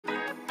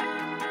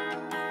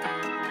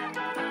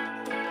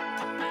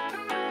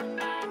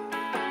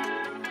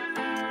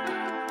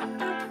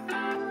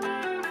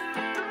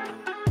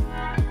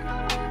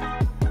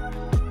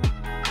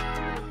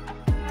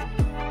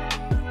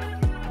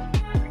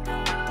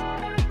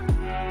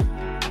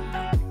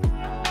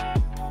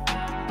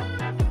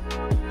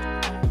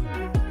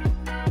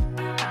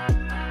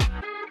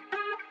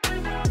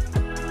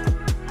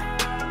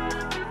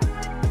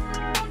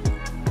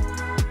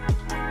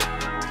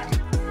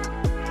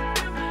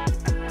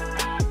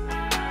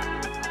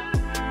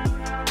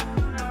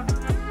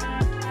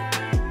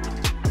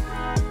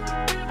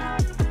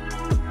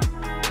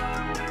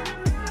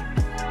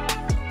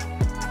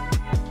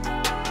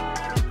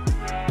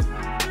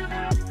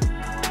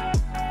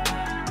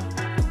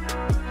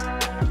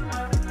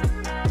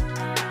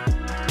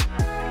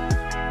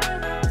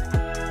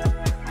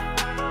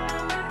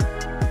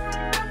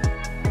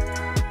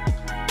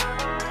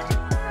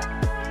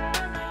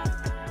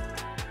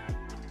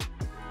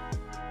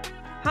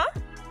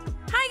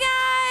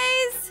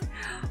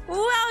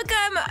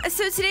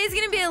so today's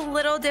gonna be a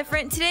little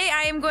different. Today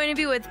I am going to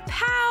be with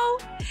Pow,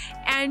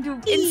 and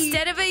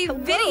instead of a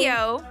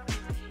video,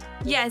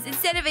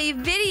 instead of a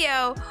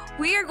video,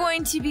 we are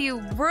going to be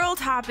world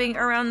hopping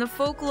around the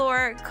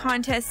folklore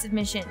contest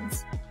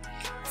submissions.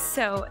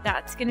 So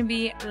that's gonna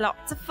be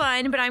lots of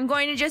fun, but I'm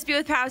going to just be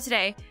with Pow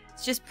today.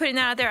 Just putting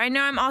that out there. I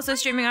know I'm also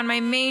streaming on my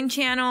main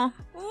channel.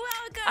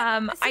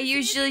 I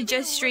usually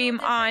just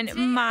stream on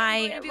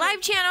my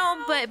live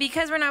channel, but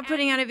because we're not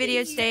putting out a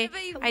video today,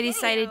 I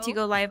decided to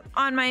go live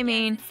on my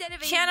main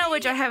channel,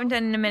 which I haven't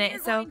done in a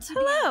minute. So,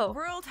 hello.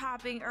 How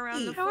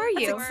are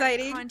you? That's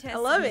exciting. I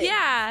love it.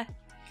 Yeah.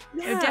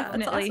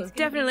 Definitely, awesome.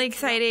 Definitely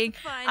exciting.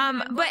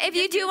 But if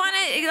you do want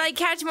to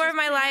catch more of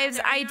my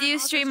lives, I do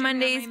stream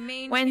Mondays,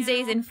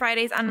 Wednesdays, and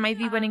Fridays on my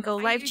VBunny Go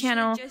live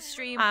channel,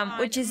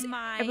 which is,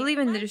 I believe,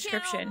 in the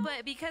description.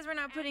 But because we're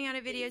not putting out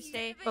a video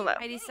today, below,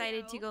 I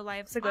decided to go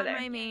live. So go there.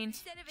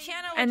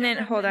 And then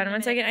hold on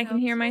one second, I can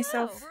hear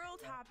myself.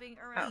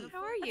 Oh,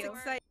 how are you?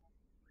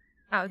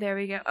 Oh, there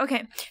we go.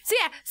 Okay, so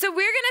yeah, so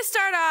we're gonna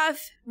start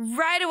off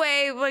right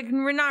away. Like,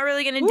 we're not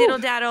really gonna diddle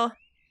daddle.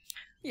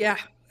 Yeah.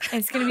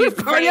 It's gonna be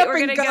great. We're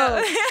gonna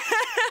go.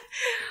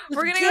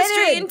 We're gonna go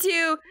straight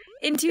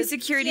into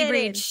security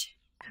breach.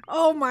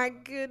 Oh my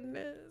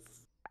goodness!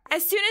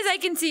 As soon as I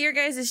can see your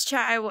guys'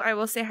 chat, I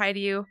will say hi to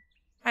you.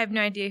 I have no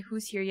idea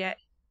who's here yet.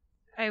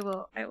 I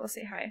will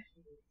say hi.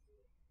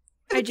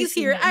 Who's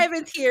here?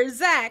 Ivan's here.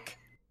 Zach,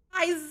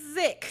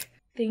 Isaac.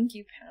 Thank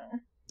you,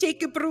 pal.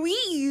 Jacob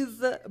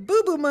Ruiz,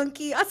 Boo Boo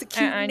Monkey. That's a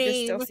cute name.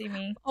 Just still see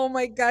me. Oh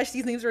my gosh,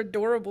 these names are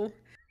adorable.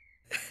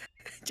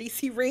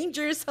 JC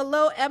Rangers,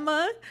 hello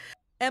Emma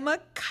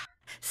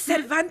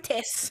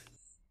Cervantes.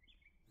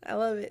 I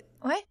love it.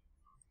 What?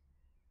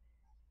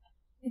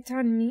 It's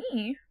on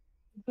me.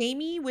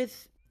 Amy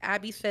with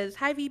Abby says,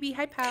 hi VB,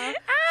 hi pal. Abby!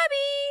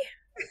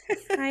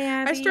 Hi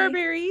Abby. Hi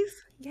strawberries.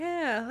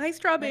 Yeah, hi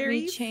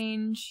strawberries. Let me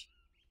change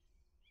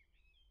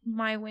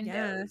my windows.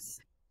 Yes.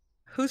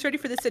 Who's ready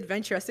for this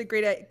adventure? That's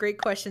a great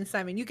question,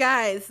 Simon. You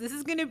guys, this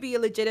is gonna be a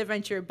legit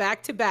adventure,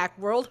 back to back,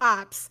 world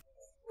hops,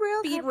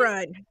 speed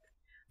run.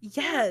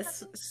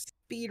 Yes,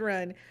 speed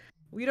run.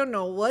 We don't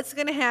know what's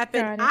gonna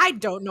happen. I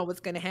don't know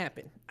what's gonna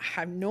happen. I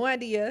have no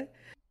idea.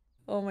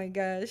 Oh my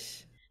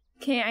gosh.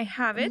 Okay, I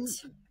have it.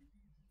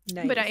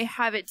 Nice. But I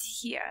have it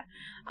here.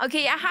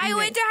 Okay, hi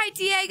Winter, hi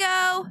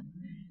Diego.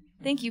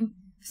 Thank you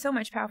so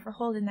much, Pal, for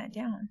holding that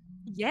down.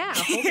 Yeah,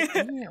 hold it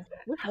down.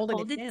 We're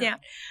holding it down.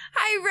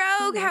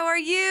 Hi Rogue, how are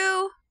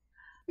you?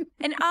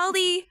 And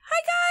Ollie,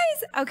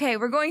 hi guys. Okay,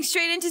 we're going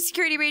straight into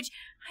security breach.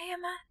 Hi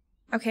Emma.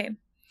 Okay.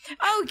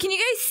 Oh, can you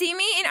guys see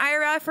me in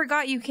IRL? I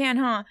forgot you can,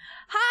 huh?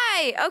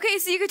 Hi! Okay,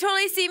 so you can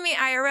totally see me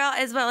IRL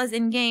as well as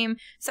in-game.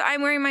 So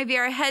I'm wearing my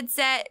VR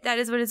headset. That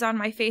is what is on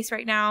my face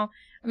right now.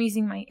 I'm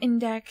using my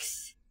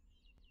index.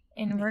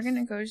 And we're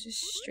gonna go just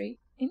straight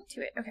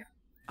into it. Okay.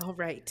 All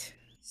right.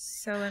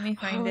 So let me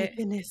find it. Oh,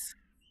 goodness.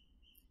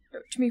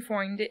 Let me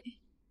find it.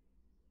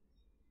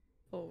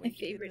 Oh, I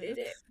favorited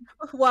it.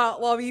 While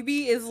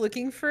BB is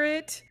looking for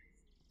it,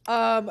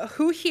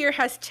 who here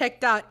has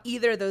checked out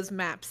either of those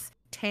maps?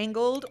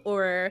 Tangled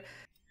or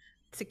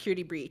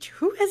security breach?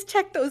 Who has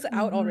checked those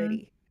out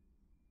already?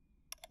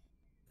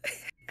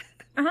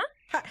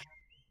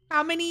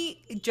 How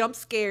many jump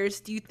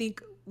scares do you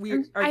think we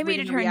are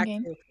ready to react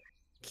to?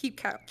 Keep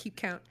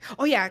count.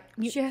 Oh yeah,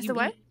 she has to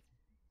what?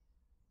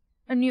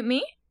 Unmute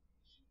me?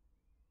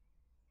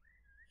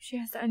 She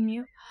has to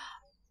unmute.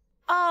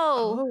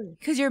 Oh,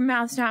 because your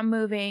mouth's not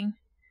moving.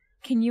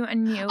 Can you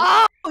unmute?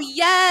 Oh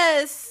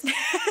yes.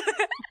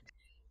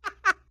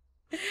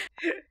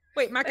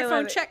 Wait,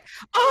 microphone check.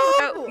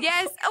 Oh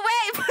yes. Oh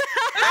wait.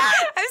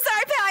 I'm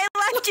sorry, pal. I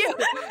left you.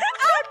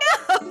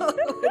 Oh no.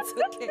 It's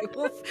okay.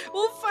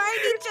 We'll find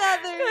each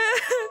other.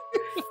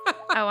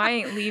 Oh, I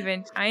ain't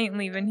leaving. I ain't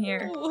leaving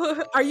here.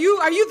 Are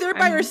you there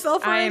by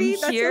yourself already?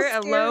 I'm here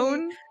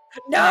alone.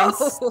 No.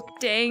 I'm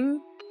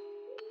staying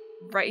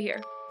right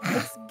here.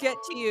 Let's get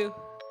to you.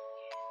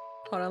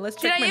 Hold on. Let's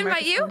check. Did I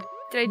invite you?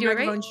 Did I do it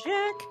right? Microphone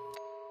check.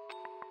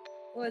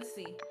 Let's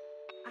see.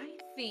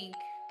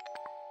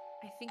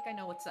 I think I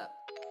know what's up.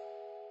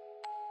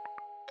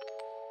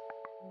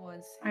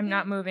 I'm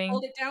not moving.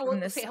 Hold it down. From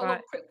this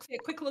spot.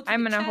 Quick look.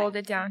 I'm gonna hold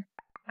it down.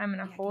 I'm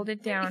gonna hold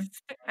it down.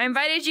 I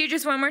invited you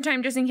just one more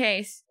time, just in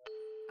case.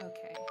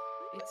 Okay.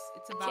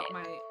 It's about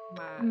my.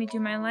 Let me do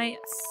my light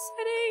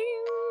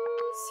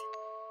settings.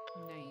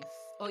 Nice.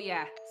 Oh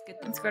yeah.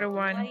 Let's go to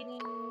 1. Lighting.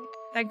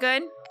 That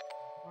good?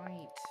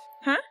 Right.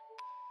 Huh?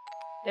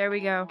 There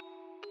we go.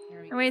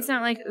 Oh wait, it's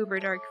not like uber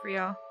dark for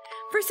y'all.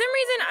 For some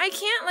reason, I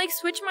can't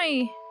switch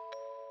my.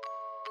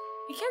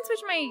 I can't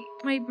switch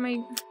my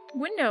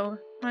window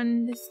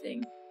on this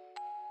thing.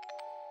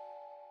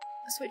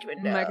 Switch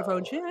window.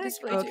 Microphone check.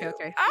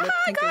 Okay. Ah,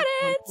 got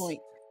it.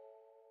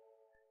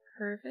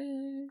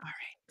 Perfect. All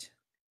right.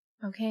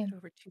 Okay.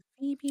 Over to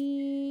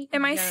Phoebe.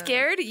 Am I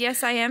scared?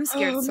 Yes, I am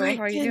scared. Oh, so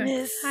how are you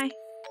doing? Hi.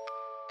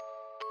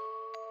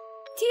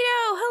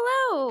 Tito,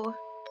 hello.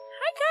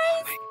 Hi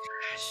guys. Oh my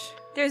gosh.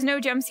 There's no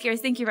jump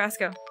scares. Thank you,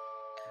 Rasco.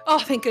 Oh,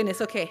 thank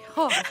goodness. Okay.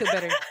 Oh, I feel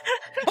better.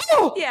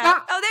 Oh, Yeah.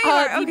 Oh, there you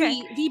are.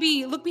 Okay.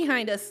 VB, look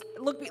behind us.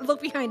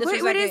 Look behind us.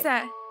 Wait, what is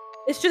that?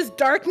 It's just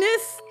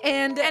darkness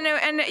and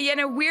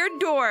a weird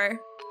door.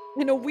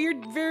 And a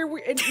weird, very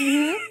weird.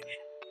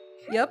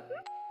 Yep.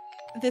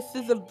 This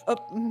is a.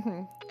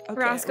 Okay,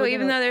 Roscoe,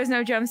 even though there's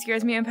no jump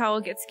scares, me and Powell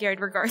will get scared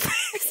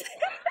regardless.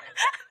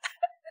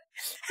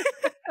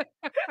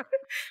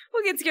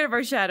 We'll get scared of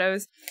our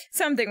shadows.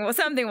 Something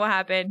will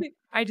happen.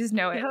 I just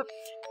know it. Yep.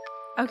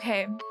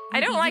 Okay. I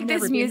don't like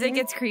this music.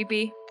 It's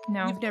creepy.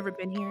 No. You've never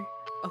been here?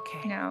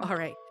 Okay. No. All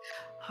right.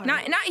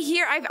 Not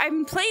here.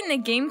 I'm playing the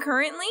game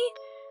currently.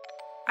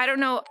 I don't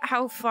know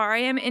how far I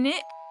am in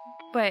it,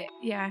 but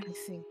yeah. I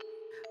see.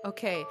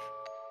 Okay.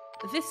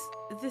 This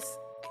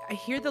I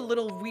hear the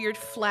little weird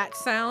flat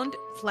sound.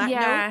 Flat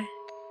note.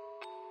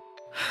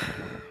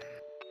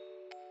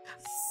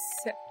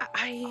 So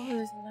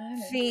I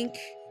think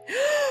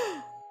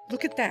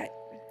look at that.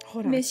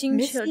 Hold on. Missing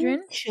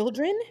children?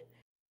 Children?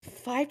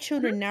 5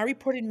 children now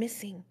reported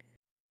missing.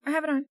 I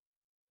have it on.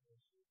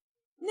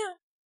 No.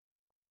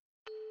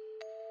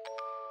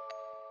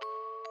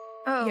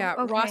 Oh, yeah,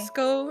 okay.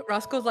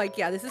 Roscoe's like,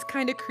 yeah, this is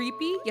kind of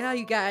creepy. Yeah,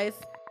 you guys.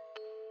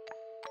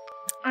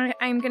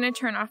 I'm gonna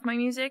turn off my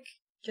music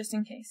just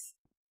in case.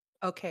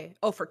 Okay.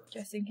 Oh, for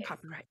just in case.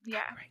 Copyright. Yeah.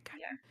 Got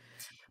it.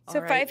 So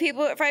right.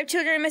 5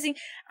 children are missing.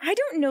 I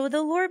don't know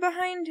the lore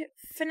behind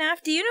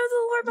FNAF. Do you know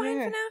the lore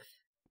behind FNAF?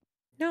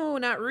 No,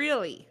 not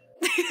really.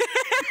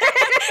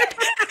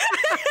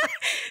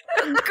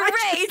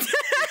 Great.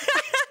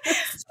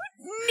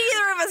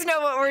 Neither of us know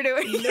what we're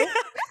doing.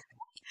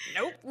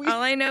 Nope.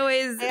 All I know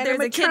is there's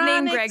a kid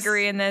named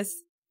Gregory in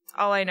this.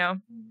 All I know.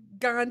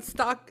 Gone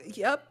stock.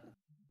 Yep.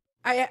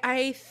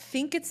 I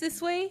think it's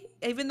this way.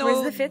 Even though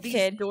where's the 5th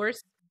kid?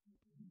 Doors.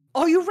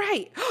 Oh, you're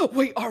right.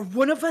 Wait, are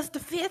one of us the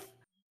 5th?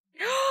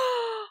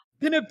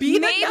 Gonna be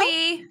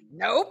maybe.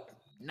 Nope.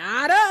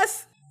 Not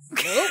us.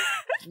 Nope.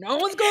 No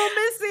one's going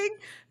missing.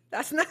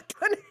 That's not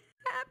gonna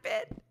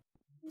happen.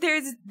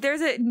 There's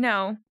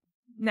no.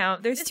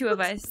 There's 2 of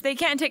us. They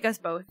can't take us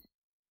both,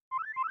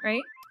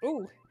 right?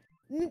 Ooh.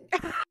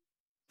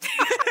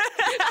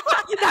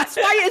 That's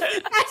why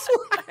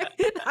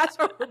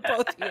we're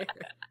both here.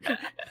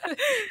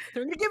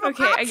 We're gonna give them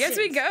options. I guess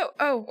we go.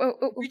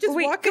 Oh. We just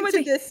walk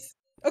into this.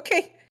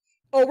 Okay.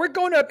 Oh, we're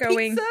going to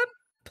Pizza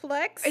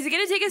Plex. Is it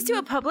gonna take us to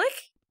a public?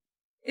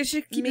 It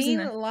should keep us in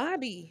the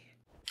lobby.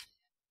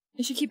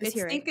 It should keep us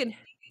here.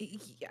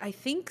 I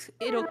think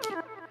it'll.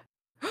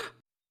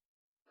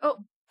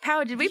 Oh,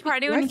 Pow, did we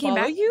party when you came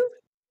back? You?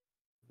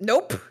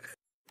 Nope.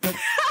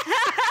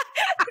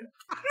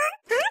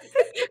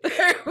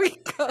 There we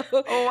go.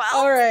 Oh, well.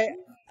 All right.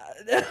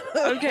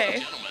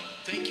 Okay.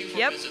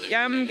 Yep.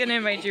 Yeah, I'm gonna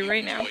invite you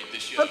right now.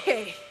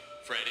 Okay.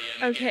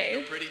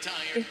 Okay.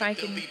 If I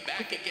can.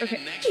 Okay.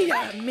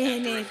 Yeah,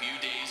 man.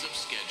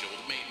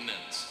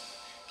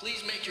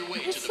 Please make your way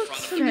to the front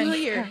of the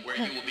familiar. where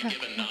you will be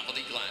given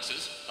novelty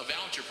glasses, a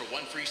voucher for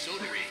 1 free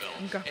soda refill,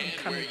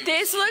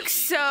 this looks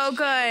so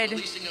good.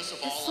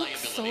 This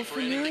looks so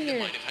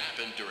familiar.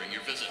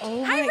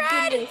 Oh, hi,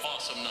 Red.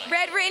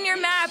 Red ran your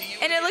map,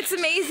 and it looks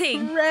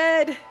amazing.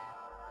 Red.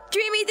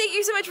 Dreamy, thank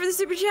you so much for the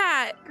super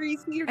chat.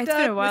 Greasy, it's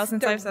been a while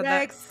since I've said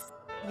that.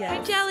 Yes.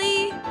 Hi,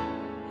 Jelly.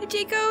 Hi,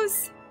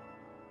 Jacos.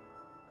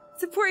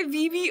 Support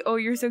VB. Oh,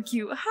 you're so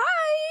cute.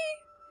 Hi.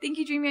 Thank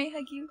you, Dreamy. I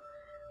hug you.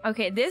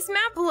 Okay, this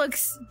map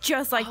looks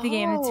just like the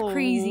game. It's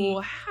crazy.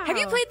 Wow. Have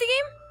you played the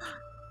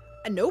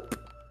game? Nope.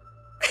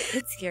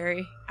 It's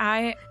scary.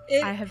 I've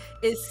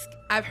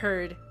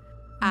heard.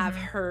 I've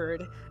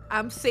heard.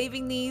 I'm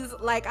saving these.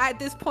 Like, at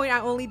this point, I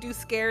only do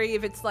scary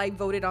if it's like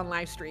voted on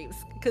live streams.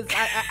 Because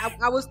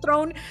I was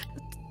thrown.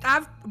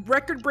 I've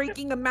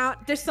record-breaking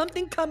amount. There's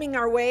something coming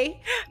our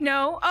way.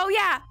 No. Oh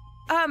yeah.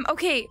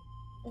 Okay.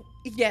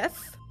 Yes.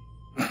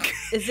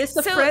 Is this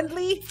a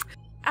friendly?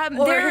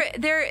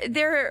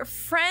 They're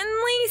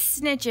friendly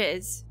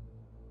snitches.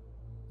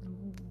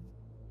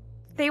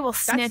 They will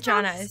snitch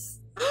on us.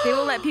 They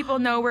will let people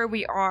know where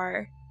we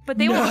are, but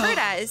they won't hurt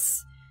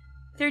us.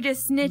 They're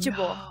just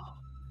snitchable.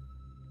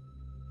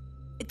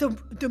 No.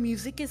 The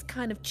music is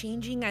kind of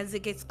changing as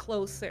it gets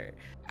closer.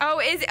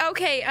 Oh, is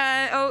okay.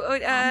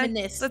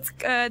 Ominous. Let's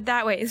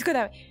that way. Let's go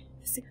that way.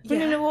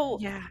 No.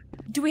 Yeah.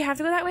 Do we have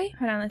to go that way?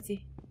 Hold on. Let's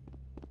see.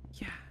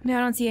 Yeah. No, I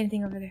don't see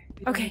anything over there.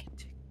 Okay.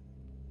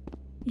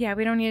 Yeah,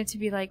 we don't need it to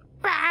be like,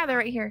 they're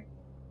right here.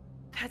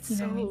 That's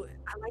so.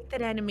 I like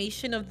that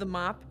animation of the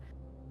mop.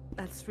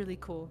 That's really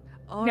cool.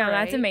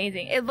 That's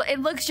amazing. It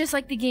looks just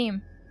like the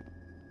game.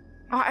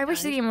 Oh, I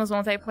wish the game was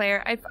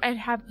multiplayer. I'd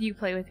have you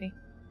play with me.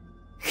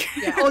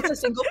 Yeah. Oh, it's a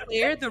single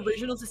player. The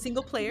original's a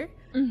single player.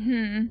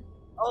 Mm-hmm.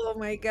 Oh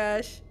my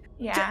gosh.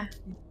 Yeah.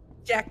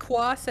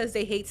 Jacqua says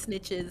they hate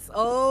snitches.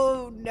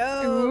 Oh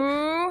no.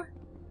 Ooh.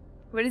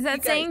 What is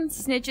that saying?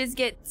 Snitches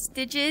get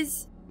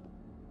stitches.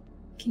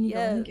 Can you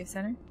go in the gift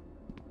center?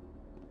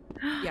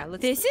 Yeah,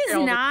 let's. This is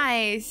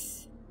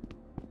nice.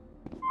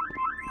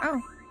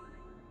 Oh.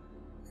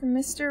 From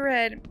Mr.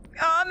 Red.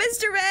 Oh,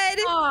 Mr. Red!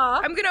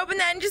 Aww. I'm gonna open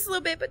that in just a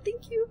little bit, but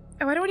thank you.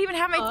 Oh, I don't even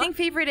have my thing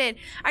favorited.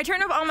 I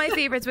turned off all my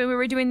favorites when we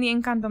were doing the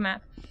Encanto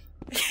map.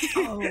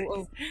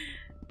 Oh.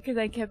 Because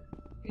I kept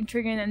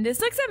triggering them. This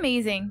looks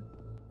amazing.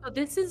 So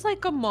this is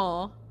like a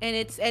mall, and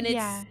it's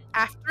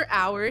after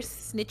hours.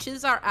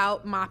 Snitches are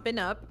out mopping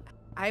up.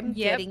 I'm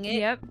getting it.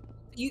 Yep.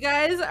 You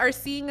guys are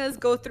seeing us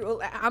go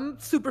through. I'm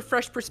super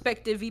fresh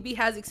perspective. VB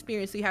has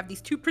experience, so you have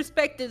these two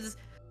perspectives.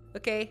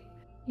 Okay.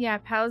 Yeah,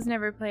 Pal's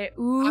never played.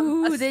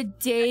 Ooh, the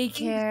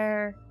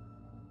daycare.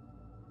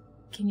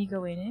 Can you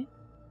go in it?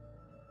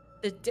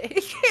 The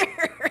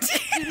daycare.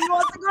 You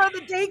want to go to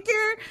the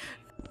daycare?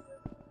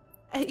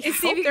 See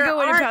if you can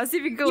go in it, Pal. See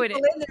if you can go in it.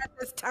 In there at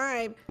this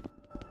time.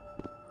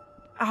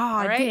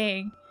 Oh,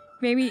 dang.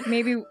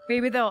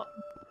 Maybe they'll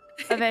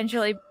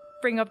eventually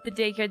bring up the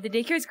daycare. The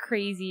daycare's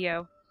crazy,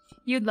 yo.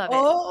 You'd love it.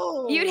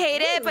 Oh, you'd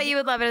hate it, but you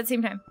would love it at the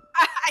same time.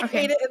 I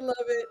hate it and love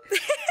it.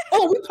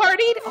 Oh, we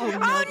partied?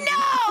 Oh,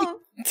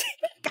 no!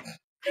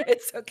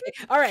 It's okay.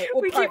 All right.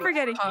 We keep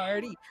forgetting.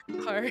 Party.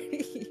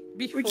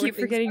 We keep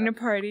forgetting to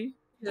party.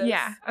 Yes.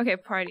 Yeah. Okay,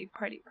 party.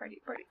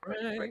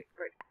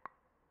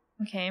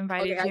 Okay,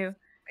 invited you.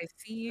 I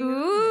see you.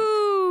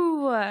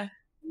 Ooh.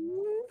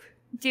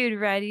 Dude,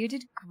 Red, you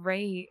did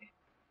great.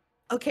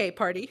 Okay,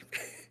 party.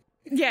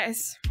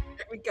 Yes.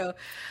 There we go.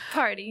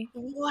 Party.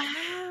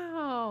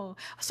 Wow.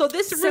 So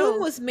this room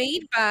was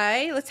made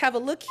by, let's have a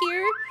look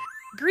here.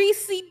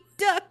 Greasy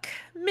Duck,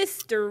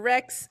 Mr.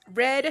 Rex,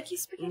 Red,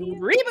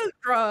 Reboot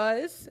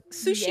Draws,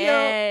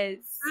 Sushio,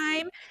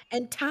 Time,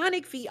 and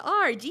Tonic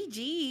VR.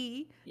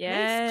 GG.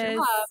 Yes. Nice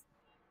job.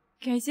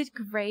 You guys did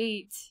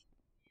great.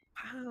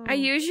 Wow. I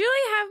usually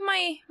have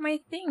my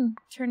thing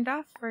turned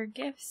off for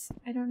gifts.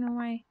 I don't know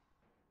why.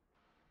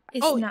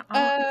 It's not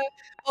on.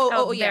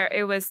 Yeah. There,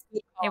 it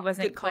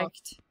wasn't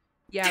clicked.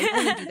 Yeah, we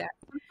want to do that.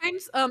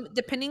 Sometimes,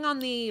 depending on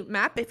the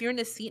map, if you're in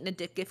a seat and a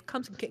gift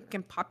comes,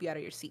 can pop you out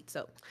of your seat.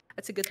 So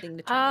that's a good thing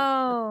to turn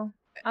on.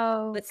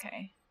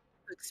 Okay.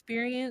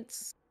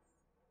 Experience,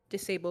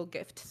 disable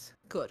gifts.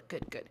 Good.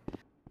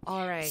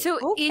 All right.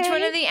 So each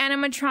one of the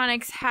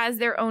animatronics has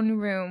their own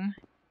room.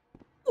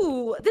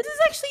 Ooh, this is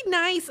actually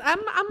nice.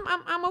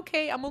 I'm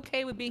okay. I'm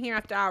okay with being here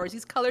after hours.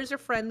 These colors are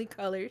friendly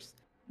colors.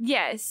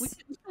 Yes. We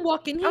can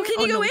walk in here. Oh, can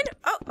you go in?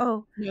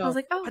 No. I was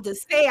like, oh. I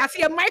just say I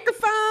see a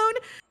microphone,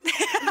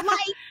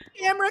 light,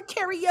 camera,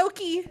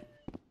 karaoke.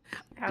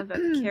 How's that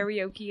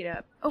karaoke it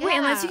up? Oh wait,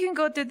 unless you can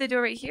go through the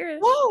door right here.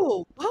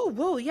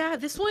 Whoa, yeah.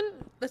 This one.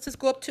 Let's just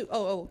go up to.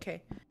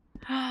 Okay.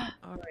 All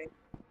right.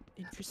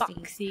 Interesting.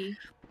 Foxy.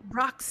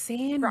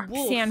 Roxanne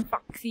Wolf.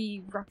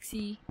 Foxy,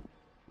 Roxy.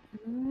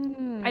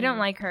 I don't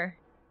like her.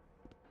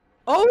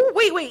 Oh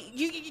wait.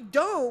 You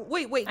don't.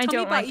 Wait. I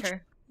don't like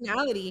her.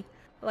 Personality.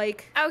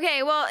 Like.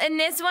 Okay, well, in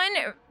this one,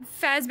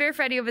 Fazbear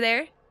Freddy over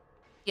there.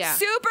 Yeah.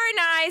 Super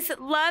nice.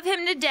 Love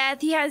him to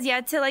death. He has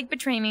yet to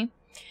betray me.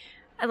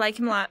 I like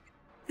him a lot.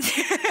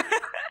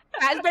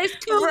 Fazbear's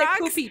cool.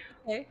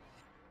 Okay.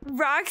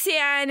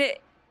 Roxanne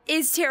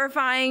is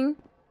terrifying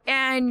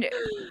and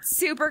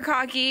super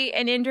cocky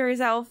and into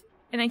herself,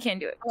 and I can't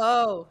do it.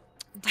 Oh.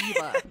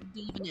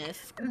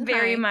 Divaness.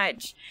 Very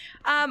much.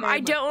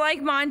 I don't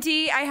like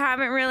Monty. I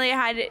haven't really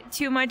had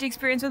too much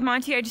experience with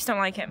Monty. I just don't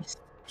like him.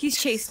 He's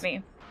chased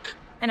me,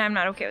 and I'm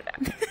not okay with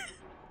that.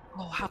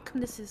 Oh, how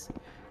come this is...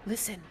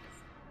 Listen.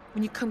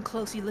 When you come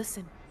close, you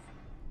listen.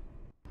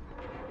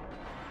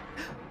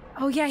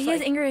 Oh, yeah, he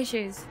has anger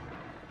issues.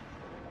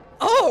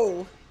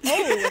 Oh!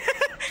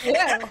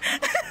 Yeah.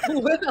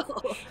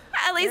 Well.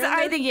 At least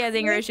I think he has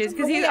anger issues,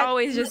 because he's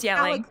always just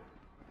yelling.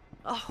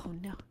 Oh,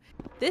 no.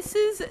 This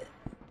is...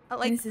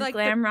 This is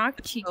Glam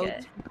Rock Chica.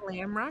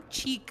 Glam Rock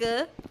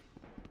Chica.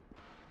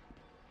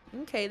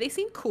 Okay, they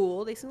seem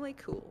cool. They seem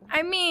cool.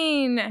 I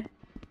mean,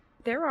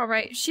 they're all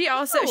right. She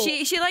also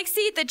she likes to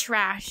eat the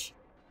trash.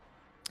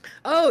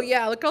 Oh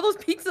yeah, look at all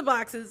those pizza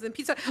boxes and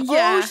pizza.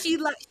 Yeah. Oh, she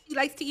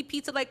likes to eat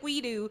pizza like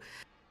we do.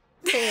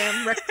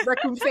 Fam,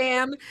 Raccoon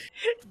fam.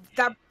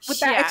 That with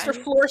that extra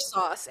floor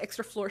sauce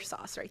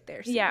right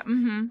there. So. Yeah.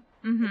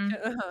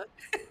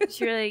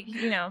 She really,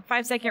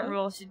 5-second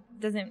rule. She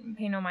doesn't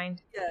pay no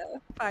mind. Yeah,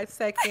 5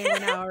 seconds,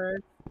 1 hour.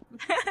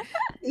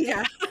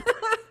 Yeah.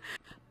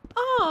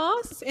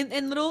 Oh,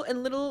 and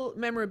little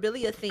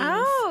memorabilia things.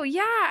 Oh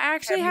yeah, I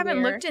actually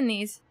haven't looked in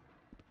these.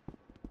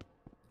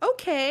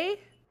 Okay.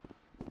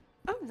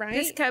 All right.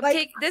 This cupcake. I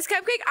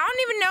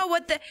don't even know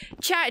what the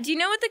chat. Do you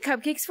know what the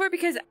cupcake's for?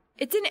 Because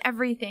it's in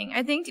everything.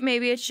 I think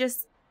maybe it's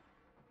just.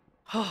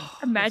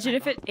 Imagine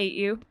if it ate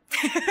you.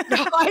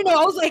 No, I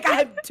know. I was like,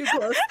 I'm too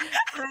close.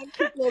 I'm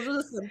too close.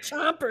 There's some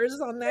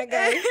chompers on that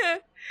guy.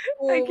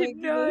 I could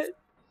not.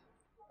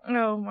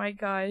 Oh my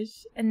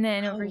gosh! And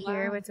then over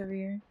here, what's over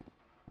here?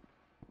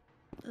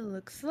 It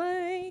looks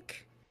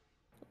like,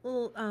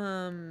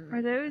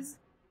 are those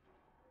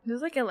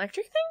like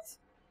electric things?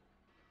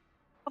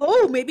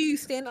 Oh, maybe you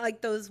stand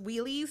like those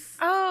wheelies.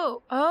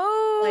 Oh,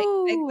 like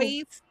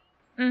segways.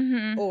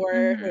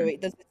 Or wait,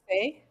 does it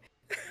say?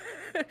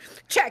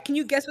 Chat, can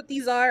you guess what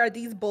these are? Are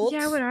these bolts?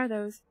 Yeah, what are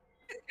those?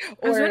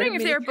 I was wondering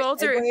if they're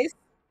bolts or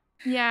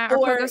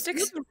pogo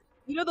sticks.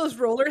 You know those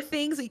roller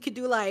things that you could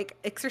do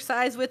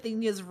exercise with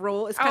and you just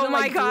roll? It's oh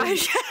my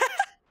gosh.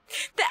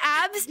 The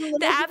abs, the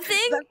ab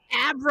thing. The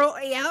ab roll.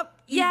 Yep.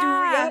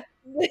 Yeah. Yep.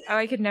 Oh,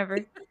 I could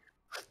never.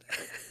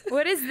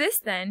 What is this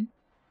then?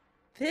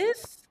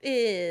 This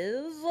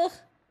is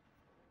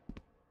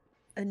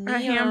a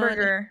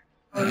hamburger.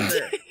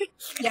 burger.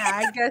 Yeah,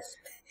 I guess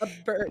a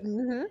bird.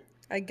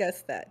 I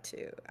guess that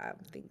too. I'm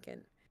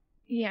thinking.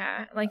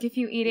 Yeah, like if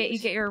you eat it, you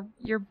get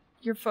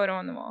your photo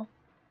on the wall.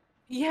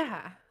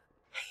 Yeah.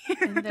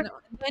 and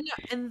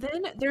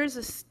then there's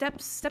a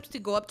steps to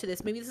go up to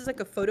this. Maybe this is like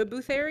a photo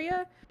booth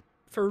area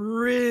for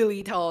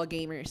really tall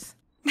gamers.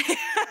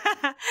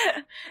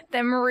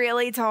 Them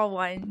really tall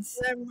ones.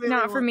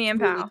 Not for me and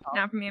Pal.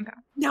 Not for me and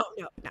Pal. No,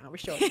 we're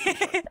showing.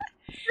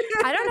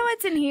 I don't know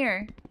what's in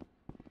here.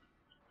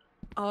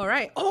 All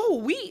right.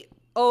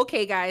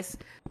 Okay, guys.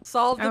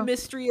 Solve the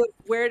mystery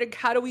of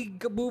how do we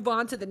move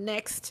on to the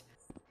next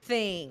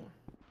thing?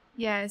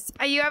 Yes.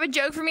 You have a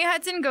joke for me,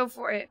 Hudson? Go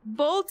for it.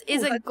 Bolt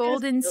is a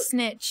golden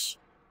snitch.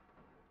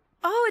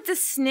 Oh, it's a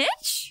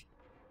snitch?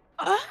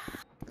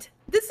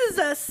 This is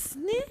a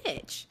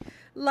snitch.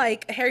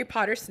 Like a Harry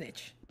Potter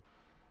snitch.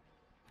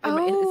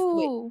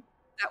 Oh. Is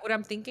that what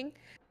I'm thinking?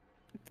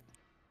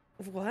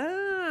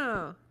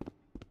 Wow.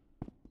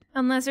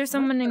 Unless there's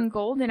someone in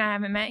golden I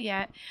haven't met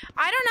yet.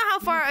 I don't know how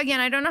far, again,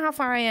 I don't know how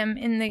far I am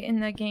in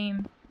the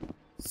game.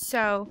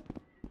 So,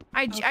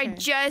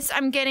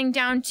 I'm getting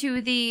down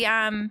to the,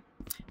 I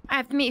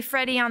have to meet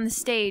Freddy on the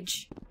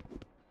stage.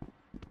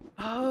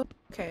 Oh,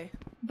 okay.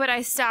 But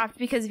I stopped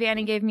because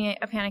Vanny gave me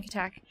a panic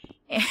attack.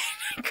 And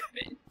I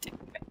couldn't do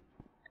it.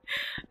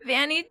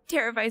 Vanny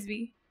terrifies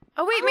me.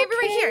 Oh wait, maybe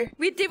right here.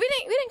 We didn't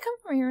come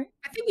from here, right?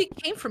 I think we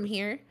came from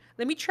here.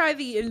 Let me try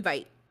the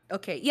invite.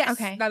 Okay. Yes.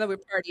 Okay. Now that we're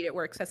partied, it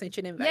works. I sent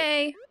you an invite.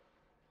 Yay.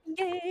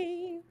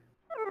 Yay.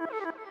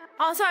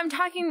 Also, I'm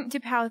talking to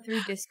Pal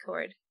through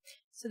Discord,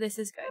 so this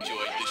is good.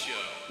 Enjoyed the show.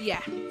 Yeah.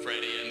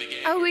 Freddy and the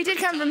gang. Oh, we did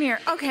come from here.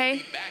 Okay.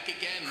 Be back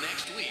again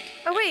next week.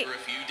 Oh wait. After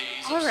a few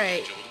days All of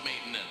right. scheduled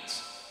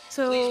maintenance.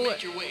 So Please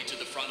make your way to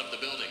the front of the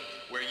building,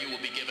 where you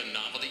will be given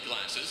novelty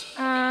glasses,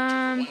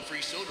 one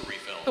free soda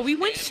refill. So we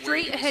went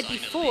straight ahead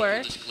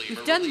before.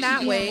 We've done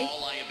that way.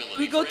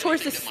 We go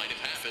towards the might have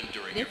happened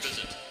during your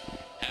visit.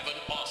 Have an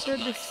awesome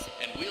night,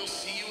 and we'll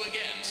see you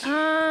again soon.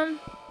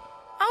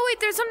 Oh wait,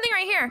 there's something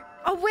right here.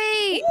 Oh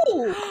wait.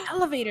 Ooh,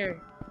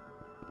 elevator.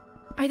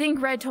 I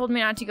think Red told me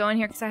not to go in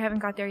here because I haven't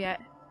got there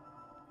yet.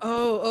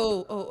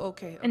 Oh,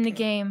 okay. In the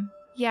game.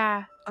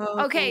 Yeah.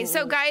 Oh, okay,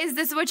 so guys,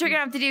 this is what you're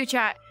gonna have to do,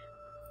 chat.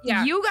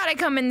 Yeah. You gotta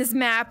come in this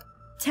map.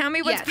 Tell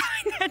me what's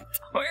behind that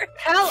door.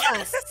 Tell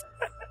us.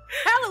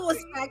 Tell us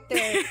back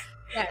there.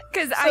 Yeah.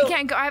 Because I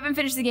can't go. I haven't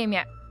finished the game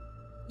yet.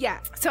 Yeah.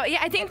 So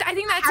yeah, I think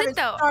that's it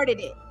though. Started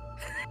it.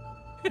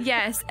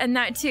 Yes, and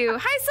that too.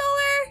 Hi,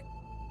 Solar.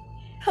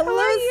 Hello,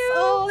 How are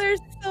you?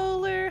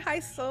 Solar. Hi,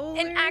 Solar.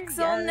 And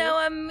Axel,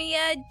 Noah,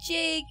 Mia,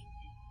 Jake,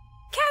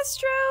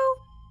 Castro.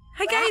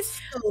 Hi, guys.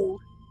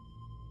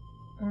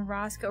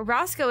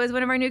 Roscoe is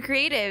one of our new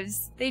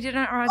creatives. They did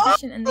our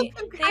audition and they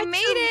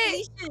made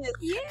it.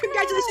 Yeah.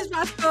 Congratulations,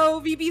 Roscoe.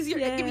 VB's you're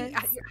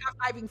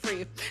high-fiving for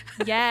you.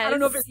 Yes. I don't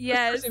know if it's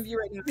yes. first person view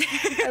right now.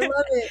 I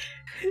love it.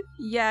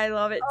 Yeah, I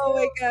love it. Oh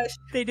my gosh.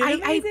 They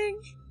did amazing.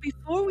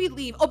 Before we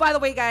leave, oh, by the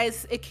way,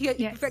 guys, if you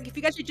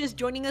guys are just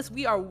joining us,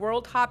 we are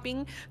world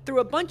hopping through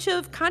a bunch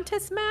of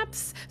contest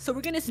maps. So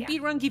we're going to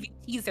speedrun, give you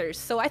teasers.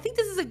 So I think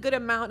this is a good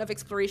amount of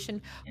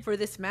exploration for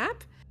this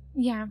map.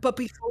 Yeah. But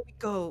before we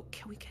go,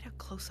 can we get a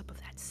close-up of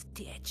that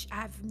Stitch?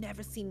 I've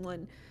never seen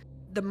one.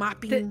 The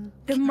mopping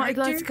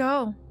let's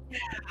go. Yeah.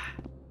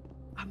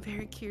 I'm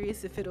very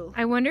curious if it'll...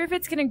 I wonder if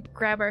it's going to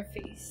grab our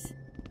face.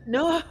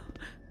 No.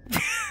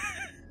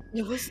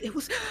 It was...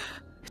 There.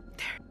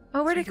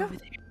 Oh, where'd it go? Over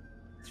there.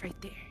 It's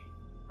right there.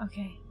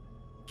 Okay.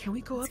 Can we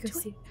go up to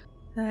it?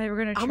 We're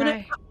going to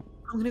try.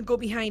 I'm going to go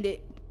behind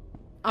it.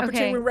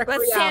 Okay.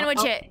 Let's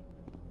sandwich it.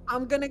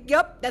 I'm gonna,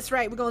 yep, that's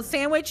right. We're gonna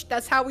sandwich.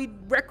 That's how we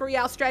wreck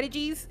Royale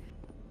strategies.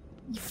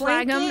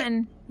 Flag them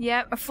and,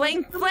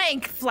 flank,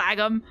 flag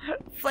them.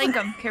 Flank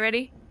them. Okay,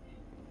 ready?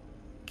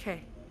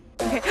 Okay.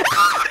 Okay.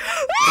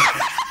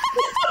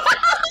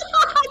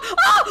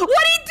 Oh,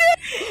 what'd he do?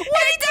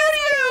 It does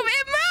move!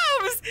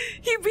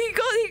 It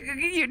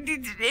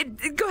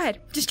moves! Go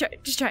ahead. Just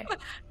try.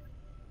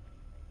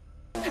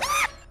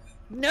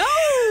 No!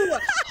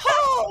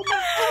 Oh, my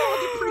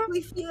God, it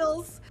prickly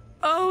feels.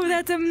 Oh,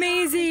 that's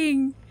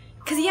amazing.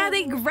 Because,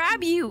 they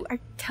grab you.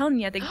 I'm telling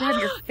you, they grab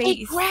your face.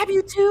 They grab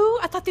you, too?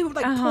 I thought they would,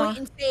 point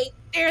and say,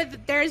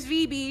 there's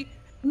VB.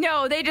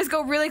 No, they just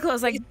go really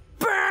close, like,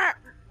 brr!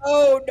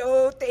 Oh,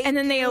 no, and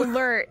then they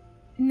alert.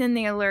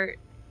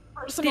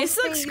 Personal this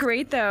looks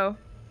great, though.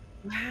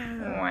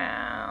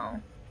 Wow.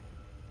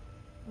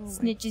 Oh,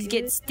 snitches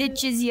get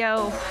stitches,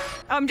 yo.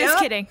 I'm just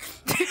kidding.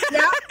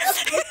 Nope.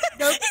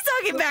 He's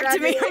talking back to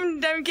me.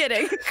 I'm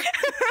kidding.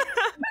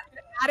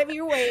 Out of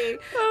your way.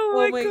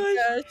 Oh my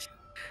gosh.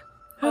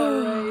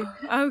 All right.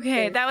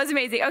 Okay, that was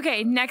amazing.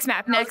 Okay, next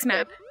map.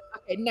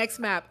 Okay, next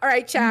map. All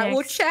right, chat.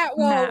 We'll chat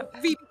while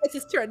VB gets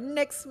his turn.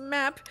 Next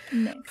map.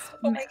 Next.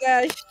 Oh my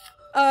gosh.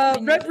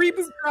 Red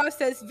Reboot Cross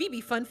says,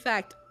 VB, fun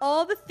fact.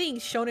 All the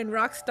things shown in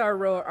Rockstar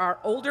Row are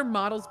older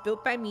models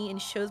built by me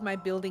and shows my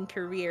building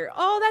career.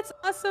 Oh, that's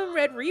awesome,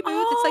 Red Reboot.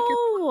 It's like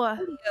your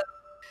portfolio.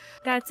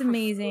 That's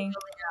amazing.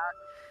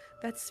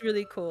 That's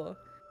really cool.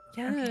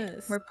 Yes. Okay,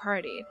 we're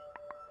partied.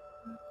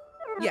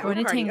 Yeah, we're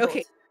going to Tangled.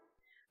 Okay.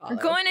 We're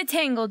going to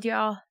Tangled,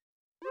 y'all.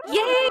 Yay!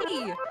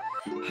 Okay,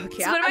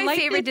 it's one of my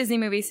favorite Disney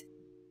movies.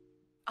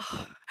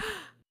 Oh.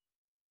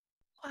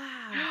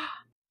 Wow.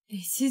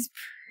 This is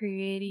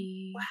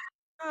pretty.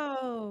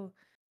 Wow.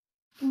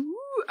 Ooh.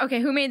 Okay,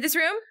 who made this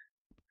room?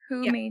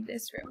 Who made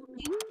this room?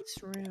 This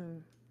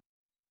room.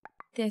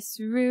 This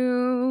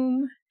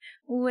room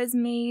was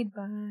made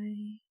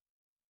by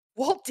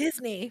Walt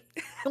Disney.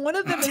 One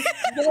of them is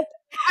Walt.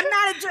 I'm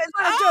not a joke.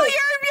 Oh,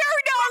 you're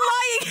not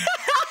lying.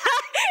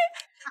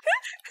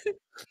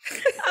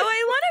 Oh,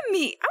 I want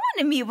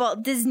to meet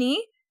Walt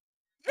Disney.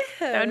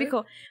 Yeah. That would be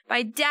cool.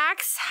 By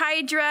Dax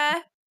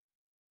Hydra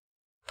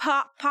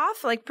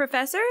Poff, like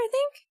Professor, I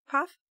think.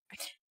 Poff.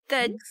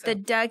 The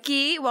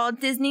Ducky, Walt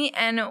Disney,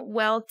 and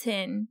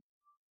Welton.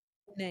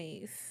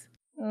 Nice.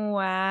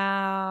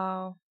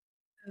 Wow.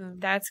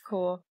 That's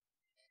cool.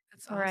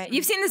 That's all awesome. right.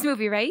 You've seen this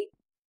movie, right?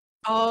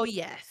 Oh,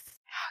 yes.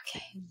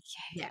 Okay.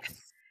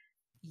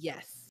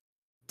 Yes.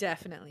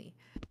 Definitely.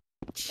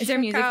 Is there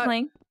music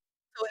playing?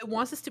 So it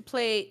wants us to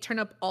turn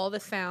up all the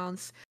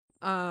sounds,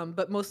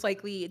 but most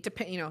likely it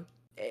depends.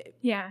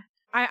 Yeah,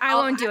 I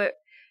won't do it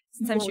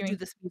since I'm streaming.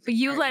 But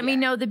you let me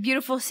know the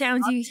beautiful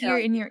sounds you hear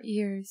in your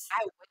ears.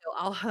 I will.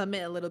 I'll hum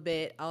it a little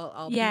bit.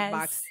 I'll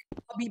beatbox.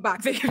 I'll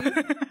beatbox.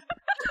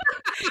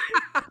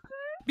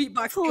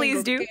 Beatbox.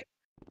 Please do. Okay?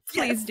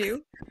 Please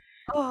do.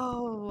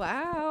 Oh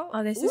wow.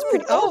 Oh, this is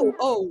pretty.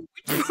 Oh.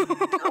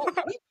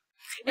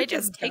 It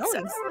just takes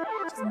us.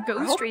 Just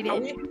go straight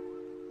in.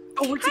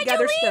 Oh, we're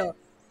together still.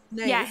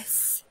 Nice.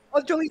 Yes.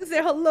 Oh, Jolene's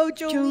there. Hello,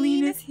 Jolene.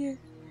 Jolene is here.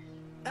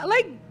 I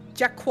like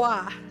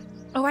Jaqua.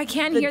 Oh, I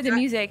can hear the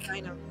music.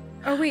 I know.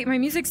 Oh, wait, my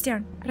music's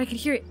down, but I can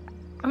hear it.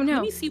 Oh, no.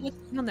 Let me see what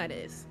sound that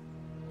is.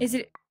 Is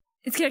it?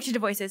 It's connected to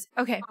voices.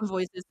 Okay. On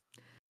voices.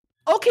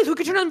 Okay, so we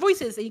can turn on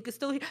voices and you can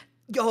still hear.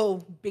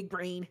 Yo, big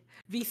brain.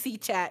 VC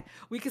chat.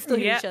 We can still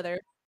hear each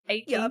other.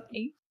 Eight.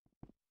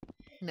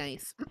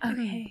 Nice.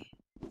 Okay.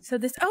 So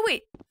this. Oh,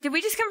 wait. Did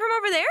we just come from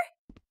over there?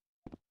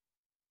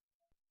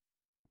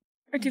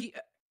 Or did...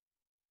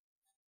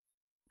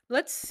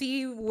 Let's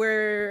see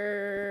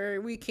where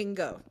we can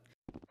go.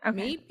 Okay.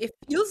 Maybe it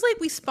feels like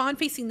we spawn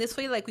facing this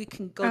way, like we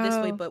can go this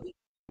way, but we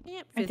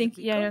can't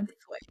physically go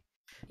this way.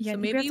 Yeah, so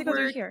maybe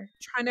we're here.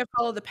 Trying to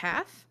follow the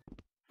path.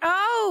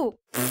 Oh!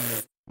 I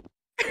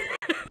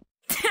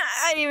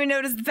didn't even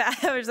notice the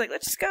path. I was like,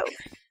 let's just go.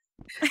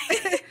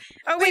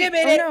 Oh, wait a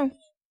minute. Oh, no.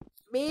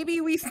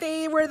 Maybe we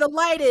stay where the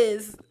light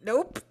is.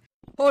 Nope.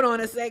 Hold on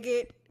a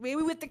second.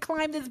 Maybe we have to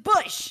climb this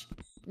bush.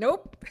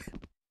 Nope.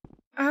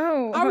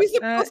 Oh. Are we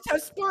supposed to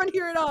have spawned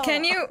here at all?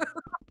 Can you?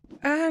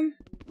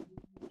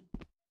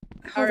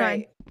 Hold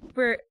on.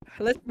 We're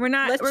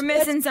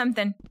missing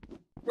something.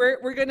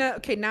 We're gonna.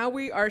 Okay, now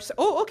we are.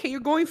 Oh, okay. You're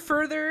going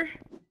further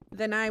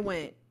than I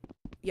went.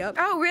 Yep.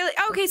 Oh, really?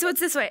 Okay, so it's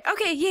this way.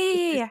 Okay.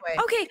 Yeah.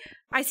 Okay.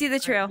 I see the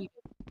trail.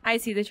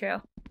 Nice,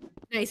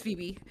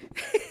 VB.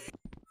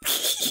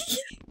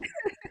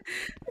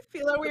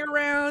 Feel our way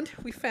around.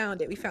 We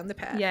found it. We found the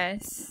path.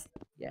 Yes.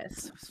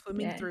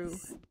 Swimming through.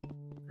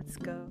 Let's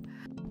go.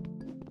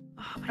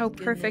 Oh,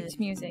 perfect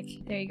music.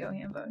 There you go,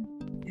 Hambone.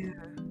 Yeah.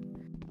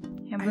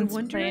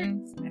 Hambone's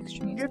playing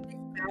extra music. If this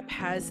map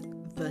has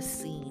the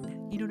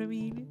scene. You know what I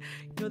mean?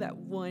 You know that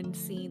one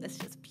scene that's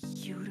just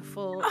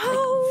beautiful.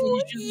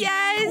 Oh,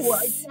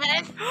 yes.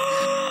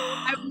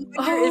 I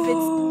wonder if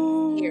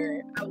it's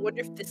here. I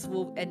wonder if this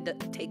will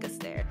take us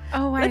there.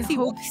 Oh, Let's see,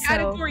 hope what so.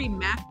 category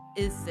map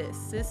is this?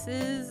 This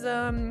is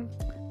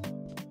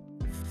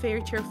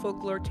Fairy Tale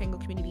Folklore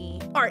Tangled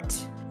Community Art.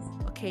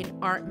 Okay, an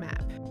art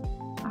map.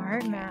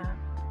 Art map.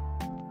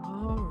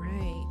 All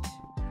right.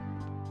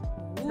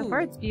 So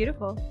far, it's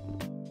beautiful.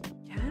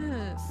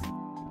 Yes.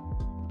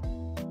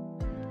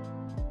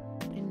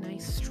 A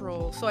nice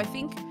stroll. So I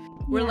think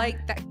we're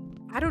like that.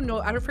 I don't know.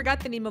 I forgot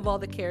the name of all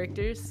the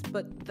characters,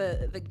 but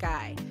the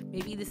guy.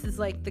 Maybe this is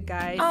like the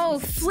guy. Oh,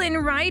 Flynn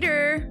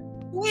Rider.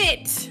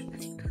 Wit.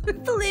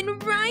 Flynn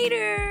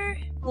Rider.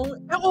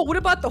 Oh, what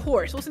about the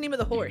horse? What's the name of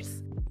the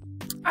horse?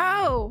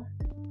 Oh.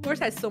 The horse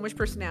has so much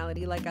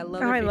personality. Like I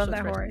love. Oh, I love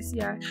that horse.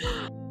 Yeah.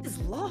 His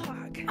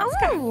log.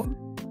 Oh.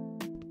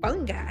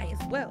 Fungi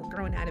as well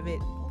growing out of it.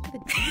 Look at the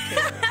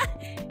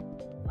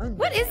detail.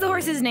 What is the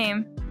horse's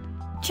name?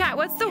 Chat,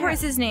 what's the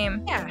horse's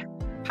name? Yeah.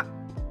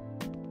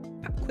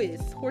 Pop quiz.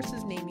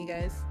 Horse's name, you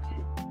guys.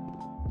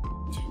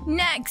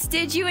 Next,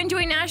 did you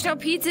enjoy National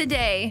Pizza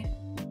Day?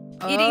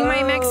 Eating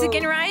my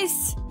Mexican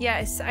rice?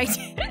 Yes, I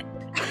did.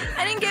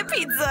 I didn't get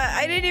pizza.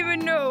 I didn't even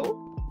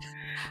know.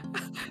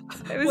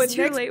 It was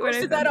too late when I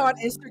posted that on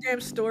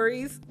Instagram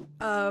stories.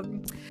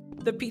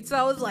 The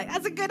pizza was like,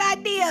 that's a good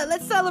idea.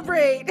 Let's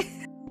celebrate.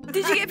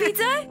 Did you get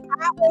pizza?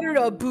 I ordered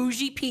a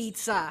bougie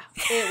pizza.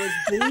 It was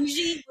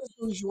bougie,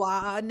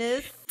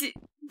 bourgeoisness.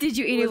 Did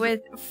you eat it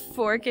with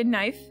fork and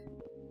knife?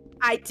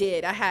 I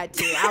did. I had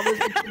to. I was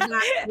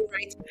not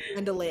right to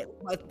handle it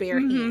with bare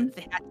hands.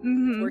 They had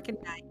to fork and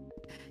knife.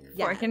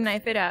 Yes. Fork and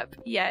knife it up.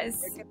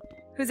 Yes.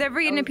 Who's ever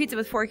eaten a pizza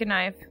with fork and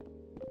knife?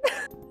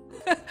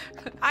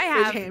 I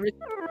have.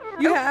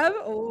 You have?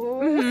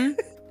 Oh.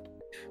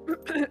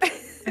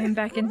 I'm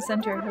back in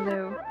center.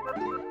 Hello.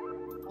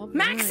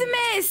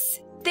 Maximus!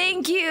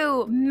 Thank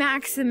you,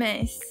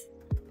 Maximus.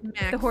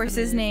 The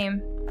horse's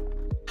name.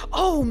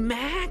 Oh,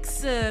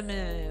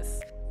 Maximus.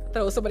 I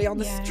thought it was somebody on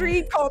the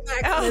street called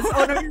Maximus.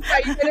 Oh, no, you're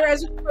right. You better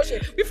answer the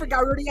question. We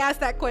forgot we already asked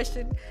that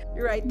question.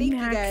 You're right. Thank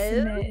you,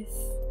 guys.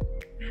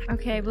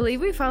 Okay, I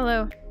believe we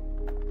follow.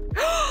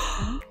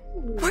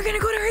 We're gonna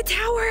go to her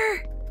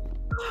tower.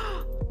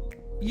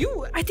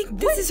 I think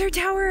this is her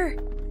tower.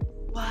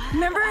 What?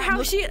 Remember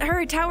how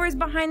her tower is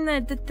behind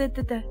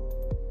the.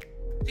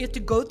 You have to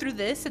go through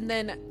this, and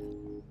then.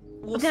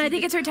 I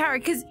think it's her tower,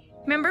 because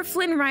remember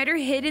Flynn Rider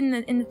hid in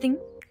the thing.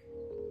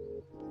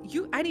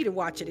 I need to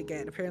watch it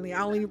again. Apparently,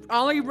 I only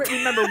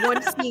remember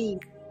one scene.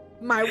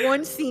 My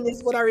one scene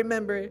is what I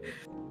remember.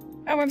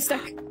 Oh, I'm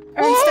stuck.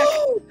 Oh, I'm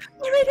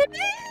stuck.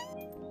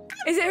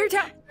 Is it her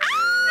tower?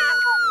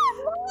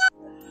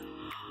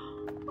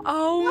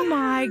 Oh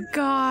my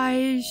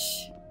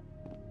gosh!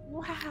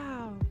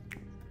 Wow.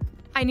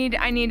 I need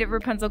a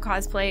Rapunzel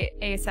cosplay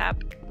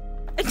ASAP.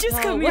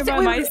 Just come here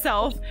by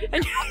myself.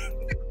 The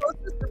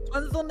closest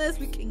Rapunzelness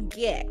we can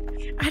get.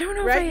 I don't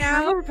know if I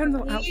have a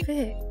Rapunzel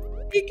outfit.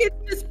 He gets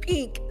this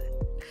pink.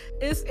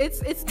 It's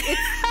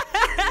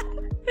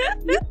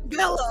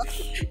Bella.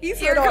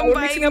 You're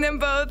combining them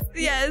both.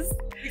 Yes.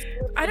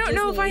 I don't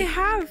know if I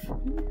have.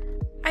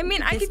 I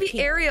mean, I could be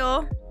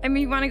Ariel. I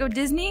mean, you want to go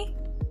Disney?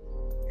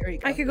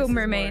 I could go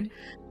mermaid.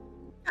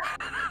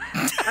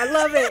 I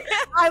love it.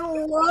 I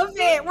love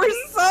it. We're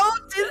so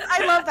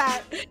I love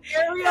that.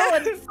 Ariel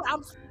and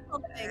something.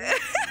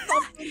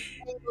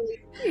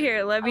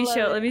 Here, let me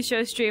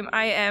show stream.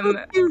 I am.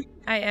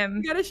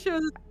 You gotta show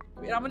this.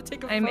 Wait, I'm gonna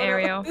take a photo. I'm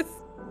Ariel. Of this.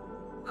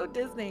 So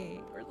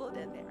Disney. We're so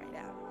Disney right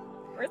now.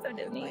 We're so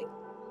Disney.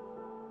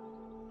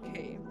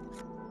 Okay.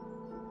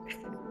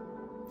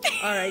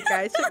 All right,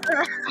 guys.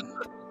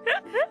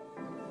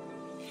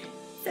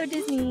 So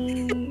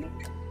Disney.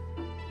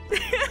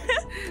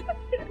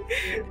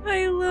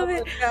 I love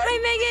it. Hi,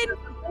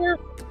 Megan.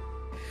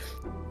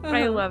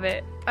 I love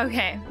it.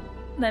 Okay,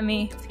 let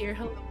me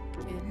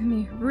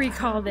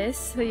recall this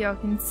so y'all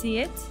can see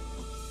it.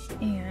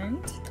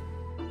 And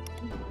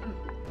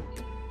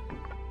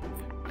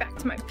back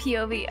to my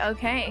POV.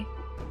 Okay.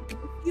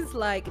 He's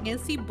like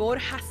Nancy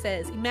Borja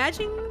says.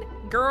 Imagine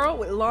girl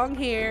with long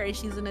hair and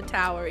she's in a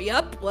tower.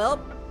 Yup. Well,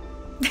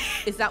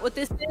 is that what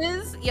this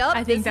is? Yup.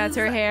 I think that's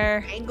her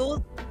hair.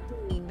 Angled.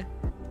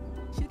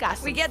 She's got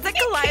some. We get to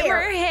climb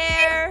her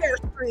hair.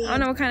 I don't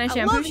know what kind of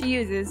shampoo she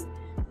uses.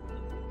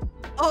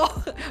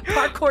 Oh,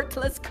 parkour.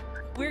 Let's.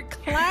 We're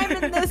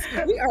climbing this.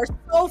 We are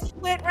so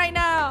Flint right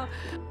now.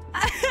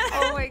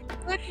 Oh my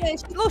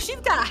goodness. Look,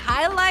 she's got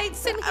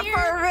highlights in here.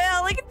 For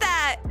real. Look at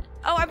that.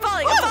 Oh, I'm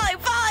falling. I'm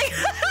falling.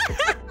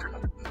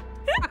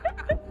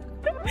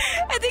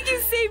 I think you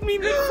saved me,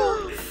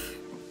 Nicole.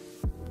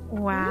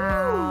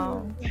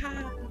 Wow.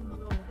 Wow.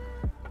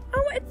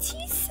 Oh, a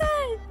tea set.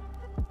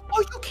 Oh,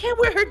 you can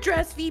wear her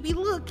dress, Phoebe.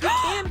 Look, you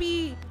can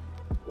be.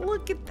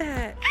 Look at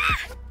that.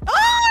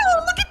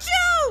 Oh, look at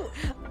you.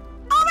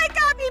 Oh my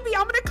God, Phoebe.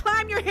 I'm going to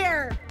climb your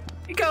hair.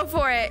 Go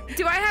for it.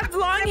 Do I have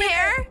long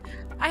hair?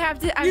 I have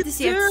to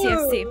see.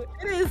 It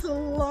is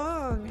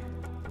long.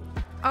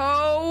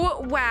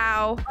 Oh,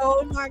 wow.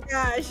 Oh my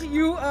gosh.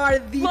 You are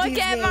the Look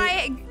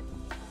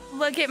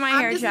at my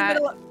hair, chat.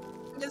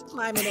 I'm just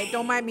climbing it.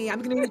 Don't mind me.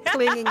 I'm going to be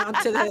clinging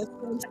onto this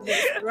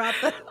throughout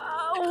the...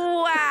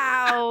 Oh,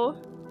 wow.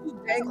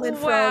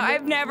 Wow,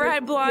 I've never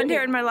had blonde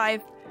hair in my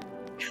life.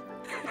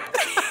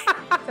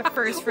 It's a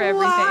first for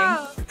everything.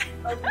 Wow.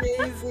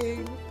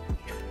 Amazing.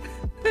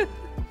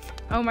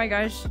 Oh my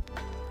gosh.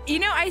 You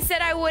know, I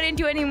said I wouldn't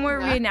do any more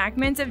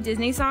reenactments of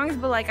Disney songs,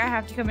 but like I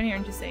have to come in here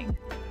and just sing.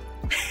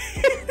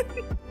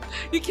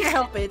 You can't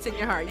help it. It's in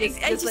your heart. I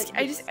just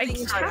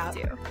have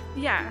to.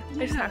 Yeah, I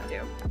just have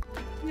to.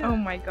 Yeah. Oh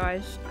my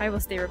gosh. I will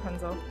stay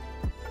Rapunzel.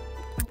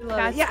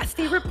 Yeah,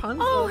 stay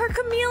Rapunzel. Oh, her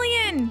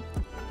chameleon.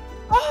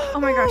 Oh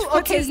my gosh,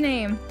 what's his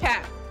name?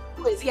 Cat.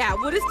 Yeah,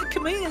 what is the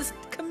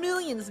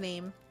chameleon's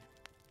name?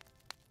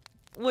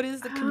 What is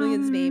the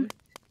chameleon's name?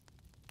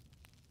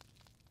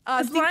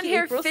 The blonde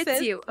hair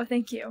fits you. Oh,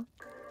 thank you.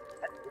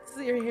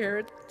 Your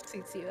hair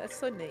suits you. That's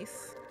so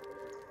nice.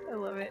 I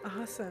love it.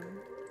 Awesome.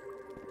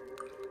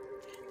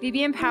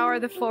 BB and Power,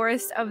 the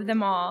forest of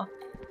them all.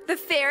 The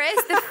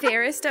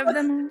fairest of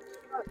them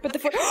all. But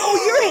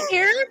oh, your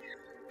hair?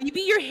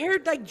 BB, your hair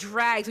like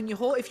drags when you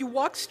hold. If you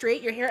walk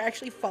straight, your hair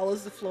actually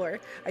follows the floor.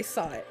 I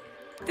saw it.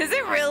 Does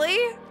it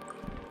really?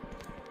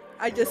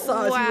 I just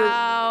saw as you were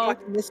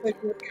walking this way.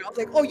 I was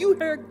like, oh, your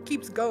hair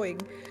keeps going.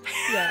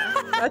 Yeah,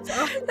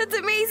 that's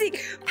amazing.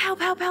 Pow,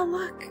 pow, pow!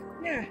 Look.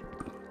 Yeah.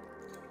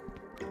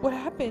 What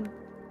happened?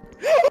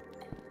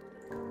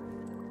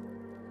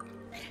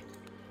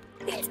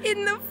 It's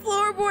in the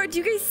floorboard. Do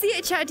you guys see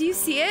it, chat? Do you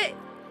see it?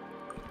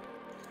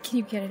 Can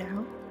you get it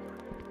out?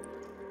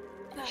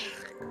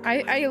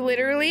 I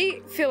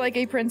literally feel like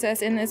a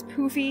princess in this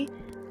poofy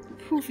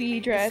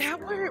dress. Is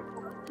that where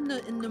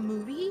in the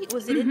movie?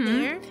 Was it in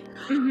there?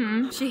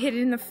 Mm-hmm. She hid it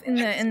in the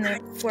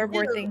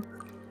floorboard thing.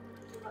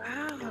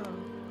 Wow.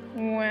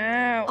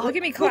 Wow. Oh, look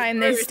at me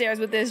climb this stairs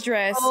with this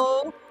dress.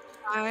 Oh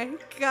my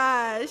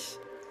gosh.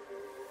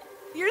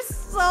 You're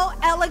so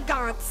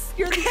elegant.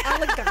 You're the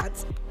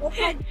elegant. Oh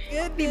my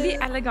goodness. Bibi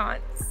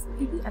elegance.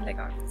 Bibi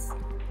elegance.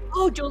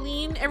 Oh,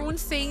 Jolene,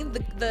 everyone's saying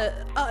the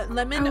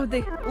lemon. Oh,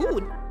 they're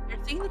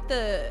saying that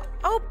the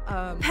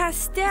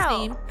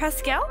pastel.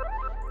 Pascal?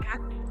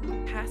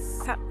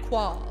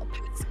 Pascal.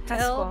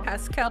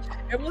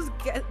 Everyone's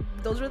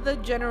those are the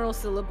general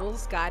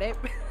syllables. Got it.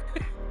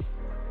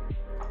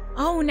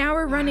 Oh, now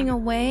we're running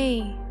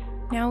away.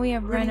 Now we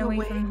have run away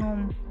from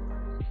home.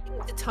 You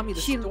need to tell me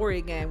the story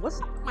again. What's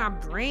up with my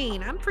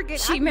brain? I'm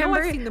forgetting. She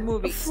remember I've seen the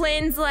movie.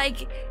 Flynn's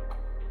like,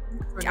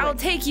 I'll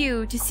take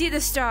you to see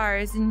the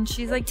stars, and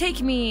she's like,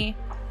 take me,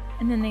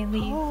 and then they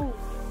leave. Oh,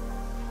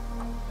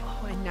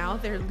 and now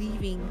they're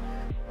leaving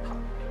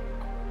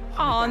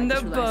on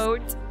the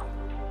boat.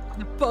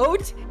 The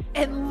boat,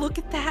 and look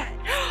at that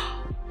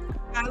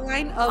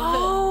skyline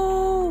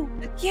of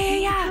the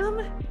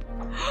yeah.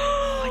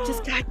 Oh, I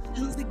just got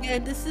chills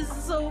again. This is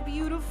so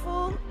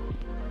beautiful.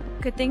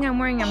 Good thing I'm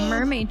wearing a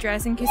mermaid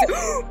dress in case.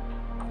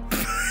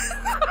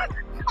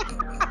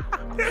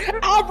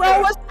 Oh,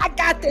 bro, I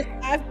got this.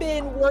 I've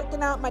been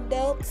working out my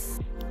delts.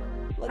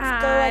 Let's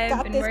go. I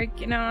got been this.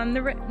 Working on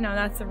the. No,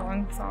 that's the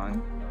wrong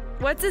song.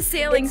 What's a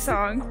sailing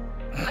song?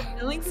 A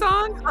sailing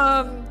song?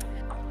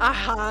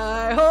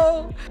 Hi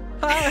ho,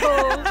 hi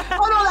ho.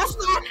 Oh no, that's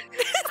not.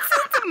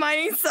 That's a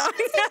mining song.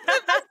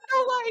 That's no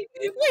way.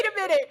 Wait a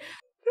minute.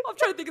 I'm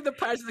trying to think of the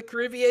Pirates of the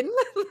Caribbean.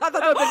 I thought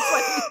that would have been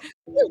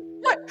funny.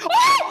 What?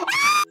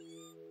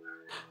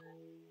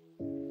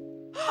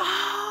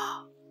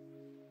 Oh!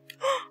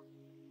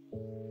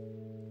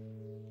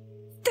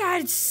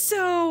 That's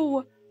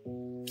so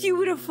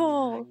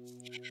beautiful.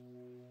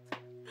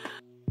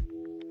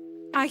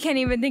 I can't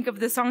even think of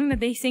the song that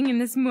they sing in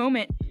this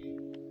moment.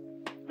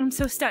 I'm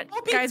so stunned.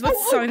 Okay. Guys,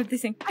 what's the song that they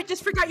sing? I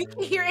just forgot you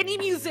can't hear any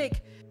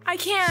music. I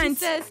can't.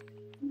 She says,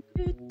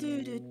 do,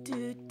 do, do,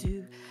 do,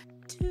 do,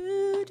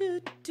 do,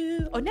 do,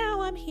 do. Oh,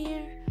 now I'm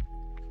here.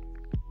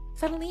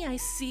 Suddenly I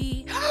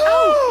see.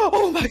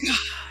 Oh my god.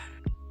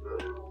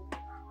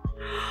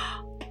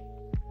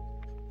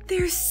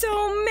 There's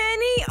so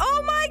many.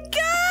 Oh my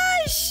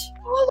gosh.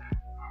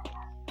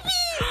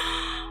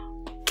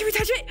 Can we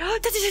touch it?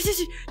 Touch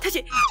it. Touch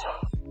it.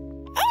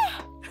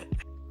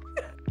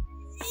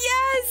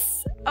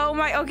 Yes. Oh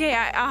my. Okay,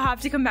 I'll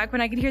have to come back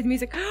when I can hear the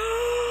music.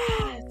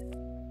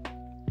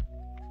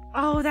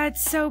 Oh,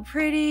 that's so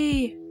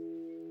pretty.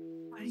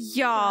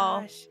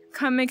 Y'all,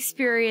 come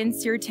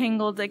experience your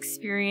Tangled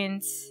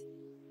experience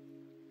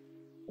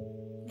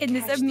in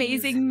this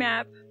amazing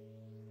map.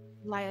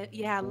 Light,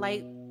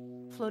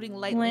 floating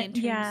light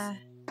lanterns.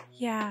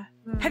 Yeah.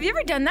 Have you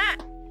ever done that?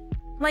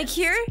 Like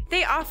here,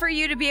 they offer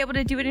you to be able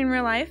to do it in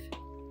real life.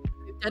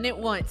 I've done it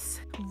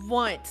once.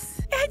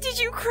 Yeah, did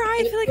you cry?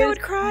 I feel like I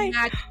would cry.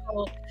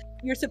 Magical.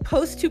 You're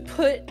supposed to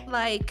put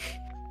like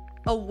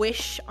a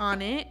wish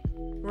on it.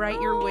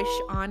 Write your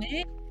wish on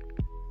it.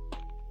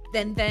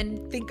 Then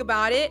think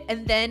about it,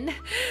 and then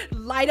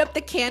light up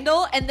the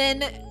candle, and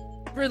then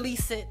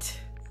release it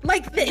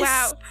like this.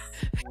 Wow.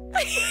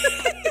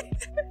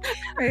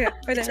 right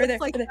there.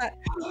 Like that.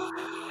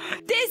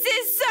 This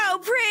is so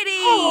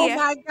pretty. Oh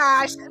my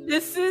gosh!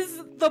 This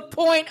is the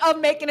point of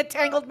making a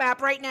Tangled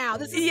map right now.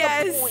 This is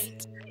the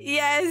point.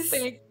 Yes.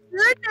 Thank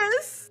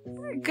goodness.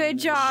 Good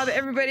job,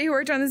 everybody who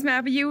worked on this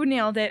map. You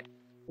nailed it.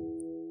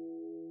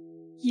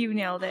 You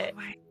nailed it.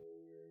 Oh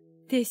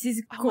this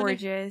is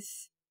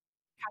gorgeous.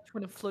 I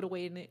want to float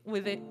away in it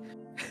with it.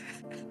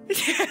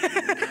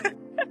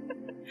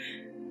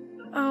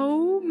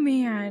 Oh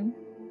man,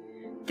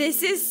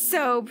 this is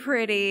so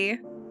pretty.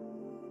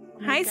 Oh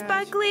Hi,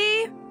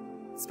 Spuckly.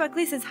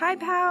 Spuckly says hi,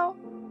 pal.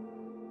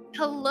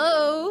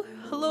 Hello,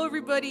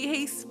 everybody.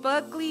 Hey,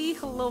 Spuckly.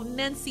 Hello,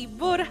 Nancy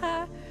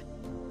Borja.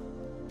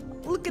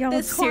 Look at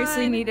this. Y'all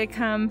seriously need to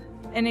come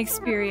and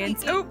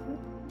experience. Oh,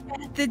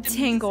 the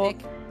Tangle.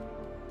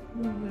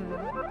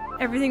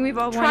 Everything we've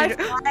all wanted.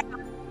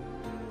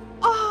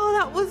 Oh,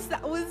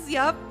 that was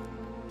yup.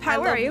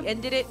 How are you?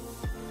 Ended it.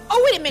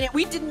 Oh, wait a minute.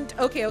 We didn't.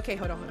 Okay,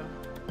 hold on.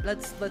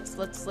 Let's.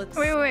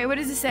 Wait. What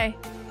does it say?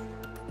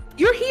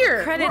 You're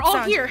here. Credit We're all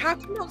song. here. How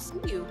can we not see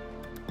you?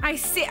 I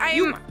see.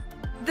 I'm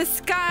the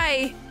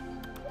sky.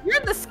 You're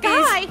in the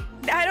sky.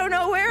 I don't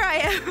know where I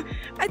am.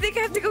 I think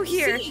I have to go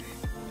here.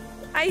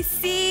 I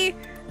see.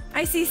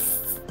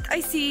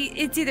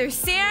 It's either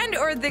sand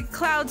or the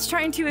clouds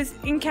trying to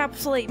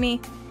encapsulate me.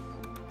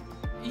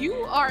 You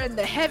are in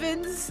the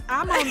heavens.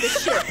 I'm on the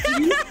ship.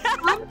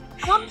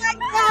 I'm back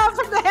down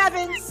from the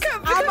heavens.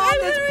 I'm on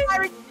this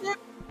pirate ship.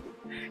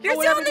 You're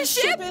still on the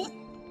ship?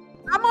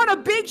 I'm on a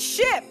big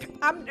ship.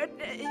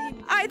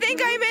 I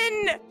think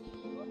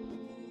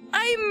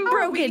I'm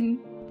broken.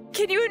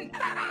 Can you?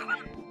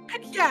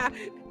 Yeah.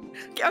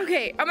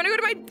 Okay, I'm gonna go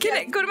to my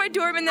go to my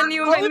dorm and then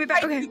you invite me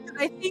back. Okay.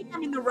 I think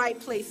I'm in the right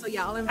place, so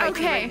yeah, I'll invite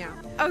you right now.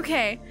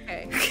 Okay.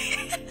 Okay.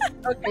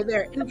 Okay,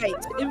 there.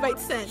 Invite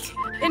sent.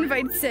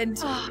 Invite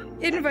sent.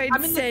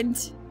 Invite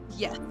sent.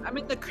 Yes, I'm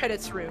in the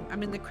credits room. It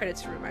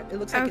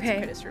looks like it's the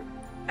credits room.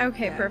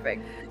 Okay, Yeah.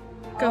 perfect.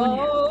 Go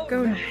now.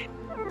 Go now.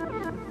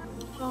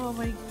 Oh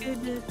my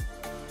goodness.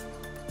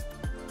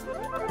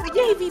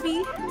 Yay,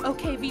 VB.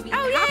 Okay, VB.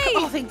 Oh, yay.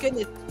 Oh, thank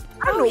goodness.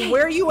 I don't know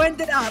where you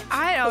ended up.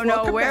 I don't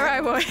know where I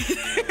was.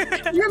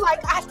 You're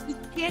like Ashley's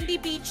Candy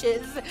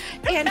Beaches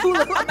and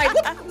hula hoop. I'm like,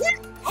 where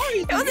are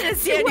you? It wasn't a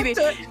sandy beach.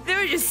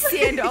 There was just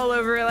sand all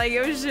over. Like,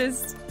 it was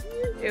just,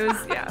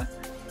 yeah.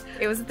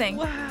 It was a thing.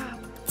 Wow.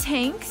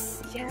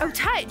 Tanks? Yeah. Oh,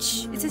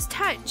 touch. It says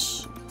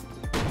touch.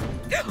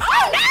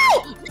 Oh,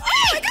 no!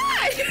 Oh my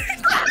god!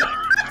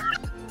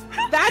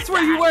 That's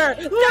where you were.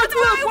 That's where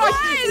I was.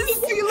 This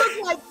is what you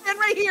look like. Stand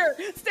right here.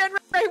 Stand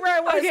right where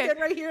I was. Okay. Stand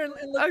right here and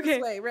look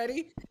this way.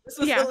 Ready? This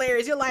was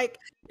hilarious. You're like,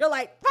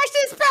 push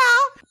this,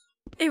 pal.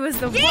 It was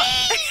the one.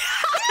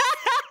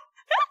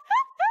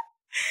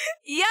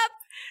 Yep.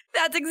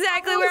 That's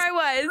exactly where I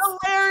was.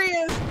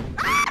 Hilarious.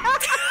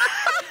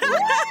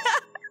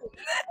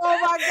 Oh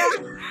my god.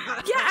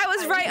 Yeah, I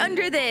was right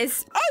under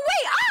this. Oh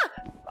wait!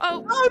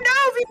 Oh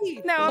no,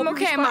 VB. No, I'm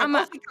okay. I'm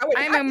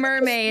a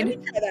mermaid.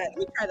 Let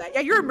me try that.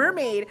 Yeah, you're a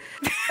mermaid.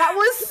 That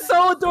was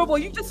so adorable.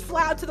 You just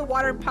fly out to the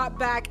water and pop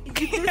back.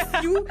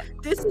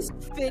 This is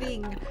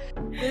fitting.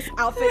 This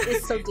outfit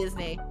is so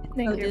Disney.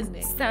 Thank you.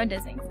 Disney. So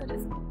Disney. So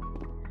Disney.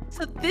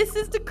 So this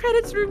is the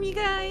credits room, you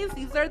guys.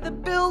 These are the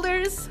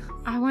builders.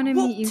 I want to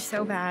meet you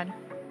so bad.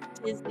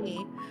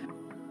 Disney.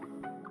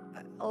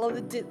 I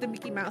love the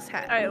Mickey Mouse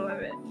hat. I love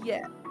it.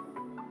 Yeah.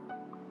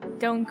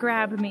 Don't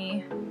grab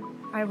me.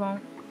 I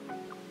won't.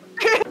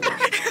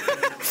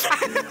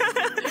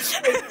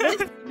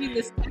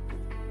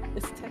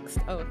 This text.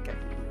 Oh, okay.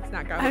 It's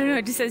not grabbing. I don't know.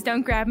 It just says,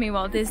 "Don't grab me,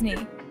 Walt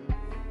Disney."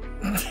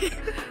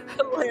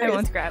 I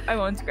won't grab.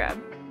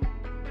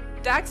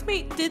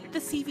 Daxmate did the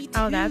CV2.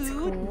 Oh, that's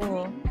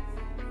cool.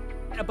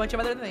 And a bunch of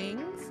other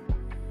things.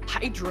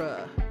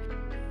 Hydra.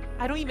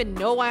 I don't even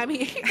know why I'm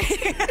here.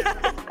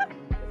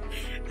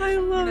 I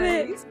love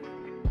it.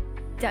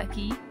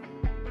 Ducky.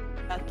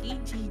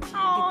 Gigi.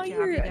 Oh,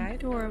 you're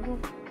adorable.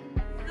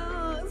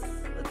 Oh,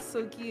 that's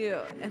so cute.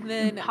 And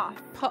then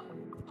Puff.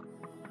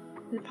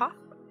 Puff.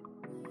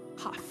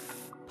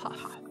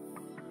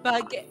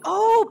 Baguette.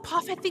 Oh,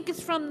 Puff, I think is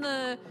from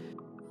the...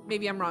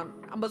 Maybe I'm wrong.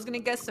 I was going to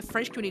guess the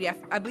French community.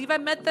 I believe I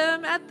met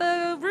them at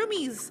the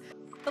Roomies.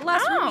 The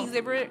last Roomies.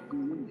 They were...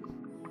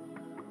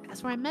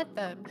 That's where I met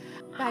them.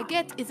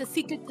 Baguette is a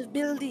secretive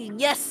building.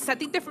 Yes, I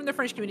think they're from the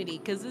French community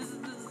because this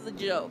is a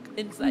joke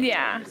inside.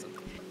 Yeah.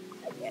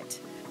 Baguette.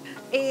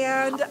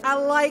 And I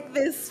like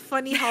this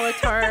funny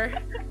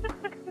holotar.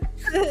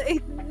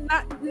 It's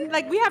not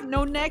like we have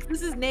no neck.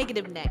 This is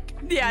negative neck.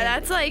 Yeah,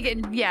 that's like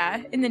in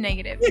the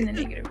negative.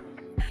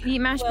 Eat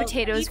mashed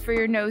potatoes for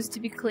your nose to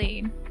be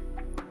clean.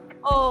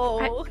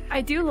 Oh, I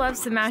do love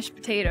some mashed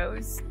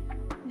potatoes.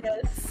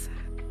 Yes.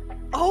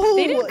 Oh,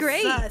 they did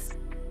great. Sus.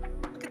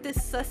 Look at this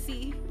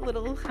sussy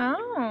little.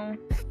 Oh.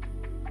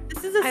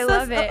 This is a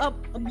love it. A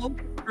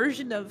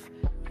version of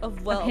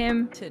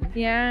him.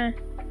 Yeah.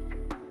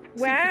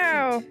 Super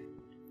Wow.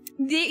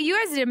 cute. You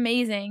guys did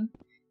amazing.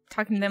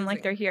 Talking to them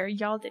like they're here.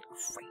 Y'all did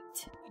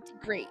great. You did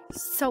great.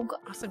 So good.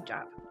 Awesome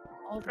job.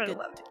 All the good.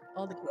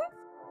 All the good.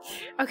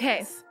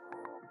 Okay.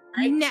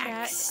 Right,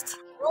 next. chat.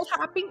 World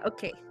hopping.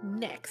 Okay.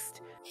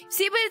 Next.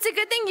 See, but it's a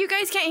good thing you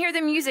guys can't hear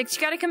the music.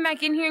 You got to come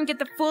back in here and get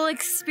the full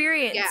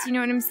experience. Yeah. You know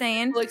what I'm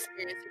saying? Full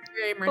experience. It's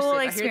very immersive. Full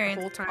I experience. hear it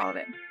the whole time. All of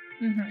it.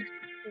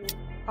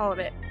 All of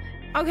it.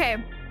 Okay.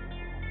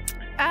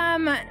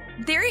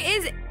 There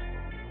is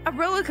a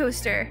roller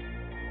coaster.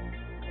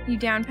 You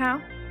down,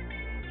 pal?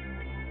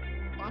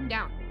 Oh, I'm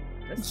down.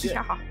 Let's do it.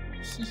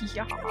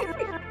 Yeah.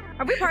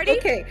 Are we partying?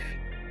 Okay.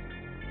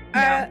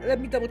 No. Let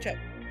me double check.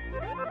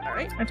 All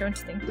right. I don't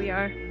think we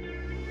are.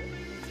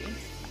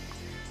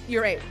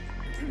 You're right.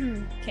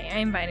 Okay, I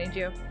invited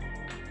you.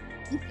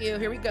 Thank you.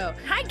 Here we go.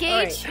 Hi,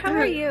 Gage. How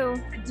are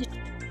you?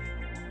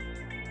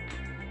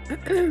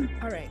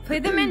 All right. Play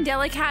the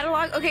Mandela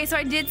catalog. Okay, so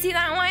I did see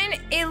that one.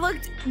 It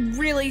looked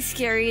really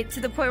scary to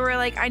the point where,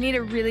 like, I need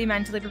to really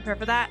mentally prepare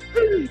for that.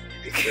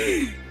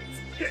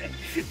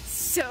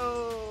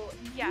 So,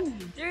 yeah.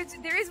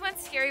 There is one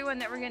scary one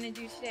that we're going to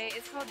do today.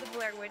 It's called the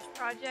Blair Witch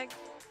Project.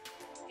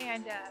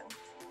 And,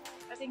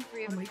 I think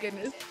 3 of us. Oh, my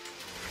goodness.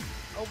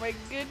 Oh, my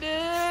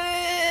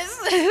goodness.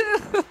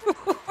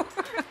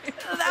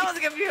 That was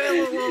going to be a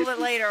little bit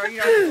later. Or, you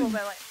know, a little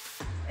bit later.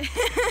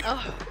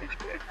 Oh.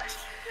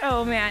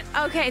 Oh man.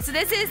 Okay, so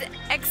this is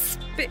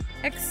Expedition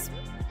Everest.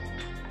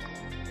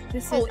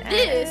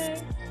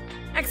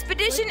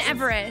 Expedition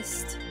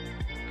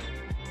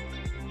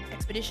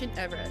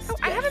Everest. Oh,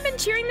 yes. I haven't been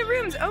cheering the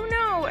rooms. Oh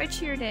no, I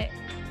cheered it.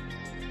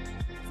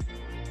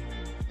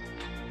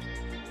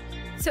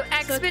 So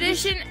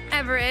Expedition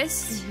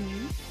Everest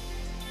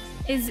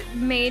is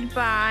made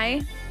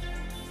by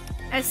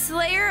a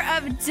slayer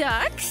of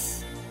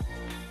ducks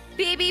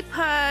Baby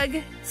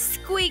Pug,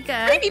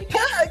 Squeaka. Baby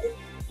Pug!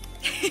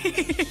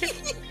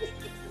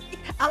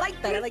 I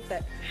like that, I like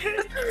that.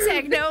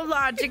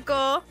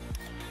 Technological.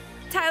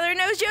 Tyler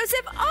Knows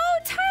Joseph. Oh,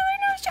 Tyler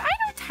Knows I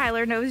know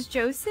Tyler Knows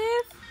Joseph.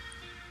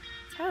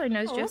 Tyler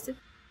Knows Joseph.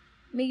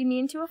 Making me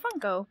into a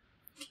Funko.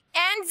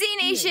 And Z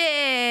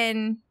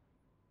Nation.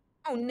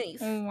 Oh, nice.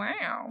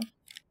 Wow.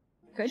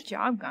 Good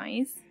job,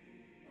 guys.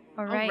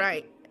 All right. All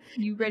right.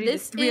 You ready to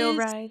thrill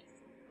ride?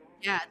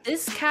 Yeah,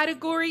 this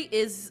category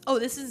is,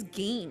 this is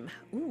game.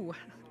 Ooh,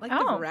 I like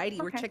the variety.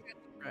 Okay. We're checking out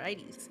the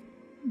varieties.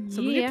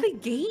 So we're gonna play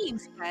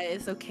games,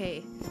 guys.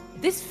 Okay.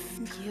 This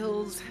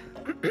feels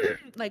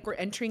like we're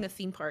entering a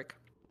theme park.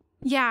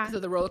 Yeah. So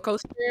the roller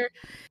coaster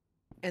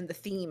and the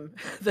theming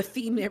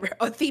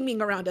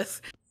around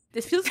us.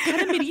 This feels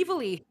kind of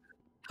medievally,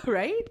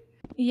 right?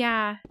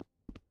 Yeah.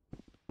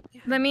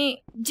 Let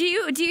me. Do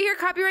you hear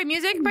copyright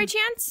music by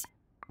chance?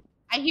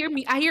 I hear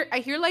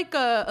like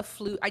a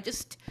flute. I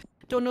just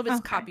don't know if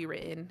it's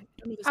copywritten. I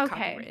don't know if it's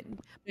copywritten.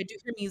 But I do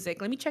hear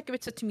music. Let me check if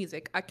it's set to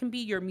music. I can be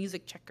your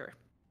music checker.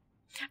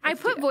 I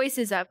put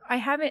voices up. I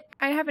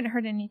haven't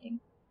heard anything.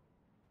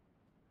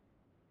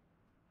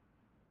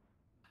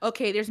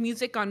 Okay, there's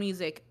music on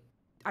music.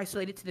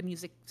 Isolated to the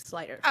music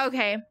slider.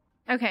 Okay.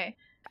 Okay.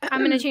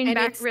 I'm gonna change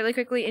back really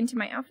quickly into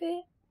my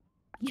outfit.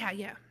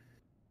 Yeah.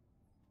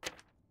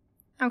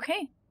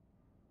 Okay.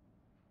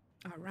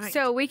 All right.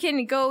 So we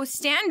can go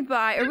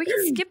standby, or we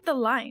can skip the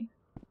line.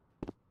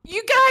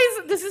 You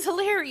guys, this is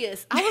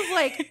hilarious. I was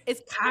like,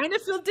 it's kind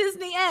of feel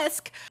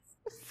Disney-esque.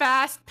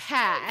 Fast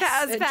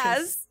pass.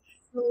 Pass.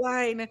 The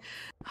line,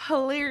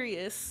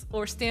 hilarious,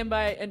 or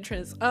standby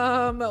entrance.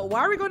 Why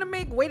are we going to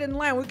make wait in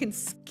line? We can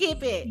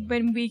skip it.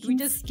 When we can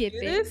just skip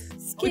it.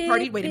 Skip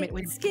it. Wait a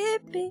minute.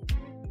 Skip it.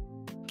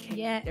 Okay,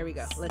 yeah. There we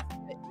go. Let's do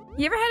it.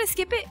 You ever had to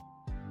skip it?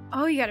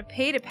 Oh, you gotta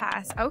pay to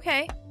pass.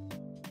 Okay.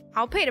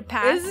 I'll pay to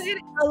pass. Is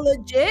it a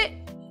legit?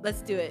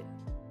 Let's do it.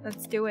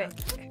 Let's do it.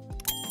 Okay.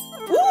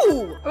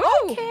 Ooh!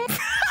 Okay.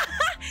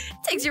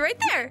 Takes you right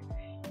there.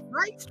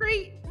 Right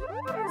straight.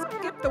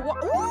 Skip the wall.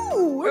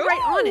 Ooh! We're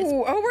right on it.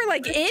 Oh, we're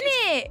like in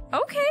it.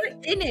 Okay.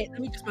 We're in it. Let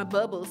me just my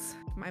bubbles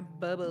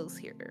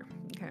here.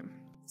 Okay.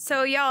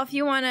 So y'all, if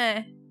you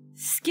wanna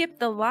skip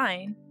the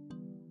line,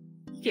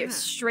 you get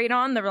straight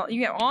on the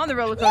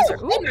roller coaster.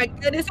 Ooh, oh my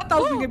goodness! I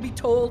thought we were gonna be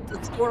told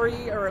the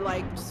story or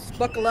like just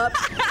buckle up.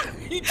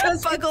 You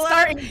just buckle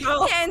up and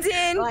go. Hands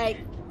in. Like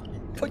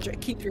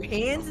keep your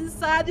hands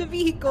inside the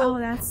vehicle. Oh,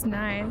 that's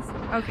nice.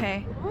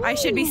 Okay, I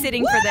should be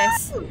sitting for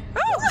this.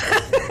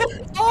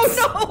 Oh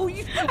no!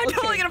 I'm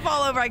totally gonna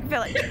fall over. I can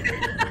feel it.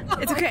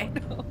 It's okay.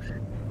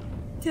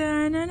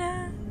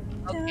 Da-na-na.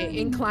 Okay,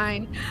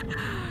 incline.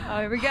 Oh,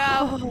 here we go.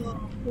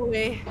 Oh,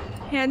 boy.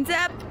 Hands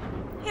up.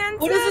 Hands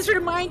What up. does this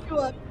remind you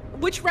of?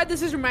 Which ride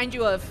does this remind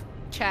you of,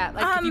 chat?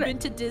 Like, have you been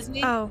to Disney,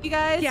 you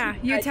guys? Yeah,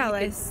 you tell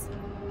us.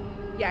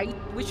 Yeah,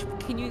 which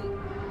can you...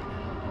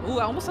 Ooh,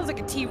 it almost sounds like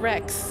a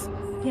T-Rex.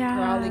 Yeah.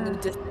 Growling in the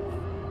distance.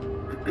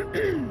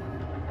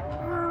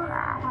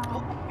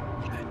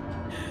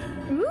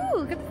 Ooh,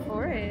 look at the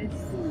forest.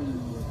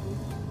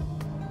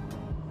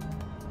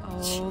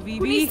 Oh, VB.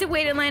 Who needs to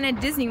wait in line at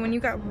Disney when you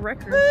got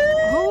records?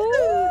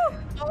 Oh.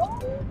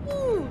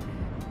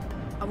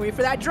 I'm waiting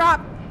for that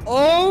drop.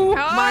 Oh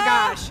my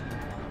gosh.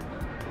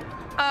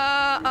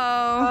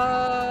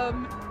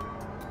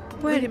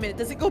 Wait a minute.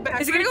 Does it go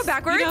backwards? Is it gonna go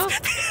backwards? You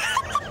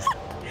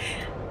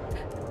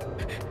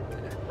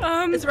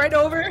know? It's right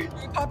over. You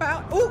pop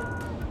out.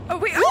 Oh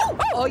wait.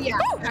 Oh yeah.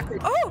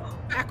 Backwards.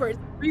 Backwards.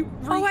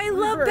 I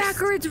love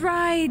backwards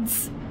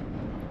rides.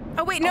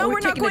 Oh wait, no, we're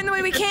not going the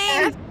way we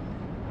came.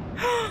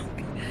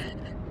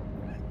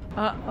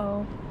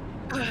 Uh-oh.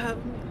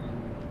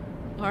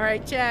 All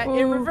right, chat.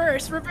 In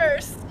reverse.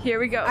 Here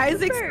we go.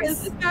 Isaac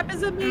says this map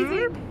is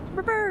amazing.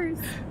 Reverse.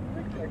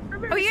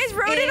 Oh, you guys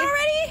rode it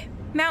already?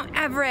 Mount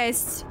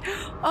Everest.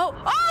 Oh.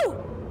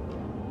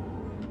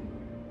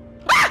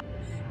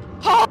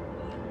 Ah!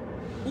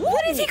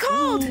 What is he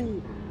called?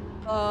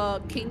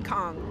 King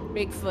Kong,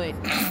 Bigfoot,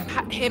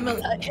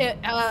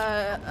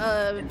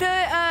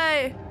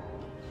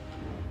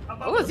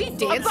 Oh, is he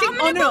dancing?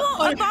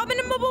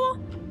 Abominable.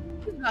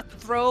 He's about to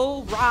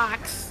throw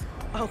rocks.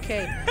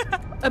 Okay.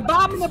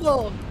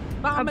 Abominable.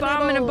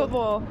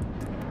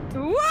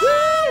 Woo!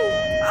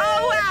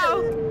 Oh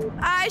wow!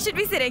 I should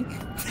be sitting.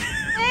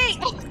 Hey!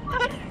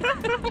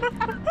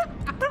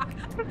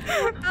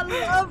 I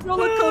love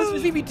roller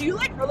coasters. Baby, do you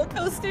like roller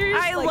coasters?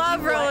 I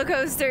love roller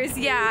coasters.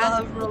 Yeah. I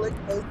love roller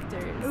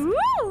coasters.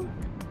 Woo!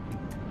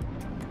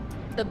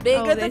 The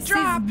bigger the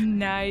drop, is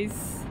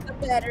nice.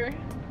 the better.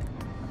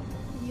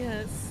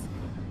 Yes.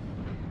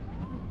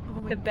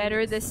 The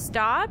better the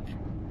stop.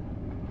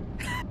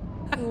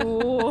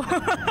 Ooh.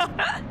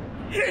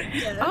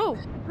 Yes. Oh,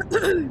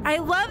 I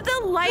love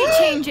the light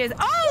changes.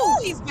 Oh,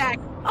 he's back.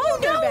 Oh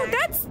no,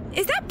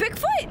 is that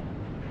Bigfoot?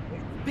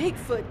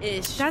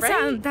 Bigfoot-ish.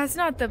 That's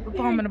not the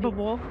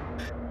abominable.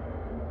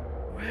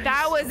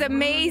 That was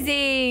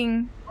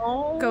amazing.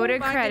 Oh, go to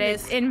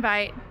credits. Goodness.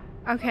 Invite.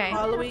 Okay.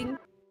 Following.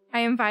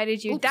 I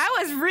invited you. Oops. That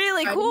was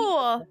really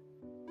cool.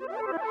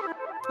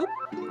 Oop,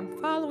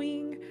 I'm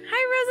following.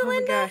 Hi, Rosalinda.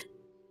 Oh my gosh.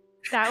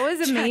 That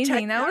was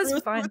amazing. That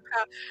was fun.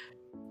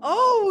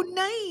 Oh,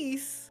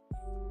 nice.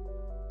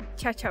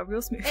 Cha-cha,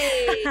 real smooth.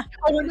 Hey.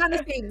 Oh, we're not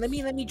the same. Let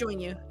me join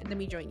you. Let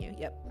me join you.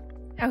 Yep.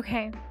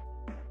 Okay.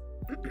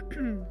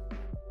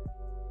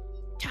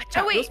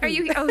 Cha-cha, Oh, wait. Are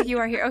you? Oh, you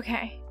are here.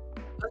 Okay.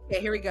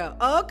 Okay, here we go.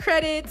 All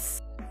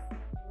credits.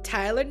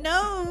 Tyler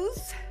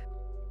knows.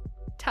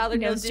 Tyler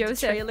knows Joseph.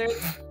 the trailer.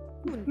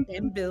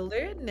 And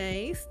Builder.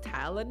 Nice.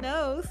 Tyler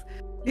knows.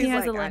 He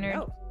has a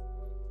Leonard.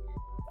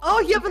 Oh,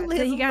 you have a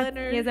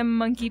Leonard. He has a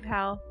monkey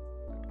pal.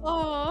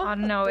 Oh, I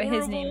don't know what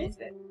his name is.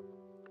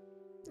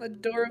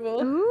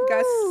 Adorable. Ooh.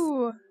 Guys,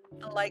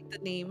 I like the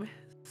name.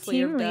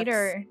 Team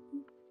leader.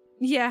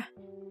 Yeah.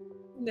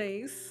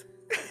 Nice.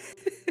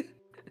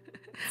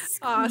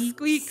 Aw,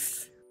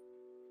 Squeaks.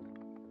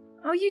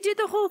 Oh, you did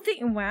the whole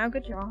thing. Wow,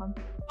 good job.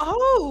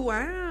 Oh,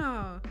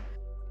 wow.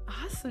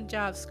 Awesome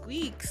job,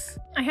 Squeaks.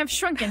 I have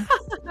shrunken.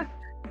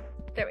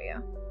 There we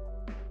go.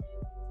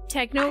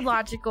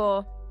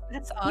 Technological.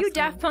 That's awesome. You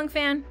Daft Punk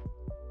fan?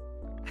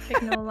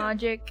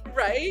 Technologic.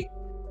 Right?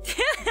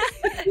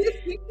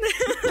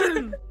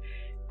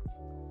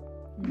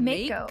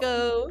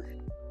 Mako.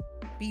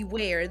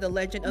 Beware the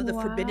legend of the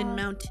Forbidden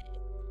Mountain.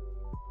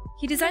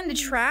 He designed the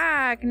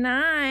track.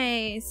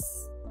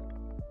 Nice.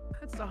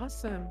 That's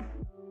awesome.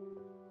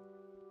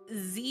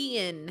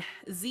 Zian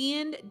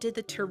did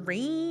the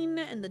terrain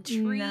and the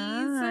trees.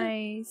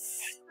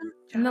 Nice.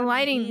 And the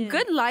lighting. Zian.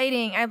 Good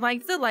lighting. I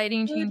liked the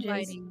lighting changes.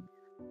 Lighting.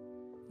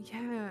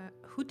 Yeah.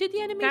 Who did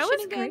the animation that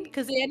was again?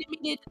 Because they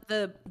animated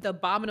the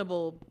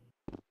abominable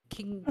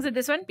king. Was it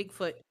this one?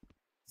 Bigfoot.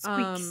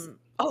 Squeaks.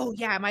 Oh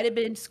yeah, it might have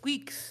been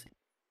Squeaks.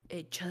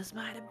 It just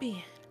might have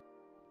been.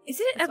 Is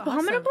it That's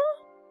abominable?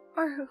 Awesome.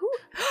 Or who?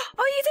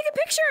 Oh, you take a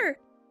picture.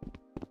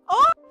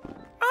 Oh.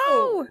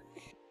 Oh.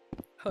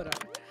 Hold on.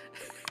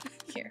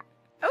 Here.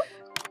 Oh.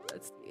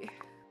 Let's see.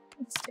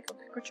 Let's take a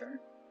picture.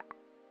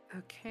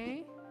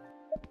 Okay.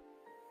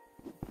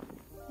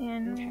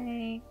 And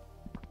okay.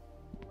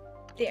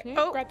 There. Okay,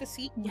 oh. Grab the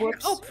seat.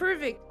 Whoops. Oh,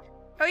 perfect.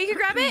 Oh, you can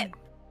grab it?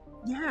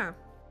 Yeah.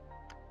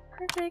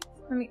 Perfect.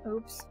 Let me,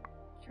 oops.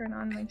 Turn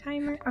on my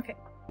timer. Okay.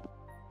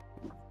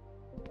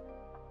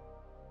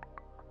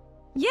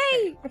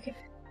 Yay! Okay.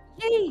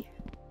 Yay!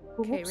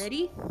 Okay, Oops.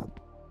 ready?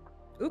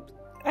 Oops.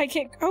 I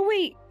can't. Oh,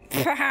 wait.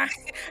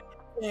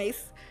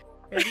 Nice.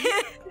 Ready?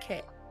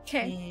 Okay.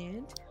 Okay.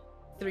 And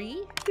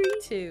 3,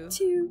 2,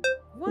 2,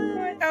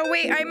 1. Oh,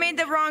 wait. I made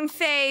the wrong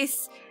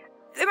face.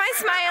 Am I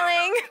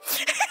smiling?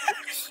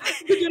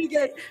 You're doing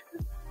good.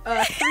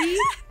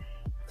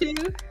 3,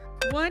 2,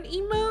 1.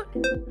 Emote.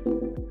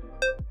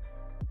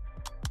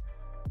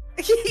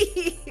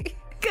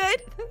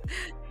 Good.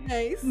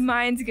 Nice.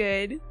 Mine's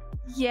good.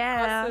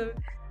 Yeah. Awesome.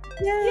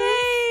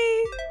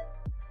 Yay!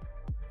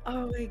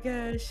 Oh my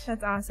gosh.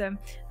 That's awesome.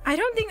 I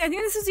think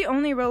this is the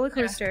only roller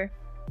coaster.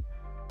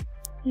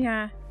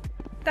 Yeah.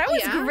 That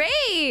was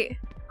great.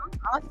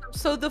 Awesome.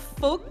 So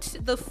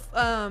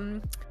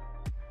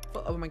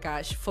oh my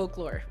gosh,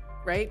 folklore,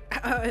 right?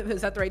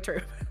 Is that the right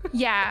term?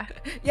 Yeah.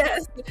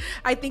 Yes.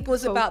 I think it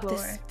was Folklore.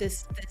 about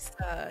this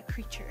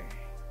creature.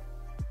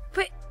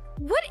 But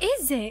what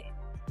is it?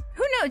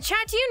 Who knows?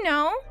 Chat, do you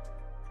know?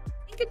 I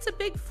think it's a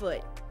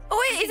Bigfoot. Oh,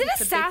 wait, is it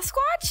a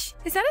Sasquatch?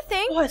 Is that a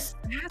thing? Oh, a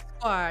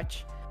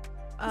Sasquatch.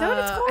 Is that what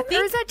it's called? I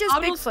think or is that just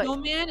Abominable Bigfoot?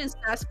 Snowman and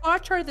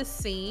Sasquatch are the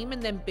same,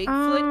 and then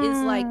Bigfoot is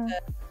like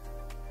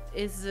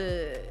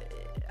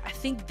I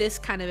think this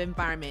kind of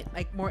environment,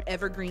 like more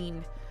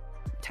evergreen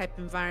type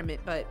environment,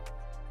 but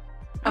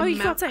oh,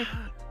 you go outside.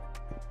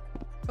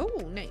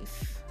 Oh,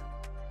 nice.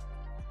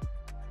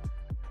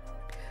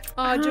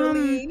 Oh,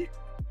 Jolene.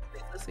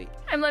 So sweet.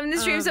 I'm loving the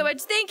stream so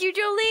much. Thank you,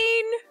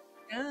 Jolene.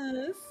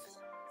 Yes.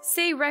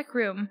 Say rec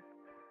room.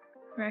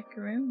 Rec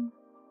room.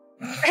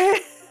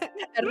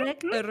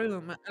 Rec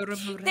room.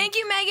 Thank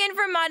you, Megan,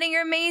 for modding.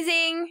 You're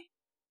amazing.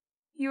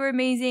 You were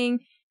amazing.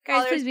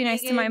 Guys, please be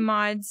nice to my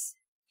mods.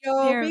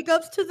 Yo, big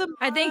ups to the mods.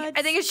 I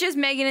think it's just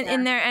Megan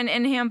in there and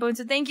Hambone.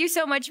 So thank you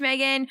so much,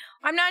 Megan.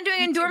 I'm not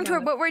doing a dorm tour.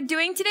 What we're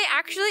doing today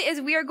actually is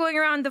we are going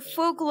around the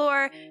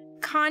folklore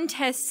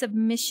contest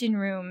submission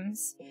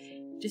rooms.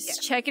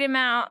 Just checking them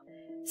out.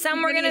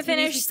 Some we're gonna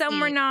finish, some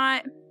we're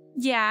not.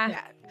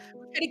 Yeah.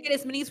 We're gonna get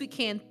as many as we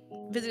can.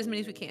 Visit as many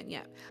as we can.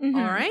 Yeah. All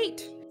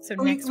right. So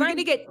we're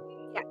gonna get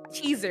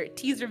teaser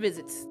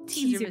visits.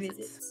 Teaser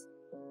visits.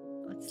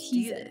 Let's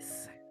do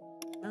this.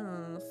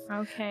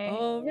 Okay.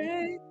 All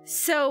right.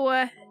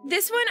 So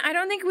this one, I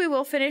don't think we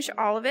will finish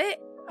all of it.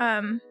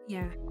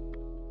 Yeah.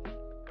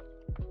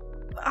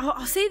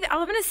 I'll save.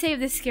 I'm gonna save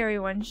the scary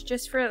ones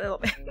just for a little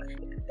bit.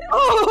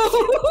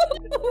 Oh!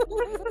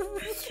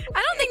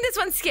 I don't think this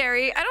one's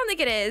scary. I don't think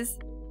it is.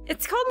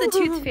 It's called the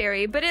Tooth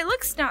Fairy, but it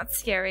looks not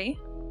scary.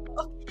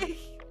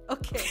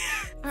 Okay.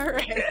 All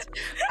right.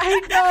 I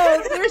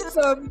know there's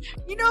some.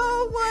 You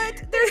know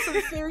what? There's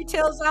some fairy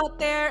tales out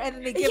there, and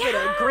then they give it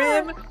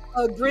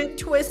a grim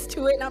twist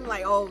to it, and I'm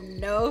like, oh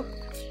no.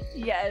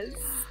 Yes.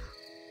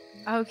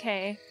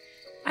 Okay.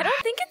 I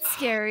don't think it's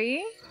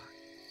scary.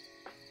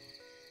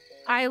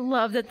 I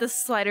love that the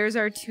sliders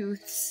are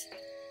tooths.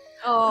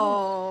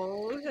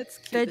 Oh, that's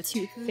cute. The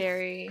tooth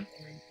fairy.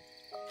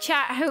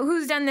 Chat,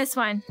 who's done this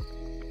one?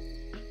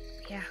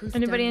 Yeah, who's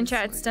Anybody done in this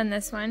chat's one? done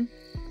this one?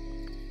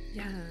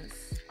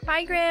 Yes.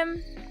 Bye,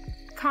 Grim.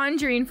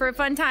 Conjuring for a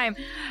fun time.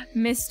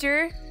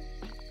 Mr.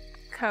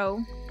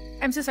 Ko.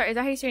 I'm so sorry. Is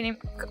that how you say your name?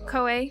 Koe?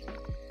 Koa?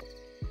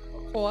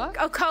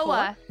 Oh,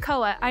 Koa.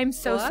 Koa. I'm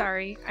so Koa?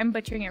 sorry. I'm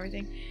butchering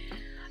everything.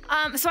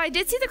 So I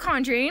did see The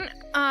Conjuring.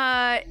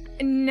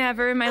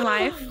 Never in my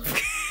life.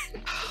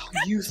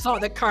 You saw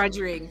The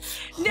Conjuring.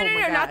 No,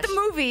 not the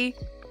movie.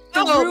 The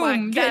Oh my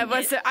room. That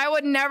was. I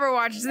would never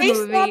watch the They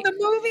movie. saw the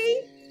movie?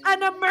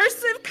 An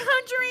immersive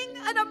Conjuring?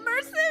 An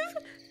immersive?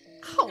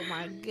 Oh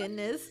my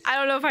goodness. I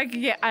don't know if I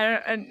could get. I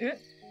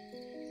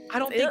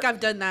don't think I've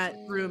done that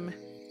room.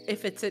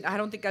 If it's in, I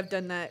don't think I've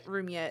done that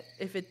room yet.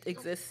 If it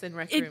exists in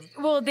Rec Room.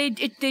 Well, they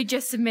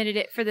just submitted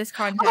it for this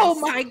contest. Oh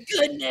my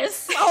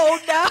goodness! Oh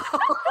no!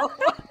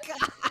 Oh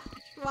gosh!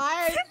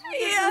 Why?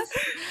 Yeah.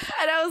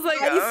 And I was like,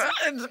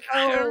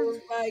 Oh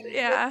my goodness!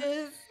 Yeah.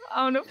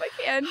 I don't know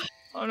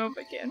if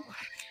I can.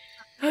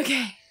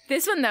 Okay,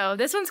 this one though.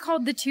 This one's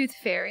called the Tooth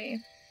Fairy.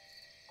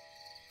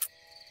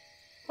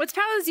 What's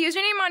Pal's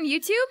username on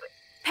YouTube?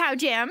 Pow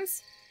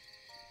Jams.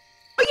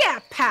 Oh yeah,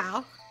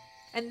 pal.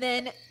 And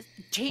then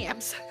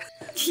jams.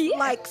 Yeah.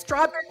 Like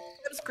strawberry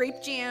jams,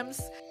 grape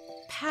jams,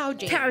 pow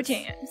jams. Pow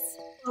Jams.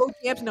 Toe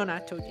jams? No,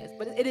 not toe jams,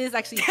 but it is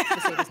actually the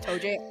same as toe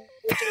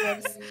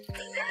jams.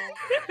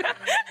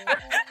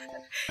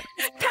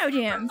 Pow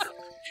Jams.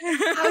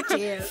 Pow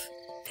jams.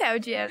 Pow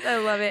Jams. I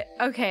love it.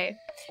 Okay.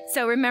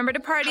 So remember to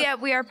party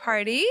up. We are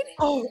partied.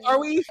 Oh, are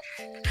we?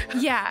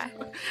 Yeah.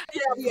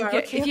 Yeah, we are.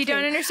 Okay, If you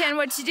don't understand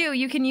what to do,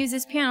 you can use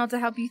this panel to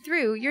help you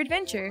through your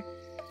adventure.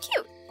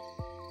 Cute.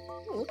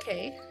 Oh,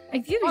 okay.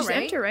 Like you just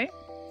Alright. enter, right?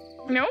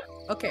 No?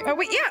 Okay. Oh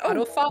wait, yeah.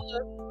 Auto Oh,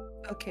 follow.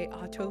 Okay,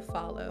 auto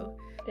follow.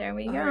 there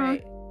we go. All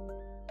right.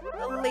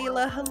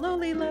 Layla, hello,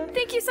 Layla.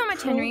 Thank you so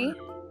much, Henry.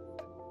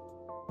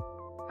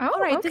 Oh, All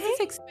right, okay. this is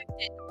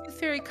expected. The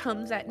fairy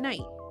comes at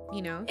night.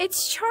 You know.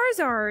 It's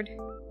Charizard.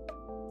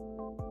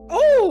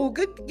 Oh,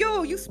 good.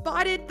 Yo, you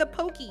spotted the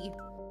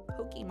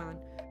Pokemon.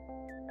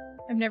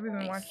 I've never even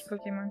Nice. watched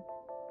Pokemon.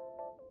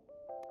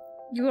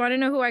 You want to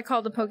know who I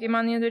called a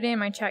Pokemon the other day and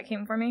my chat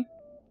came for me?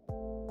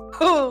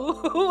 Who?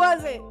 Who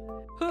was it?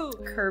 Who?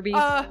 Kirby.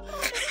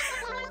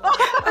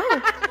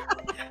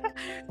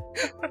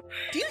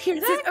 Do you hear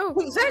It that? says, oh,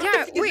 Wait, is that,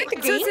 yeah, is wait.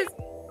 that the So it game? says,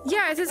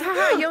 yeah, it says,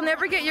 haha, you'll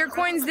never get your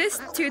coins. This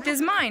tooth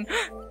is mine.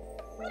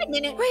 Wait a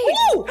minute. Wait.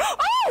 Ooh!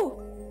 Oh!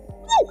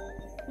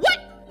 What?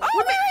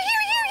 Oh,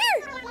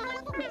 here.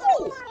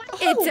 Oh,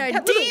 It's a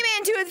that little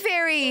demon tooth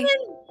fairy.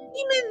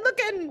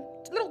 demon-looking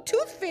little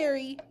tooth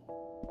fairy.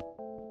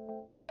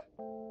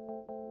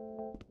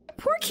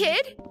 Poor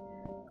kid. He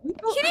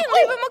Oh, didn't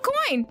leave him a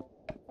coin.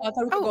 I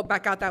thought we could Oh. go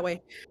back out that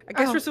way. I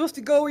guess Oh. we're supposed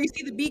to go where you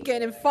see the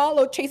beacon and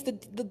chase the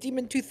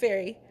demon tooth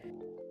fairy.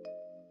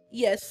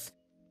 Yes.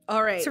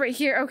 All right. So right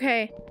here,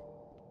 okay.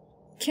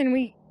 Can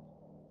we?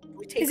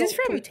 We take Is this a-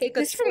 from? can we take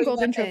a This is from toy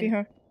Golden weapon? Trophy,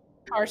 huh?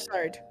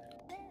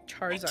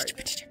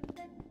 Charizard.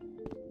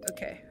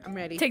 Okay, I'm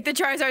ready. Take the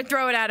Charizard,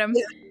 throw it at him.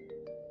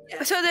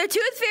 Yeah. So the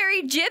tooth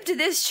fairy gypped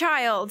this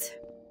child.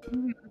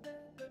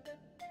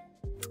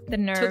 The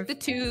nerve. Took the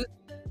tooth,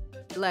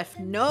 left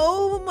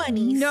no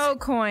monies, No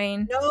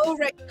coin. no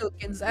rec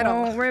tokens at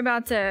Oh, all. we're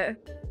about to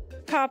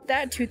pop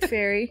that tooth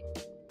fairy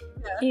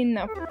in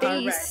the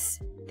face.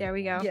 There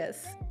we go.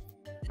 Yes,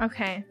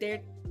 Okay.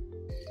 there.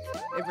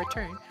 It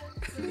returned.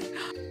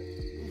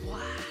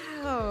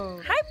 Wow.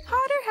 Hi,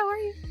 Potter. How are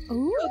you?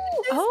 Ooh.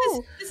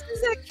 Oh, this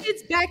is a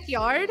kid's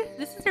backyard.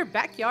 This is their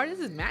backyard. This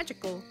is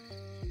magical.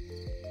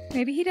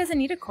 Maybe he doesn't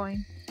need a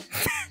coin.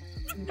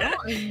 No,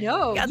 I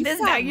know. Got You this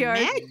got backyard.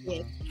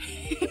 magic.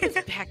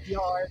 This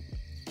backyard.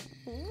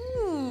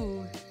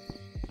 Ooh.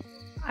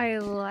 I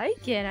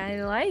like it.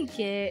 I like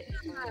it.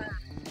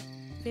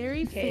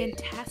 Very Okay.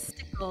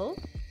 fantastical.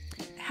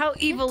 How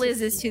evil is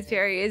this tooth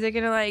fairy? Is it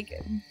gonna like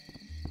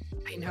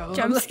I know.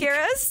 jump scare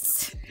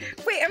us?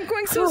 Wait, I'm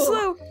going so Cool.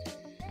 slow.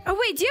 Oh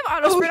wait, do you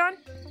have auto sprint on?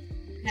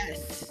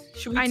 Yes.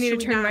 I need to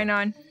turn mine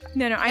on.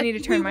 No, I need to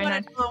turn mine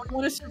on. We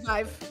want to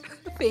survive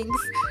things.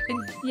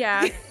 And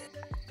Yeah.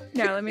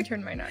 No, let me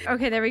turn mine on.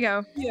 Okay, there we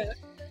go. yeah.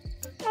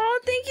 Oh,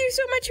 thank you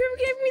so much for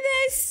giving me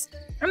this.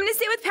 I'm gonna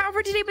stay with Power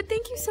for today, but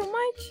thank you so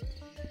much.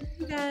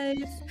 You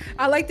guys.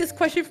 I like this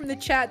question from the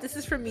chat. This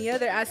is from Mia.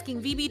 They're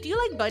asking, VB, do you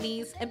like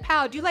bunnies? And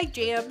Pow, do you like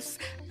jams?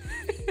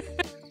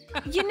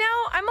 You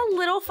know, I'm a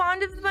little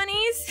fond of the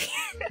bunnies.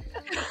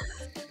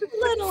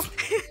 Little.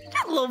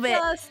 A little bit.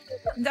 I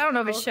don't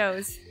know if it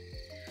shows.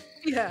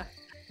 Yeah.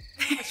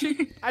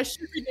 I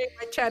should rename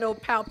my channel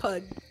Pow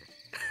Pug.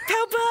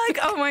 Pow Pug!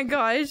 Oh my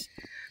gosh.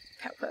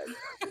 Pow Pug.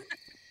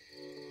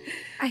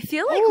 I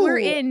feel like we're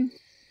Ooh. in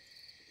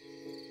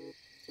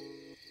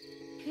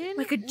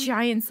like a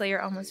giant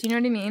slayer almost. You know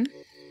what I mean?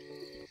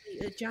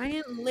 A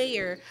giant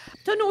layer.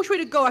 Don't know which way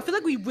to go. I feel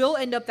like we will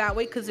end up that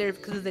way because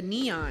of the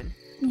neon.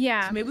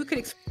 Yeah. So maybe we could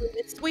explore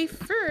this way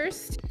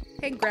first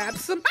and grab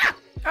some. Ah!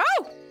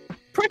 Oh!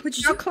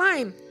 Now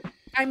climb.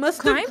 I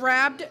must have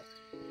grabbed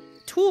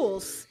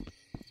tools.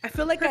 I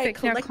feel like I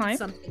collected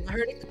something. I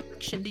heard a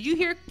collection. Did you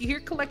hear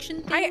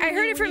collection thing? I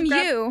heard it from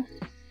you.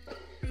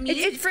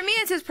 For me,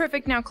 it says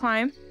perfect, now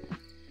climb.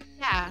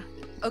 Yeah.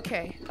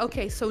 Okay.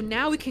 Okay, so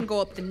now we can go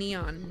up the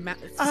neon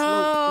slope.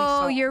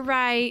 Oh, you're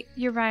right.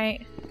 You're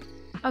right.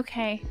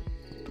 Okay.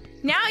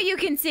 Now you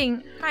can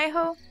sing. Hi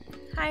ho.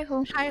 Hi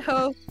ho. Hi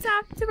ho.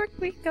 Stop to work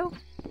we go.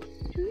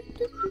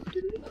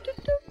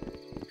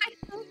 Hi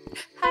ho.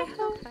 Hi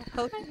ho. Hi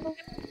ho. Hi ho.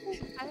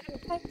 Hi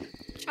ho.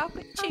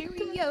 Chocolate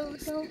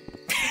Cheerios.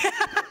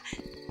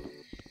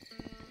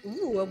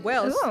 Ooh, a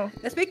well. Ooh.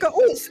 Let's make a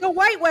Snow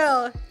White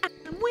well.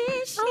 I'm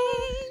wishing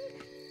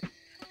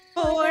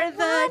for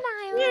the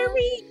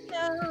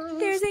Cheerios.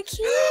 There's a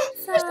key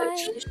inside.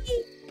 There's a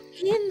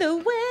key in the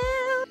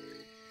well.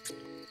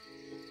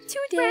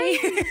 Today.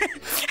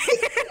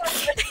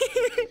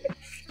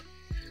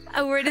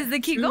 Where does the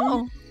key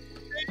go?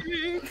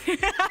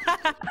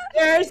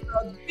 There's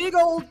a big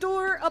old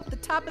door up the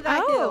top of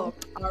that hill.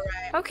 All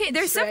right. Okay,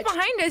 there's stuff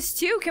behind us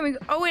too. Can we?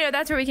 Oh wait, no,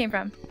 that's where we came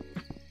from.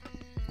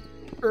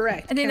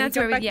 Correct. I think that's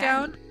where we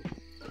down.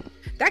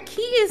 That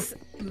key is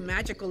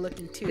magical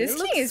looking too. This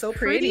key is so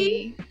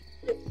pretty.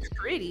 It's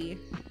pretty.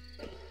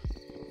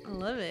 I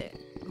love it.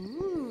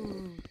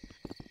 Ooh.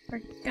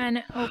 We're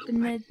gonna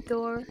open the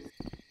door.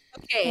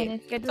 Okay,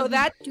 so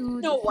that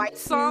Snow White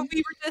song we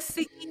were just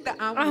singing, the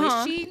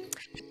I'm wishing.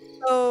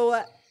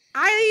 So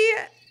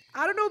I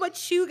don't know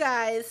about you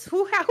guys.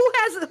 Who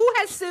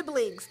has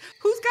siblings?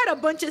 Who's got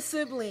a bunch of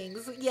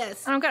siblings?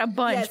 Yes. I don't got a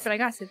bunch, but I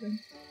got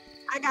siblings.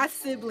 I got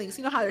siblings.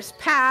 You know how there's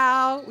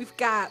Pal, we've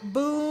got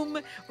Boom,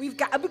 we've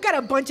got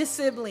a bunch of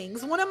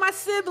siblings. One of my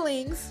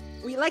siblings,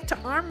 we like to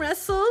arm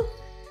wrestle.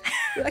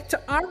 We like to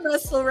arm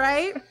wrestle,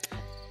 right?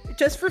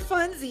 Just for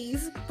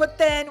funsies. But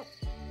then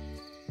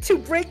to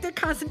break their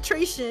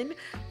concentration,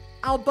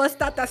 I'll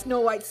bust out that Snow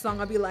White song.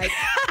 I'll be like,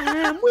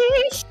 I'm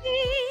wishing.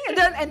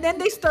 And then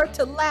they start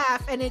to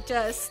laugh and it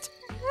just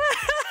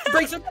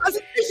breaks their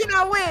concentration.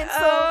 I win.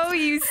 So. Oh,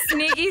 you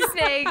sneaky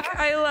snake.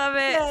 I love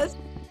it. Yes.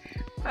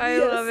 I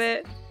love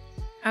it.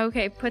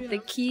 Okay, put the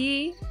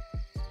key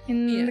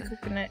in the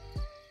coconut.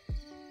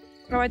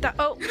 Oh, I thought,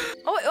 oh.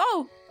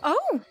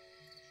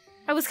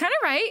 I was kind of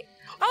right.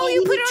 Oh,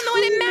 you put it on the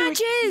one it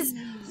matches.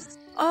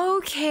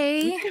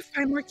 Okay. We gotta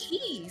find more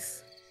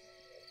keys.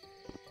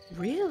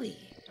 Really?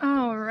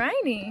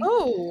 Alrighty.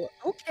 Oh,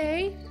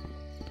 okay.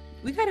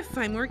 We gotta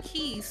find more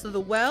keys. So the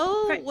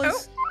well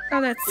was... Oh,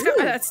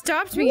 that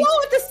stopped me.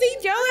 Whoa, at the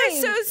same time. Yo,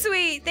 that's so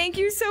sweet. Thank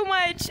you so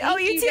much.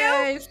 Thank you too?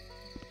 Guys.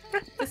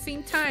 At the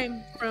same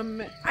time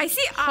from... I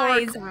see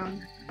eyes.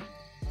 Clown.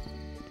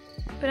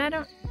 But I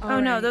don't... Oh,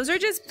 no. Those are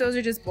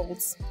just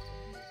bolts.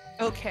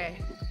 Okay.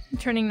 I'm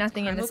turning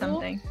nothing into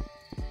something.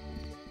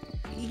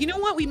 You know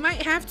what? We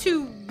might have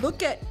to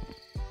look at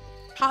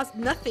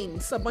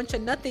nothings. A bunch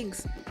of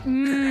nothings. So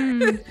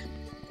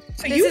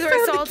this is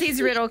where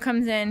Salty's riddle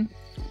comes in.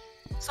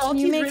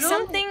 Salty's can you make riddle?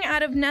 something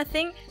out of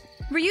nothing?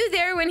 Were you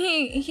there when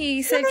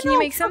he said, "Can you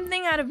make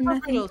something out of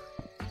nothing"? Yeah,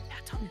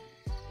 tell me.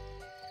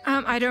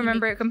 I don't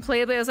remember it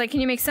completely. I was like, "Can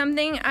you make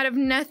something out of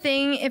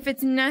nothing if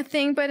it's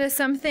nothing but a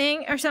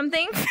something or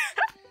something?"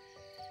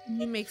 Can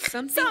you make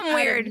something out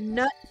weird. Of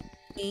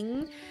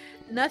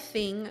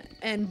nothing,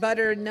 and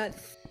butternut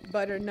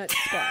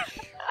squash.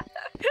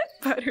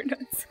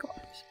 Butternut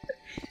squash.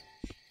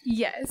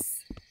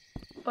 Yes.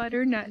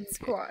 Butternut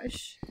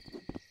squash.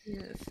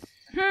 Yes.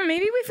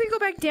 Maybe if we go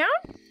back down?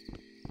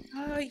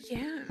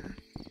 Yeah.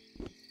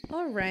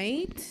 All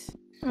right.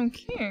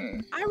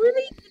 Okay. I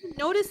really didn't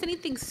notice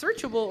anything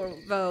searchable,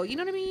 though. You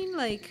know what I mean?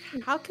 Like,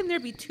 how can there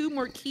be 2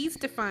 more keys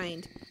to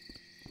find?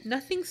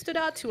 Nothing stood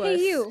out to us.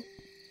 Hey, you.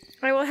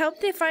 I will help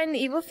to find the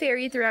evil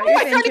fairy throughout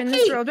your adventure in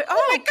this world.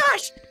 Oh my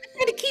gosh! I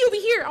found a key over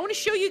here. I want to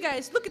show you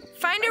guys. Look at.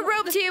 Find a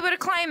rope to be able to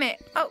climb it.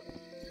 Oh.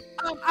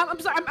 I'm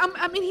sorry.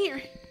 I'm in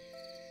here.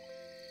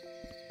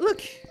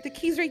 Look, the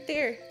key's right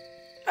there.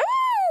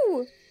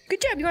 Oh!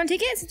 Good job. You want to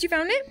take it since you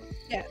found it?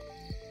 Yeah.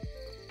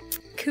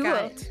 Cool.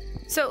 Got it.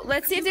 So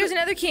let's see if there's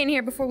another key in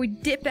here before we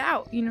dip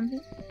out. You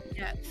know?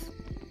 Yes.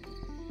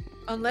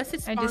 Unless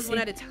it spawns one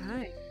at a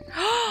time.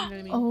 You know what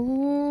I mean?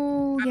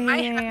 Oh, yeah. I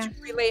have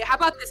to relay. How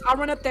about this? I'll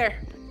run up there.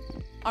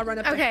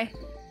 Okay.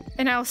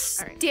 And I'll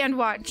stand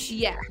watch.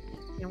 Yeah.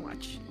 Stand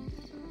watch.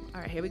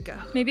 All right, here we go.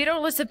 Maybe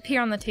it'll just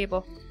appear on the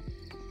table.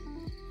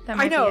 That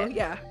might I know, be it.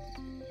 yeah.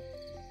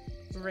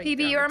 Right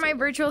Phoebe, you are my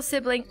virtual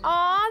sibling.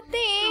 Aw,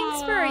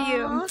 thanks for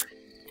you.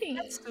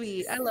 Thanks. That's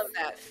sweet. I love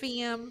that.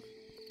 Fam.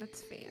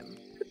 That's fam.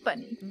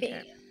 Bunny. Okay.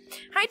 Fam.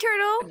 Hi,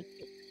 Turtle.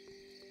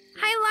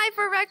 Hi, Live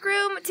for Rec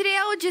Room. Today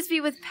I will just be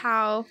with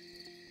Pow.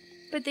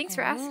 But thanks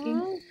for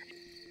asking.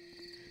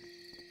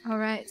 All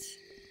right.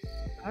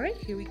 All right,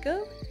 here we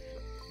go.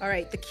 All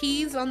right, the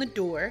key's on the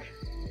door.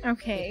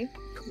 Okay.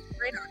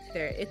 Right onto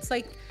there. It's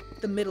like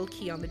the middle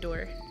key on the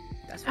door.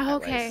 That's what that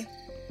okay. was.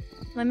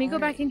 Let me go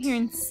back in here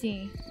and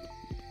see.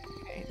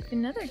 Okay.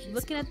 Another key.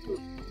 Looking at the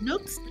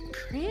nooks and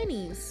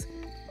crannies.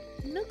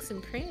 Nooks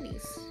and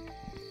crannies.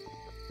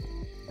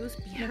 It was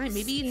behind.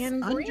 Maybe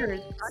it's under the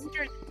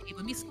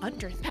table. Maybe it's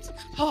under.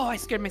 Oh, I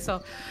scared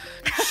myself.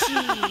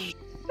 Gee.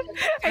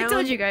 I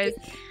told you guys,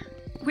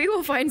 we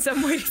will find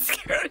some way to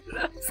scare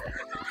us.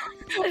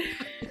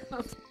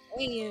 I'm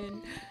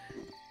saying.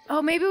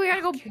 Oh, maybe we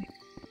gotta go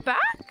back?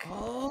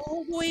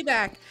 All the way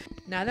back.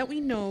 Now that we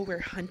know we're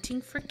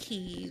hunting for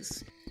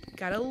keys,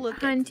 gotta look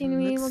Hunting at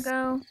we will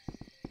go.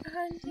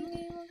 Hunting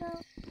we will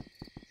go.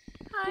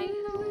 I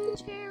know the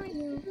cherry.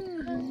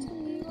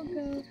 Hunting we will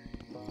go.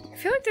 I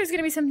feel like there's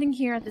gonna be something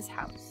here at this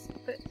house,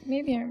 but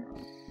maybe I'm wrong.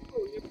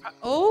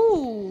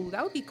 Oh,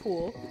 that would be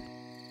cool.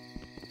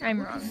 I'm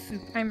wrong.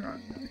 I'm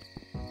wrong.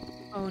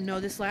 Oh no,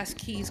 this last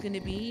key is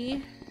gonna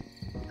be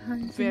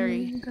Hunting very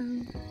we will go.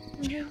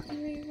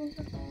 Hunting we will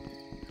go.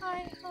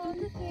 I hold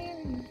the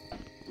cherry.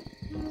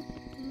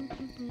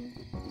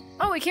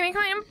 Oh, wait, can we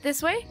climb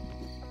this way?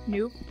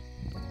 Nope.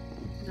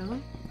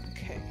 No?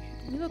 Okay.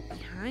 Let me look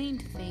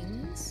behind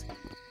things.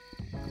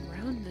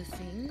 Around the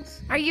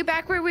things. Are you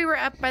back where we were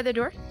up by the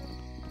door?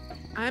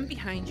 I'm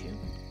behind you.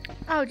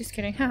 Oh, just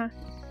kidding, huh?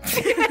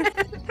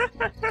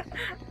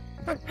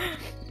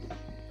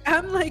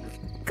 I'm like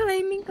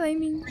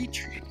climbing.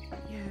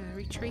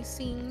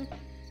 Retracing.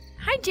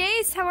 Hi,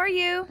 Jace. How are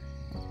you?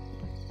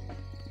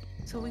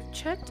 So we've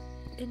checked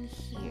in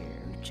here.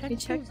 We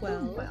checked the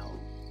well.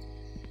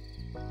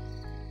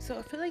 So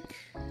I feel like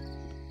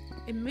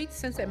it makes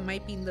sense that it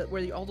might be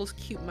where all those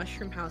cute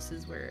mushroom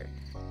houses were,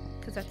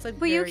 because that's like.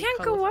 But you very can't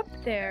colorful. go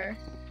up there.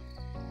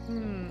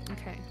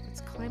 Okay,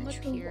 let's climb up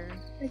here.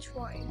 Which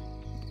one?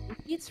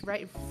 Maybe it's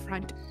right in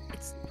front.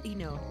 It's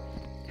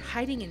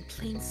hiding in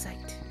plain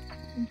sight.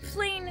 In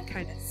plain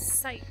Kind of.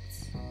 sight.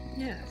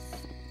 Yes.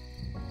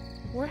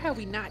 Where have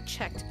we not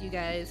checked, you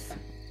guys?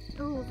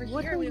 Oh, over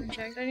What here have we we haven't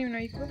checked. I didn't even know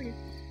you could go over here.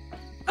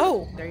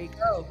 Oh, there you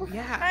go.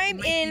 Yeah. I'm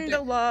in the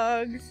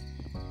logs.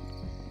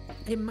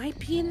 It might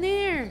be in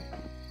there.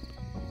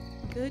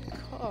 Good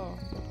call.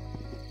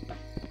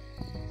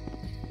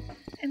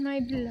 Am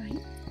I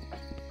blind?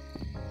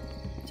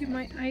 Do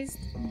my eyes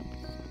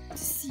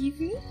deceive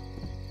me?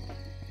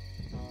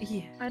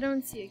 Yeah. I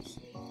don't see a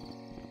key.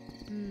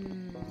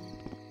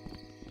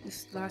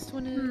 This last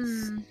one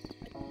is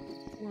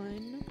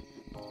one.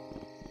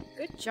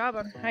 Good job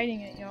on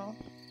hiding it, y'all.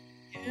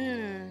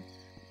 Yeah.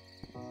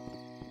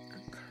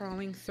 I'm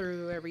crawling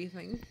through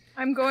everything.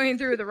 I'm going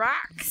through the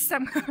rocks.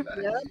 I'm Yep.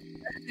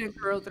 I'm gonna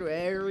crawl through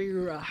every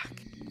rock.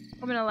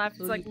 gonna laugh.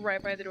 It's like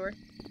right by the door.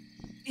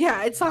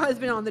 Yeah, it's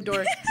been on the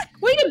door.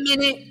 Wait a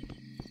minute.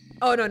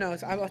 Oh no, I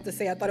was about to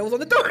say I thought it was on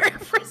the door.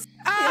 Is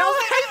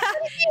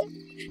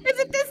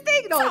it this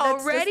thing? No, It's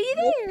that's already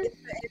there. It's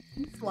the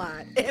empty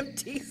slot.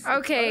 Empty slot.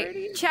 Okay,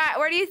 Already. chat.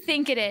 Where do you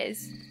think it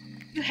is?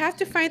 You have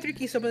to find 3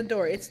 keys to open the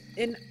door. It's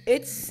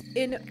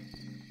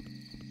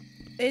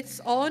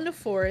all in the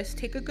forest.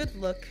 Take a good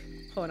look.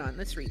 Hold on,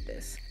 let's read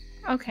this.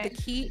 Okay. The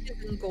key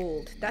is in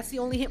gold. That's the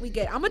only hint we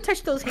get. I'm gonna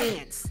touch those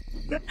hands.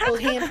 Those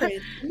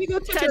handprints. Let me go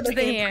Touch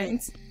the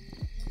hands.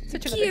 The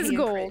key is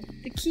gold.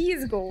 The key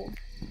is gold.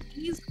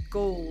 Key is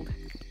gold.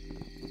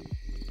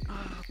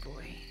 Oh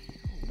boy.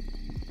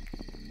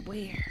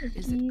 Where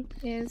is it?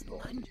 Key is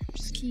gold.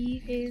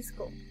 Key is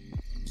gold.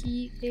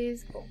 Key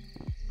is gold.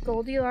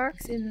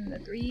 Goldilocks in the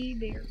 3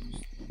 bears.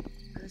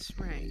 That's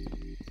right.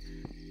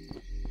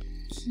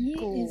 Key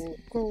is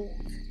gold.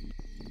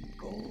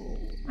 Gold.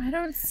 I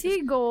don't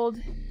see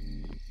gold.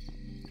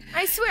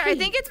 I swear, I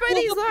think it's by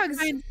these logs.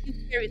 Find you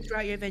carried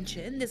throughout your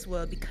adventure in this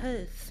world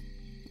because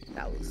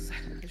that was.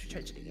 Let's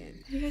try it again.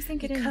 What do you guys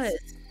think it Because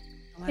is?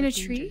 lot In a of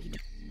danger, tree? you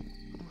don't-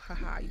 Oh,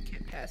 haha, you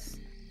can't pass.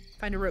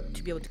 Find a rope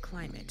to be able to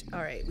climb it.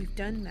 All right, we've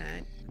done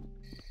that.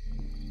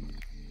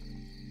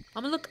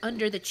 I'm gonna look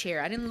under the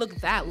chair. I didn't look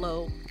that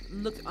low.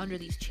 Look under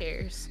these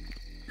chairs.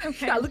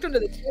 Okay. I looked under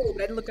the table,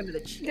 but I didn't look under the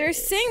chair. They're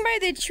saying by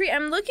the tree.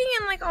 I'm looking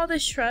in like all the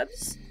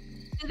shrubs.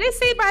 Did they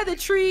say by the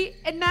tree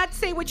and not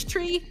say which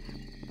tree?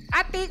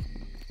 I think.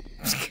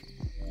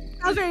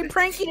 I was very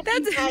pranky.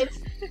 That's it.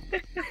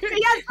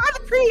 Yes, by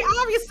the tree.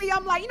 Obviously,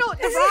 I'm like, the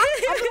rock.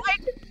 I'm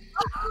like.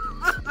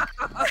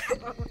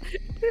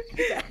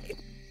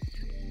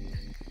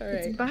 All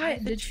right. It's by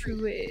the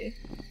tree.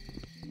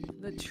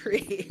 The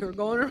tree. We're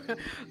going around.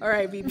 All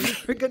right,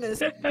 BB. We're gonna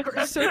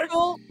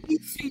circle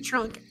each tree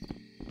trunk.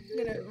 I'm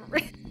gonna.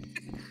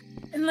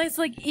 And it's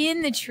like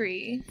in the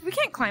tree. We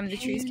can't climb the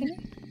trees, can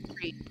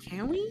we?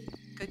 Can we?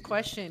 Good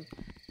question.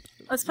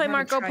 Let's play I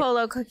haven't Marco tried.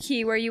 Polo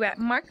Key. Where you at,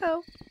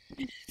 Marco?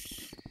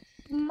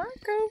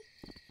 Marco.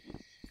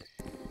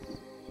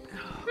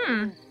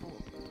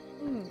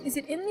 Is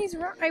it in these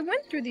rocks? I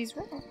went through these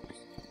rocks.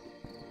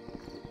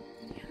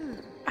 Yeah.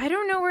 I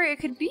don't know where it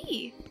could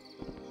be.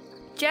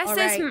 Jess All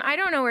says, right. I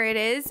don't know where it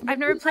is. I've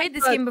never played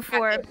this game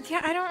before.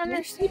 Yeah, I don't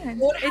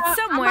understand. It's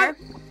somewhere.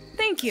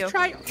 Thank you. Let's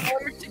try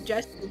our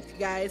suggestions, you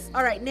guys.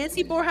 All right,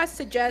 Nancy Borjas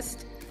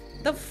suggests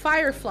the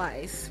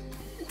Fireflies.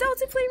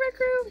 Adults who play Rec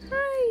Room.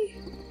 Hi.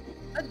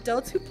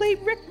 Adults who play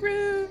Rec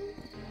Room.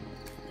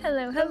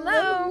 Hello,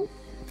 hello.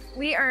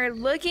 We are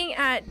looking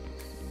at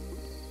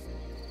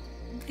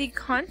the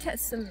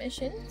contest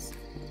submissions.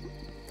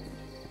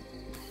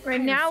 Right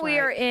now we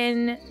are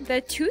in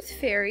the Tooth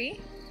Fairy,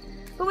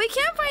 but we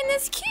can't find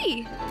this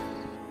key.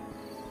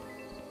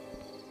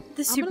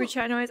 The super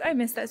chat noise. I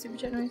missed that super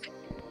chat noise.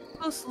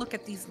 Let's look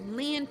at these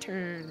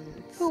lanterns.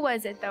 Who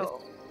was it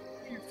though?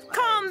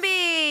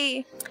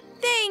 Combi!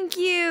 Thank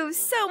you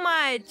so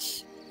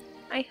much.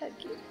 I hug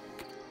you.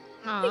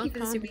 Aw, Thank you for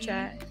the super Combi.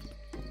 chat.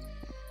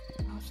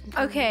 Awesome,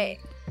 Okay.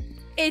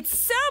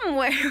 It's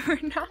somewhere. We're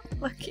not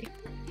looking.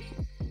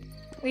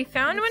 We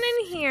found one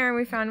in here.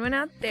 We found one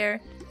out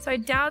there. So I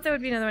doubt there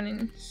would be another one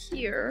in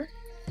here.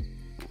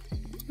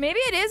 Maybe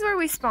it is where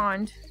we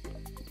spawned.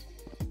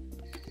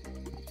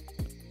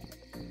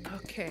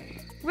 Okay.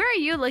 Where are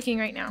you looking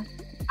right now?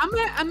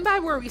 I'm by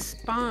where we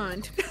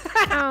spawned.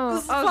 Oh,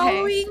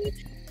 okay.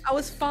 I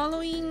was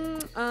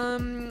following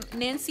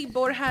Nancy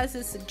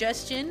Borjas'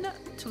 suggestion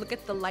to look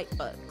at the light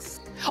bugs.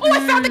 Oh, I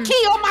found the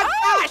key! Oh my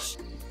gosh!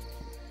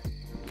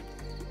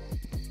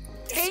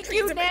 Thank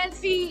you,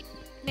 Nancy.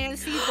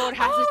 Nancy Borjas.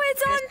 Oh,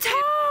 it's on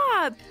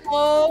top!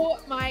 Oh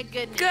my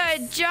goodness.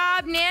 Good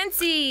job,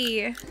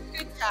 Nancy!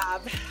 Good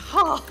job.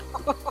 Oh.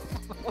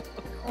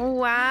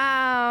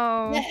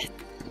 Wow. Yes.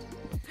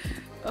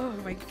 Oh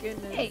my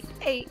goodness.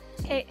 Hey.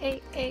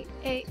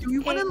 Do we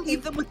want to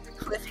leave them with the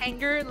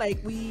cliffhanger? Like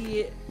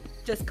we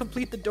just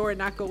complete the door and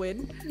not go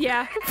in?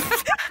 Yeah.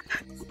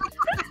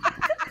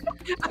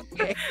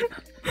 Okay.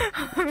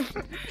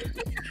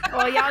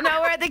 Well, y'all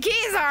know where the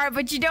keys are,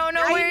 but you don't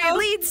know where it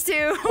leads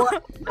to.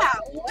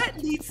 What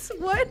leads?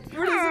 What?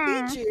 Where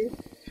does it lead you?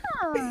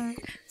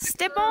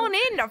 Step on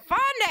in to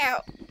find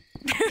out.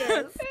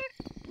 Yes.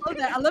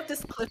 I love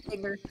this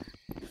cliffhanger.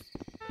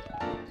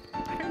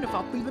 I don't know if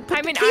I'll even put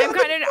I mean, the key on the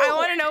I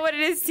want door. to know what it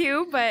is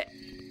too, but.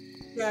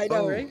 Yeah, I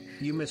know, right?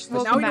 You missed the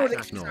Well, now we know super the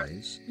chat keys are.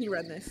 noise. You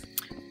run this.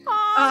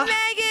 Oh,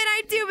 Megan,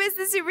 I do miss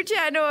the super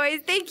chat noise.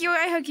 Thank you.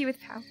 I hug you with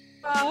pow.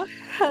 Hugs.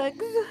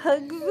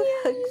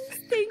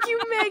 Thank you,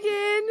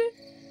 Megan.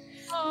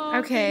 Oh,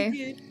 Okay.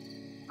 Megan.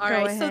 All Go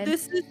right, so ahead.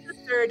 this is the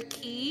third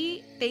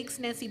key. Thanks,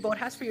 Nancy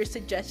Borjas, for your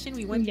suggestion.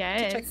 We went to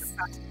check Yes. this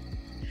out.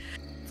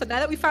 So now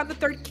that we found the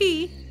third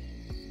key,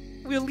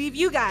 we'll leave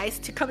you guys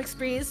to come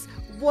experience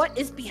what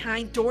is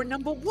behind door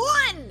number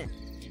 1.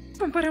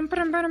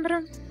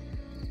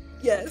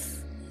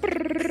 Yes.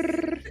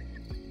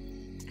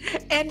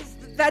 And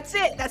that's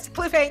it. That's the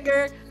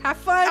cliffhanger. Have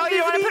fun. Oh, you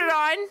don't want to visiting.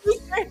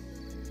 put it on?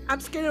 I'm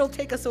scared it'll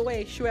take us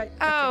away. Should I?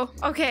 Oh,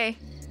 okay.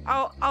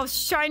 I'll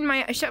shut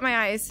my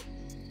eyes.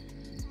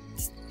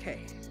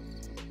 Okay.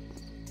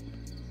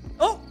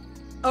 Oh,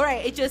 all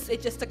right. It just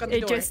stuck on the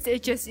door.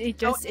 It just.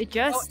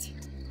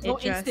 No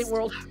instant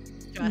world.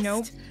 Just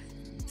Nope.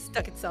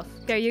 stuck itself.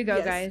 There you go,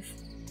 Yes. guys.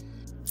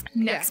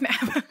 Next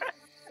map.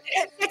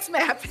 Next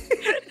map.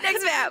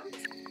 Next map.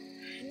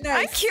 I'm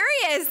Nice.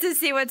 curious to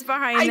see what's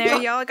behind I there. know.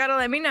 Y'all gotta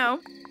let me know.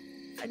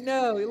 I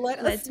know. Let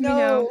us me know.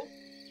 know.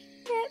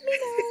 Let me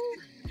know.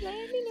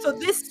 Let me know. So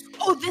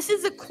this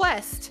is a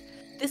quest.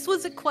 This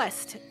was a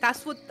quest.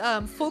 That's what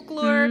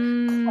folklore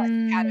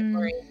quest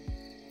category.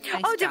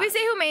 Nice Oh, did we job.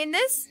 say who made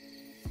this?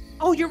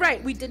 Oh, you're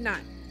right. We did not.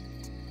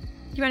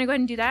 You want to go ahead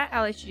and do that?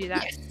 I'll let you do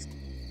that. Yes.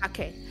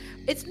 Okay.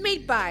 It's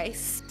made by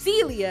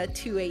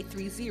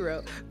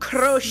Celia2830,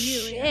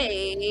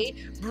 Crochet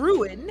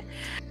Bruin,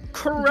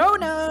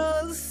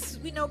 Kronos.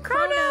 We know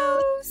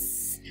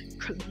Kronos.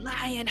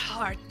 Lion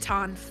Heart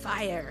on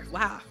Fire.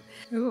 Wow.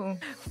 Ooh.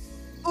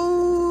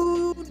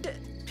 Food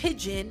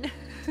Pigeon.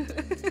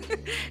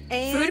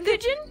 And Food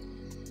pigeon?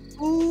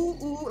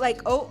 Ooh,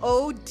 like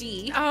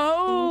OOD.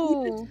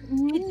 Oh.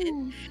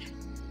 Pigeon.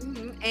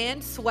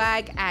 And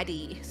Swag Ad,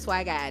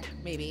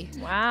 maybe.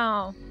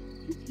 Wow.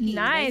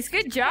 Nice.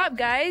 Good job,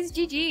 guys.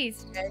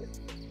 GG's.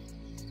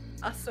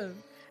 Awesome.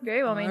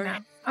 Very well made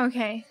Alright. now.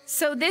 Okay.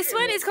 So this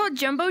one is called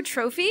Jumbo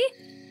Trophy.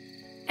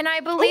 And I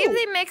believe Ooh.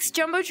 they mixed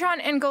Jumbotron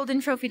and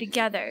Golden Trophy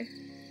together.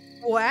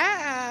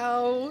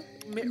 Wow.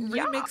 Yeah.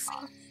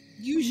 Remixing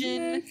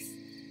fusion.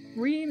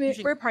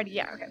 Remix. We're party.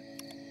 Yeah, okay.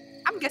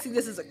 I'm guessing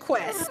this is a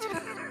quest.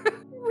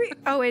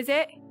 Oh, is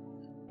it?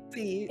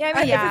 See, Yeah, I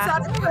mean, yeah. If it's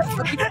not a quest,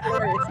 that'd be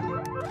hilarious.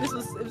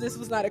 If this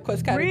was not a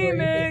quest category.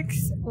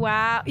 Remix.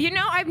 Wow. You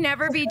know, I've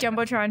never beat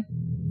Jumbotron.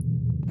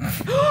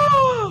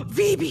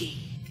 VB.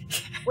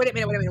 Wait a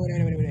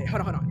minute.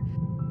 Hold on.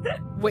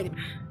 Wait a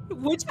minute.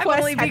 Which I've quest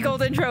only have beat you-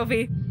 Golden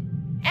Trophy.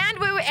 And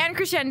and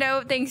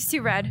Crescendo, thanks to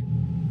Red.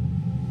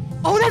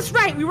 Oh, that's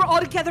right. We were all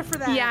together for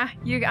that. Yeah,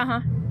 you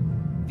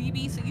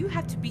VB, so you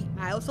have to beat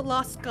Isles of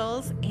Lost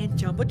Skulls and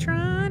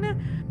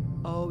Jumbotron.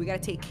 Oh, we gotta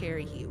take care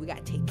of you. We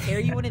gotta take care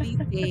of you one of these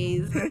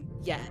days.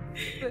 Yeah.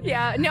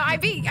 Yeah. No, I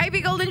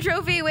beat Golden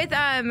Trophy with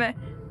oh my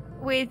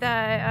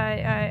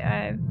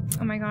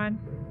god,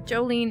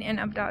 Jolene and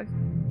Updog.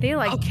 They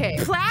like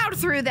plowed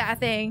through that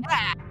thing.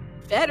 Yeah.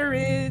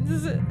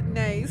 Veterans.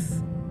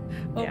 Nice.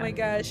 Oh Yeah. my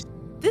gosh.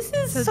 This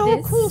is So so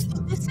this- cool. So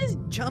this is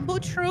Jumbo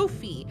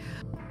Trophy.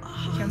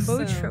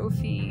 Jumbo Awesome.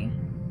 Trophy.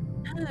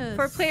 Yes.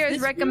 For players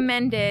This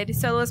recommended,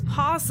 solos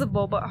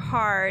possible but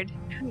hard.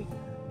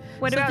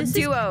 What So about this is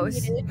duos?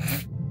 created-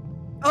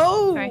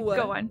 Oh, Sorry,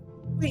 go on.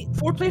 Wait,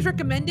 4 players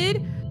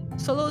recommended.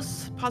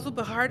 Solos possible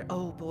but hard.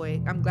 Oh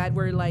boy, I'm glad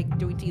we're like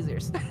doing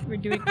teasers. We're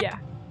doing yeah.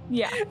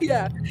 Yeah.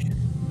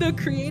 The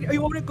creator.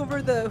 You want me to go over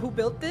who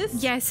built this?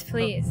 Yes,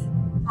 please.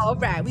 All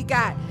right, we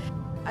got.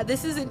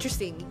 This is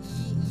interesting.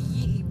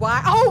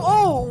 Why?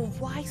 Oh,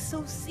 why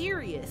so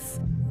serious?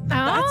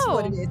 That's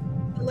what it is.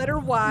 The letter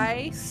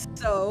Y,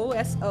 so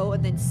S-O,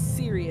 and then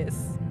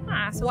serious.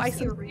 So why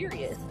so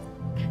serious?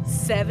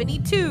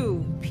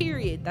 72.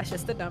 Period. That's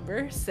just the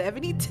number.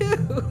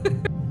 72.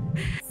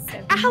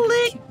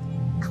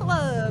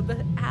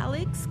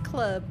 Alex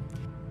Club.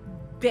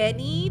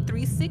 Benny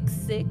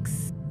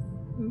 366.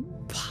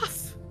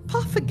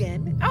 Puff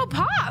again. Oh,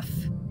 Puff.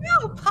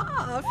 Oh,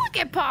 Puff. Look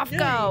at Puff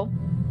go.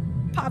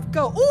 Puff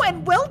go. Oh,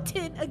 and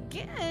Welton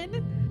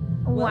again.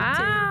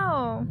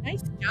 Wow.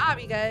 Nice job,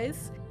 you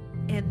guys.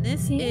 And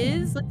this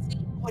is, let's see,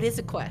 what is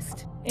a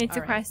quest? It's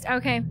a quest.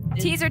 Okay.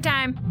 Teaser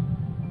time.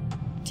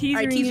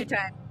 Teaser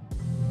time.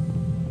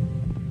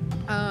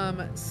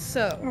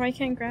 So. Oh, I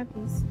can't grab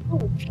these.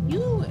 Oh, can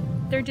you?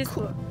 They're just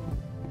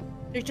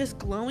They're just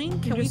glowing?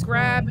 Can we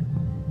grab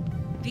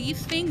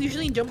these things?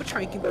 Usually in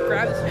Jumbotron, you can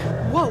grab this.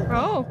 Whoa.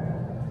 Oh.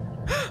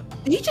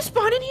 Did he just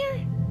spawn in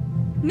here?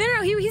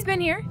 No, he's been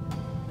here.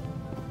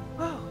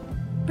 Oh.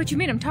 But you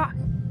made him talk.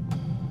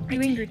 You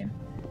angered him.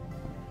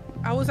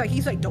 I was like,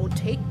 he's like, don't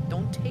take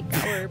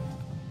our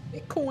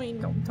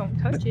Bitcoin. Don't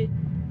touch it.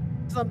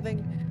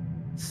 Something.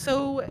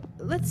 So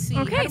let's see.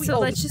 Okay, so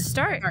let's just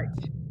start.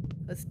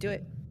 Let's do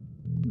it.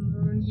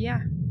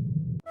 Yeah.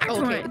 Act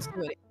one. Let's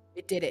do it.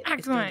 It did it.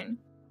 Act one.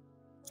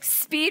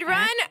 Speed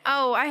run?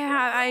 Oh,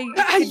 yeah.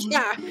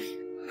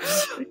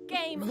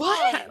 Game.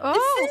 What?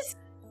 Oh.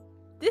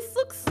 This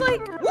looks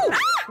like. Whoa.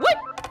 What?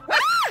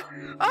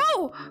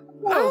 Oh.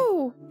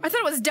 Oh. I thought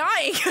it was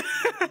dying.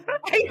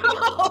 I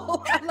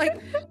know. I'm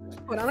like,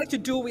 but I like to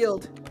dual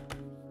wield.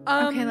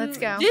 Okay, let's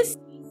go. This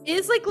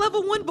is like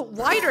level 1 but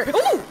wider.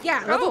 Oh,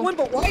 yeah, level 1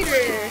 but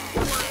wider.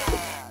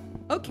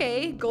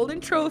 Okay, golden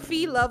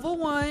trophy, level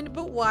 1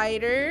 but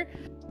wider,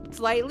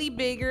 slightly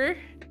bigger.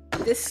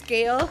 This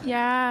scale.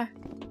 Yeah.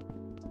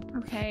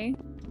 Okay.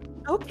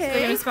 Okay. So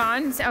they're gonna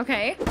spawn.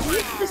 Okay.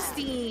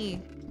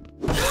 Interesting.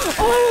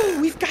 Oh,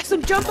 we've got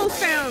some jumbo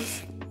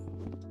sounds.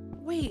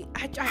 Wait,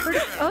 I heard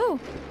it. Oh.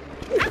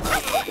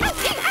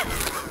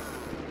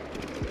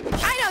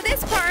 I know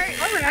this part.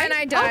 Right. And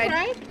I died.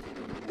 Right.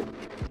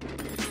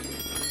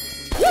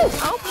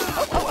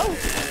 Oh.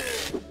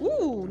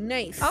 Ooh,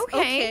 nice.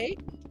 Okay.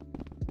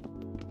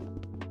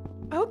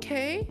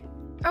 Okay.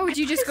 Oh, did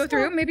you just go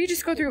through? Maybe you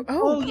just go through.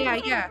 Oh,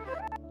 yeah.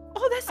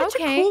 Oh, that's such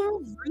a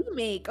cool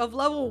remake of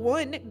level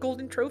 1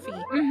 golden trophy.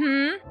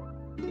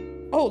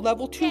 Mm-hmm. Oh,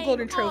 level 2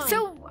 golden trophy.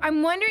 So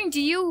I'm wondering,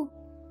 do you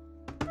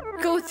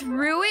go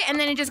through it and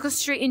then it just goes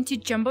straight into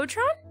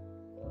Jumbotron?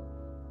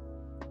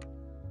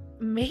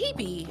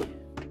 Maybe.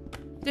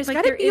 There's like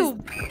gotta be a...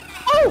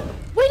 Oh,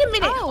 wait a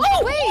minute. Oh,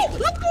 wait.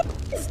 Look at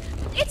this.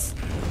 It's...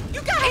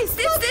 You guys,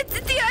 it's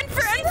the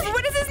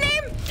what is his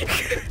name?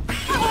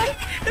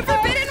 The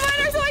forbidden one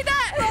or something like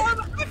that.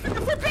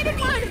 The forbidden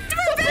one. The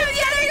forbidden one.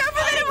 Yeah, there you go.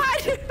 Forbidden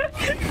one.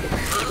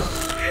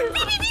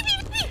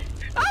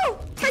 Oh.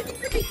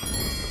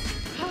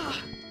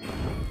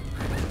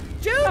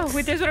 Jukes. Oh,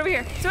 wait, there's one over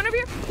here. There's one over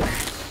here.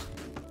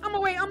 I'm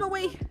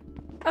away.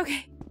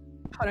 Okay.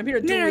 Hold on, I'm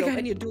here to dual wheel.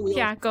 I need a dual wheel.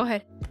 Yeah, go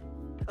ahead.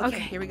 Okay,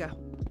 here we go.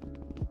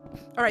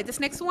 All right, this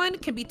next one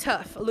can be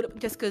tough, a little,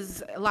 just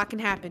because a lot can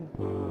happen.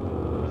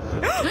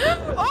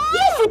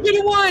 Oh,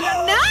 forbidden one!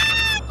 No!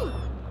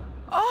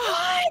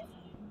 Oh!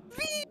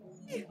 What?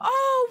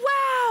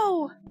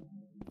 Oh,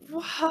 wow!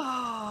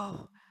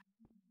 Wow.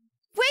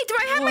 Wait, do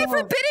I have my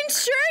forbidden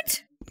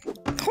shirt?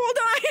 Hold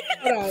on.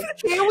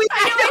 Can we? I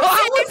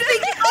was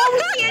thinking,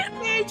 we can't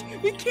change.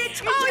 We can't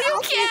change. Oh, you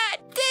can't.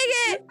 Dang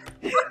it.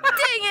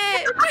 Dang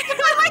it.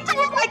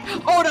 I'm like,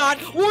 hold on.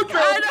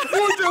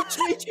 Wardrobe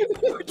change.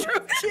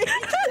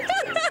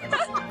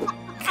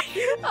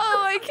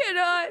 Oh, I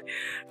cannot.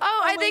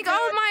 Oh, I think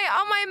all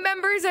my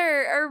members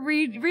are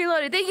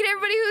reloaded. Thank you to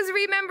everybody who's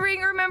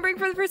remembering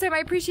for the first time. I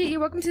appreciate you.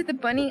 Welcome to the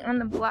bunny on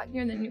the block.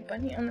 You're the new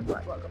bunny on the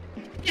block. Welcome.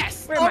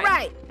 Yes. All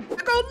right. I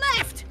go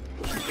left.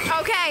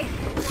 Okay.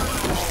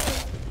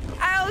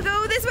 I'll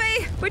go this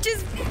way, which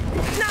is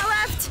not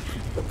left.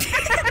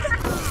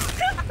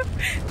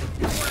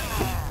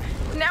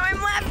 Now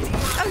I'm left.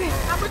 Okay.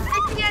 I'm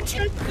protecting the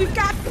entrance. We've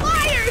got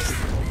flyers.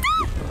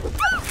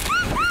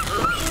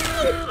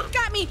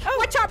 Got me. Oh,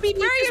 watch out, BB.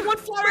 There's one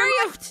flyer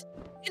left.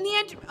 In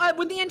the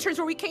with the entrance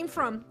where we came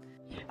from.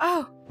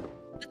 Oh.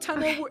 The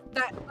tunnel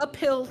that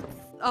uphill.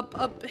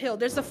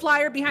 There's a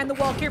flyer behind the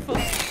wall. Careful.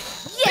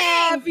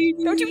 Yeah,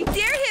 BB. Don't you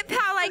dare hit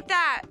Pal like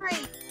that.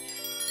 Right.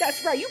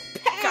 That's right. You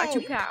pow. Got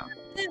you, Pal.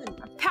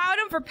 I powed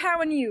him for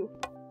powing you.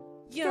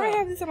 Yeah. Do I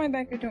have this on my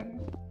back? I don't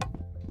know.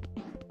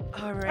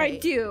 All right. I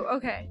do.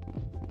 Okay.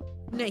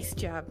 Nice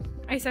job.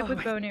 I suck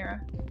with bow and arrow.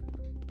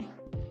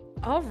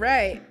 All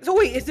right. So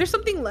wait, is there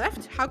something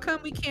left? How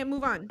come we can't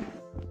move on?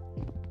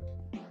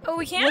 Oh,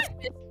 we can't?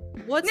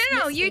 What's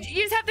no. You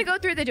just have to go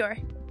through the door.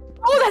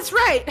 Oh, that's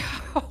right.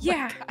 Oh,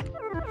 yeah.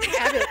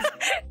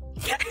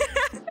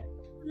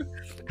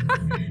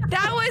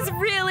 That was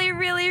really,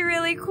 really,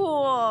 really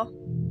cool.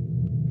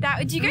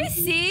 Did you guys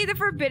see the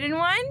forbidden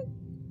one?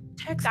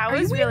 That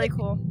was really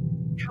cool.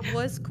 That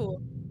was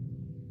cool.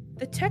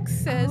 The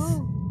text says,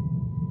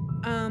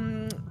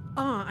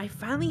 I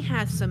finally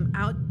have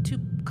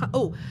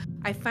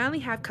I finally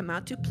have come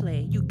out to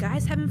play. You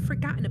guys haven't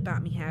forgotten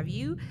about me, have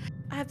you?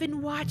 I've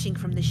been watching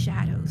from the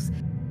shadows,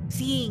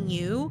 seeing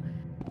you.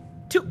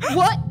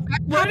 What?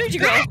 How did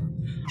you go?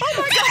 Oh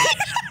my god!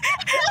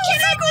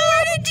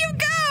 Where did you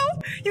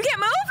go? You can't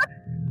move?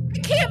 I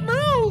can't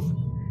move.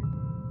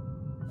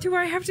 Do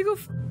I have to go?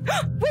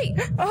 Wait!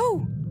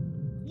 Oh!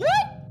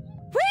 What?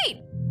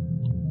 Wait!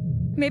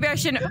 Maybe I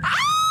shouldn't.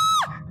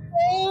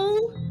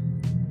 Oh!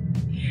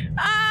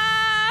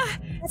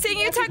 Seeing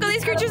you tackle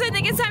these creatures, I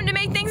think it's time to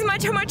make things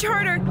much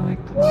harder.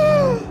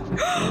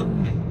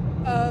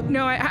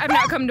 No, I've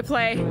not come to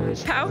play.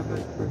 How?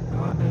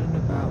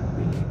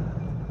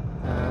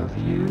 Have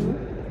you?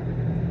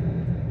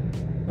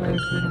 I've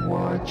been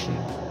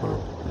watching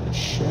from the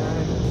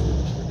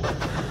shadows,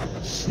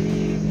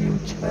 seeing you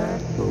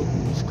tackle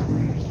these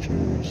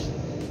creatures.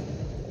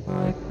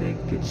 I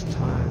think it's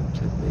time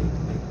to make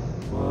them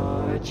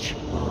much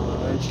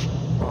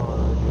harder.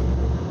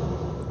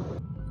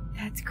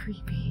 That's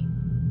creepy.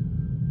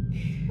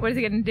 What is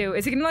it gonna do?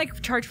 Is it gonna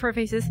like charge for our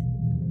faces?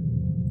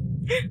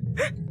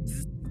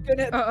 Gonna put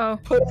it in our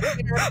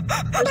personal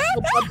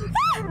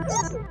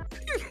bubble.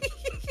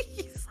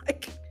 He's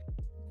like,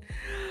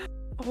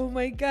 oh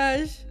my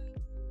gosh,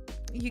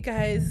 you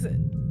guys!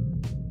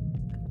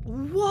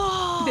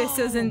 Whoa! This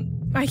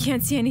doesn't. I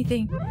can't see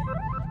anything.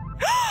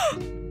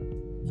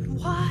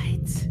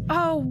 What?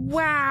 Oh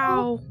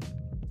wow!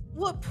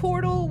 What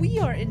portal? We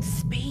are in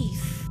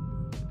space.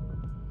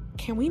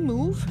 Can we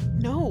move?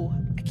 No,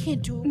 I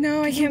can't do it.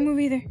 No, I can't move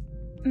either.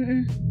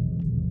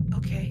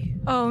 Okay.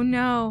 Oh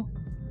no.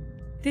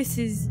 This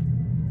is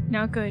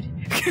not good.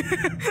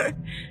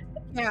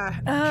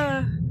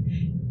 Yeah.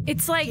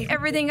 It's like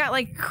everything got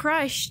like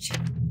crushed.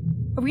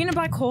 Are we in a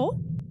black hole?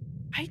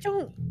 I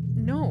don't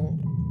know.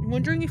 I'm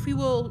wondering if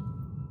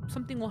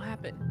something will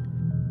happen.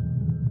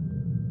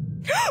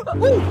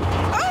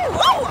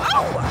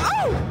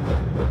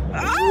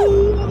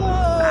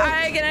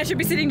 I should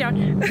be sitting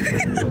down.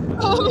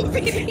 Oh,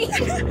 baby.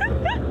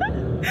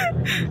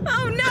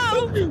 Oh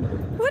no!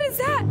 What is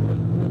that?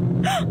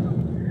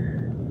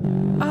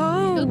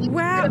 Oh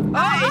wow!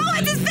 Oh,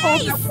 it's his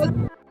face!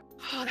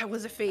 Oh, that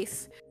was a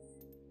face.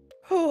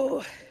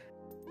 Oh,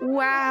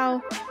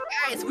 wow!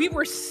 guys, we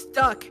were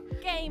stuck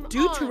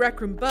due to Rec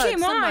Room bugs.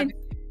 Game on!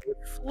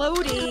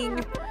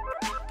 Floating.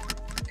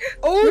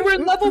 Oh, we're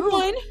level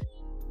 1.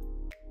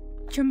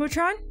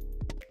 Jumbotron?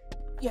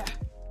 Yeah.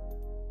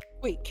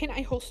 Wait, can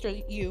I holster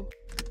you?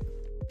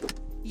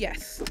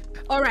 Yes.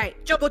 All right,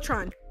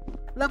 Jumbotron.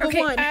 Level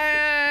 1.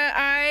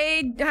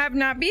 I have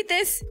not beat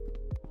this.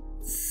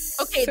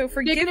 Okay, so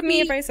forgive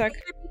me if I suck.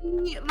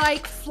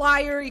 Like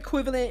flyer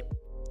equivalent,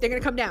 they're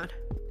gonna come down.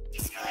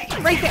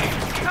 Right there.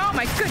 Oh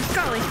my good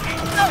golly.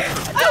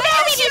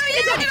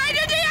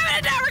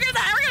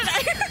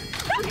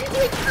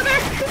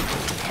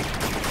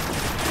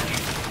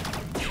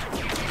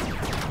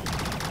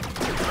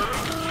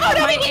 Oh,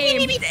 no, my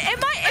aim. Am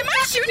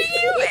I shooting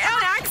you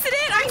on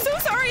accident? I'm so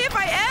sorry if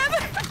I am.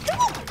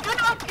 No,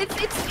 it's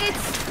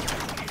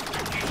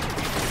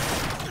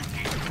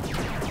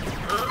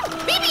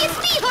Baby, it's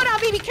me! Hold on,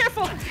 baby,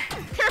 careful!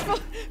 Careful!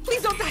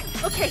 Please don't die!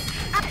 Okay,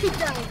 I keep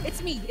dying.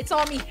 It's me. It's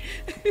all me.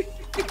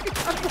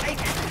 I'm like,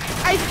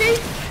 I think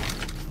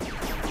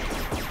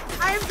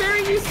I am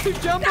very used to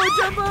Jumbo.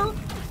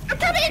 I'm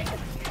coming!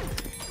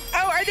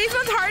 Oh, are these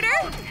ones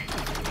harder?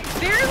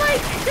 They're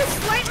like just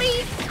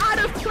slightly out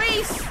of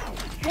place.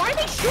 Why are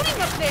they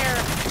shooting up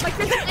there? Like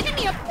there's an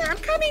enemy up there. I'm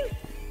coming.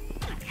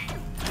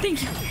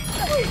 Thank you.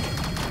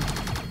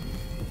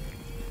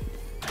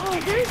 Oh,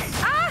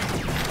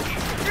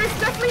 there's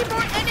definitely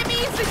more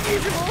enemies than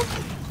usual.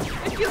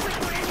 It feels like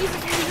more enemies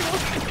than usual.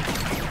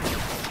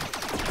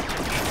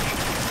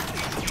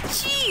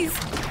 Jeez,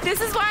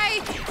 this is why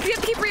we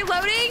have to keep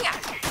reloading.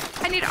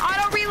 I need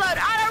auto reload.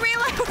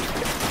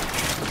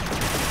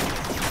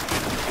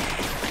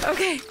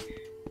 Okay.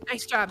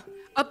 Nice job.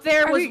 Up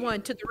there was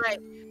one to the right.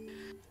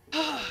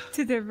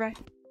 To the right.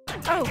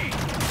 Oh.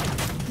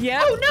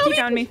 Yeah. Oh no! He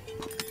found me.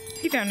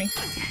 He found me.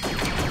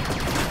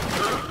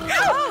 Oh!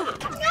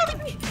 No!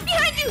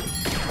 Behind you!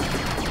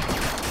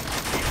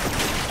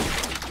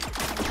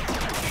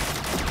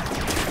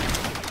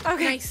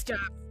 Okay. Nice job.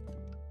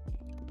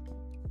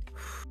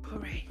 All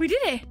right. We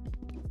did it.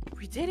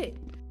 We did it.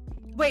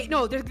 Wait,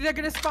 no, they're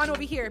gonna spawn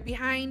over here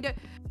behind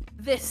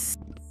this.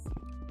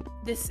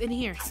 This in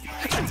here.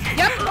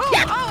 Yep.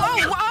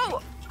 Oh.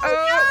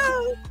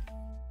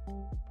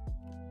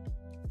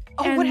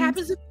 Oh, what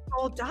happens if we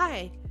all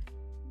die?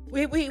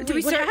 Wait. Do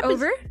we start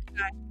over?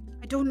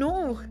 I don't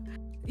know.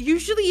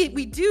 Usually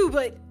we do,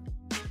 but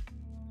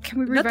can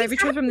we revive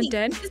each other from the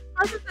dead?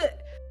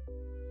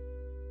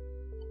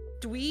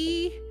 Do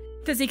we?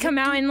 Does he come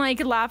out and like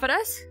laugh at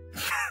us?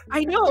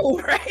 I know,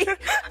 right?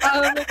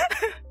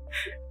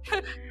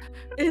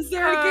 Is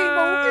there a game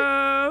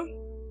over?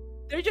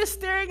 They're just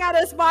staring at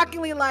us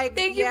mockingly like,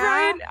 thank you,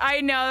 Brian. I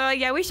know.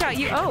 Yeah, we shot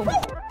you.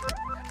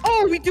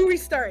 Oh, we do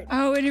restart.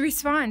 Oh, and it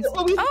respawns.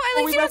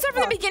 I like to start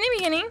from the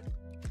beginning.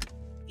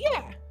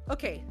 Yeah.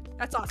 Okay.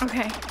 That's awesome.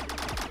 Okay.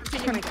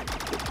 Continue my gun.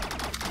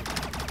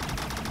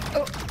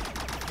 Oh.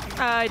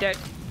 I died.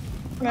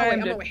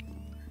 I'm away.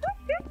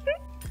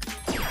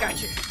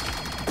 Gotcha.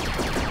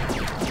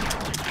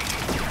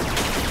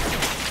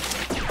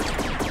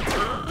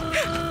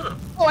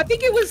 Oh, I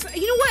think it was.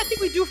 You know what? I think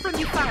we do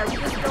friendly fire. We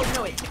just don't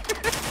know it.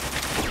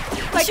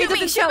 Like, shoot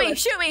me! Shoot me!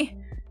 Shoot me!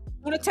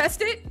 Want to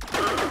test it?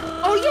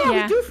 Oh yeah,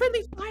 we do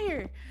friendly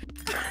fire.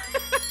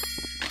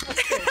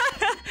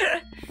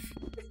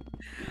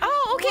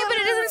 Oh, okay, but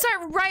it doesn't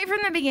start right from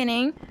the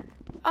beginning.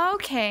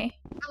 Okay.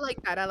 I like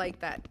that. I like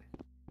that.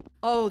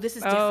 Oh, this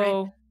is different.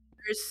 Oh.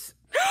 There's...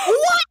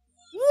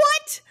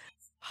 What?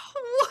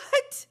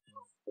 What?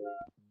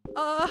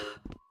 What?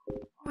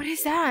 What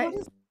is that?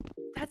 What is...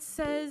 That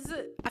says...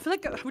 I feel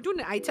like we're doing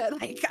an eye test.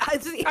 Like,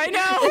 I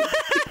know.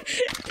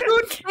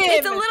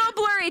 It's a little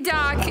blurry,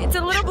 Doc. It's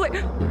a little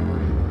blurry.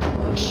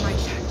 Oh my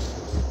god.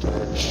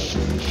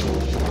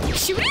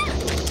 Shoot it!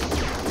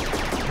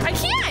 I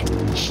can't!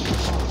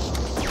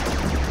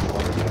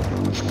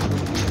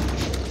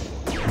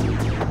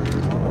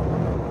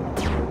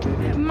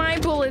 My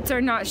bullets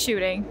are not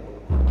shooting.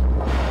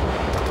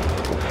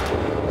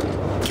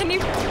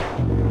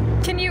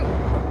 Can you?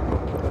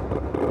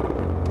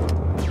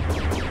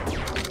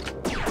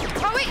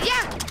 Oh wait,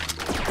 yeah!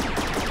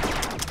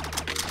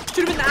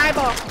 Shoot him in the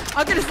eyeball.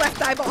 I'll get his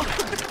left eyeball.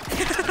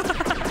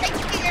 Right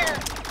here.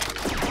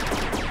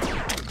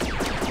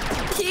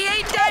 He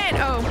ain't dead!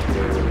 Oh.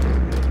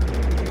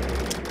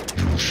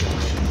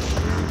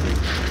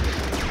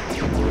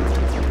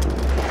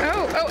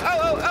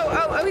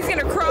 Oh, he's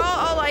gonna crawl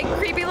all like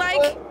creepy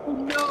like. Oh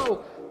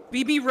no.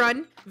 VB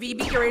run. VB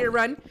get ready to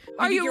run.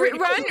 Are you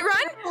run?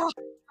 Oh,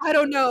 I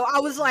don't know. I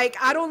was like,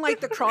 I don't like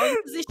the crawling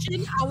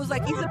position. I was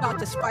like, he's about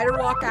to spider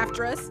walk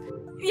after us.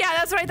 Yeah,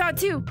 that's what I thought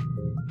too.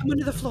 I'm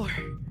under the floor.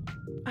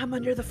 I'm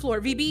under the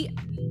floor. VB.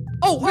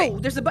 Oh, whoa,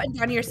 there's a button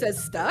down here that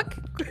says stuck.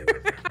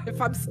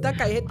 If I'm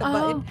stuck, I hit the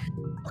button.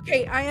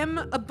 Okay, I am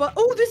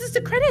oh, this is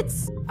the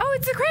credits. Oh,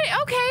 it's a credit.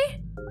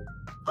 Okay.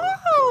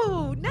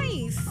 Oh,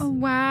 nice. Oh,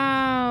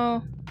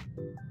 wow.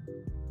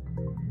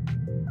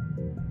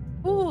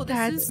 Oh,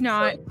 that's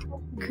not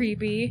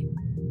creepy.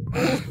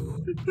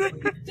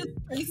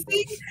 He's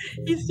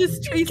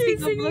just tracing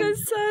the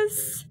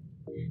sus.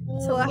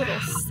 It's a little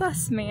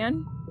sus,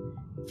 man.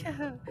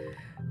 Yeah.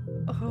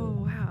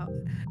 Oh, wow.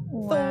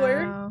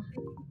 Wow.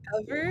 Thor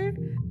cover.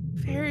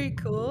 Very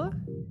cool.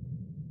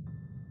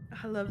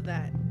 I love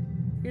that.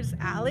 Here's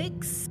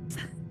Alex.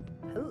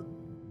 Oh,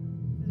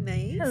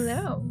 nice.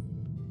 Hello.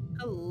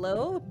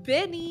 Hello,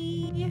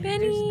 Benny.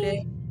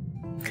 Benny.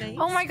 Nice.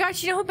 Oh my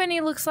gosh, you know who Benny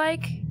looks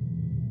like?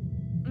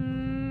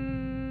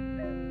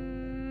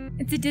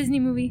 It's a Disney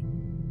movie.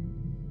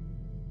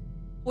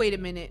 Wait a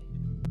minute.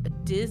 A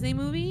Disney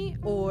movie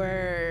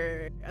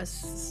or a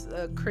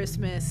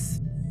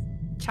Christmas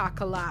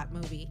chocolate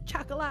movie?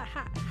 Chocolate,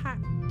 hot,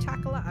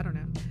 chocolate. I don't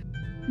know.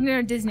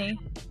 No, Disney.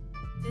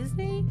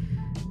 Disney?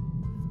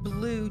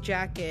 Blue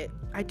jacket.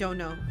 I don't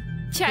know.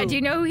 Chad, do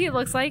you know who he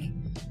looks like?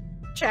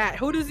 Chat,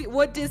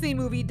 what Disney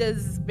movie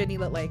does Benny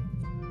look like?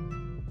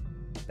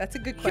 That's a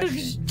good question.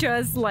 He looks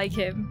just like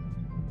him.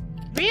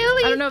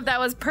 Really? I don't know if that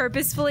was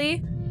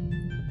purposefully.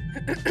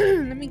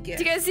 Let me guess.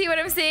 Do you guys see what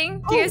I'm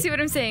saying? Do you guys see what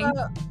I'm saying?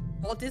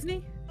 Walt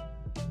Disney?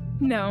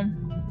 No.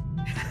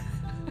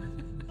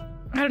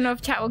 I don't know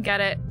if chat will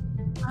get it.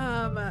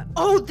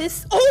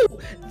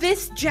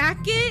 This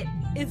jacket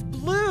is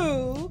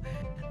blue.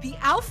 The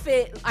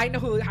outfit, I know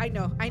who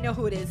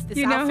it is. This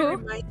you know outfit who?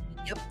 reminds me.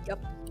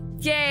 Yep.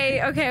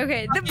 Yay,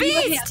 okay. The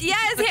Beast!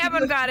 Yes,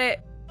 Hammond got it.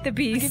 The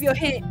Beast. I'll give you a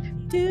hint.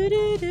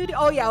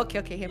 Oh yeah,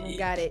 okay, Hammond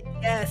got it.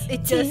 Yes,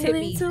 it just hit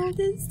me.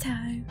 This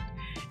time.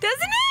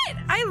 Doesn't it?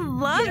 I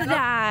love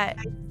that.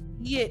 I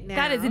see it now.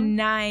 That is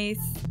nice.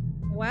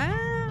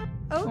 Wow.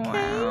 Okay.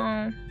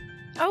 Wow.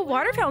 Oh,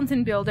 water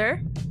fountain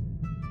builder.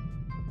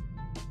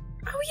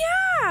 Oh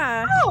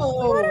yeah.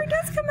 Oh, the water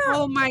does come out.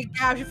 Oh my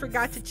gosh, I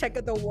forgot to check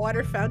out the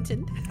water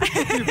fountain.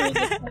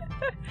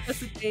 That's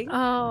the thing.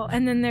 Oh,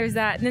 and then there's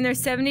that. And then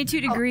there's 72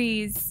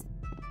 degrees.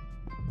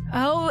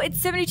 Oh, it's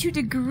 72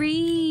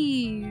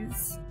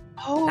 degrees.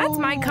 Oh. That's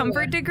my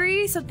comfort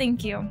degree, so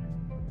thank you.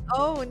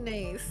 Oh,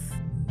 nice.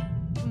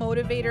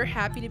 Motivator,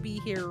 happy to be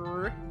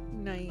here.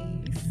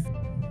 Nice.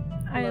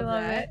 I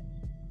love it.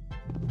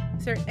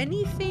 Is there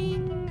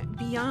anything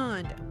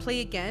beyond?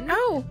 Play again?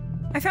 Oh,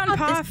 I found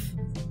Puff.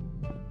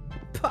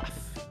 Puff.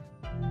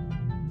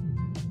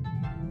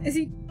 Is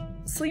he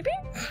sleeping?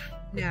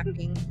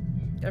 Napping.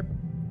 They're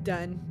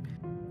done.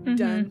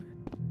 Done.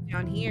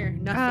 Down here,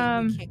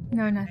 nothing.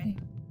 No, nothing.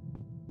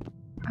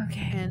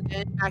 Okay. And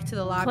then back to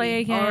the lobby. Play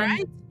again. All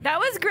right. That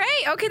was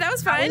great. Okay, that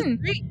was fun.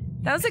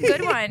 That was a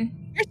good one.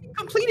 We actually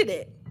completed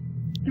it.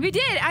 We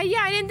did. I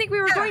didn't think we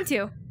were going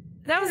to.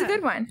 That was a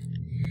good one.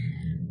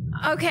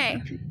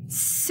 Okay.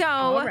 So,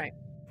 all right.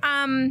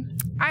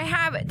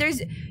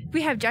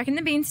 We have Jack and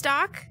the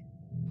Beanstalk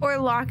or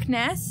Loch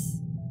Ness.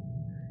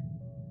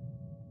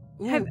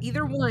 Ooh,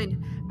 either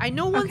one. I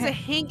know one's a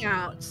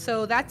hangout,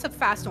 so that's a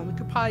fast one. We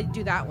could probably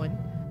do that one.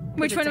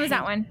 Which one was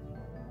that one?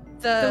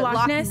 The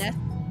Loch Ness?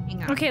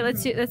 hangout. Okay,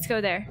 let's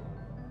go there.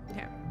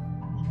 Okay.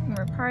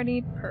 We're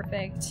party,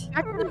 perfect.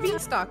 Back to the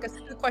beanstalk. That's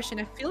a good question.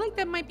 I feel like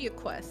that might be a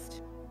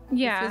quest.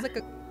 Yeah. It feels like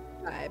a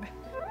vibe.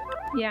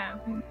 Yeah.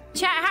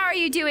 Chat, how are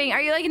you doing?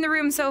 Are you liking the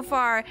room so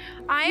far?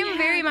 I am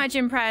very much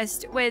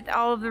impressed with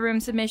all of the room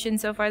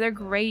submissions so far. They're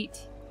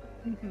great.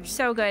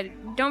 So good.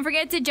 Don't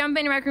forget to jump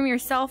in Rec Room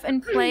yourself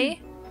and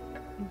play.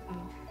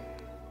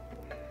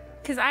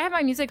 Because I have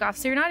my music off,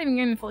 so you're not even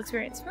getting the full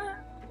experience.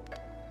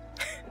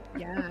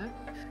 Yeah.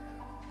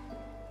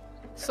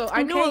 So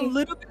I know a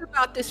little bit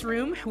about this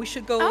room. We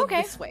should go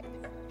this way.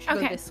 Go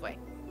this way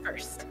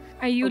first.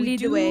 Are you lead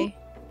the way?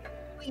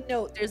 We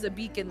know there's a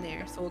beacon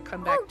there, so we'll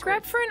come back. Oh,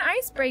 grab for an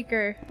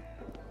icebreaker.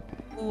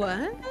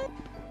 What?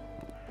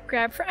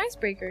 Grab for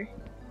icebreaker.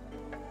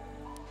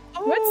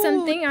 Oh. What's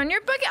something on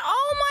your bucket?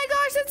 Oh my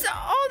gosh,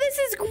 this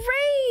is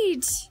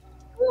great.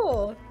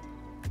 Cool.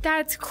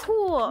 That's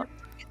cool.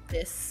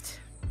 List.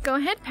 Go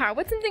ahead, Pal.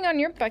 What's something on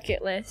your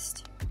bucket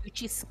list?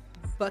 Gucci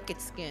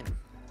bucket skin.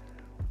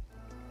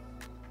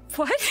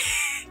 What?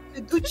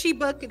 The Gucci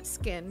bucket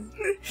skin.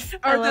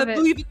 I Or love the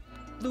it.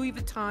 Louis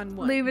Vuitton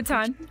one. Louis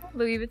Vuitton.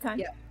 Louis Vuitton.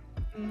 Yeah.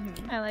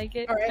 I like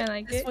it. All right, I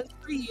like this it. one's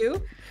for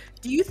you.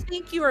 Do you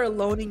think you are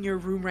alone in your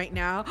room right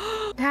now?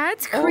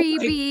 That's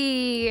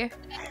creepy.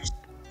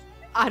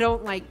 I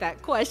don't like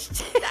that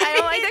question. I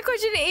don't like that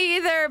question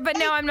either, but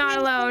no, I'm not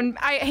alone.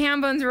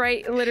 Hambone's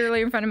right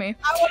literally in front of me.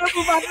 I want to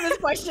move on to this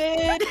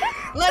question.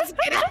 Let's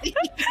get out of here.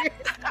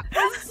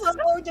 So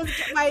just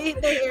get my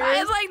hair.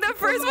 I like the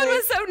first one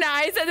was so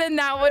nice, and then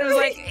that one was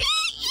like.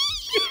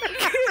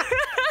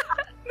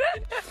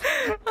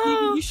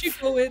 You should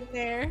go in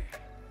there.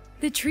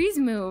 The trees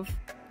move.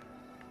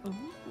 Ooh,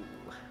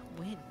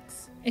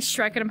 winds. Is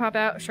Shrek gonna pop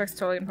out? Shrek's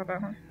totally gonna pop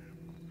out, huh?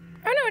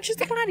 Oh no, it's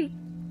just a body.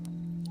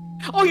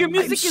 Oh, your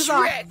music is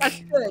on.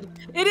 That's good.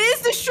 It is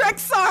the Shrek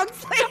song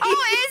playing.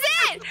 Oh, is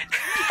it?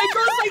 It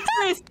goes like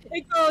this.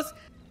 It goes,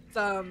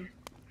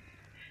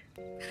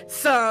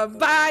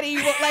 somebody,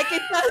 like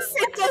it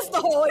does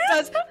the whole, it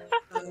does.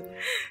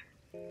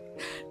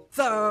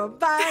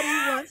 Somebody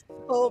once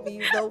told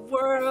me the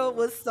world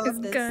was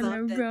something, It's gonna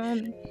something.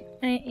 roam.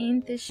 I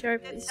ain't the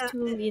sharpest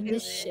tool in the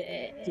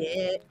shed.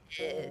 Dead.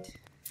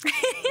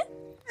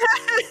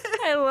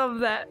 I love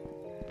that.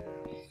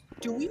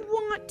 Do we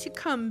want to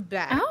come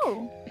back?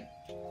 Oh.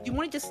 Do you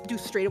want to just do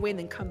straight away and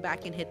then come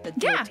back and hit the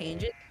little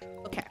tangent?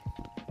 Okay.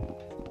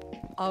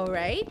 All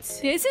right.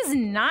 This is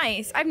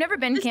nice. I've never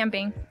been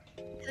camping.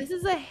 This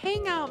is a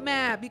hangout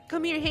map. You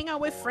come here, hang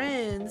out with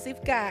friends.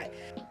 They've got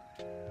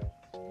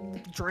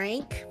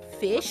drink,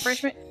 fish,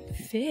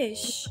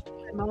 Fish.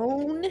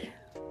 lemon,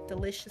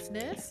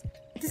 deliciousness.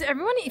 Does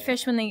everyone eat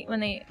fish when they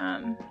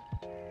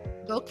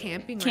Go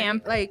camping.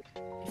 Camp. Right?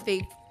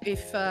 Like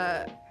if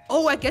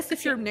oh, I guess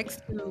if you're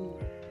next to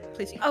a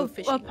place you can go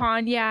fishing. a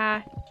pond,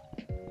 yeah.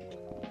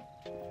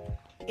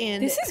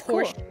 And this is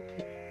cool.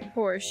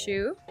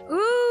 Horseshoe.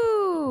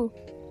 Ooh.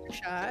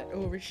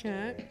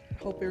 Overshot.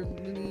 Hope it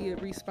really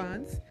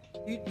responds.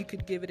 You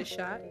could give it a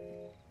shot.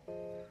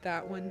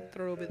 That one,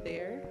 throw over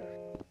there.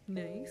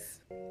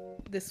 Nice.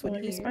 This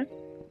one here. Respawn?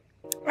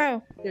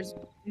 Oh. There's.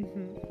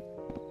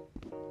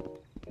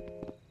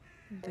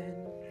 Then.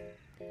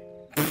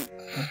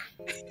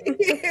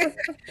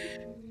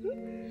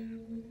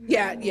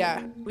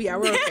 Yeah. We're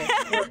okay.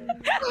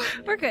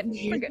 We're good.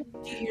 We're good.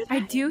 I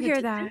do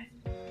hear that.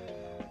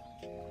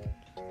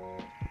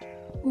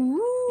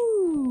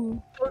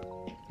 Ooh.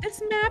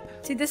 This map.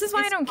 See, this is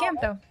why I don't camp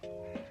though.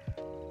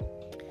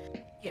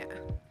 Yeah.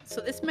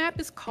 So this map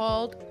is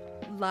called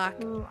Loch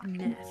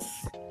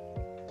Ness.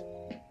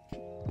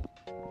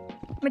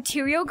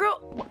 Material Girl?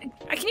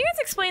 Can you guys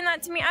explain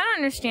that to me? I don't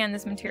understand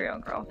this Material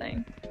Girl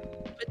thing.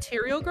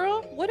 Material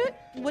Girl? What?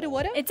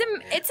 It's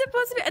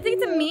supposed to be. I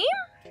think it's a meme.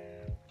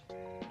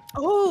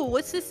 Oh,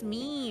 what's this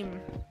meme?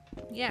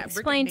 Yeah.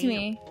 Explain to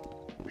me.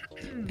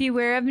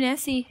 Beware of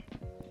Nessie.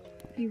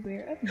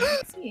 Beware of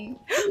Nessie.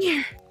 Come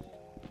here.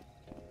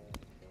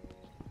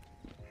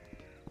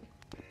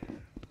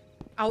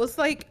 I was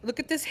like, look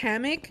at this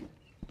hammock,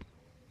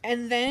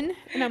 and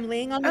I'm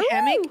laying on the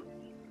hammock,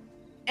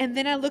 and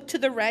then I look to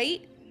the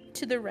right,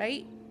 to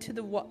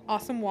the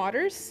awesome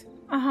waters.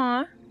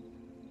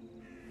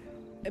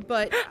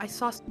 But I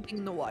saw something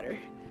in the water.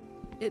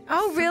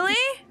 Oh, really?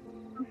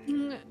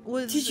 Something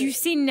was. Did you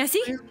see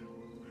Nessie?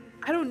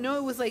 I don't know.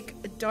 It was like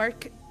a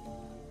dark.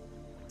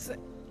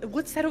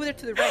 What's that over there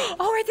to the right?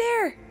 Oh, right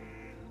there.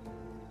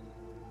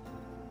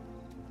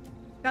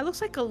 That looks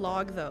like a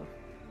log, though.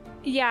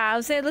 Yeah, I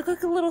would say it looked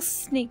like a little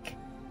snake.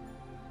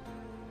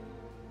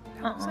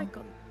 That looks like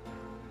a...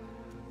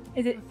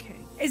 Is it? Okay.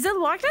 Is the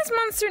Loch Ness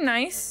monster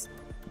nice?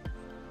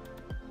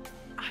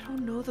 I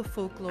don't know the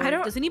folklore. I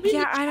don't. Does anybody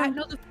I don't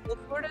know the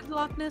folklore of the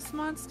Loch Ness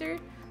monster?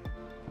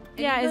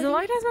 Yeah, is the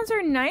Loch Ness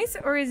monster nice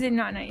or is it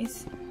not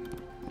nice?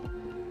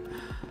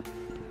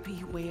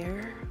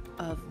 Beware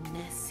of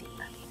Nessie.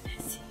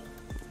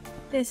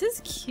 This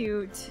is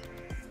cute.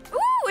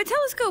 Ooh, a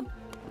telescope.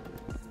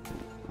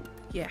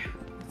 Yeah,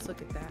 let's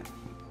look at that.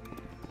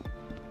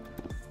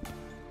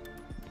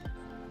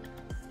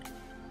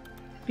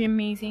 Be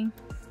amazing.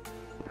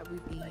 That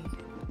would be.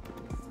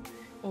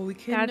 Oh, we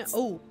can.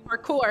 Oh,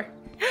 parkour.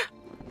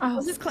 Oh,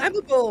 this is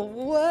climbable.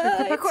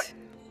 What? Parkour.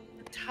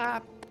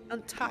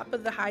 On top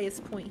of the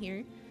highest point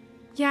here.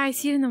 Yeah, I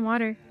see it in the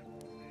water.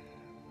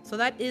 So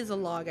that is a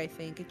log, I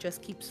think. It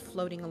just keeps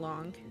floating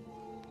along.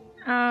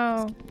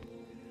 Oh.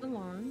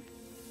 Along.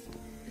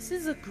 This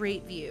is a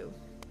great view.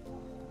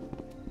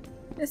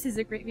 This is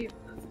a great view.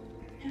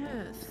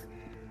 Yes.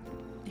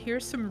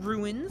 Here's some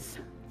ruins.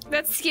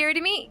 That's scary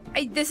to me.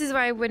 This is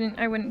why I wouldn't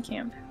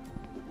camp.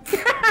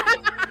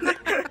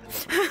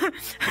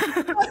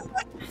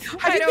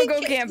 I don't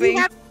go camping.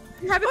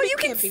 You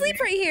can sleep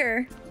right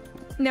here.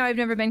 No, I've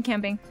never been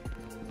camping.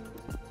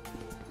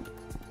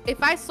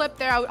 If I slept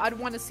there, I'd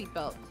want a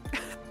seatbelt.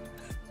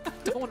 I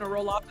don't want to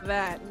roll off of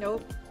that.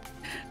 Nope.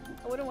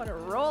 I wouldn't want to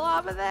roll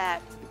off of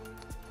that.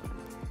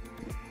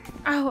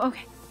 Oh,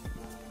 okay.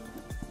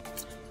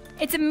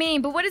 It's a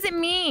meme, but what does it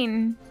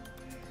mean?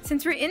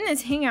 Since we're in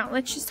this hangout,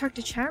 let's just talk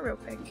to chat real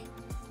quick.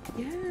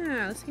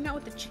 Yeah, let's hang out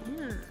with the chat.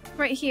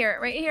 Right here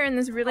in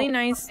this really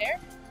nice. There?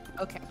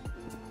 Okay.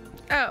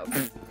 Oh.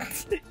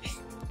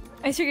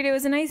 I figured it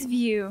was a nice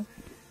view.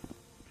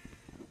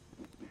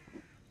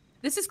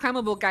 This is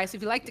climbable, guys. So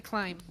if you like to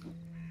climb,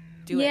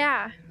 do it.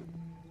 Yeah.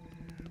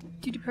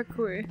 Do the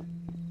parkour.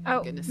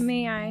 Oh, Goodness.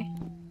 may I?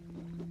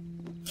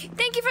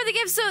 Thank you for the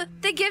gifts. So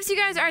the gifts you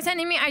guys are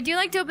sending me, I do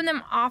like to open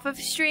them off of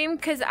stream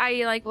because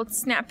I like will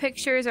snap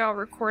pictures or I'll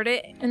record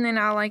it and then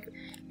I'll like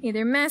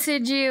either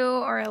message you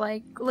or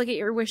like look at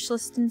your wish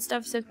list and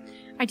stuff. So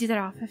I do that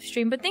off of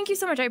stream. But thank you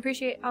so much. I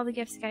appreciate all the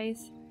gifts,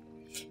 guys.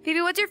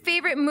 Phoebe, what's your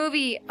favorite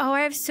movie? Oh,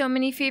 I have so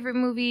many favorite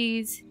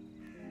movies.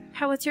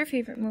 What's your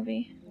favorite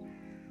movie?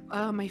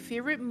 My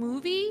favorite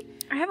movie?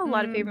 I have a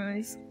lot of favorite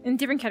movies in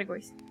different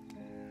categories.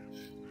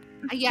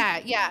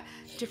 Yeah.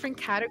 Different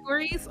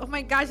categories. Oh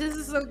my gosh, this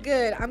is so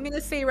good. I'm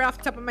gonna say right off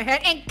the top of my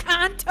head,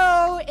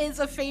 Encanto is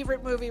a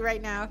favorite movie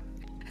right now.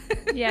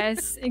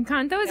 Yes,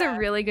 Encanto is a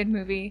really good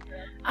movie.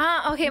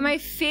 Okay, my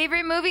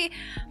favorite movie.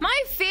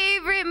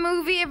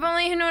 I've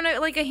only known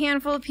like a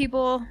handful of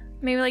people,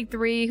 maybe like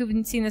 3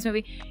 who've seen this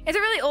movie. It's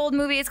a really old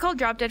movie. It's called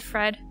Drop Dead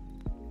Fred.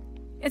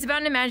 It's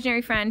about an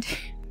imaginary friend.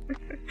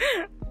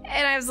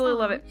 And I absolutely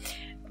love it.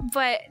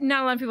 But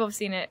not a lot of people have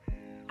seen it.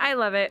 I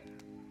love it.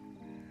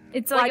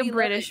 It's like a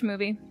British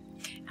movie.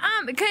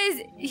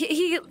 Because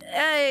it's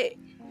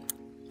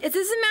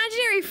this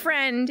imaginary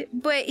friend,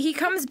 but he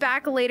comes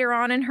back later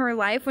on in her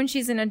life when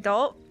she's an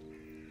adult,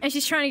 and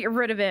she's trying to get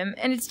rid of him,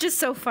 and it's just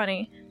so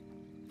funny.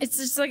 It's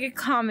just like a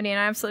comedy, and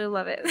I absolutely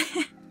love it.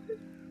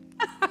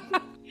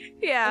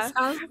 Yeah. That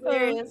sounds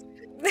hilarious.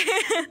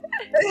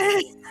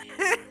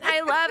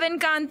 I love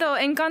Encanto.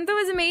 Encanto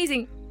is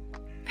amazing.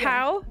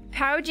 Pow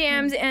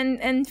Jams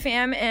and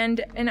fam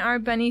and our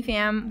bunny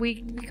fam,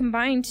 we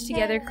combined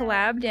together,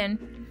 collabed, and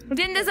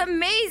did this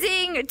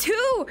amazing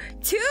two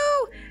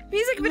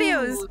music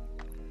videos.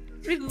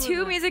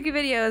 Two music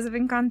videos of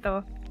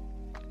Encanto.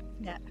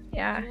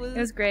 Yeah, it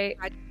was great.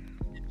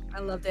 I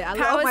loved it.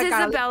 How was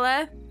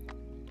Isabella?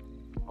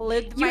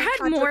 You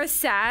had more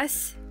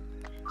sass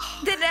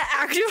than the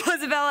actual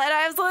Isabella, and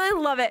I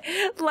absolutely love it.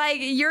 Like,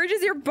 you're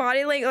just your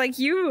body like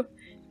you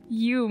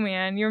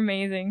man, you're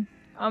amazing.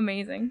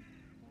 Amazing.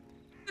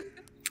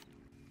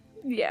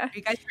 Yeah.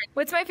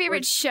 What's my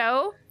favorite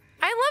show?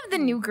 I love The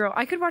New Girl.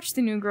 I could watch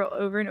The New Girl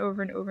over and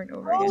over and over and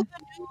over again. The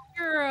New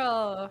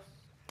Girl.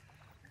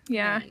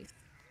 Yeah. Nice.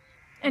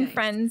 And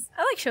Friends.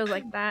 I like shows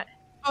like that.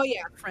 Oh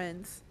yeah,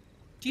 Friends.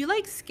 Do you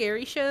like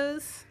scary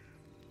shows?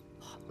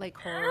 Like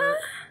horror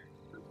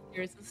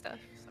scares and stuff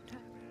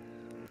sometimes?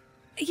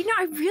 You know,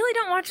 I really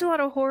don't watch a lot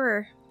of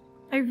horror.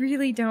 I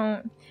really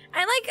don't.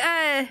 I like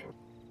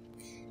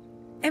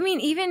I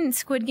mean, even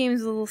Squid Game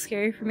is a little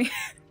scary for me.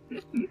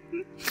 But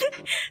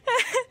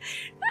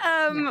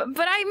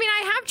I mean,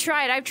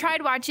 I've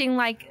tried watching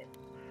like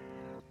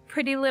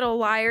Pretty Little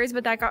Liars,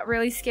 but that got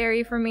really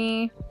scary for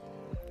me.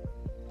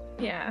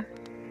 Yeah.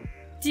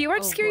 Do you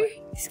watch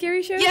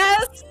scary shows?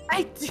 Yes,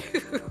 I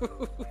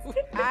do.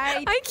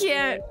 I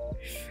can't.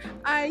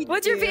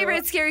 What's your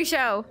favorite scary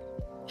show?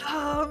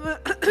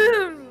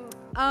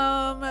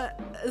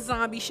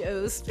 Zombie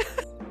shows.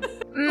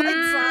 Like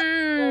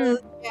zombie shows.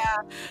 Yeah,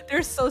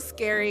 they're so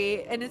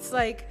scary, and it's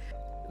like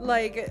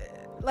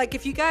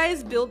if you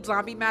guys build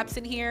zombie maps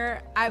in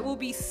here, I will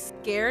be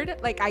scared.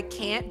 Like I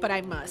can't, but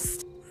I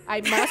must, but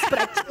I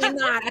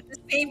cannot. At the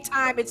same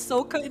time, it's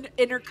so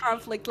inner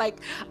conflict. Like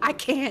I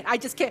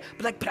just can't.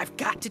 But I've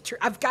got to.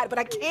 But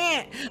I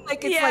can't.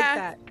 Like it's like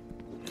that.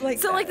 Like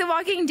The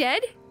Walking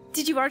Dead.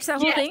 Did you watch that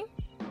whole thing?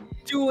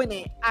 Doing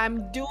it.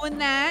 I'm doing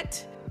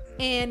that.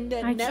 And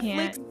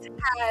Netflix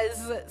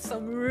has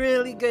some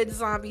really good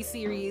zombie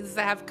series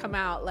that have come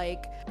out.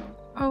 Like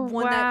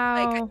one that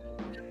like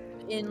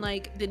in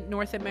like the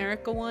North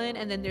America one,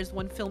 and then there's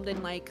one filmed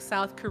in like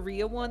South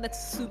Korea one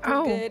that's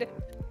super good.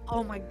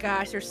 Oh my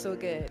gosh, they're so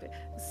good.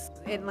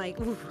 And like,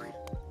 ooh.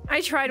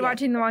 I tried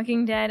watching The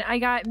Walking Dead. I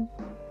got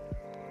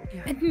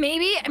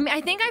maybe. I mean,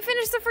 I think I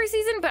finished the first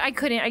season, but I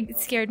couldn't. It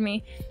scared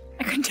me.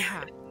 I couldn't do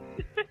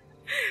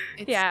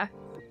it.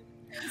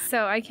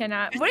 So I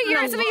cannot. What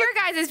are some of your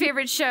guys'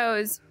 favorite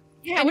shows?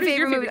 Yeah, and what is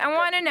your favorite movies? favorite I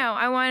want to know.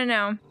 I want to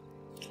know.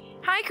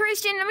 Hi,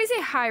 Christian. Let me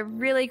say hi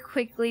really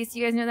quickly so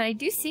you guys know that I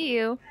do see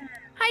you.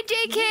 Hi,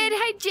 J-Kid.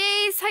 Hi,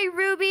 Jace. Hi,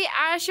 Ruby,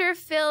 Asher,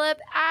 Philip,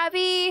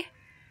 Abby.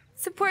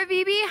 Support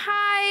VB.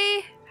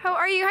 Hi. How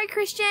are you? Hi,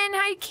 Christian.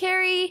 Hi,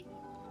 Carrie.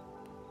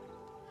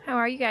 How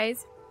are you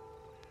guys?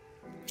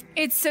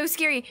 It's so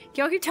scary.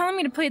 Y'all keep telling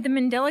me to play the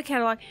Mandela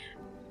catalog.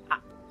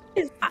 What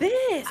is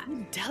this?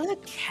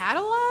 Mandela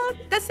catalog?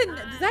 Is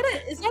that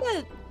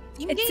a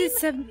theme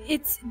game?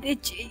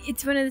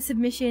 It's one of the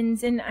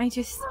submissions, and I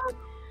just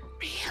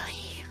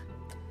Really?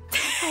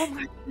 Oh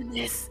my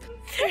goodness.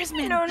 There's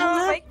Mandela. I don't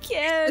know if I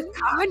can. The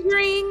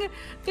Conjuring.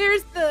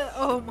 There's the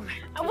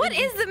my. What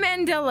is the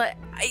Mandela?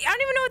 I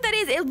don't even know what that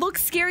is. It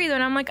looks scary though,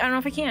 and I'm like, I don't know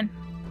if I can.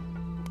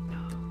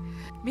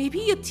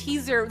 Maybe a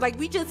teaser, like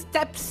we just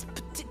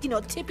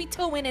tippy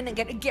toe in and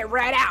get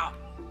right out.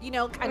 Kind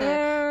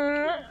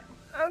of.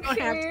 Okay. Don't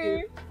have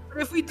to.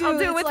 But if we do, I'll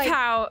do it with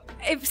Pow.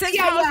 If since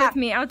Pow's with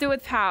me, I'll do it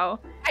with Pow.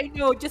 I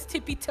know, just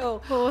tippy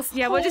toe. We'll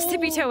just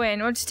tippy toe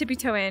in. We'll just tippy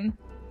toe in.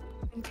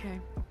 Okay.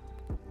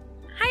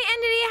 Hi,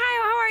 Entity. Hi,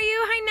 how are you?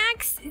 Hi,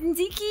 Nex.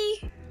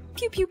 Ziki.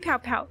 Pew, pew, pow,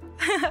 pow.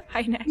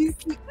 Hi, Nex.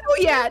 Oh,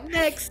 yeah,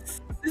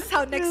 Nex. This is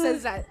how Nex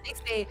says that. They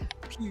say,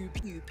 pew,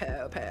 pew,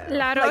 pow, pow.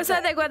 La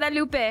Rosa de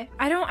Guadalupe.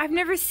 I've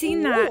never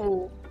seen that.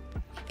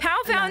 Pow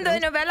found the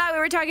novella we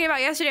were talking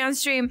about yesterday on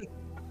stream.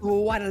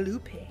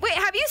 Guadalupe. Wait,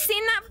 have you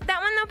seen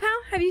that one though,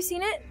 Pow? Have you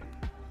seen it?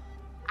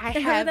 I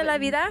have. De la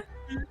vida?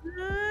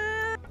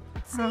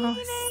 Oh, so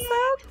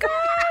good!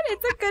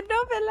 It's a good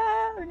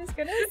novella. I'm just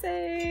gonna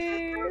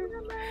say.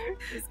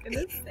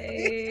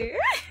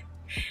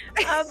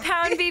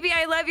 Pow and BB,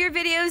 I love your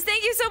videos.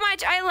 Thank you so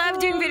much. I love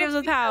doing videos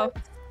with Pow.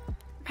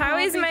 Pow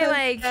is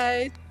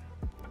my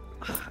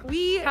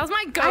Pow's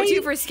my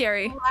go-to for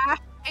scary.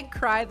 Laugh and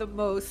cry the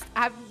most.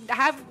 I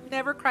have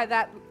never cried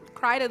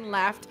and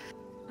laughed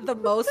the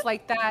most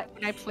like that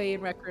when I play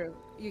in Rec Room.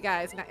 You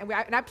guys,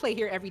 and I play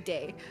here every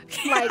day.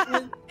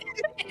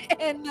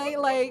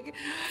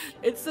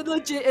 It's a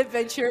legit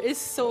adventure. It's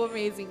so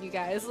amazing, you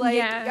guys.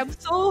 I'm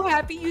so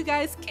happy you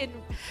guys can,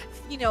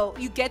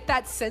 you get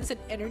that sense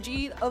and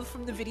energy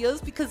from the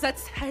videos, because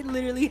that's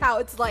literally how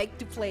it's like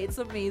to play. It's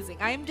amazing.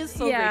 I am just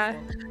so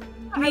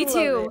grateful. Me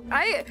too.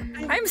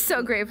 I'm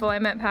so grateful I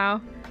met Pow.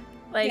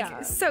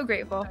 So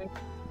grateful.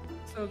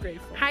 So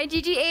grateful. Hi,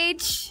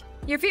 GGH.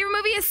 Your favorite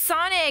movie is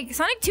Sonic.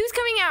 Sonic 2's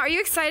coming out. Are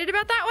you excited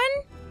about that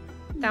one?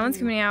 That one's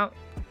coming out.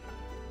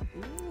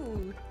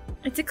 Ooh.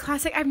 It's a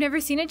classic. I've never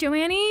seen it,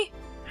 Joannie.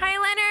 Hi,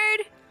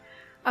 Leonard.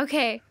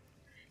 Okay.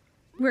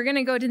 We're going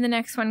to go to the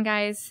next one,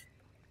 guys.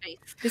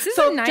 Nice. This is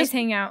a nice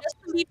hangout. Just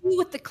leave me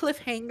with the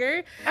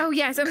cliffhanger. Oh,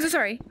 yes. I'm so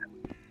sorry.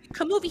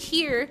 Come over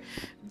here.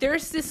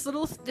 There's this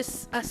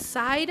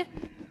side.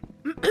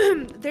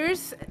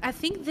 I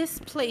think this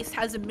place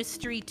has a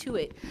mystery to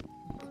it.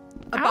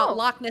 About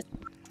Loch Ness.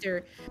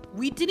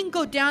 We didn't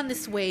go down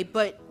this way,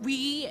 but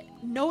we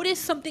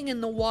noticed something in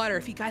the water.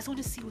 If you guys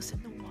want to see what's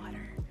in the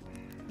water,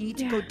 you need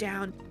to go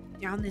down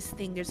this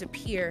thing. There's a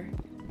pier.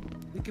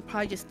 We could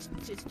probably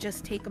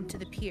just take them to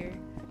the pier.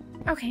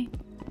 Okay.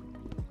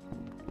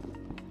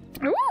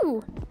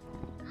 Ooh.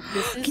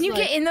 Can you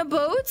get in the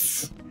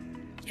boats?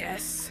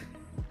 Yes,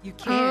 you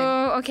can.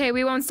 Oh, okay.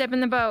 We won't step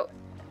in the boat.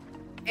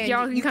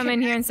 Y'all can come in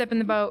here and step in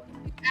the boat.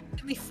 You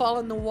actually fall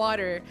in the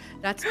water.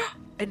 That's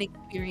an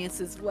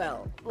experience as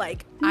well.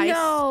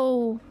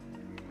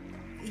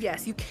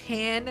 Yes, you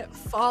can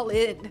fall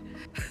in.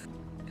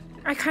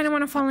 I kind of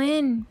want to fall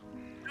in.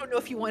 I don't know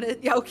if you want to.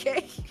 Yeah,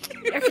 okay.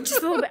 I could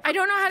just a little bit. I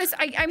don't know how to.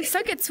 I'm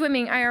stuck at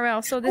swimming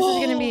IRL, so this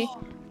is gonna be.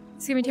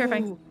 It's gonna be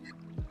terrifying.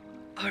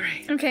 All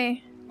right.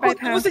 Okay. Bye,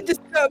 Pow. Was it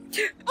just?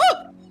 You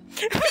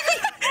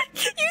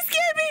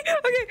scared me.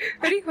 Okay,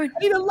 ready? One. I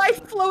need a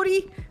life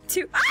floaty.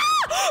 Two. Ah!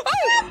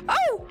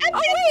 Oh! Wait!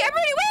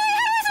 Everybody, wait!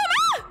 How do I swim?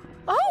 Ah!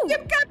 Oh!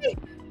 Yep, got me.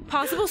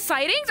 Possible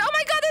sightings? Oh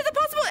my God! There's a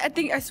possible.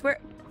 I swear,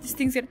 this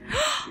thing's gonna.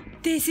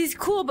 This is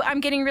cool, but I'm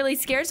getting really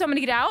scared, so I'm gonna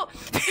get out.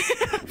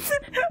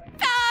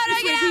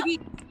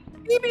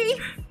 BB,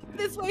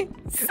 this way.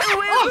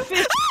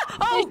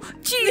 Oh,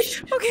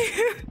 jeez.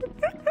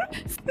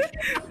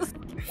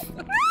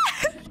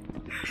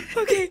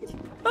 Okay.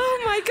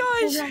 Oh my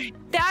gosh. Right.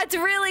 That's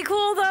really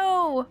cool,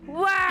 though.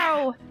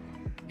 Wow.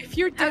 If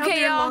you're down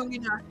there long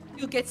enough,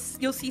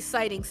 you'll see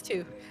sightings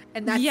too,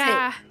 and that's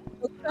it.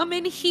 So come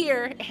in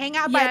here, hang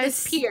out by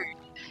this pier,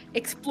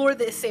 explore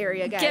this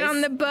area, guys. Get on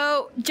the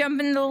boat,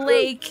 jump in the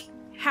lake,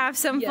 have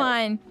some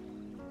fun.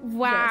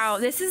 Wow,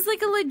 this is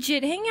like a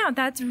legit hangout.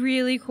 That's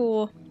really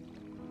cool.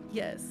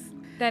 Yes.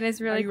 That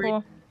is really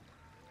cool.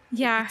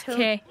 Yeah,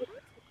 okay.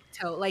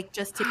 Like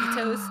just tippy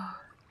toes?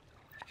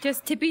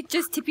 Just tippy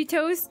toes?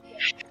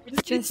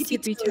 Just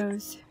tippy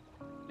toes.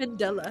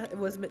 Mandela. It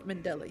was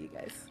Mandela, you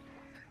guys.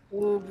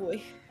 Oh boy.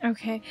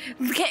 Okay.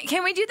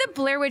 Can we do the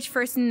Blair Witch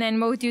first and then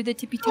we'll do the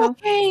tippy toe?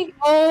 Okay.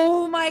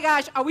 Oh my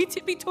gosh. Are we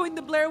tippy toeing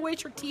the Blair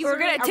Witch or teaser? We're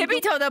gonna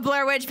tippy toe the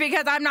Blair Witch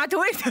because I'm not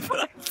doing the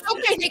Blair Witch.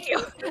 Okay, thank you.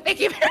 Thank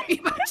you very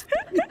much.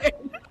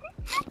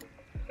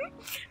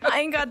 I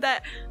ain't got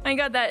that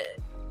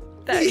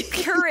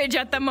courage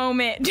at the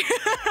moment.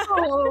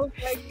 Oh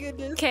my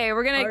goodness. Okay,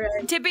 we're gonna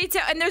tippy toe,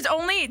 and there's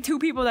only 2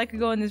 people that could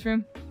go in this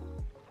room.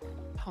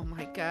 Oh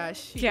my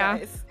gosh. You Yeah.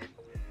 guys.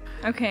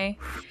 Okay.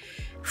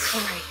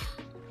 All right.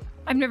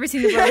 I've never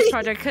seen the Blair Witch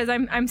Project because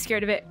I'm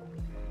scared of it.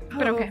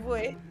 But okay. Oh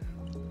boy.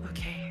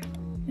 Okay.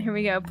 Here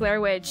we go.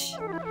 Blair Witch.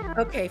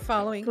 Okay,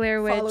 following.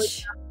 Blair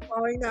Witch.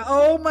 Following now.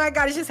 Oh my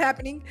god, it's just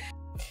happening.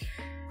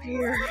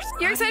 You're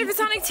excited for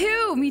Sonic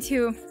 2? Me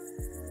too.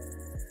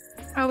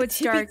 Oh, it's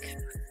dark.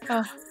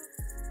 Oh.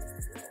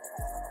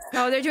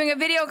 Oh, they're doing a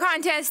video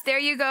contest. There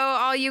you go,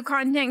 all you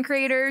content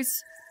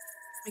creators.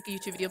 Make a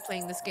YouTube video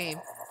playing this game.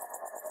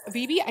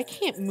 BB, I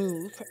can't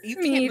move. You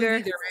Me can't either.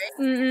 move either,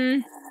 right?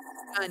 Mm-mm.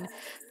 Done.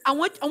 I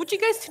want you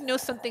guys to know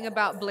something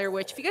about Blair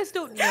Witch. If you guys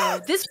don't know,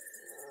 this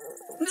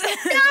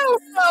no.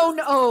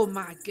 Oh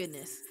my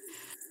goodness.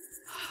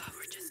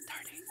 We're just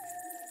starting.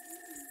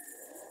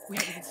 We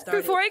haven't even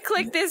started. Before I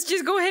click this,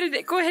 just go ahead.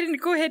 Yeah,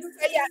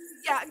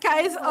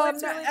 guys.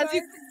 it's really as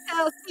you can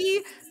tell,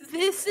 see,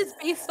 this is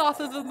based off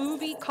of a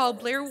movie called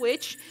Blair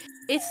Witch.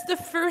 It's the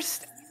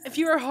first. If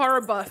you're a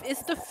horror buff,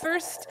 it's the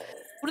first.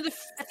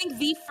 I think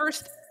the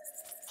first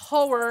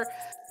horror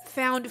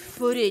found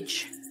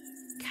footage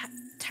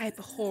type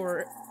of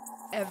horror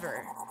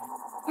ever.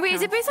 Wait,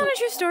 is it based on a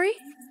true story?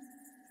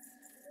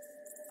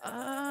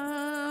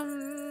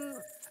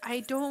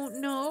 I don't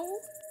know.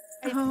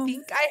 I Oh.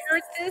 think I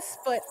heard this,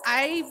 but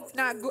I've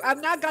not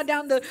gone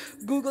down the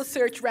Google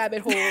search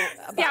rabbit hole.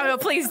 Yeah, no,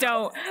 please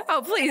don't.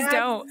 Oh, please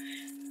don't.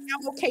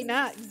 I'm okay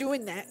not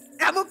doing that.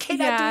 I'm okay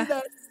Yeah. not doing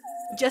that.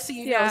 Just so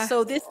you know. Yeah.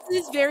 So this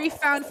is very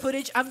found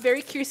footage. I'm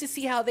very curious to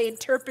see how they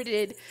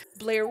interpreted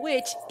Blair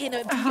Witch in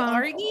a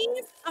VR game.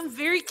 I'm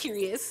very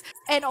curious.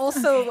 And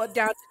also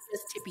down to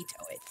just tippy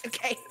toe it.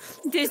 Okay.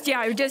 Just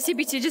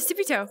tippy toe. Just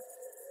tippy toe.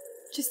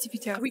 Just tippy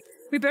toe.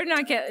 We better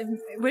not get.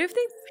 What if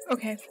they?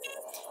 Okay.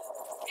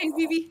 Hey,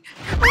 BB.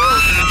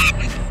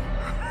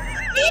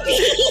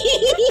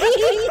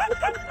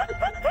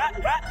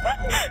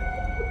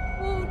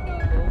 Oh no.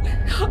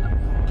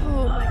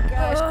 Oh my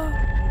gosh.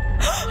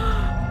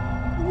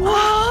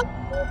 What?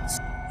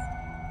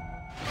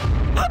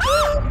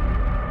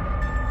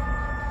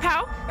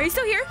 Pow? Are you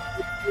still here?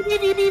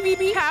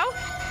 BB. Pow?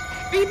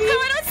 BB. No,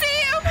 I don't see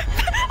you!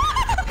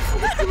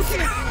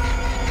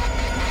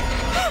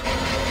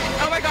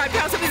 Oh my god,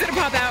 Pow, something's gonna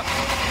pop out.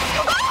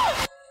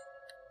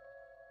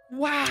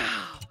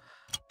 Wow.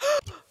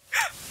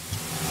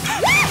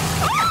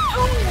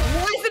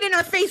 Why is it in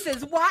our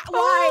faces? Why?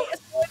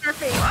 It's in our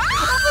face.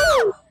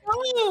 Oh!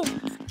 Oh!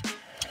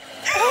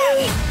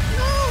 Oh!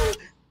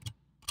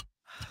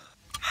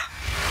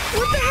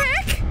 What the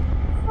heck?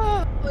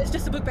 Oh, it's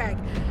just a book bag.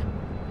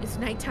 It's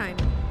nighttime.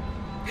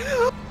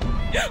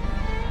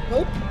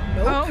 Nope.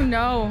 Oh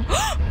no.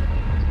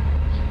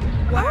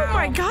 Wow. Oh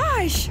my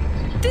gosh!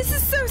 This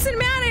is so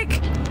cinematic!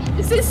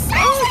 This is so.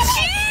 Oh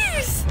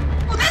jeez!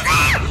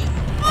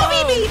 Oh,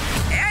 baby!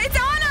 It's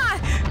Anna!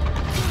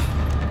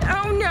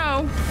 Oh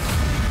no!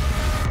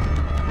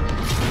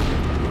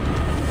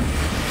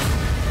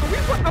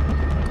 Are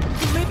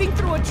we living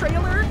through a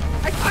trailer?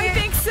 I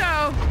think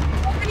so.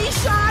 Many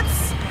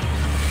shots.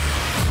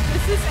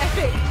 This is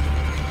epic.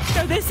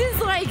 So this is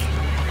like.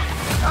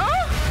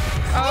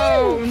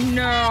 Oh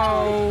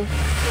no!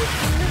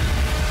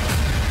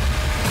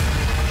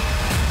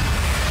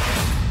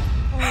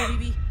 Oh,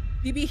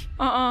 BB.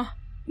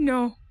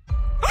 No.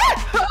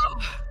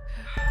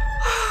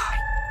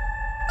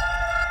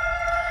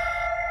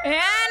 And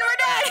we're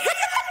done!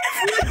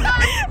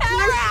 And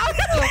we're out!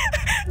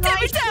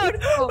 Tippy-toed!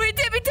 We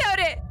tippy-toed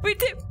it!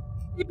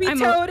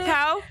 Tippy-toed it.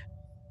 Pow?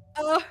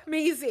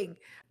 Amazing.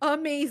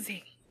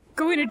 Amazing.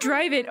 Going to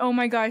drive it. Oh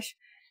my gosh.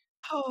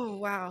 Oh,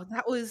 wow.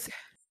 That was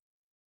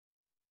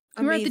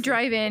We're at the amazing.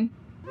 drive-in.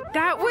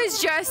 That was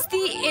just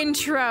the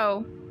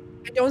intro.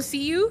 I don't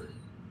see you.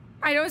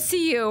 I don't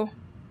see you.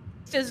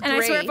 It's just And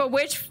gray. I swear if a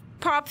witch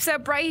pops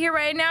up right here,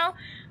 right now,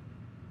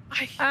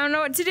 I don't know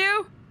what to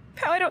do.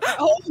 Pow, I don't.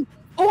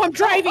 Oh, I'm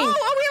driving.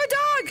 Oh, we have a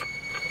dog.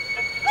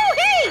 Oh,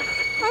 hey.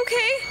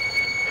 Okay.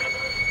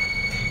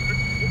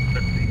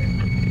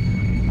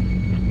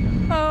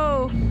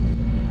 Oh,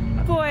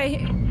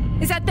 boy.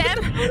 Is that them?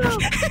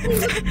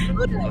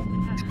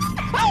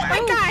 Oh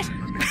my gosh.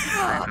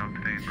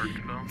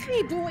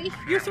 Hey, boy.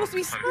 You're supposed to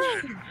be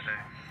smiling.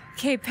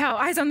 Okay, pal.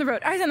 Eyes on the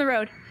road. Eyes on the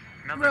road.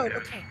 Road,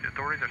 okay. The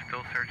authorities are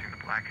still searching the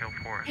Black Hill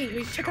Forest. Hey,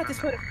 wait, check out this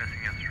photo.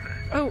 Missing yesterday.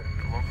 Oh, The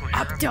local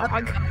up sheriff dog.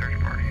 has a search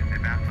party, and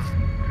they've asked us to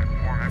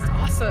inform everyone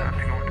Awesome. not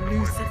to go into the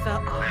woods Lucifer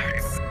until they're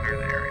Arts. able to clear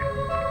the area.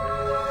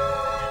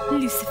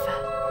 Lucifer.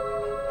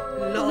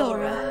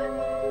 Laura.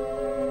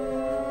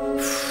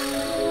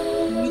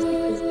 Music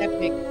is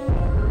epic.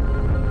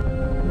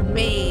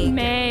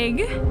 Meg.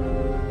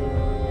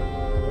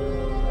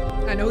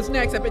 I know who's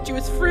next. I bet you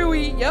it's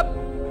Fruey. Yep.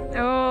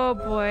 Oh,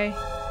 boy.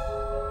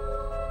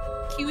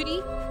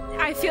 Cutie.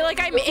 I feel like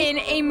I'm in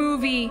a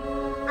movie.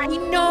 I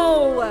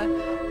know.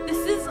 This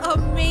is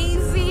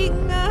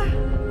amazing.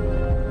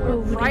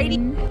 Righty.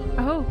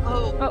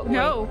 Oh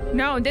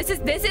no! This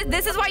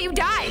is why you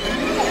die.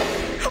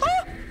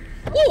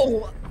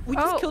 Oh! We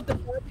just killed the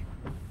bug.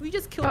 We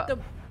just killed the.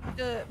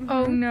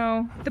 Oh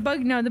no! The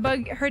bug. No, the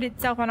bug hurt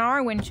itself on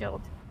our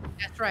windshield.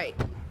 That's right.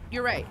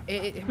 You're right.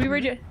 We were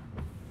just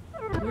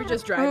driving. We were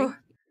just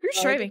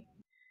driving.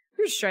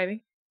 We were just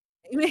driving.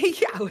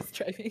 Yeah, I was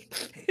driving.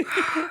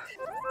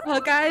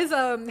 Guys,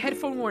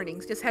 headphone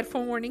warnings. Just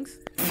headphone warnings.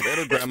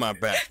 Better grab my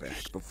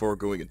backpack before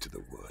going into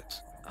the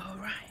woods. All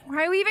right.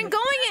 Why are we even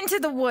going into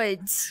the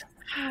woods?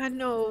 I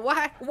know.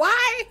 Why?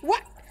 Why?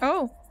 What?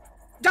 Oh.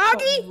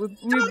 Doggy?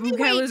 We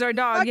can't lose our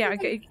dog. Yeah,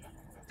 okay.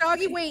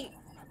 Doggy, wait.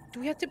 Do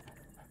we have to...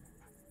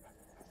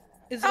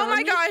 Oh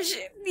my gosh.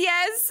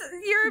 Yes.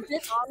 You're...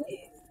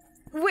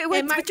 Wait,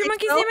 what's your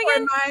monkey's name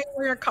again? Am I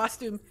wearing a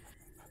costume?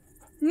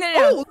 No.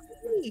 Oh,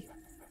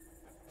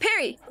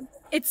 Perry.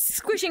 It's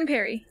Squishing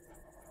Perry.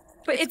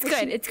 But it's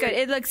good. It's good.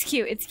 It looks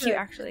cute. It's cute,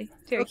 actually.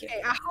 Very cute.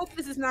 I hope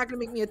this is not going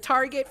to make me a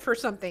target for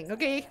something,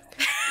 okay?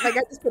 Like,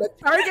 I just put a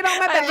target on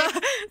my back.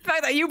 The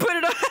fact that you put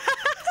it on...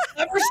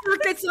 Never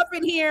circuits up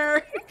in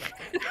here.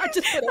 I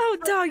just put oh,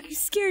 dog, you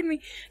scared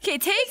me. Okay,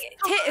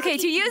 okay,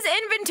 to use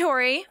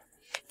inventory,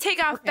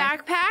 take off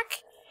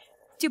backpack.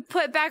 To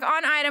put back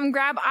on item,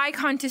 grab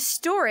icon to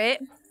store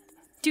it.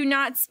 Do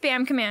not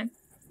spam command.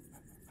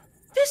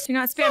 Do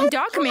not spam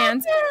dog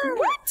commands.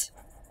 What?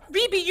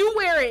 BB, you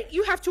wear it.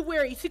 You have to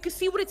wear it so you can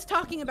see what it's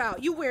talking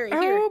about. You wear it.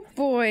 Here. Oh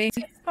boy.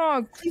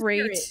 Oh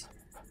great.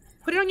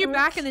 Put it on your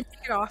back and then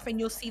take it off and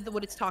you'll see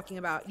what it's talking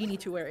about. You need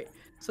to wear it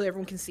so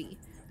everyone can see.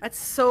 That's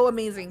so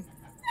amazing.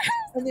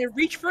 And then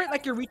reach for it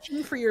like you're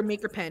reaching for your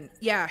maker pen.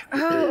 Yeah.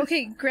 Oh,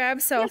 okay.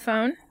 Grab cell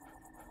phone.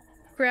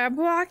 Grab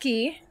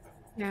walkie.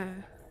 Yeah.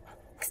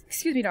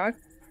 Excuse me, dog.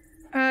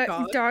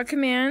 Dog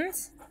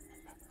commands.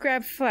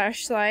 Grab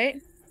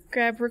flashlight.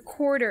 Grab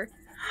recorder.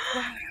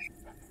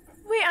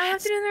 Wait, I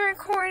have to do the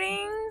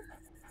recording?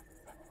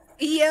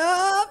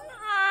 Yup.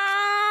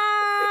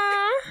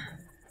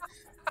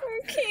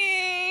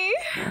 Okay.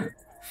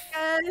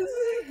 Yes,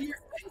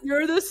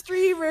 you're the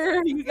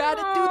streamer. You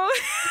gotta do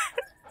it.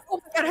 Oh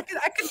my god,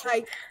 I could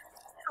like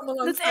come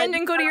along. Let's end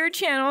and go to your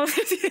channel.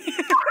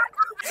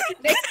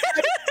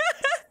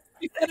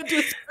 You gotta do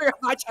it for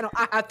my channel.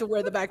 I have to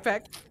wear the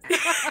backpack.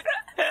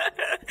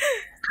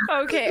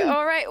 Okay,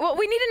 alright. Well,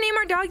 we need to name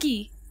our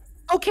doggy.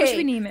 Okay. What should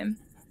we name him?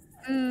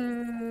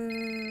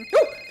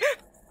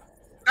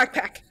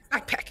 Backpack.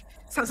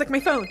 Sounds like my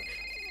phone.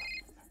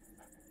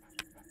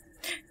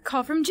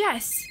 Call from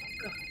Jess.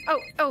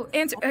 Oh,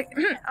 answer. Oh,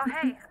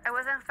 hey. I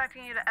wasn't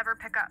expecting you to ever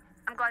pick up.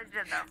 I'm glad you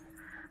did, though.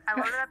 I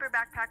loaded up your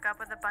backpack up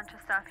with a bunch of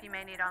stuff you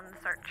may need on the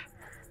search.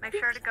 Make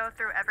sure to go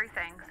through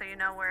everything so you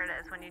know where it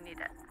is when you need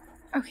it.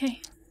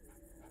 Okay.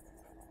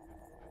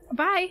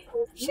 Bye.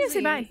 She didn't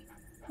say bye.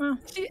 Wow.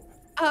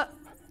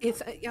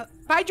 It's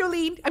bye,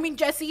 Jolene. I mean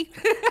Jessie.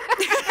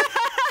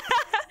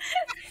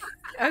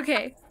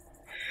 Okay.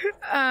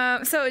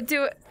 So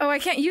do. Oh, I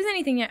can't use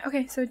anything yet.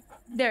 Okay, so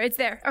there, it's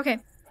there. Okay.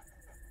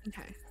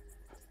 Okay.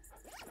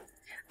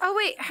 Oh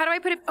wait, how do I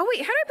put it? Oh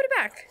wait, how do I put it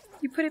back?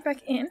 You put it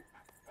back in.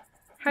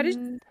 How did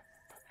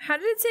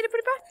it say to put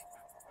it back?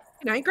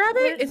 Can I grab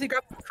it? Is it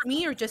grab for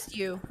me or just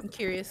you? I'm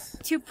curious.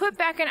 To put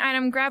back an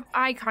item, grab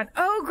icon.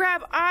 Oh,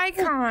 grab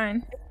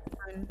icon.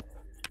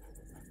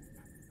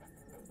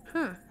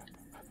 Huh.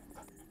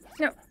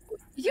 No,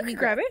 you can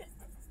grab it.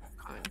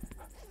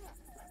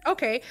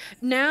 Okay,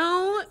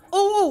 now.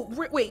 Oh,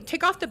 wait.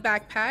 Take off the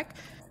backpack,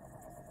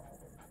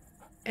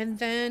 and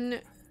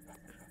then.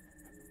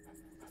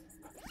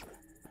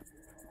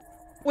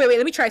 Wait.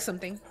 Let me try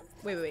something.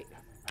 Wait.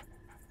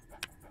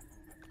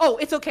 Oh,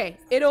 it's okay.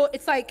 It'll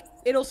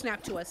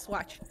snap to us.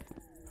 Watch.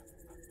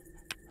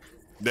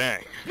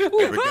 Dang.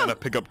 We gotta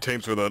pick up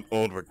tapes with an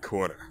old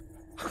recorder.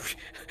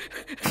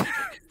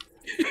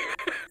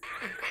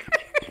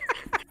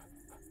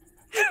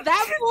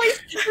 That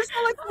voice just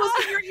sound like it was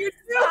in your ear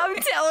too. I'm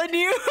telling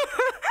you.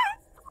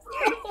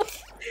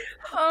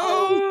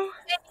 Oh.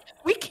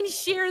 We can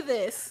share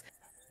this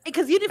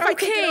because even if I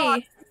take it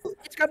off,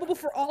 it's grabbable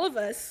for all of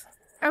us.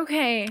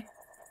 Okay.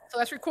 So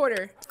that's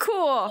recorder.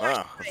 Cool.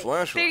 Ah, a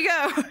flashlight. There you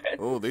go.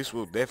 Oh, this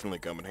will definitely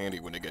come in handy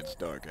when it gets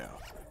dark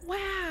out.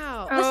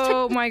 Wow.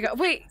 Oh my god.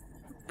 Wait.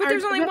 But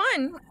there's only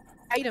one.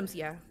 Items,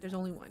 yeah. There's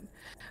only one.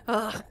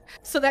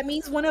 So that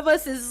means one of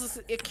us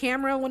is a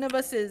camera, one of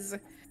us is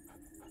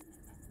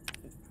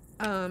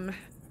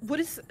what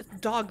does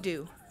dog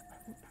do?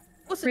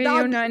 What's the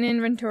Radio dog not in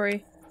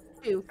inventory.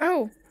 do?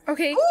 Oh,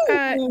 okay.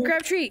 Ooh.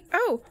 Grab treat.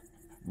 Oh.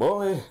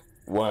 Boy,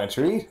 want a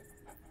treat?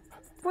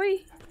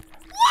 Boy.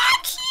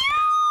 What?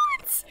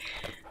 Cute!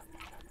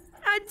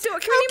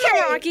 Can we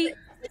name our Rocky?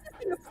 We're just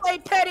gonna play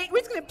petting. We're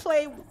just gonna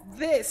play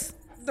this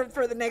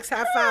for the next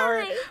half hour.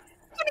 We're gonna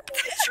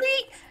get a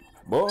treat.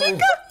 Boy,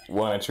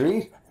 want a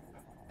treat?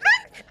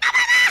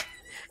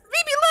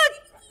 Baby, look!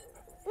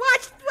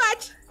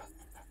 Watch!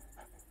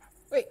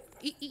 Wait,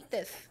 eat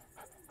this.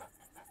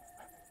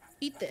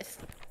 Eat this.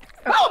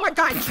 Oh my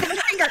god! My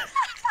finger!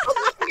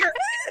 Oh, my finger!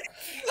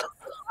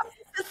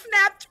 It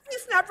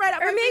snapped right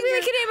up. Or my maybe finger.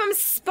 we can name him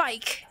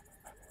Spike.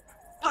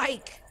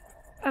 Spike.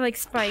 I like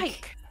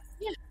Spike.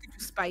 Yeah,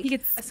 Spike. He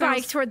gets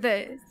Spike toward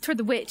the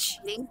witch.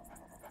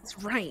 That's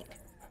right.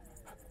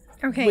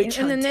 Okay, Witch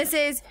and then hunt. this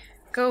is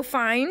go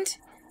find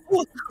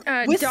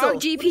Whistle. dog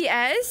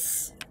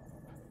GPS.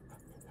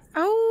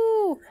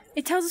 Oh,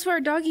 it tells us where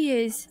our doggy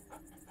is.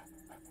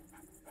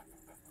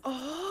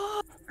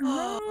 Oh,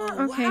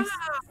 okay. Wow.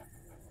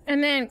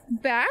 And then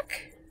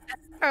back.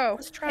 Oh,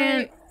 Let's try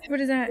and what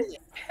is that?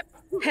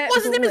 Pet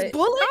his name is Bullet.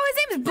 Bullet? Oh,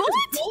 his name is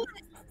Bullet?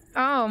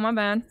 Oh, my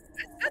bad.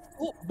 That's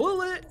cool.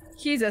 Bullet.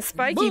 He's a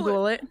spiky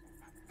bullet.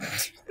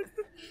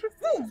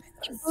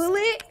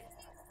 Bullet.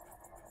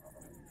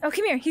 Oh,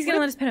 come here. He's gonna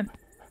let us pet him.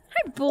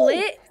 Hi,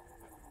 Bullet.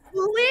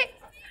 Bullet.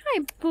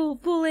 Hi,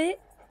 Bullet.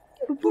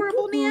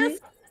 Adorable Ness.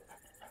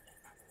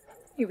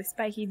 He was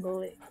spiky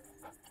Bullet.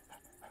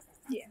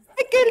 Yeah.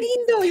 Que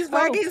lindo. He's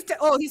wagging his tail.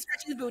 Oh, he's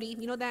scratching his booty.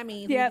 You know what that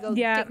means. Yeah, Go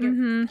yeah. take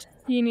your-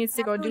 He needs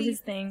to go do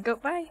his thing. Go,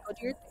 bye. Go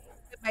to your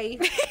bye.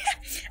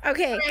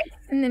 Okay,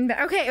 and then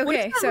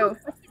okay. So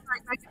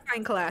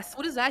magnifying class.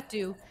 What does that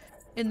do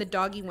in the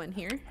doggy one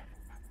here?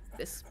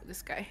 This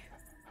guy,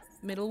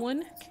 middle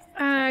one.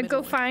 go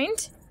one.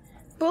 find.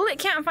 Bullet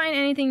can't find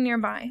anything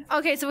nearby.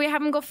 Okay, so we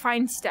have him go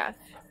find stuff.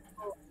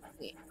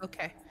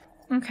 Okay.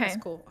 Okay. That's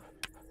cool.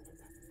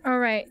 All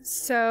right.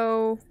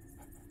 So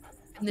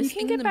And this you can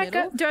thing in get the back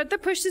middle? up. Do I have to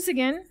push this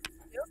again?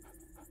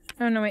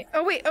 Oh no! Wait.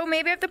 Oh wait. Oh,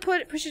 maybe I have to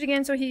push it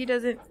again so he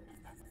doesn't.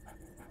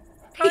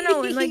 Oh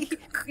no! Like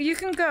you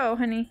can go,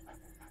 honey.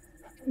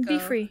 Be Go.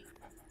 free.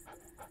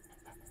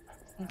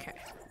 Okay.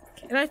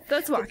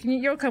 Let's walk.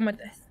 You'll come with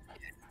us.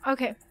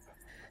 Okay.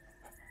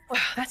 Wow,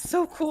 that's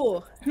so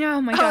cool.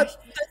 Oh my gosh.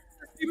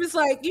 He was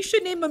like, you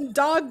should name him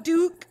Dog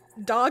Duke,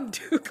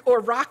 or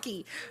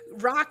Rocky.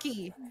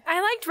 Rocky.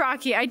 I liked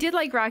Rocky. I did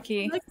like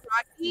Rocky. Like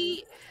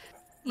Rocky.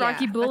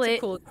 Rocky that's a Bullet.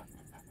 cool-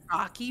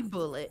 Rocky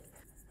Bullet.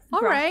 All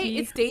right, Rocky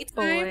it's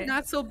daytime. Bullet.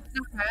 Not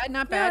bad.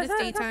 Not Yeah, bad. it's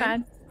It's not daytime.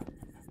 bad.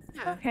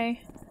 Yeah.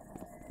 Okay.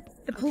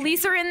 The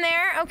police are in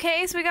there.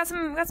 Okay, so we got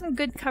some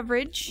good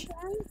coverage.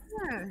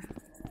 Yeah.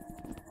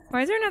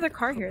 Why is there another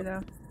car here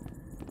though?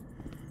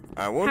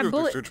 I wonder if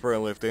Bullet- the search bar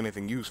left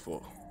anything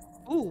useful.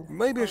 Ooh.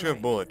 Maybe I should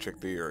have Bullet check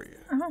the area.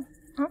 Oh,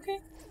 okay.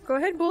 Go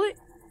ahead, Bullet.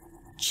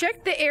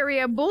 Check the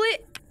area,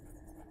 Bullet.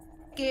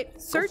 Get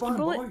Search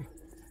Bullet.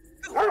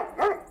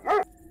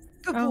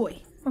 good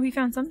boy. Oh, he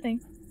found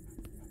something.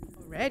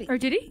 Already. Or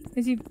did he?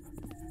 Is he?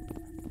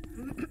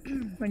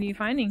 What are you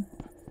finding?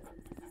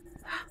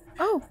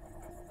 Oh,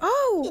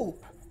 Oh.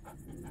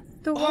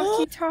 the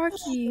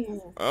walkie-talkie.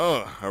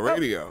 Oh, a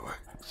radio.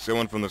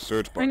 Someone from the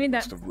search bar I need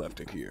must that. have left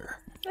it here.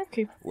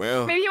 Okay.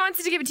 Well, Maybe he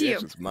wants to give it to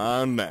guess you. it's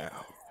mine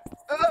now.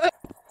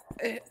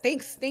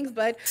 Thanks,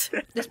 bud.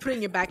 Just put it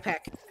in your backpack.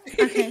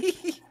 Okay.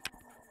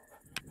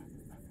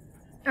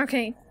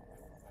 Okay.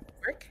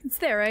 Work. It's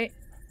there, right?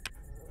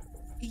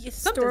 Yes,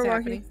 Store something's walkie.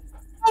 happening.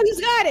 Oh, he's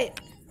got it.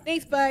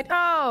 Thanks, bud.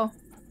 Oh.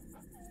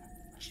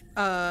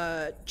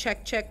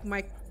 Check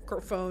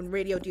microphone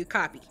radio. Do you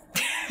copy?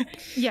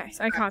 Yes,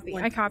 I copy.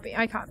 I copy.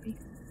 I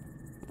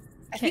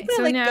think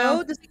so when I let now-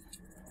 go, does it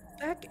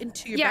go back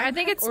into your Yeah, backpack? I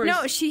think it's or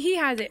no. is- He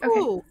has it. Okay.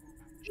 Ooh.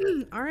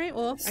 All right.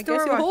 Well, I Store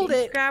guess you hold walkie.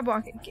 it. Grab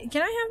walkie.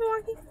 Can I have the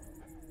walkie?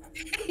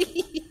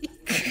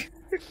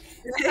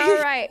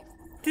 All right.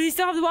 Does he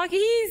still have the walkie?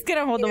 He's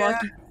gonna hold the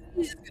walkie.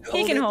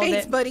 He can hold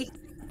Thanks, it. buddy.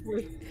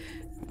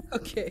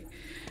 Okay.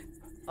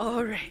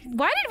 All right.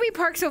 Why did we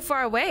park so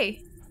far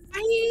away?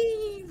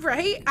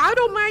 Right? I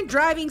don't mind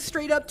driving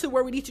straight up to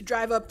where we need to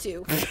drive up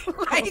to.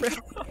 Like,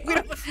 you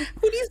know,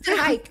 who needs to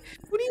hike?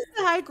 Who needs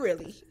to hike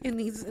really in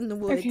the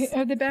woods? Okay,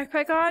 have the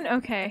backpack on?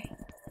 Okay.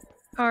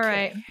 All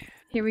right.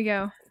 Here we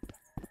go.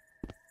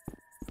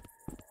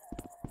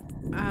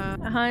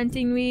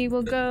 Hunting we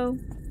will go.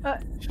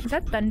 Is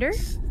that thunder?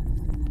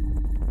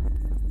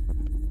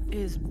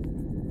 Is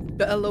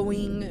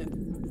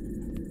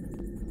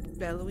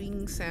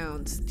bellowing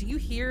sounds. Do you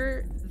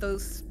hear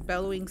those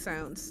bellowing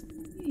sounds?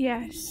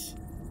 Yes.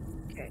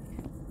 Okay.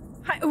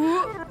 Hi.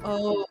 Ooh.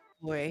 Oh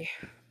boy.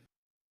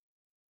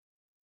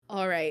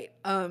 All right.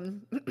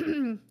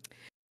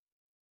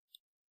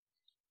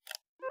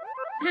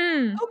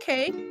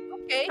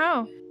 Okay.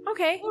 Oh.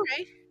 Okay. All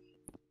right.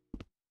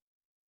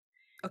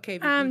 Okay.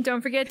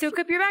 Don't forget to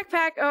equip your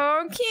backpack.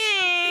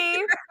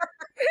 Okay.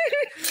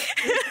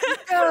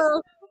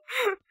 Go.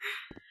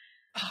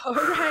 All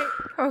right.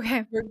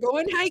 Okay. We're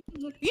going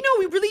hiking. You know,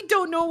 we really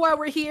don't know why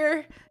we're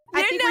here.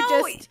 I think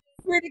we're just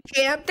here to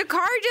camp. The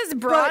car just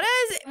brought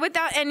us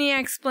without any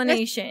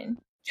explanation.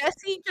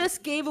 Jesse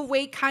just gave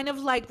away kind of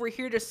like we're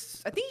here to...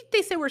 I think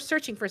they said we're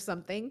searching for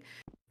something,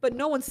 but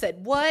no one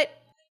said what.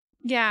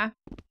 Yeah.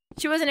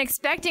 She wasn't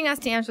expecting us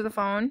to answer the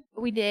phone,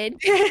 but we did.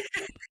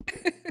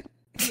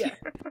 Yeah.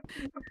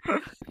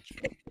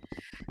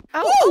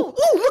 Oh,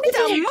 look it's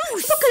at a it.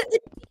 moose. Look at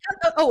it.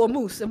 Oh, a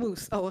moose.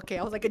 Oh, okay.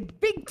 I was like a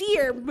big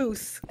deer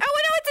moose. Oh,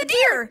 no, it's a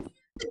deer.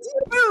 A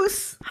deer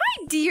moose.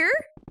 Hi, deer.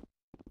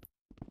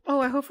 Oh,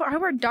 I hope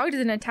our dog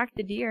doesn't attack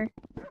the deer.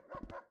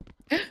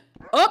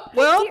 Oh,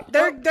 well,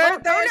 There.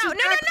 there's No, his what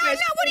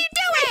breakfast. are you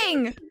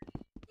doing?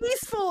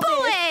 Peaceful.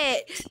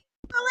 Bullet.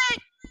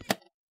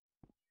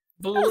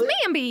 Oh,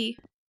 Bambi.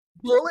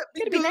 Bullet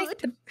be It'd be nice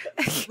good.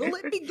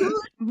 Bullet be good.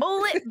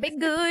 Bullet, be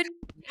good.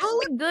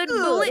 Bullet Be good, good,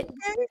 bullet.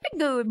 okay? Be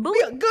good, Be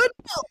bullet. a good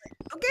bullet,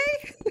 okay?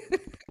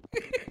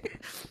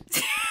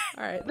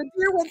 All right, the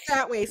deer went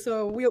that way,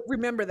 so we'll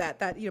remember that.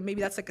 That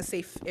maybe that's like a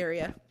safe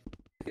area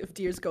if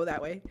deers go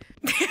that way.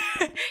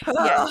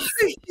 Yes.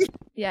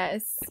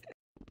 Yes.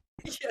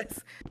 Yes.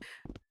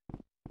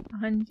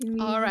 Hunting me.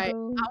 All right. I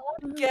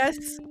want to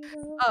guess.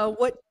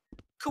 What?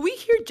 Could we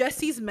hear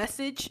Jesse's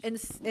message and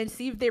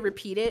see if they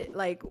repeat it?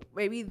 Like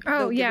maybe. Oh,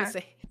 they'll yeah.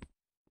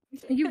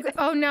 Give us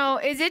Oh no!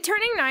 Is it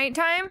turning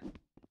nighttime?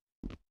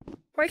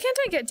 Why can't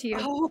I get to you?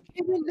 Oh,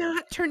 can it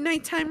not turn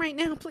nighttime right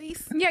now,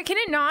 please? Yeah, can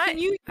it not? Can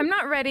you? I'm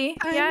not ready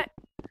yet.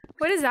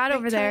 What is that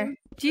over there? Nighttime.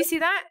 Do you see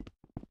that?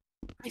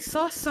 I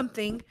saw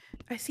something.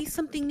 I see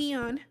something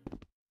neon.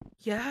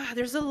 Yeah,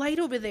 there's a light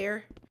over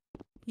there.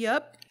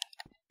 Yep.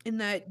 In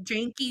that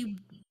janky,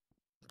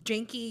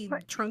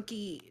 What?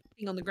 trunky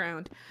thing on the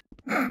ground.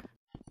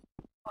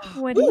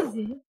 What Ooh! is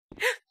it?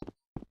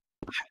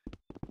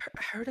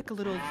 I heard like a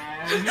little.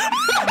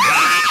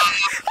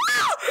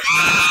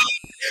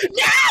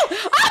 No!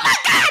 Oh my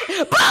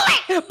God!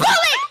 Bullet!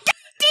 Bullet!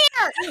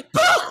 Deer!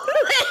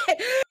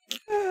 Bullet!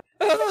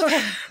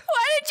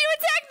 Why did you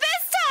attack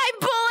this time,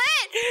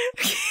 Bullet?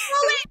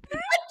 Bullet!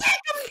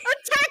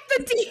 Attack the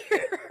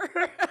deer!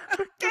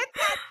 Get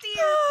that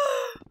deer!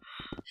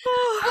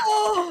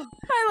 Oh.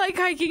 I like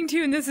hiking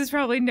too, and this is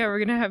probably never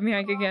gonna have me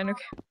hike again.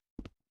 Okay.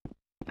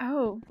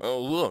 Oh. Oh,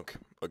 look,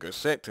 a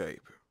cassette tape.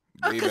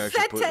 A Maybe I should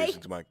cassette put this tape?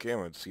 into my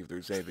camera and see if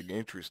there's anything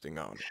interesting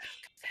on it.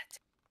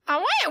 I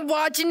wasn't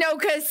watching no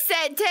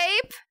cassette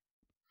tape.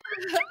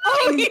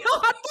 Oh, I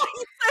thought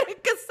you said a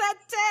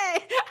cassette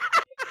tape.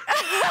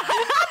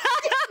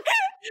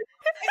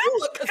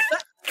 Ooh, a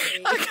cassette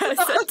tape. A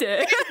cassette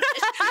tape.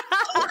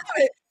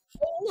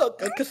 Oh,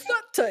 look, a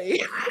cassette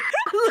tape.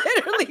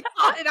 Literally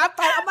thought it. I thought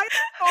I might be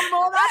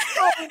normal. That's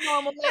totally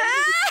normal.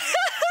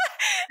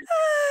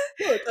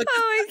 Look, a Oh,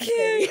 I cassette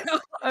can't.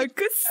 tape. A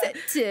cassette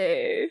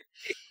tape.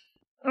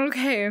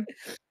 Okay.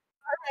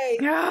 Right.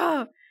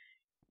 Ah,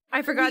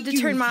 I forgot to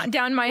turn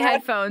down my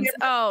headphones.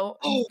 Oh,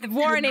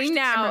 warning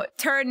now.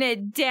 Turn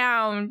it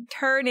down.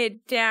 Turn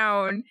it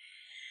down.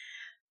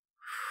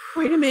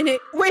 Wait a minute.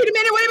 Wait a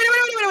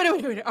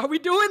minute. Are we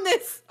doing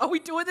this? Are we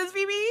doing this,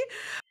 BB?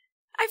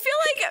 I feel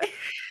like.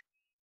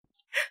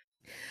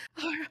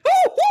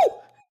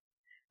 Oh!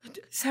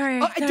 Sorry.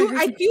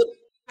 I feel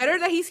better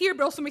that he's here,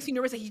 but also makes me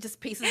nervous that he just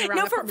paces around.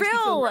 No, That for part makes me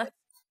feel real.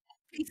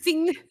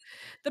 nervous.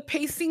 The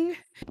pacing.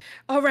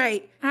 All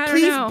right. I don't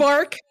Please know.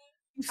 bark.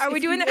 Are we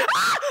If doing you that?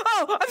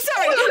 Oh, I'm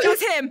sorry. It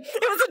was him.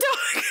 It was a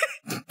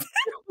dog.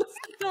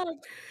 will.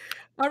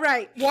 All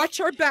right. Watch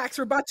our backs.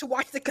 We're about to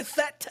watch the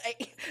cassette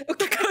tape.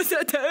 The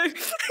cassette tape.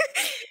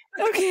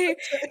 Okay.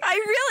 I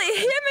really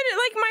him in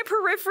like my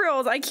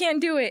peripherals. I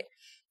can't do it.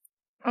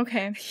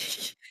 Okay.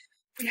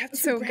 We have to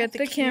So grab get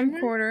the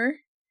camera. camcorder.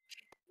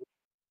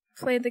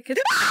 Play the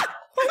cassette.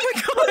 Oh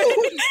my God!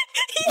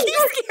 He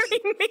keeps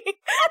scaring me.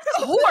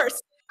 That's a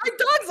horse. My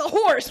dog's a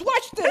horse.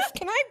 Watch this.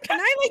 Can I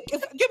like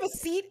give a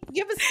seat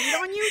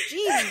on you?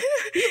 Jeez.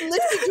 He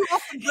lifted you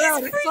off the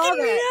ground. I saw Freaking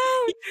me that.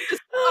 out.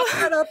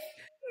 Popped right up.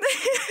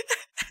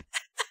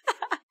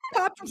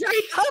 Popped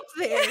right up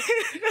there.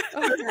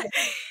 All right.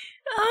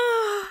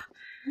 Oh.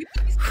 We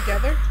put these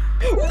together.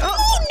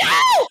 Oh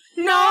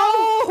no! No!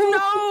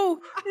 No!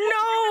 We're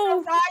No!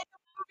 gonna ride the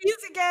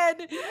movies again.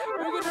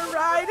 We're gonna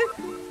ride.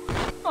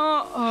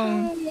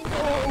 Oh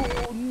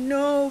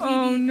no, BB.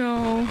 oh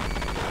no!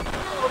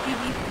 Oh,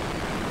 BB.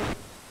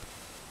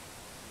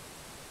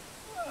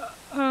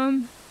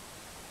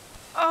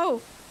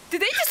 Oh!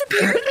 Did they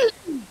disappear?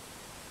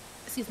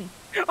 Excuse me.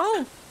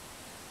 Oh!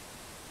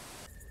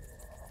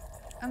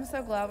 I'm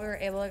so glad we were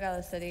able to go to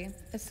the city.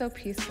 It's so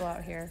peaceful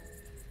out here.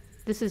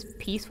 This is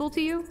peaceful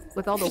to you?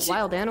 With all the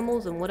wild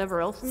animals and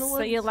whatever else in the woods?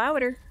 Say it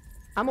louder.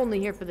 I'm only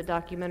here for the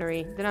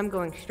documentary, then I'm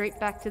going straight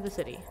back to the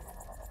city.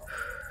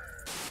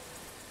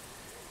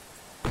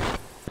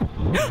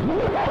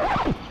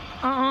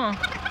 Uh-uh.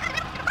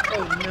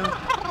 Oh no.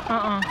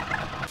 Uh-uh.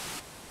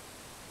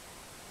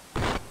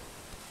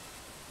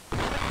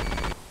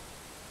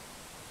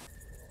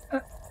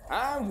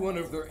 I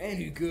wonder if there are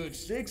any good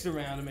sticks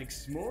around to make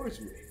s'mores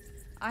with.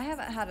 I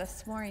haven't had a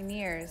s'more in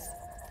years.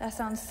 That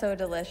sounds so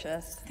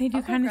delicious. They do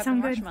I'll go kinda grab the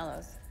sound good.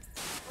 marshmallows.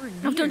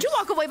 Oh, don't you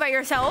walk away by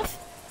yourself.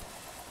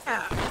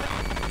 Yeah.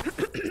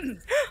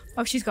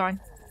 Oh, she's gone.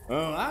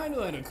 Oh, I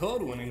know had a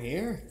cold one in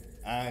here.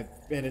 I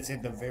bet it's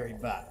at the very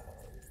bottom.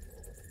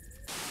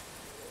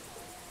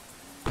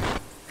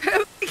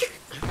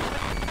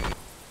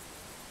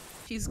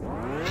 She's She's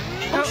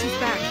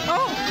back.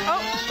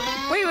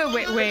 Oh! Wait.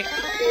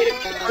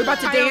 We're about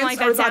to I dance. don't like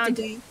We're that about to sound.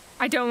 dance.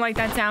 I don't like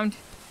that sound.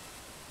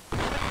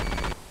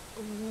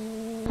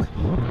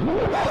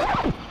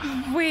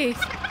 Wait.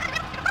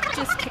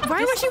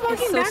 Why was she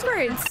walking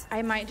backwards?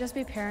 I might just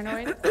be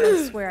paranoid, but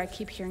I swear I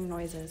keep hearing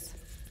noises.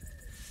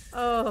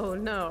 Oh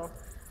no.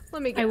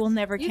 Let me guess. I will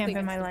never You camp think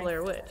in it's my the life.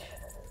 Blair Witch.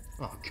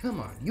 Oh, come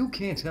on. You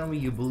can't tell me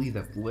you believe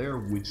that Blair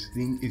Witch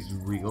thing is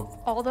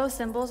real. All those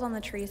symbols on the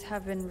trees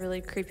have been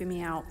really creeping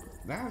me out.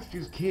 That's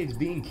just kids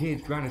being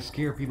kids trying to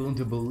scare people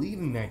into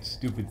believing that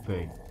stupid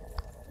thing.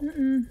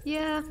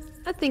 Yeah,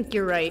 I think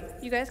you're right.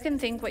 You guys can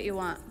think what you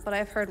want, but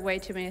I've heard way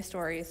too many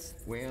stories.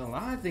 Well,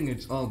 I think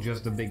it's all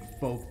just a big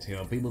folk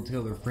tale people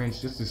tell their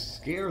friends just to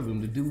scare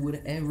them to do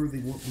whatever they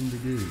want them to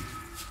do.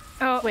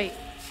 Oh, wait.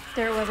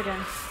 There it was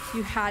again.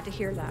 You had to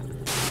hear that.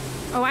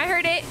 Oh, I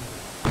heard it.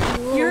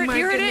 Oh, you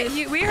heard it.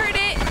 We heard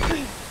it.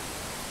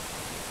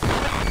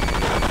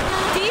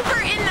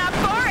 Deeper in the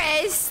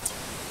forest.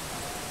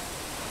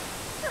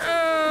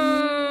 Oh.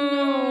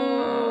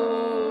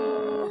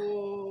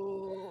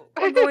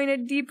 We're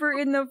going deeper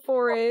in the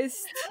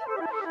forest.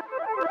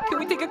 Can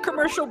we take a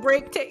commercial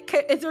break?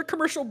 Is there a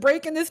commercial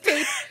break in this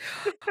tape?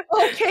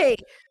 Okay.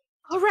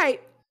 All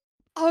right.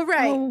 All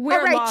right. Oh, we're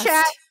all right, lost.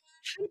 chat.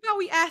 How about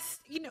we ask,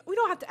 we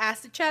don't have to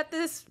ask the chat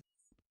this,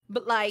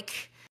 but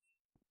like,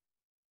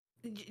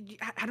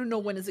 I don't know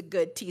when is a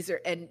good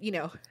teaser, and maybe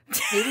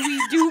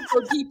we do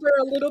go deeper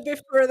a little bit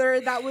further.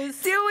 That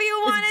was. Do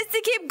you want us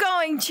to keep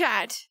going,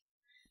 chat?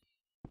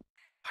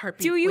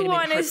 Heartbeat. Do you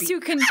want us to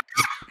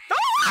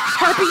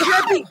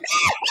Heartbeat.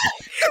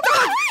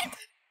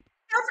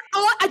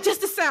 Oh, just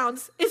the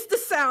sounds. It's the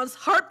sounds.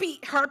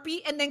 Heartbeat,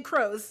 and then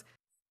crows.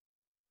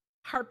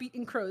 Heartbeat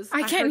and crows.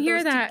 I can't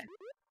hear that.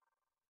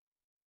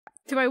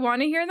 Do I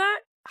want to hear that?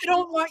 I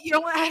don't want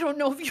you. I don't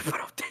know if you. I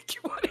don't think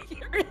you want to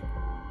hear it.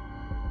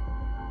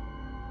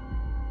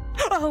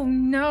 Oh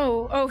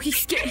no! Oh, you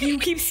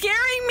keep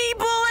scaring me,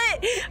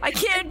 Bullet. I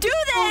can't do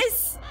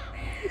this.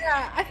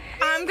 Yeah.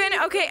 I'm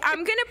gonna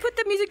put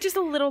the music just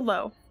a little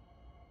low,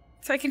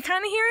 so I can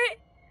kind of hear it.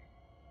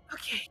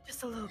 Okay,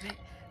 just a little bit.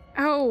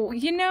 Oh,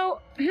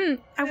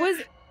 I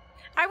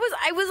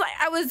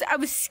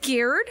was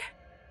scared,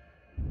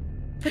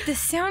 but the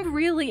sound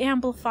really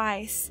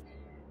amplifies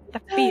the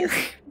fear.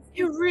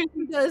 It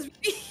really does.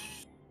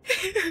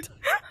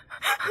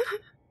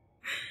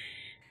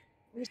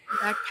 There's the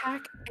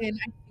backpack, and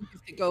I think we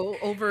have to go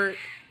over.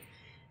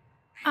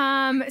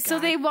 So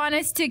they want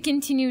us to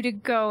continue to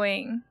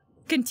going.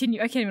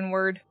 Continue. I can't even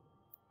word.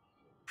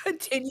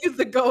 Continue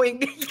the going.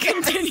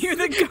 Continue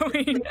the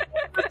going.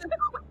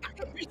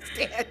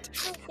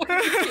 I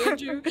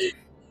understand you.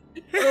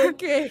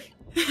 Okay.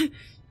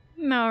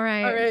 All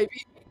right. All right.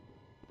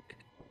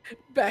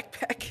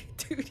 Backpack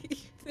duty.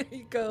 There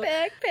you go.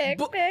 Backpack.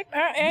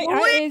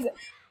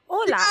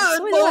 Hola.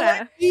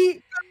 Hola.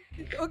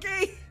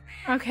 Okay.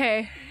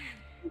 Okay.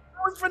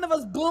 Go in front of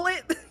us,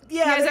 Bullet.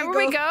 Yeah. Is that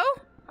where we go?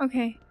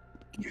 Okay.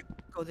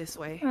 Go this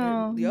way.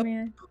 Oh Yep.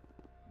 man.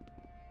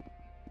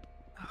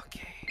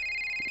 Okay.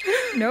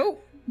 No.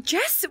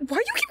 Jess, why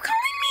do you keep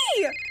calling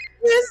me?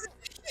 Yes.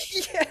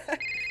 Yeah.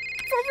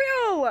 For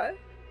real.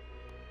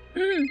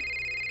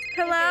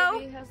 Hello?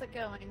 Hey baby, how's it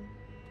going?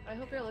 I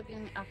hope you're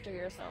looking after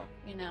yourself,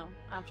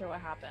 after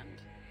what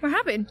happened. What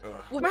happened?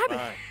 What happened?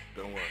 Fine.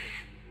 Don't worry.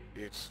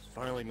 It's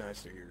finally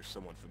nice to hear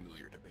someone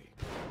familiar to me.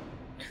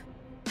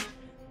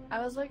 I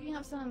was looking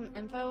up some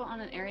info on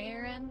an area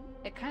you're in.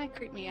 It kind of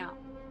creeped me out.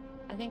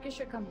 I think you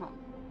should come home.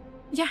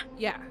 Yeah.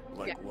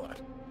 Like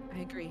what? I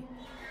agree.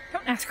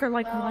 Don't ask her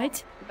like Well,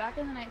 what? Back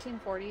in the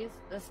 1940s,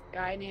 this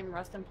guy named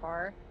Rustin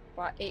Parr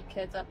brought 8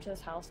 kids up to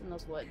his house in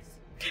those woods.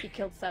 He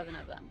killed 7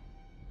 of them.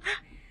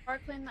 Parr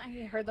claimed that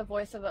he heard the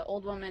voice of an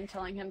old woman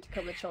telling him to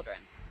kill the children.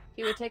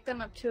 He would take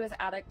them up to his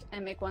attic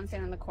and make one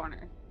stand in the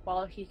corner,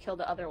 while he killed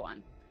the other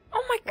one.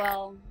 Oh my god.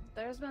 Well,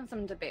 there's been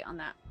some debate on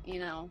that,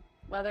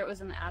 whether it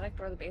was in the attic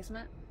or the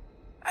basement.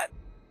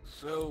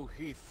 So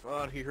he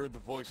thought he heard the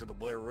voice of the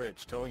Blair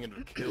Witch telling him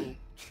to kill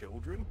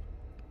children?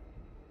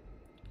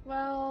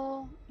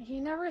 Well,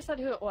 he never said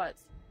who it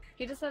was.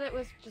 He just said it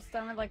just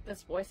sounded like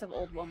this voice of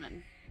old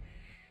woman.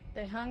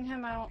 They hung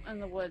him out in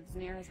the woods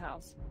near his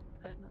house.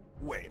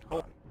 Wait,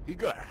 hold on. He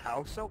got a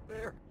house out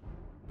there?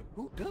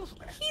 Who does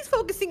that? He's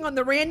focusing on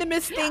the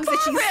randomest things that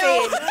she's That's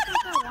saying. not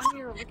the one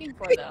you were looking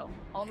for, though.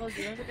 All those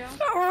years ago.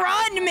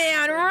 Run,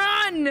 man,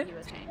 run! He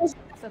was hanged.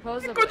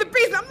 Supposedly, Go to the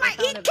basement.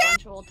 they found a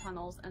bunch of old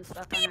tunnels and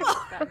stuff under it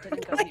that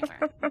didn't go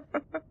anywhere.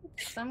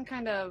 Some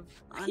kind of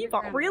He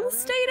bought real railroad?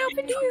 estate up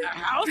in here.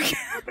 He's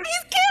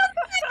killing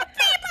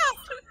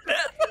people.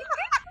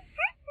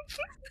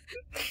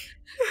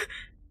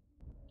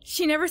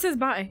 She never says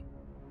bye.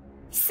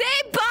 Say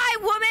bye,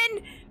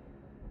 woman!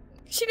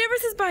 She never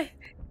says bye.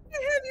 We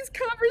have these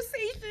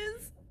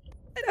conversations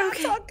and not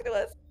talking to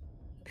us.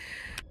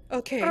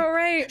 Okay. All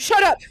right.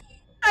 Shut up.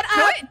 Shut up.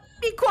 What?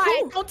 Be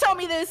quiet. Who? Don't tell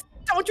me this.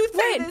 Don't you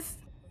say What? this.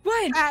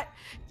 What? Chat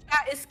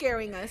is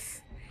scaring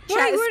us. Wait,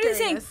 Chat is what is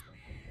scaring it? us.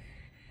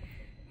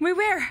 Wait,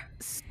 where?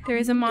 There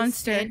is a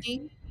monster.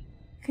 Standing.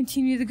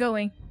 Continue the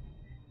going.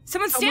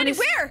 Someone's Someone standing. is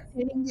Where?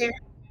 Standing there.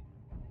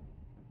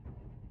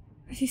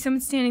 I see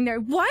someone standing there.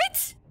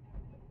 What?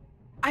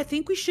 I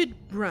think we should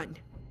run.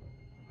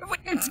 What?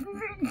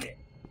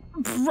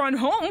 Run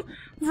home?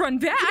 Run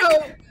back?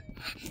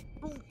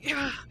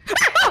 No.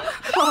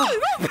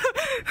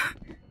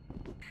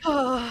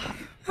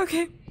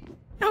 Okay.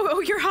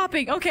 Oh, you're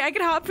hopping. Okay, I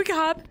can hop. We can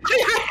hop.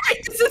 I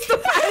This is the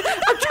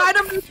I'm trying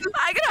to move.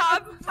 I can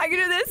hop. I can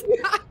do this.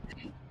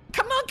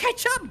 Come on,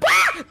 catch up.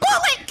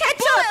 Bullet,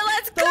 catch up.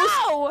 Let's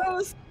go.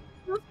 Those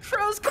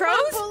crows. Come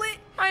Crows? on, Bullet.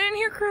 I didn't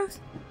hear crows.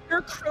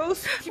 Your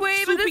crows. keep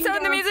Wait, but swooping the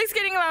down. music's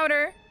getting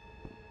louder.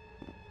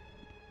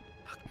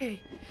 Okay.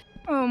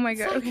 Oh my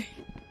god. Okay.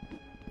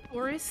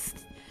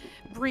 Forest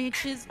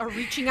branches are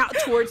reaching out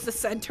towards the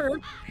center.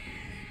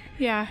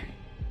 Yeah.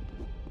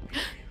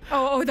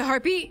 Oh, the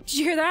heartbeat. Did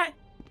you hear that?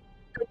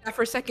 That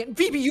for a second.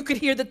 VB, you could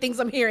hear the things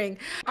I'm hearing.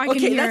 I can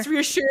okay, hear. that's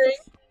reassuring.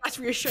 That's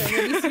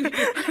reassuring. Let me see.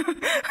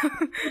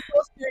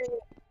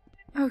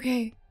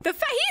 Okay. He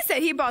said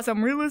he bought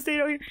some real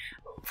estate over here.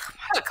 Oh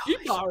my He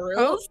gosh. bought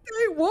real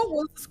estate? What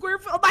was the square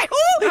foot? I'm like,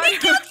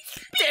 oh,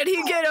 Did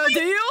he get a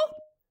deal?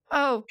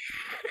 Oh.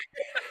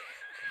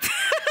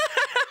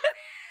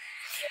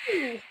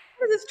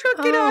 This truck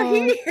get out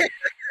here.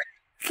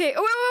 Okay.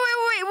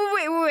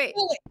 Wait.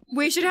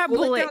 We should have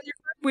Bullet.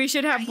 We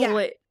should have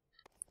Bullet.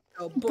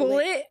 Oh,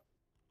 Bullet,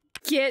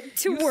 get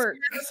to work.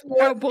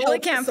 Oh,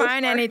 Bullet can't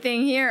find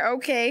anything here.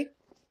 Okay.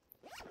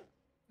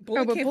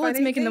 Bullet but can't Bullet's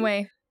find making the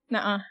anything? way.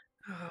 Nuh-uh.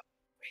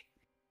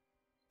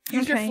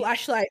 Use your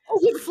flashlight. Oh,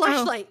 you have a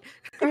flashlight.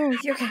 Oh,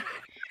 okay.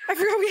 I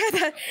forgot we had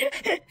that.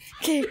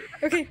 Okay.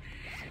 Okay.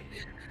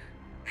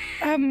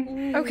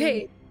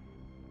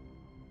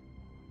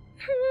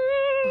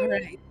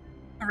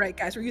 All right,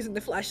 guys. We're using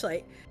the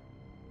flashlight.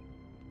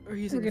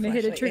 We're gonna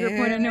hit a trigger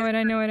point. I know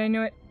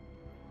it.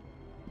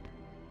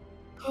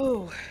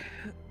 Oh,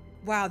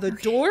 wow! The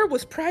door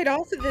was pried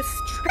off of this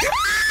truck.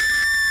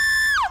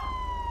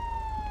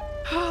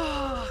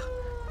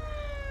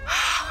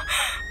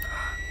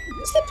 Is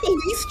this a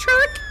police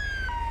truck?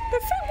 Why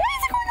is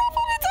it going off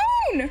on its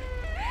own?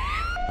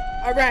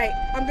 All right,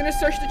 I'm gonna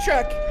search the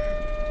truck.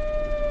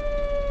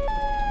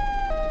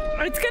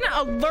 It's gonna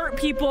alert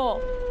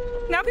people.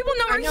 Now people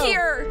know we're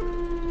here.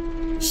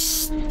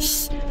 Shh.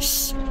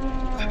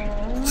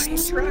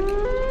 Truck.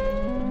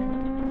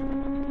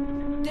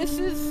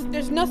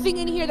 There's nothing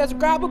in here that's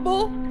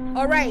grabbable.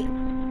 All right,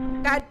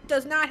 that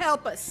does not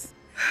help us.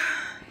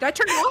 Did I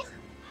turn it off?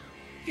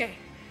 Okay.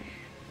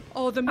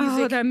 Oh, the music.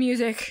 Oh, that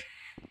music.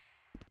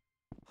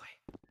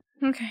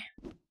 Okay.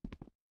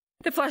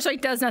 The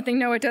flashlight does nothing.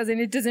 No, it doesn't.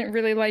 It doesn't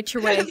really light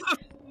your way.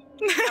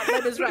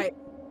 That is right.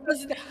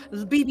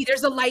 BB,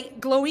 there's a light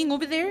glowing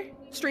over there,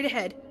 straight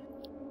ahead.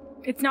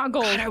 It's not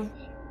gold. God,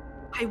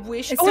 I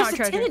wish. It's not it's a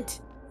treasure.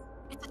 tent.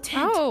 It's a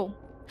tent. Oh.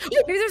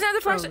 Maybe there's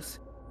another flashlight.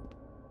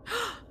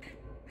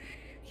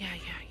 Yeah.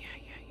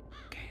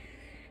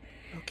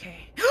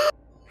 Okay.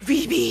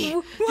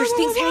 VB, there's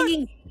things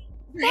hanging.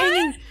 They're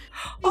hanging. Things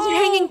are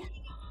hanging.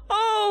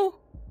 Oh.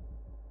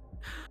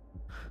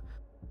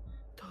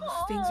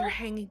 Those things are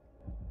hanging.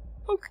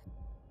 Okay.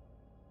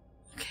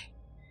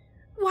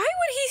 Why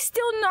would he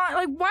still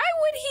not, why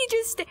would he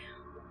just stay?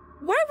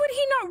 Why would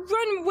he not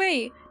run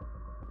away?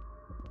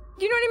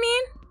 You know what I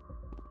mean?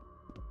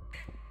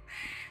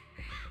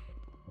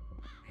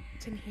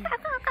 It's in here.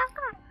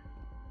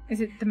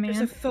 Is it the man?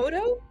 There's a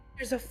photo?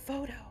 There's a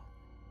photo.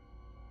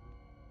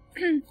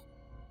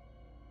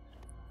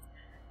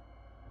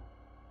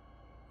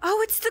 Oh,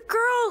 it's the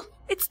girl!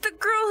 It's the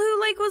girl who,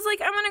 was like,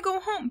 I'm gonna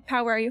go home.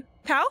 Pal, where are you?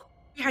 Pal?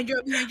 Behind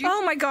you.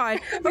 Oh my god.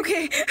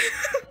 Okay.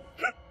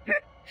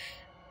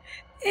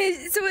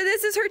 So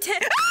this is her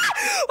tent.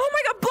 Oh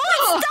my god,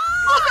 Bullet,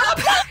 stop!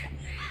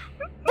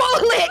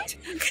 Bullet!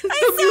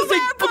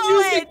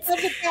 Bullet!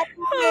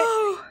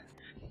 Oh.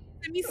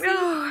 Let me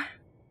see.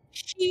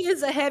 She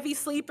is a heavy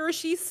sleeper.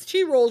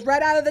 She rolls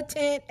right out of the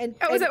tent and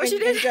is that what she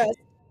did?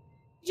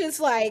 Just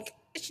like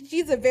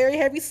she's a very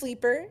heavy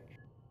sleeper.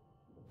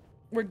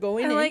 We're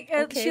going in.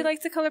 Okay. She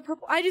likes the color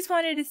purple. I just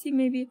wanted to see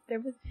maybe if there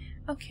was.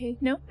 Okay,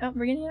 no,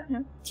 we're getting out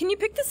now. Can you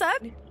pick this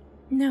up?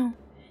 No.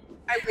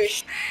 I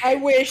wish I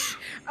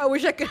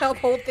could help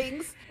hold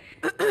things.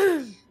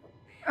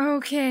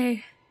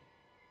 Okay.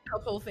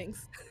 Help hold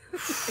things.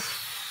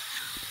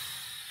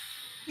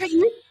 Are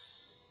you?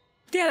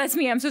 Yeah, that's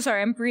me. I'm so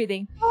sorry. I'm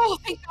breathing. Oh,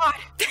 thank God.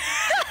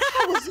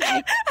 I'm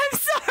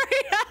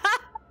sorry.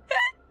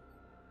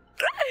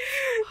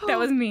 That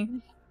was me.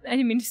 I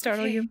didn't mean to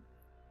startle you.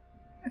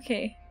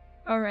 Okay.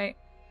 All right.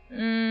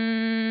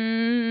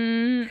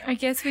 I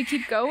guess we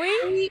keep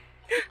going.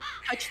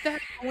 Touch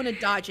that. I want to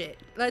dodge it.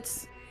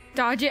 Let's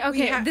dodge it.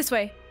 Okay, this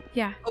way.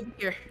 Yeah. Over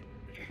here.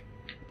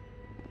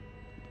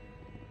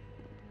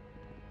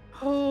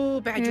 Oh,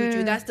 bad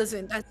juju. That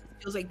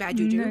feels like bad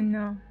juju.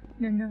 No.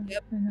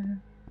 Yep. No.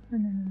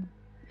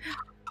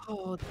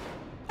 Oh.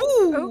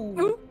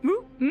 Ooh.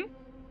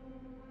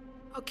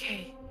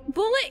 Okay.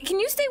 Bullet, can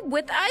you stay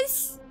with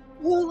us?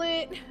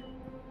 Bullet.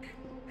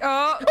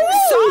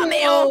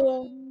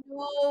 Sawmill.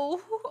 No.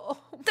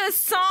 The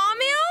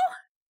sawmill?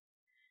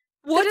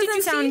 What that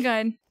doesn't sound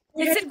good.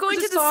 It said going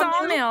to the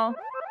sawmill.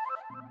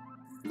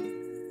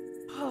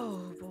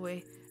 Oh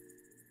boy.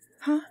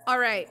 Huh? All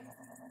right.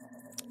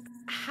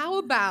 How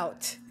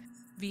about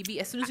VB?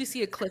 As soon as we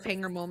see a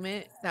cliffhanger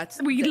moment, that's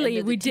we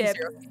leave. We dip.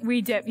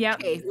 We dip. Yep.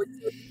 Okay.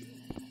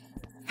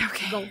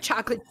 Okay. Go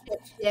chocolate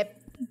chip.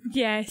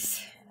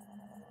 Yes.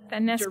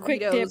 That Ness quick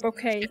dip,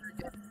 okay.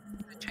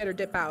 Cheddar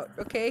dip out,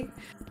 okay?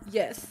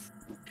 Yes.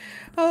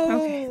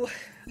 Oh,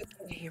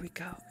 okay, here we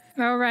go.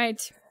 All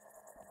right.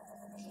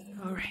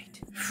 All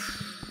right.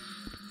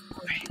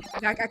 All right.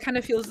 I kind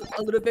of feels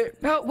a little bit.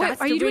 Oh, wait,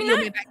 are you doing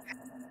that?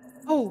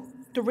 Oh,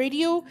 the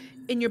radio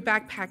in your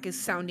backpack is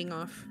sounding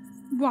off.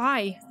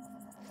 Why?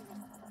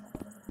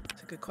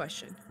 That's a good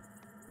question.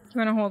 You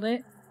want to hold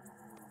it?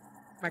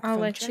 Microphone I'll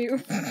let check.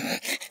 you.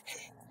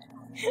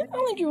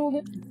 I'll let you hold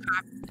it.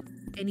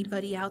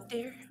 Anybody out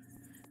there?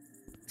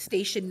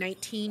 Station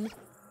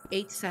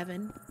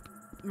 1987.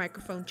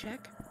 Microphone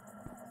check.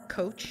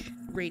 Coach.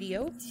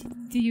 Radio.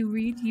 Do you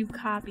read? You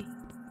copy.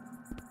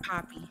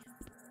 Copy.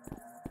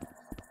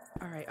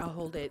 All right, I'll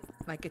hold it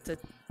like it's a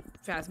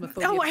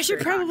phasmophobia. Oh, I should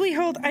probably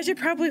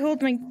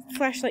hold my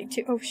flashlight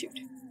too. Oh shoot.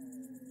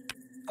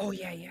 Oh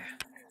yeah. Okay.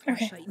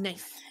 Flashlight.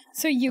 Nice.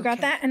 So you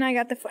got that, and I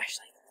got the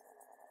flashlight.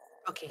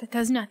 Okay. That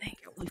does nothing.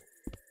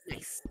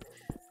 Nice.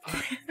 All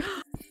right.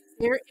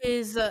 There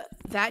is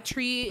that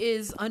tree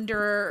is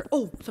under.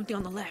 Oh, something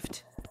on the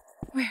left.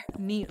 Where?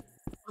 On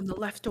the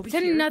left over here.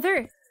 Is that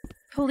another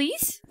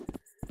police?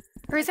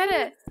 Or is that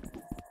a?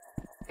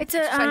 It's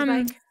a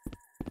bike?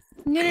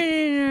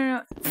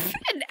 No.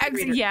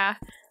 Yeah.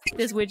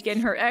 This witch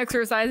getting her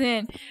exercise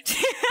in.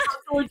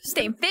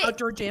 Staying fit.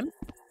 Outdoor gym.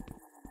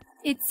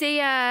 It's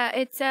a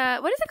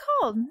what is it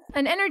called?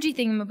 An energy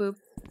thingamabob.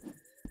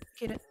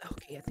 Get it?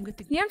 Okay, I think we have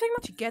to. Yeah, I'm talking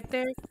about. To get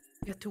there,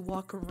 you have to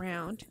walk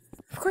around.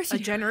 Of course you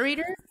do.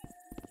 Generator?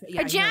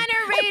 Yeah, a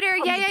generator!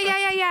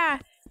 Yeah.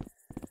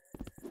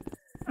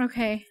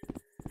 Okay.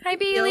 Hi,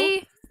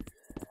 Bailey.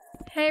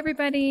 Hey,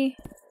 everybody.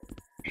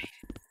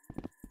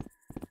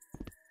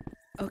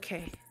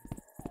 Okay.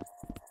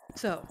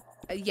 So,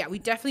 yeah, we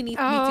definitely need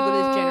to go to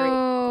this generator.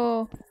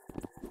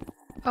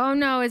 Oh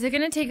no, is it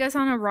gonna take us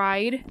on a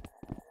ride?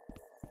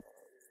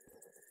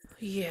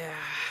 Yeah.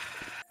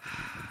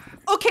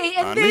 Okay,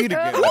 and I then... need to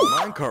get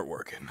my minecart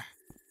working.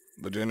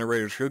 The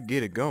generator should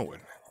get it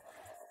going.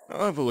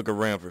 I'll have a look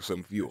around for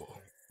some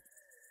fuel.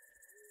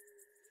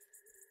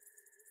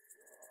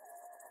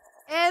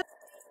 And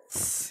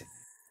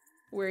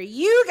where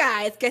you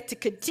guys get to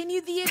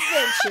continue the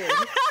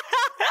adventure.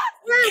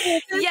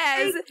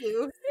 Yes,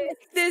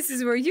 this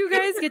is where you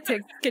guys get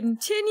to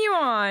continue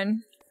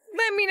on.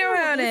 Let me know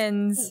how it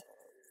ends.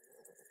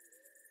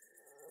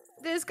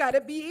 There's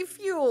gotta be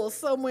fuel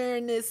somewhere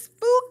in this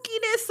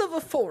spookiness of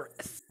a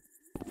forest.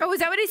 Oh, is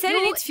that what he said?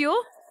 It needs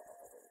fuel?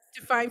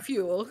 To find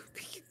fuel.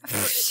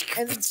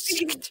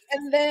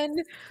 and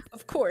then,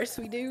 of course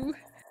we do.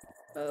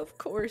 Of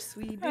course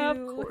we do.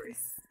 Of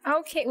course.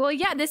 Okay, well,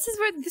 yeah, this is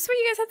where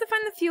you guys have to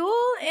find the fuel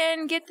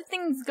and get the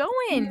things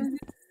going.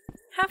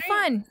 Have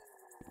fun.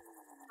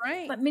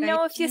 Right. Let me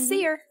know if you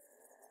see her.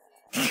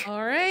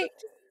 All right.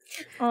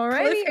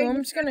 Alrighty,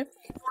 I'm just gonna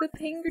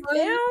cliffhanger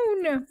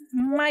down.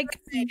 Mic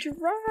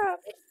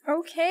drop.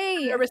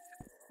 Okay.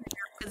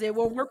 Because it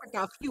won't work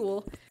without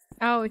fuel.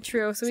 Oh,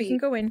 true. So we can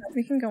go in.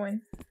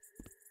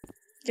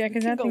 Yeah,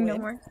 because that thing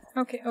don't work.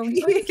 Okay. Oh,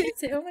 you can't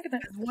sit. Oh, look at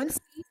that. One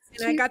seat,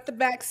 and I got the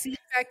back seat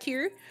back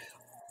here.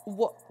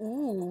 What?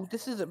 Ooh,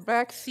 this is a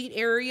back seat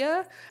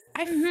area.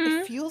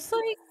 It feels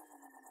like.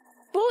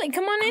 Bullet,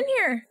 come on in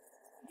here.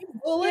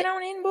 Bullet. Get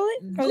on in,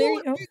 Bullet. Oh, there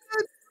you go.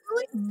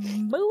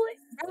 Bullet.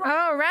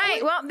 All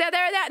right. Well, that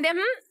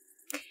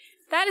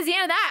is the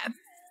end of that.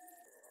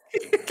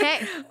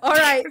 Okay. All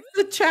right.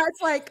 The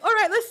chat's like, all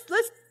right,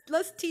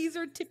 let's tease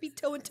her tippy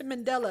toe into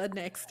Mandela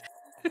next.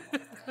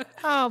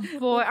 Oh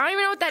boy, I don't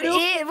even know what that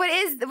is.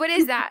 What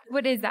is that?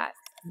 What is that?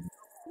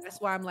 That's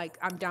why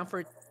I'm down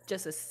for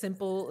just a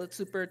simple,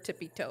 super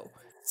tippy toe.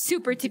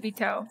 Super tippy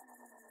toe.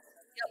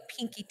 Yep,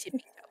 pinky tippy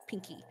toe.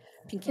 Pinky.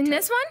 In toe.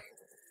 this one?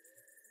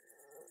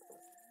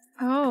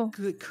 Oh.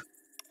 Good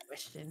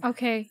question.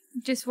 Okay,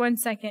 just 1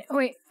 second. Oh,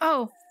 wait.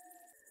 Oh.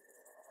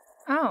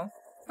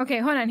 Okay,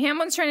 hold on.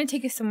 Hamlin's trying to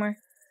take us somewhere.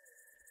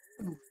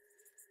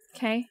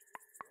 Okay.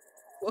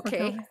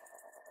 Okay.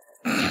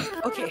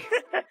 Okay.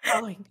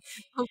 Following.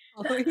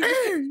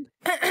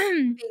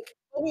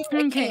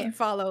 I can't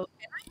follow.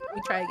 Let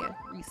me try again.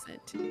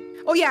 Recent.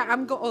 Oh yeah,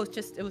 Oh,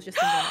 it was just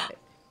it.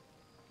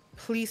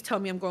 Please tell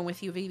me I'm going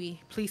with you,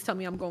 baby. Please tell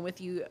me I'm going with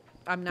you.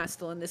 I'm not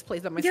still in this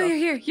place by myself.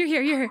 You're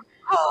here.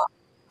 Oh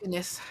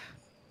goodness.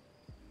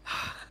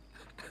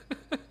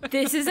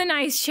 This is a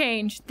nice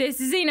change.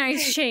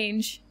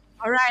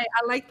 All right,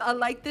 I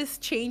like this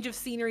change of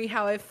scenery.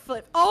 How I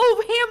flip.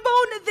 Oh,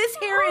 Hambone, this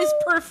hair is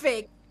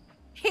perfect.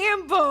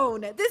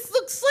 Hambone, this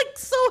looks like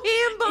so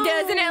Hambone.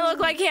 Doesn't it look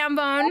like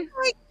Hambone? Oh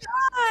my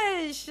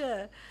gosh,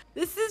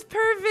 this is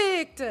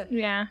perfect.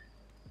 Yeah.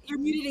 You're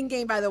muted in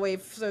game, by the way,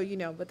 so you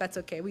know, but that's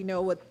okay. We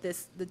know what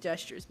the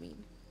gestures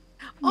mean.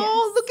 Yes.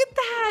 Oh, look at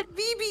that,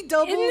 BB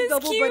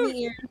double cute?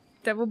 bunny ear.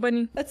 Double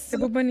bunny. That's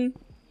double bunny.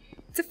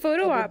 It's a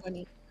photo op.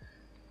 Bunny.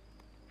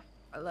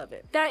 I love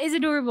it. That is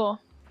adorable.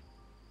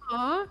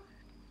 Aw.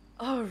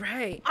 All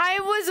right. I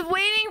was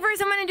waiting for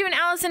someone to do an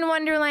Alice in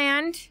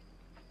Wonderland.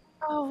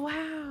 Oh,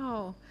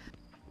 wow.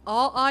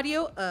 All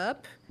audio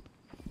up.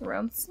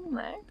 World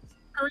select.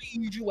 Per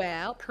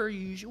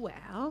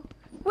usual.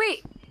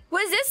 Wait,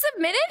 Was this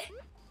submitted?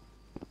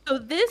 So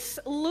this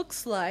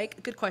looks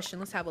like, good question.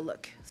 Let's have a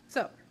look.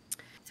 So,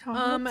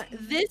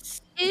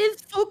 this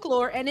is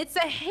folklore, and it's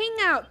a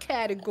hangout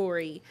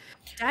category.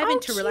 Dive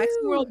into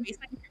relaxing world based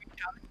on your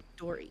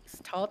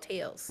stories, tall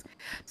tales.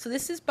 So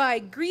this is by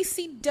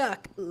Greasy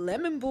Duck,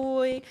 Lemon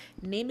Boy,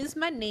 Name Is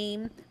My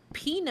Name,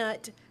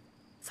 Peanut,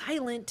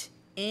 Silent,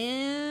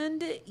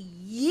 and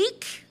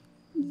Yeek.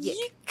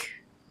 Yick.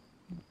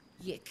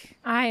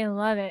 I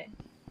love it.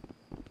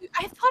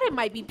 I thought it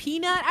might be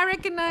Peanut. I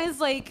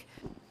recognize like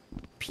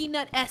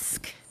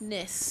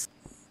peanut-esque-ness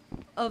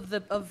of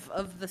the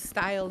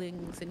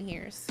stylings in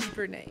here.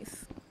 Super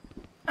nice.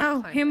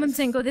 Oh, Hambone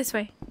saying go this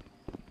way.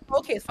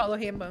 Okay, let's follow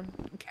Hambone.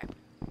 Okay.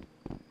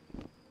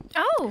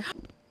 Oh.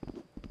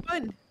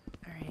 Fun.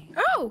 All right.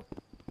 Oh.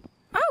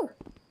 Oh.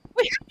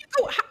 Wait, how do you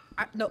go?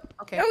 No.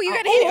 Okay. Oh, you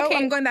gotta hit it. Okay,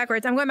 I'm going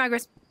backwards. Oh,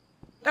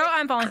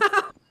 I'm falling.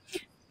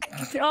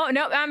 Oh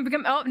no,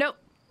 oh no.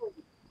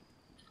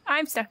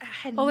 I'm stuck.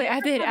 Oh wait, I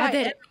did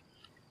it.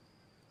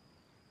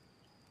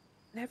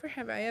 Never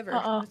have I ever.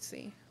 Let's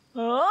see.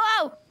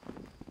 Oh.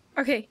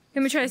 Okay,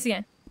 let me try this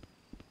again.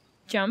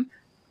 Jump.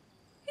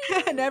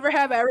 Never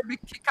have I ever been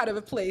kicked out of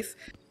a place.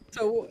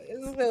 So.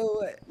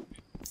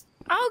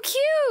 Oh,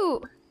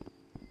 cute.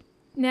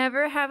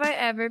 Never have I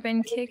ever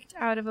been kicked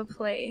out of a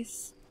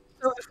place.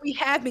 So if we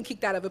have been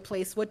kicked out of a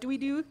place, what do? We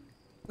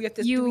have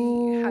to.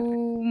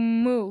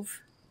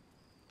 Move.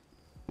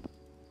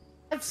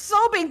 I've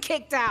so been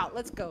kicked out.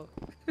 Let's go.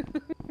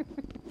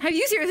 Have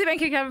you seriously been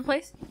kicked out of a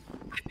place?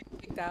 I've been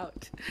kicked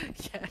out.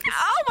 Yes.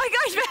 Oh my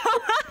gosh,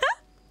 Belle.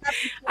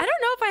 I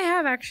don't know if I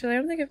have actually. I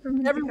don't think I've ever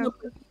been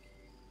kicked out.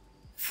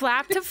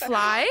 Flap to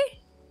fly?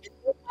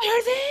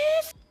 Where's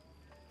it?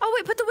 Oh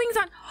wait, put the wings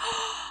on.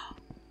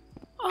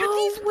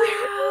 Oh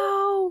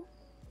wow.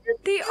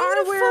 They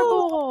are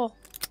wearable.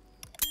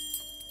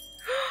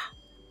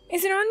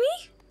 Is it on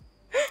me?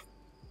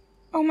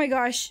 Oh my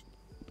gosh.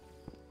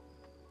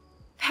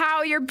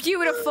 Pow, you're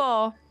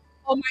beautiful.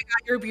 Oh my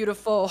god, you're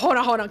beautiful. Hold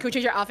on. Can we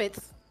change your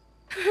outfits?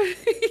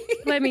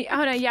 Hold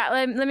on, yeah.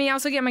 Let me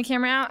also get my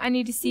camera out. I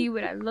need to see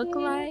what I look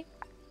like.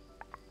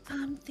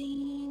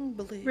 Something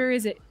blue. Where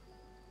is it?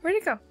 Where'd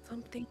it go?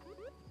 Something.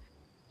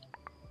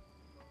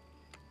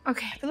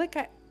 Okay. I feel like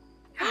I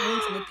have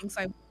wings and things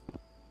I.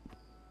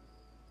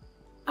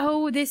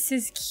 Oh, this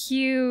is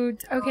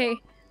cute. Okay.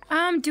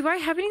 Do I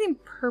have anything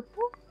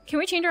purple? Can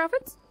we change our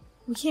outfits?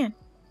 We can.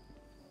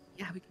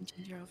 Yeah, we can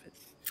change our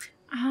outfits.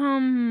 I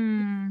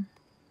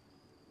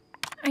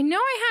know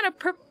I had a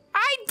purple.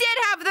 I did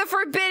have the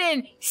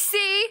forbidden.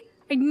 See?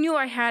 I knew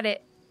I had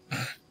it.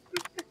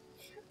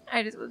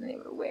 I just wasn't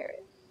able to wear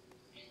it.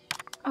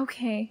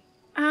 Okay.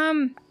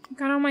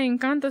 Got all my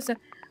Encanto stuff.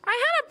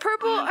 I had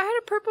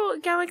a purple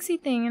galaxy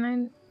thing,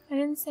 and I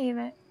didn't save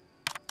it.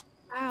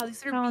 Wow,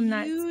 these are all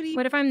nuts.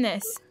 What if I'm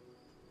this?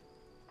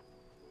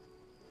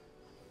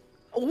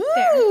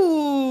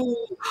 Ooh!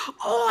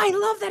 Oh, I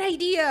love that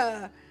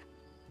idea.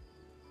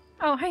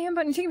 Oh, hi,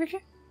 Hambone. You take a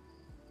picture?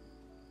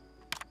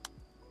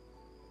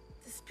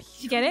 Did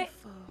you get it?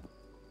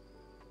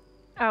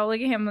 Oh,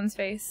 look at Hambone's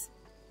face.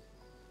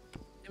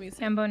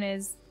 Hambone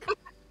is...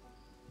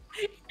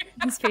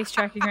 He's face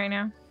tracking right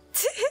now.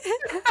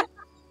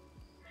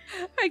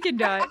 I could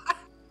not.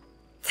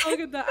 Look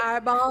at the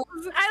eyeballs. I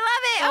love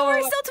it! Oh,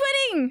 we're still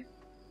twinning!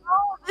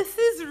 Oh, this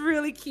is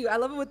really cute. I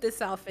love it with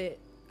this outfit.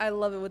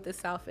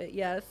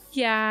 Yes.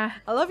 Yeah.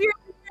 I love your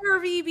hair,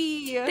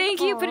 VB.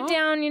 Thank you. Put it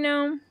down, you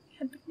know.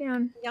 Put it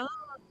down. Yeah.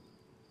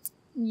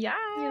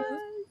 Yes.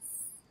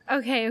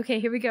 Okay,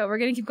 here we go. We're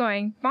gonna keep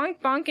going. Bonk,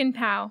 bonk, and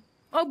pow.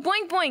 Oh,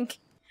 boink, boink.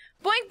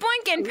 Boink,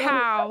 boink, and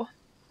pow.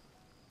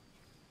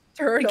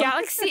 Turtle. The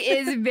galaxy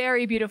is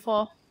very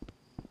beautiful.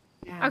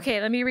 Yeah.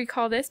 Okay, let me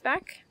recall this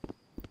back.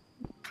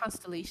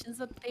 Constellations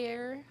up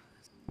there.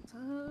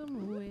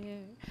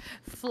 Somewhere.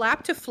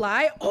 Flap to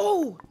fly.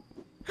 Oh!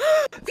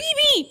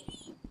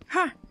 VB!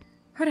 Huh.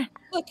 Hold on.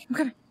 Look. I'm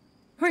coming.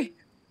 Hurry.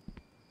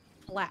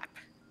 Flap.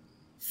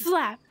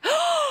 Flap.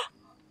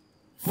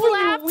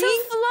 Flap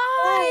to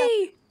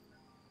fly!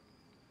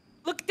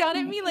 Look down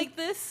at me like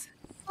this.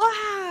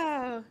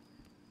 Wow!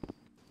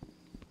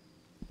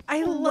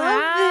 I love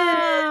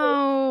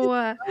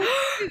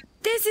this.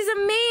 This is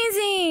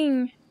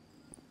amazing.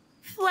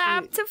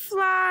 Flap to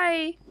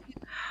fly.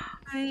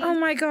 Oh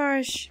my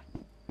gosh.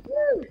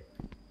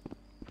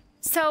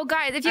 So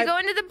guys, if you go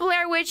into the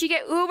Blair Witch, you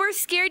get uber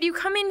scared, you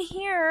come in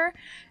here.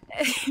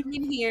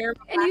 and you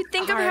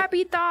think of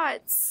happy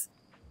thoughts.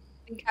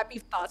 Think happy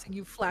thoughts and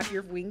you flap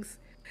your wings.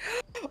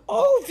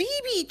 Oh,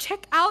 VB,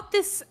 check out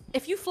this.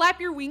 If you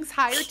flap your wings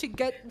higher to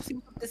see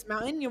this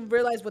mountain, you'll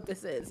realize what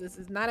this is. This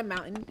is not a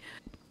mountain.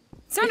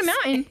 It's not a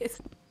mountain.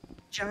 It's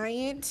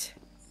giant.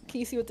 Can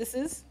you see what this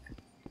is?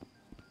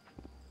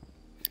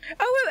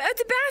 Oh,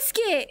 it's a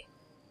basket.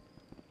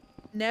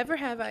 Never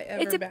have I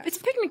ever. It's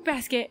a picnic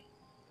basket.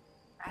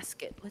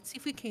 Basket. Let's see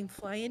if we can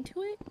fly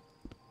into it.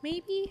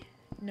 Maybe.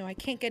 No, I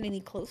can't get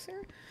any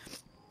closer.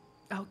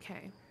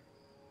 Okay.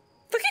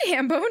 Look at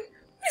Hambone.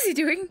 What is he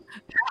doing?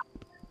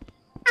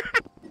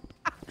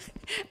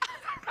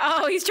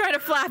 Oh, he's trying to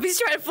flap. He's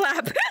trying to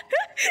flap.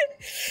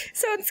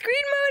 So in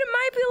screen mode, it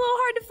might be a little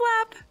hard to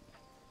flap.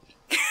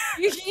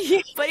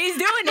 But he's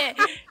doing it.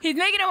 He's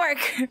making it work.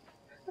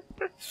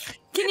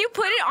 Can you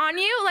put it on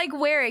you? Like,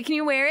 wear it. Can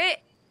you wear it?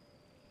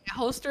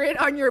 Holster it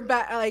on your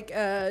back. Like,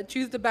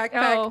 choose the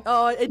backpack.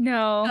 Oh,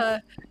 no.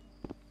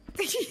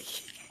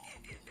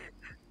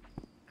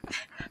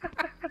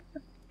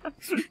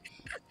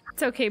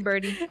 It's okay,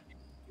 Birdie.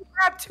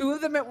 Grab 2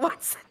 of them at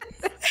once.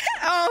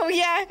 Oh,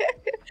 yeah.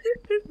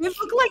 These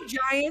look like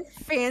giant,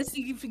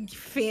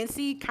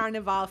 fancy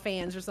carnival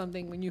fans or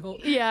something when you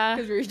hold. Yeah.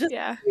 Because we're just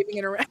waving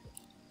it around.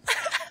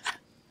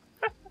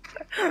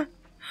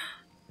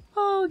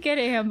 Oh, get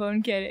it,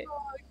 Hambone, get it.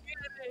 Oh,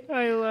 get it.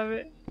 I love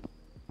it.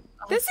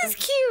 This is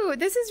cute.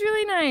 This is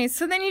really nice.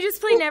 So then you just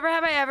play Never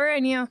Have I Ever,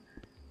 and you.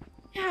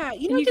 Yeah,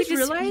 you know, I just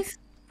realized.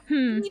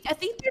 I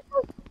think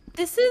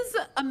this is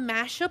a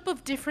mashup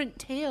of different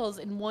tales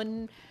in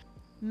one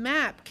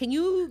map. Can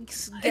you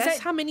guess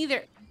how many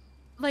there?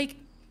 Like,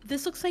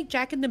 this looks like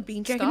Jack and the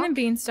Beanstalk. Jack and the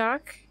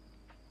Beanstalk.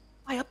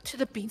 Why up to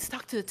the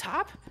Beanstalk to the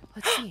top?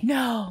 Let's see.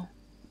 No.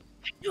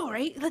 I know,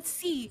 right? Let's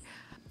see.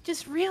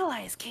 Just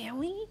realize, can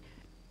we?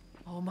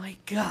 Oh my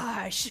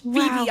gosh. Wow.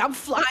 Phoebe, I'm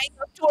flying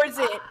up towards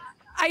it.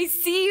 I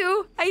see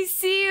you. I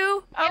see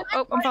you.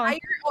 Oh, I'm falling.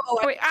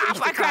 Wait,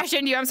 I crashed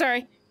into you. I'm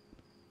sorry.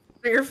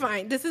 You're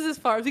fine. This is as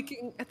far as we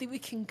can. I think we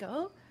can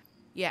go.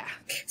 Yeah.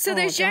 So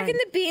there's Jack and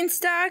the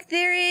Beanstalk.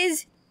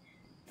 There's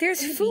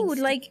food,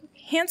 like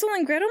Hansel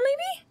and Gretel,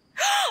 maybe?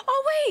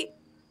 Oh wait,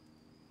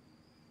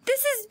 this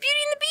is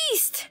Beauty and the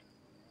Beast.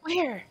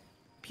 Where?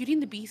 Beauty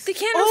and the Beast. The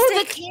candlestick. Oh,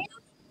 the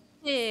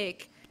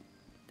candlestick.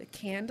 The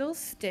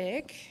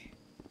candlestick.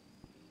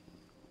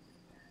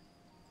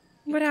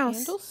 What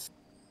else?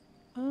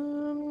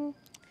 Ooh,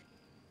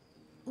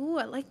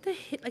 I like the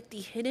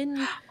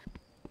hidden.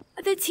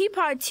 The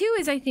teapot too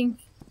is, I think.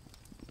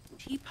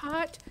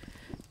 Teapot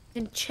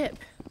and Chip.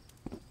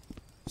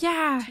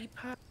 Yeah.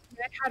 Teapot.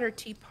 I had her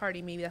tea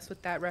party. Maybe that's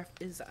what that ref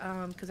is.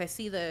 Because I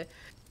see the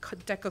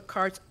deck of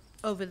cards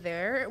over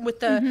there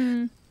with a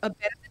bed at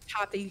the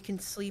top that you can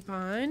sleep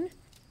on.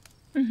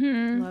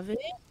 Love it.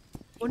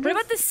 What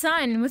about the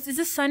sun? Is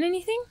the sun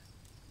anything?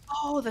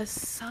 Oh, the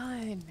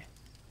sun.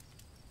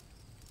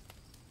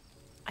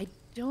 I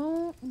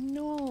don't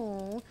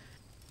know.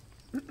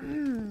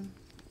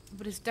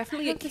 But it's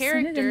definitely a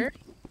character.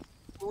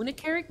 Moon a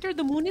character?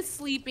 The moon is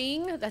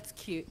sleeping. That's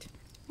cute.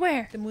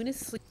 Where? The moon is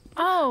sleeping.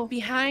 Oh.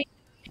 Behind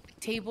the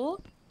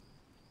table.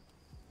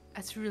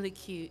 That's really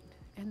cute.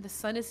 And the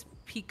sun is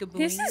peekabooing.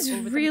 This is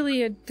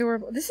really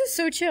adorable. This is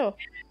so chill.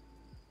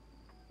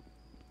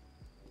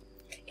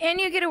 And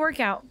you get a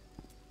workout.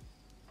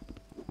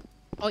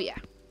 Oh yeah.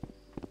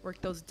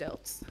 Work those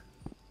delts.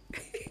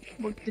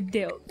 Work the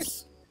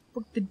delts.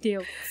 Work the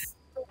delts.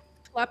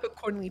 Flap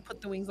accordingly, put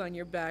the wings on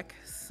your back.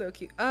 So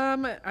cute.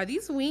 Are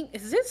these wings?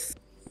 Is this?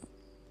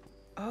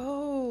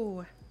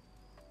 Oh.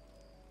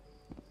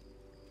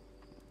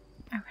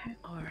 Okay.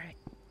 All right.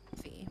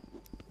 Let's see.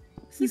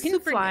 You can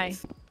fly.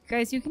 Nice.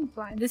 Guys, you can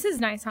fly. This is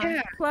nice, huh?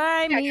 Yeah.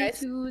 Fly me guys.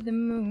 to the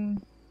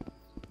moon.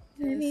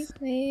 Let me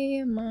play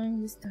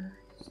among the stars.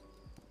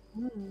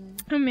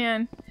 Oh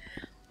man.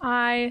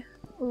 I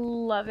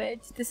love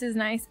it. This is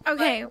nice.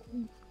 Okay. I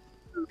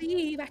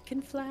believe I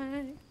can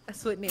fly.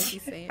 That's what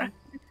Nancy's saying.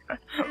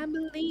 I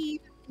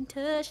believe I can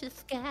touch the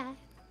sky.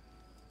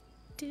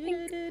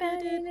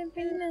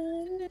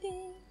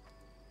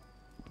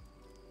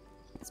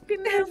 Spread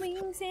my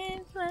wings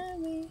and fly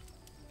away.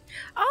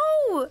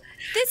 Oh,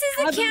 this is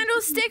the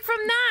candlestick from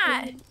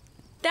that.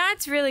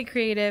 That's really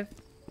creative.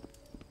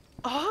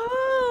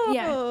 Oh,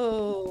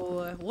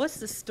 yeah. What's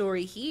the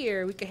story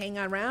here? We could hang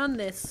around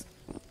this,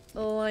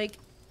 like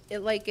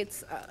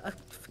it's a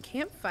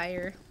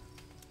campfire.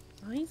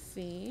 I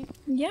see.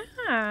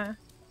 Yeah.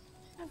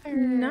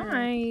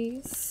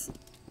 Nice.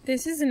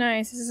 This is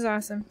nice. This is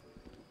awesome.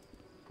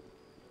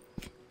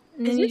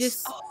 And then you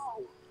just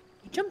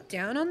you jump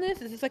down on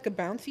this. Is this like a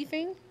bouncy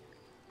thing?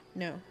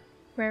 No.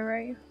 Where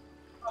are you?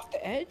 Off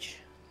the edge.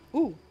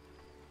 Ooh.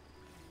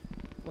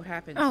 What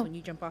happens when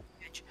you jump off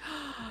the edge?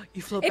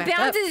 You float back up. It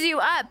bounces you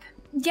up.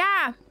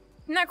 Yeah.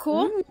 Isn't that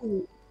cool?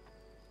 Ooh.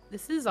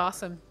 This is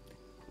awesome.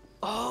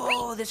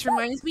 Oh, this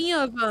reminds me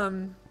of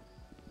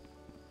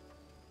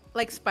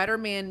like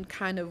Spider-Man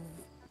kind of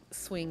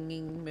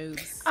swinging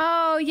moves.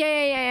 Oh,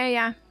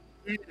 yeah.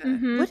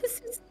 What does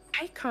this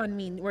icon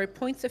mean? Where it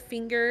points a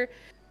finger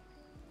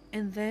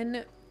and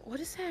then what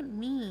does that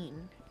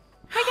mean?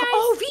 Hi guys.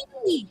 Oh,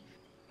 VBunny!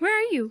 Where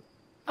are you?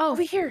 Oh,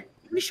 over here.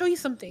 Let me show you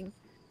something.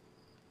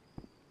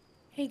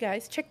 Hey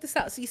guys, check this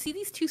out. So you see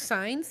these two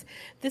signs?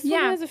 This one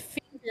has a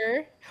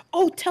finger.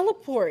 Oh,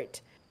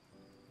 teleport.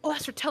 Oh,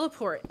 that's for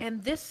teleport.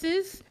 And this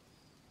is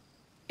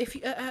if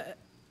you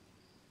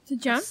to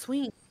jump?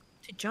 Swing.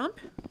 To jump?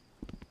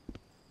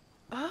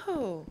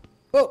 Oh.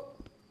 Oh.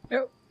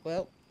 Oh.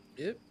 Well,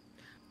 yep.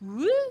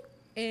 Woo.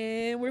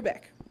 And we're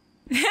back.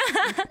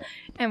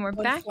 And we're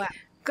back. Flat.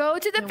 Go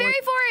to the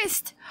fairy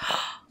forest.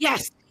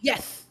 Yes.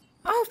 Yes.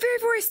 Oh, fairy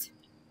forest.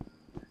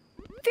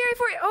 Fairy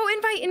forest. Oh,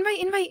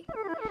 invite.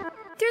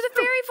 There's a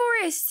fairy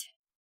forest.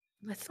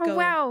 Let's go. Oh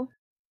wow.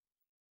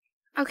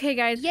 Okay,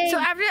 guys. Yay. So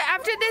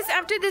after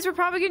this, we're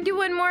probably gonna do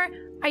one more.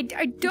 I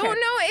don't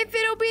know if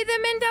it'll be the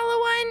Mandela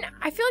one.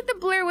 I feel like the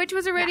Blair Witch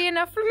was already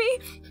enough for me.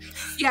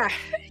 Yeah.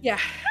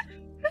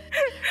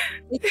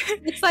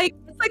 It's like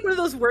one of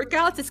those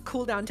workouts. It's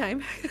cool down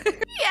time.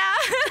 Yeah.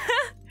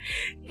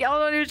 Y'all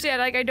don't understand.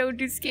 Like I don't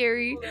do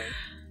scary.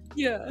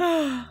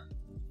 Yeah.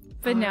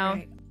 But All no,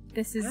 right.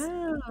 this is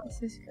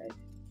good.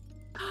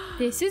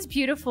 This is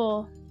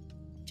beautiful.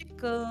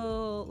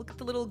 Go look at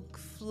the little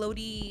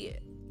floaty.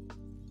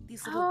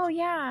 These little Oh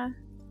yeah.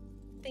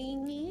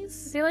 thingies.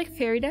 Is they like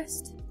fairy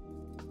dust?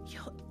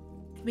 Yo,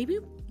 maybe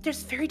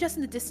there's fairy dust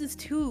in the distance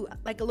too.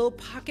 Like a little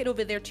pocket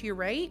over there to your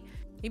right.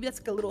 Maybe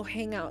that's like a little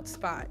hangout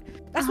spot.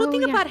 That's one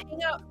thing about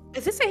hangout.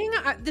 Is this a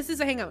hangout? This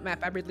is a hangout map.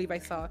 I believe I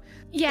saw.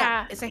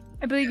 Yeah. It's a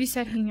I believe you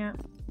said hangout.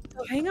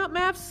 So hangout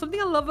maps. Something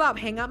I love about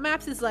hangout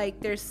maps is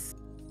like there's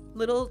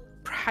little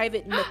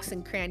private nooks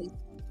and crannies.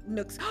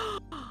 Nooks.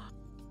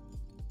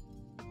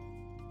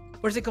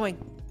 Where's it going?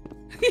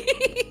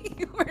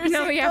 Where's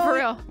No, it yeah, for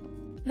going? real.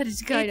 Let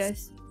us guide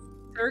us.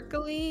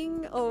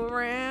 Circling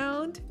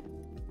around.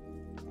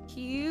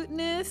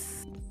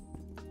 Cuteness.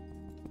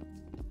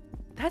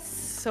 That's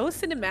so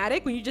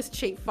cinematic when you just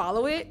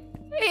follow it.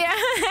 Yeah.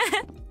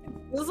 It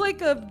was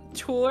like a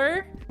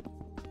tour.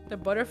 The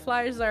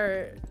butterflies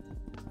are.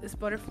 This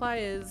butterfly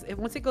is.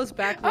 Once it goes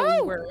back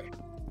where we were.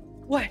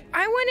 What?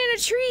 I went in a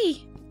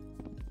tree.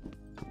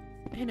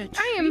 In a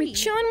tree? I am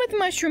chilling with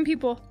mushroom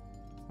people.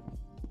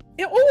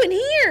 Oh, in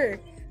here!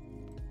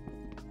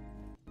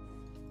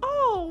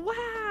 Oh,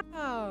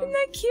 wow! Isn't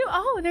that cute?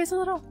 Oh, there's a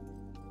little...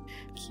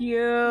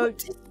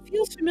 Cute. It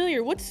feels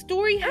familiar. What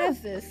story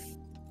has this?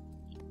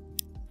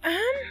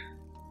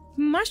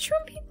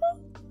 Mushroom people?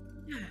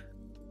 Yeah.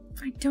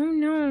 I don't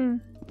know.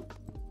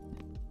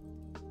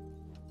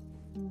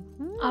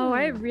 Oh,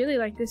 I really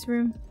like this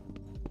room.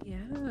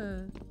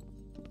 Yeah.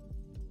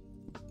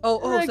 Oh,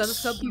 so the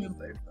subroom.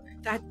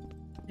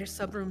 There's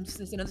subrooms.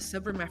 There's another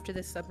subroom after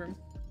this subroom.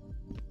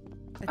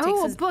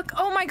 Oh, a book.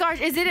 Oh my gosh,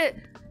 is it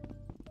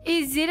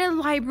a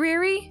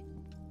library?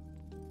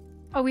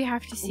 Oh, we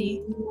have to see.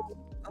 Ooh,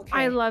 okay.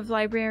 I love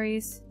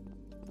libraries.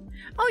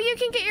 Oh, you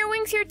can get your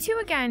wings here too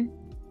again.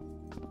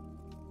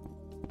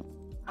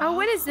 Oh,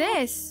 what is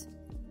this?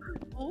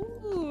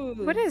 Ooh,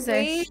 What is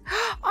this?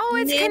 Oh,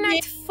 it's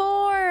Connect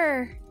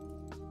 4.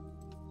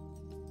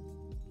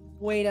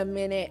 Wait a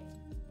minute.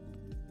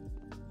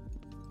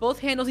 Both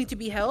handles need to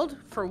be held?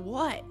 For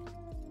what?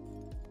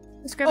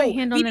 Let's grab a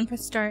handle and then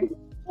press start.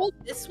 Hold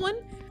this one?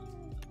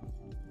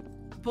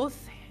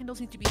 Both handles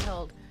need to be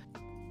held.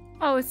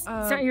 Oh, it's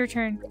not your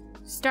turn.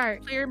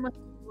 Start. Player must...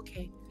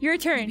 Okay. Your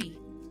turn. Maybe.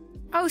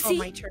 Oh, see? Oh,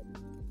 my turn.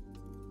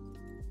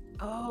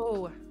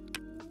 Oh.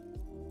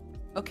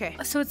 Okay.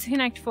 So it's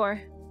Connect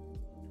 4.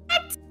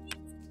 What?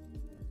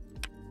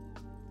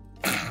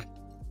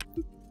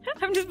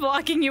 I'm just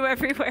blocking you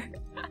everywhere.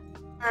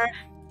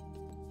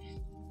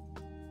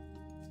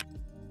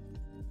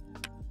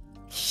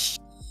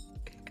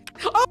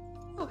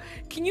 Oh!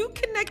 Can you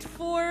connect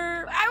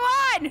 4?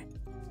 I won!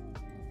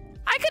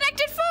 I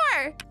connected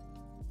 4!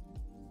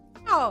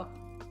 Oh.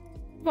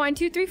 1,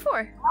 2, 3,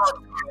 4. Oh,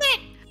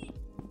 damn it!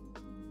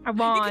 I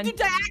won. You can do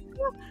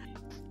diagonal?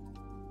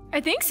 I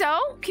think so.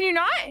 Can you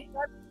not?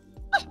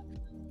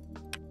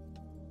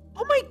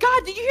 Oh my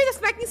god, did you hear the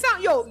smacking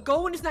sound? Yo,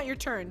 go when it's not your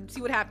turn.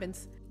 See what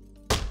happens.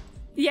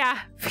 Yeah.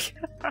 You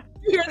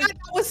hear that?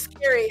 That was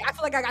scary. I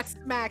feel like I got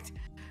smacked.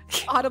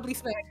 Audibly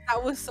smacked.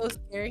 That was so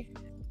scary.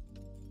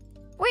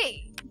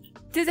 Wait.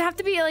 Does it have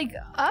to be, like,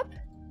 up?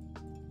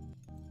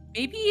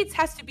 Maybe it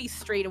has to be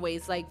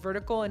straightaways, like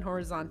vertical and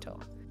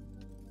horizontal.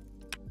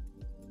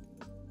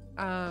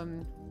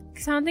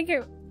 Because I don't think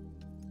it...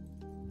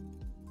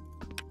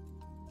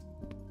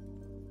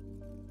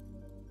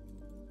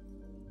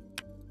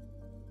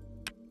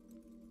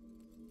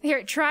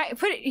 Here, try...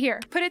 Put it here.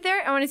 Put it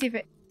there. I want to see if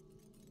it...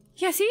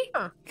 Yeah, see?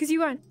 Because you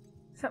won.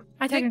 So,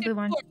 I technically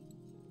won.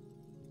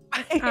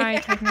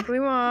 I technically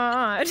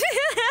won.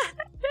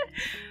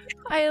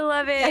 I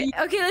love it.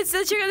 Okay, let's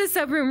check out the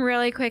subroom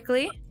really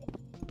quickly.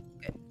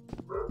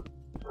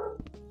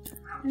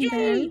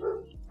 Yay!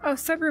 Oh,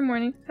 subroom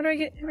warning. How do I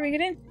get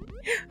in?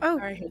 Oh. All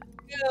right, here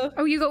we go.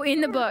 Oh, you go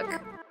in the book.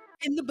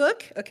 In the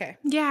book? Okay.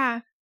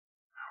 Yeah.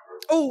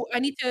 Oh, I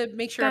need to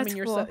make sure I'm in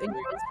your cool. in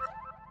your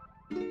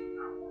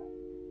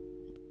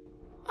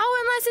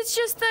Oh, unless it's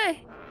just the...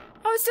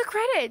 Oh, it's the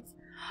credits.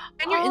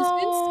 And your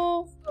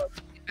instance.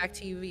 Back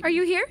to you, VB. Are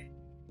you here?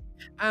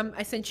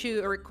 I sent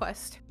you a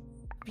request.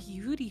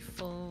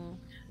 Beautiful.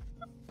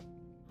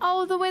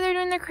 Oh, the way they're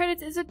doing their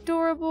credits is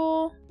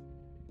adorable.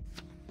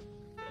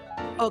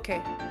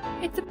 Okay.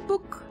 It's a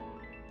book.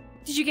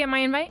 Did you get my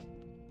invite?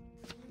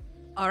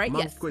 All right.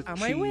 Monk yes. with On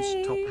my cheese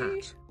way. top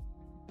hat.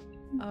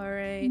 All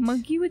right.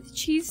 Monkey with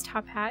cheese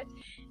top hat.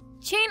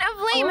 Chain of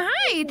Lame. Oh.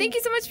 Hi. Thank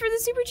you so much for the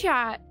super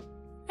chat.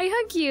 I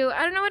hug you.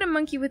 I don't know what a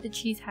monkey with a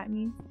cheese hat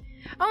means.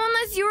 Oh,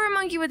 unless you're a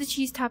monkey with a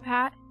cheese top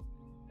hat.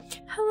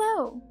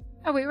 Hello.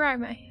 Oh, wait, where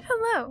am I?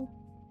 Hello.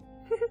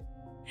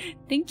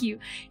 Thank you.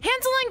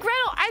 Hansel and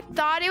Gretel. I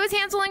thought it was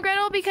Hansel and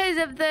Gretel because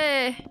of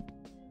the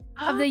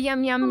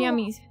yum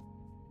yummies.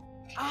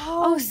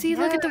 Oh, see,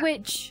 look at the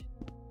witch.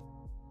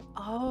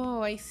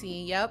 Oh, I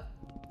see. Yep.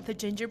 The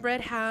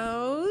gingerbread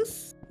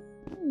house.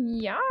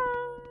 Yes.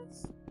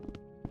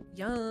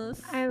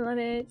 Yes. I love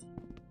it.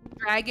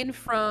 Dragon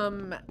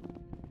from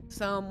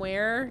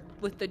somewhere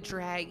with the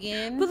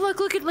dragon. But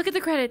look at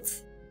the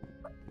credits.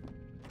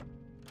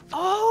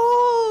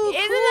 Oh,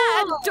 isn't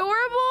that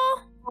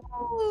adorable?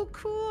 Oh,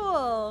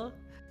 cool.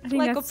 I think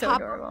like that's a so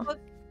pop-up adorable. book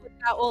with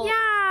that little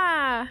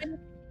Yeah.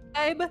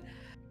 vibe.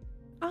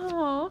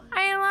 Oh,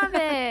 I love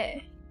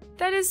it.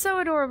 That is so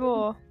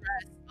adorable.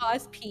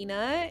 Sauce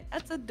Peanut.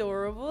 That's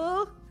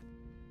adorable.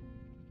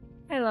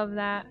 I love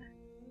that.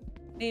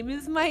 Name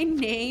is my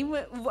name.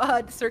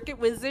 Circuit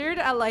Wizard.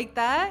 I like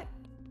that.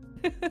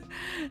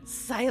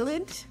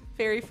 Silent.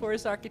 Fairy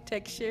forest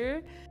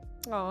architecture.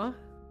 Aw.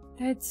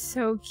 That's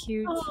so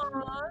cute.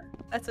 Aw.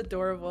 That's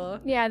adorable.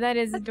 Yeah, that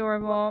is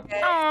adorable.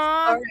 Okay.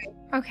 Aww. All right.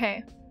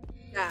 Okay.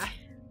 Yeah.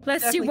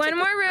 Let's do Definitely one check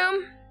more it out.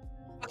 room.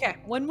 Okay,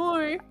 one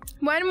more.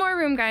 One more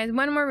room, guys.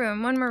 One more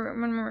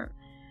room.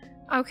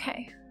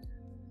 Okay.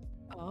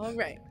 All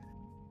right.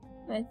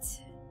 Let's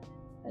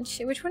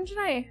see. Which one did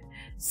I?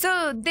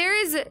 So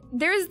there's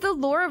the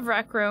Lore of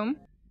Rec Room.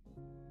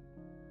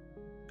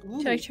 Ooh.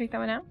 Should I check that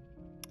one out?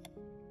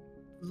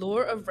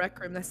 Lore of Rec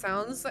Room. That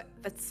sounds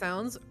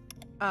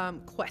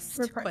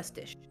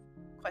questish.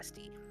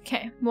 Questy.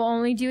 Okay, we'll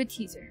only do a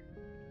teaser.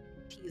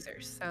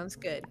 Teasers. Sounds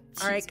good.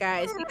 All right,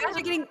 guys. You guys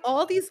are getting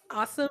all these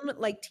awesome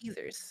like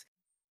teasers.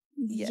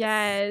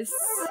 Yes.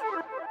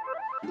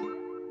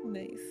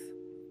 Nice.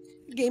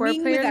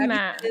 Gaming player with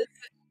Matt. Abby.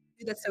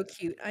 That's so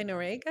cute. I know,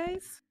 right,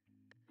 guys?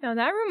 No,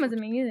 that room was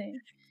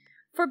amazing.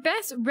 For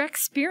best rec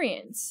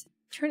experience,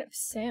 turn up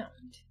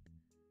sound.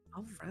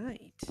 All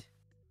right.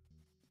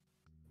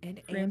 And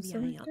Gram ambient.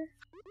 selector.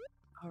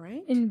 All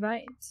right.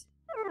 Invite.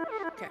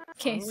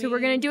 Okay, so we're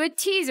gonna do a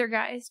teaser,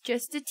 guys.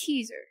 Just a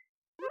teaser.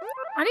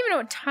 I don't even know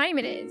what time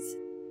it is.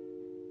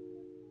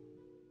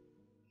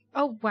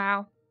 Oh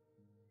wow.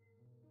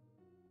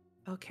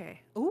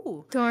 Okay.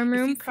 Ooh. Dorm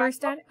room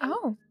first at.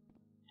 Oh,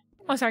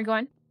 sorry. Go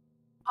on.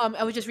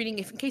 I was just reading.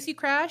 If in case you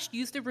crashed,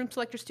 use the room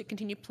selectors to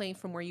continue playing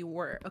from where you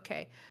were.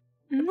 Okay.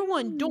 Number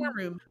 1, dorm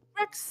room,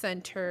 rec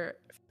center,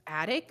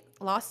 attic,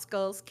 Lost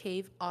Skulls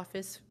Cave,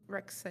 office,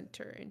 rec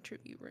center,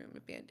 interview room,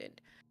 abandoned.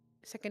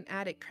 Second,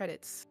 attic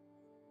credits.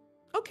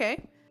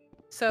 Okay.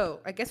 So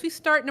I guess we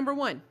start number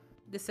 1.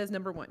 This says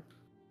number 1.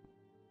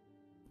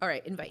 All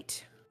right.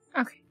 Invite.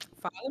 Okay.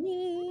 Follow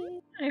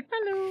me. I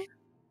follow.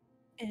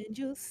 And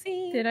you'll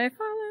see. Did I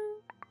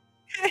follow?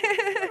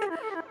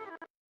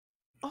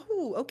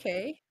 Oh,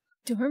 okay.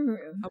 Dorm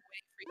room. I'm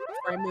waiting for you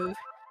before I move.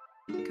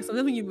 Because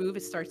sometimes when you move,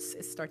 it starts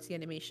the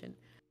animation.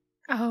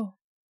 Oh.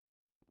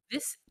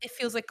 It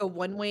feels like a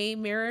one-way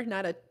mirror,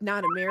 not a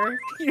mirror.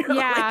 You know,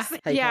 Yeah.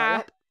 like, Hey,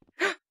 Yeah.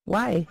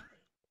 Why?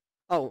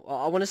 Oh,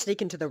 I want to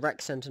sneak into the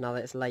rec center now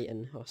that it's late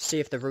and see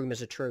if the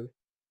rumors are true.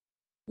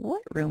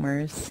 What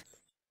rumors?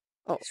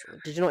 Oh,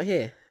 did you not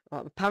hear?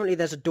 Apparently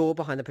there's a door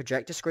behind the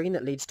projector screen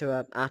that leads to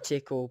an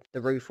attic or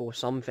the roof or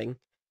something.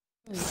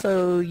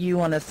 So you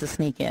want us to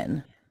sneak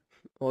in?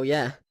 Oh,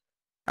 yeah.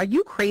 Are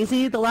you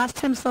crazy? The last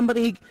time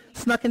somebody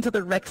snuck into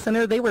the rec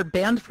center, they were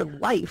banned for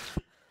life.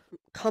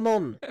 Come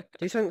on,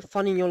 do something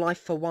fun in your life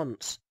for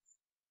once.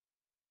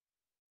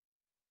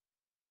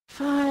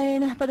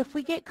 Fine, but if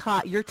we get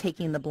caught, you're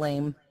taking the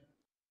blame.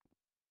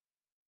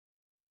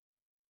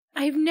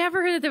 I've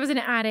never heard that there was an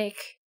attic.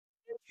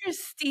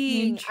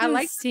 Interesting. I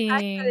like the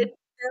fact that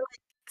they're like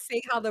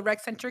saying how the rec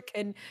center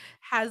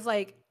has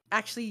like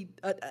actually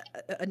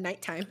a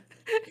nighttime.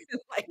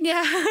 Like,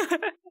 yeah.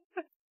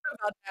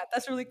 About that.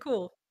 That's really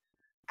cool.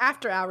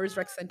 After hours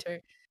rec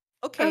center.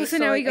 Okay. Oh, so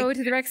now we go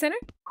to the rec center?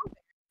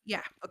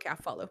 Yeah. Okay, I'll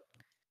follow.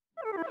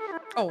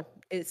 Oh,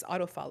 it's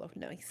auto follow.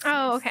 Nice.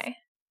 Oh, nice. okay.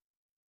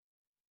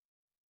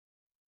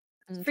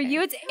 For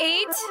you, it's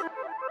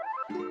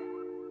 8.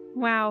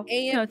 Wow.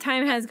 No,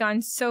 time has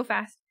gone so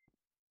fast.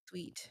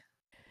 Sweet.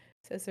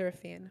 Says they're a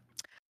fan.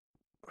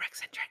 Rec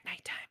center at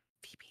nighttime.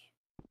 VB.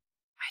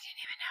 I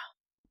didn't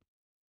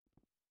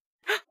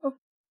even know.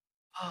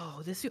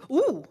 Oh, this.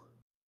 Ooh.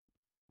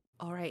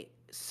 All right.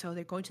 So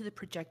they're going to the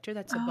projector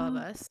that's above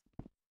us,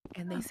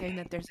 and they saying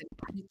that there's an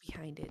attic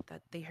behind it.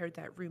 That they heard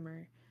that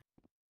rumor.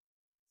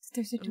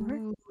 There's a door.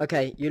 Ooh.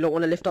 Okay, you lot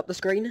want to lift up the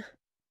screen?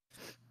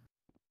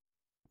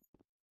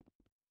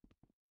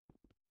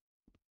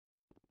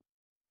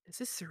 This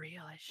is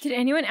surrealish. Did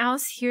anyone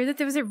else hear that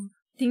there was a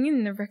thing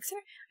in the rec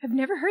center? I've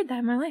never heard that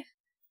in my life.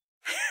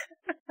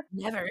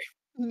 Never.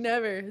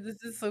 Never.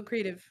 This is so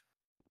creative.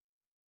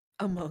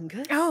 Among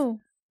Us? Oh.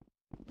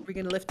 We're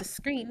going to lift the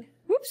screen.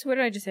 Whoops, what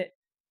did I just hit?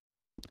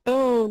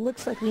 Oh,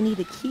 looks like we need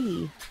a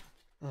key.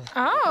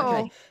 Oh.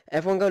 Okay,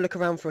 everyone go look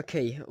around for a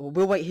key.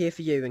 We'll wait here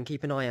for you and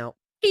keep an eye out.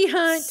 Key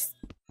hunt!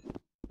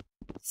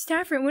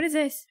 Staff room, what is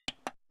this?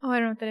 Oh, I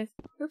don't know what that is.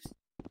 Oops.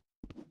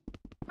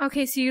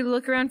 Okay, so you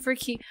look around for a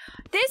key.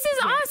 This is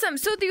awesome!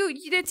 So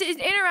it's an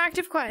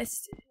interactive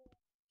quest.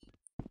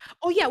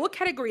 Oh yeah, what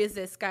category is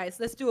this, guys?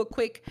 Let's do a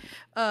quick.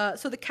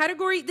 So the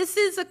category. This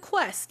is a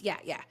quest.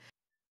 Yeah.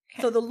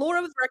 So the Lore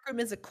of the Rec Room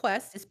is a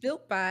quest. It's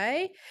built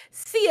by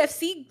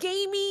CFC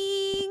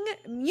Gaming,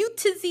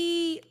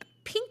 Mutizzy,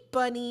 Pink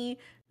Bunny.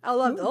 I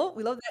love. Oh,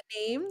 we love that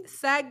name.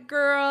 Sad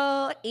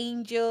Girl,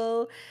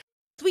 Angel,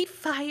 Sweet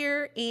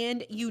Fire,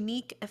 and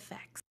Unique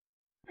Effects.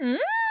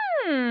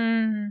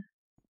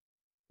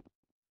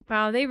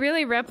 Wow, they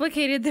really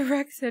replicated the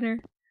rec center.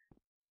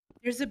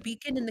 There's a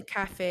beacon in the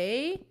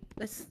cafe.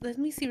 Let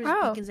me see if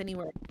there's beacons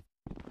anywhere.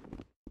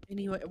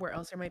 Anywhere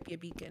else there might be a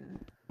beacon.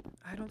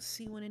 I don't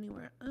see one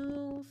anywhere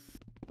else.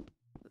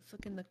 Let's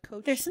look in the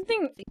coach. There's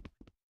something.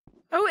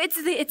 Oh,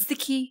 it's the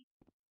key.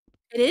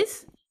 It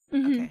is?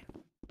 Okay.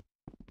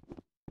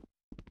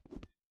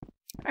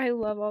 I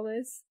love all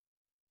this.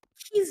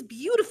 Keys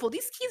beautiful.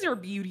 These keys are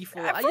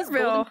beautiful. Yeah, for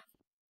real.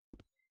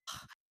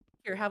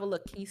 Here, have a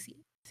look. Can you see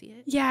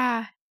it?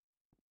 Yeah.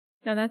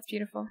 No, that's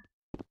beautiful.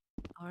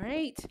 All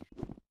right.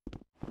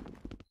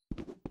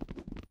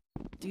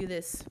 Do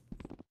this.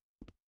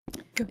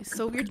 It's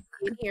so weird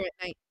being here at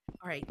night.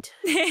 All right.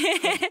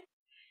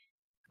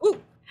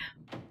 Ooh.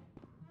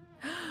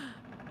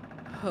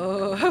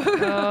 Oh,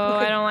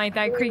 I don't like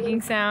that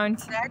creaking sound.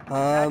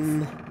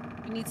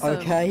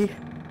 Okay.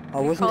 I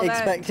wasn't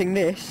expecting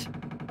this.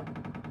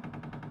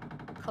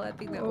 Call that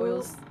thing that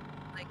oils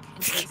like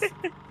hinges.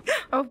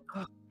 Oh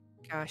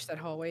gosh, that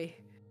hallway.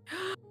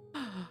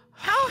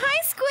 Oh,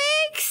 hi,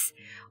 Squeaks!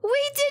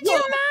 We did your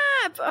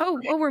map! Oh,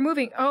 we're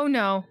moving. Oh,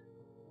 no.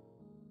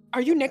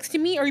 Are you next to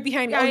me or are you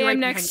behind me? I am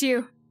next to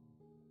you.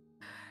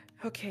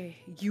 Okay,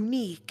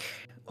 unique.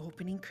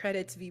 Opening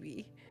credits,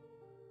 VB.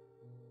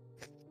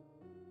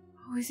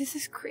 Oh, is this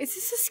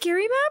a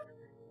scary map?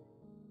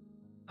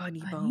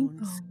 Bunny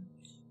bones.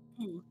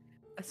 Ooh,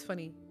 that's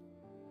funny.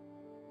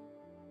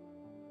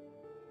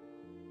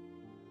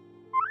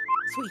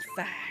 Sweet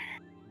fire.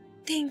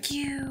 Thank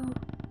you.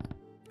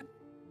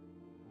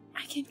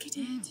 I can get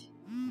it.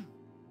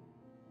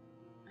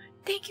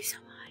 Thank you so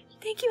much.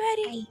 Thank you,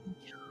 Eddie.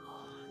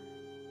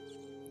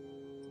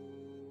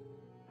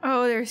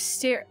 Oh, there's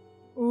stairs.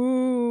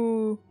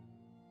 Ooh.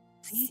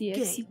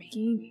 CFC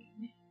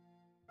Gaming.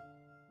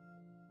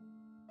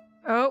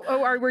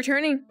 Oh, we're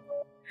turning.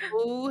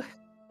 Ooh.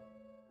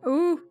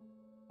 Ooh.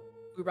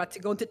 We're about to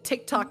go into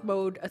TikTok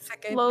mode a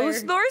second. Lore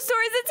stories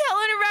to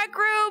tell in a rec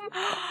room.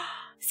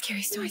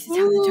 Scary stories to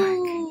tell in the dark.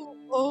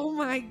 Oh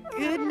my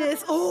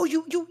goodness. Oh,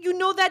 you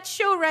know that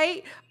show,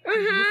 right?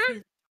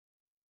 I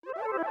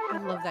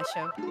love that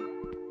show.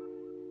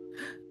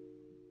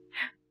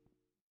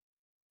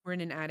 We're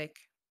in an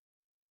attic.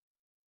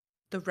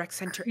 The rec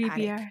center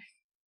attic.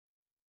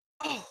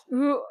 Oh,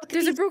 ooh,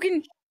 there's a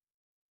broken.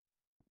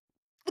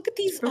 Look at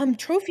these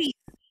trophies.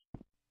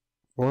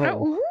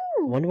 Wow.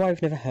 I wonder why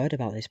I've never heard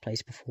about this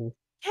place before.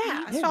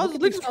 Yeah, that's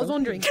what I was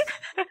wondering.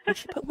 We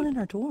should put one in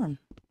our dorm.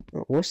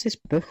 What's this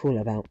book all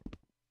about?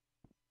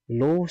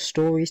 Lore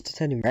stories to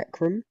tell in Rec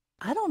Room?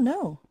 I don't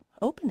know.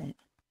 Open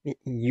it.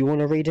 You want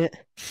to read it?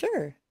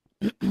 Sure.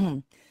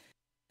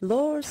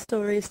 Lore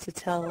stories to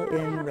tell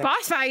in Rec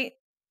Boss fight!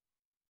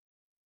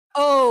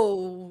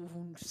 Oh,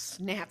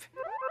 snap.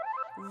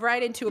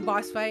 Right into a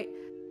boss fight.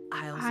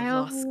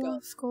 Isle of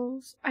Lost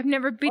Skulls. I've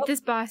never beat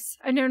this boss.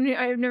 I've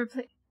never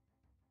played.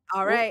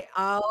 All right.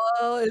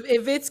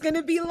 If it's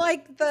gonna be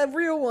like the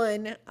real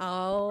one,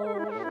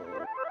 are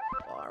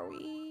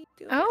we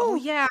doing? Oh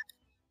yeah.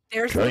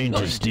 There's trying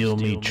to steal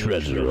me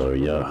treasure, are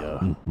ya?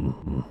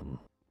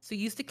 So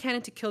use the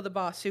cannon to kill the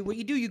boss. So what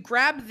you do, you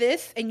grab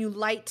this and you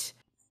light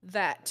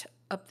that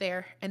up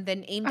there, and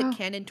then aim the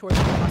cannon towards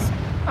the boss.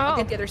 I'll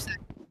get the other side.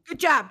 Good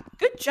job.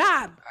 Good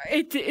job.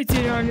 It did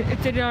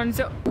it on.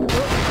 So.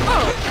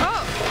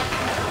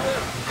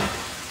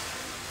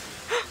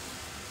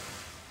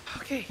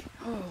 Okay.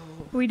 Oh.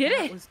 We did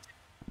it.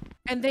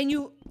 And then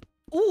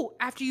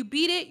after you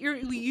beat it,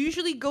 we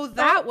usually go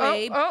that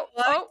way.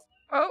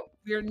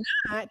 We're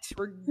not.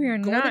 We're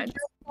not.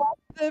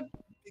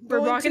 We're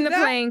walking the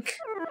plank.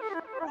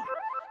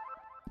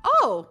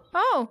 Oh.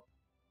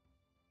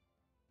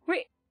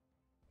 Wait.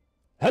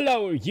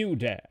 Hello, you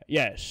there.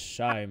 Yes,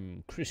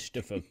 I'm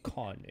Christopher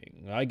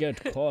Conning. I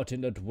get caught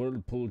in that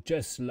whirlpool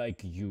just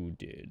like you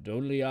did,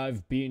 only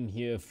I've been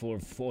here for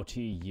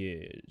 40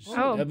 years.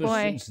 Ever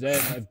since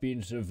then, I've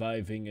been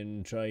surviving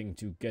and trying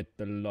to get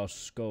the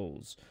lost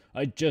skulls.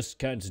 I just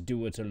can't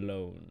do it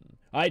alone.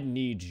 I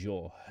need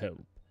your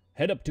help.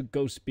 Head up to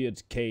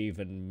Ghostbeard's cave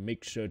and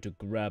make sure to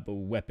grab a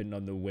weapon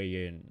on the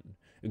way in.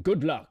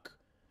 Good luck.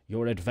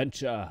 Your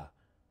adventure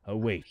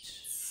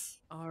awaits.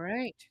 All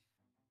right.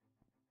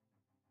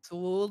 So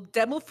we'll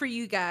demo for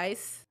you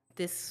guys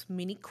this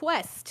mini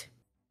quest.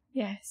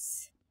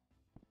 Yes.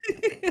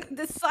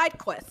 The side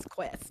quest.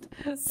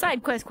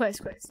 Side quest. Look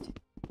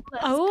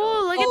at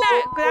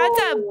that.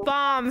 That's a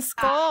bomb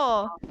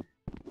skull.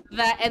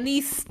 That and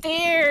these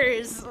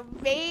stairs.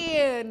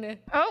 Man.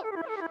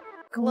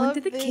 Go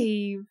into the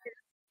cave.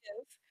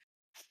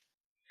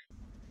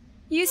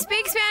 You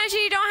speak Spanish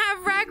and you don't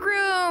have rec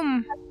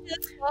room. I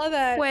just saw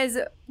that.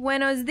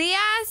 Buenos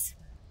días.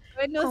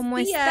 ¿Cómo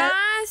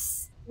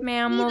estás? Me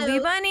llamo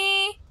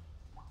VBunny.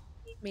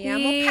 Me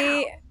llamo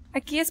Pau.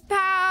 Aquí es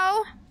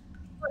Pau.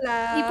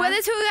 Hola. Y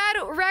puedes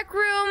jugar Rec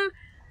Room.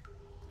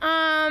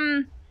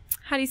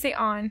 How do you say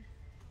on?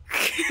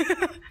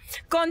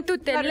 Con tu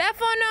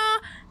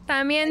teléfono,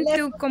 también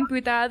tu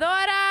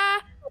computadora,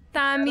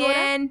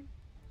 también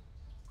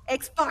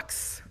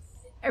Xbox,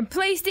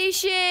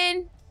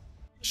 PlayStation,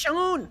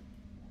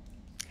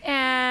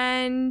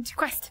 and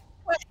Quest.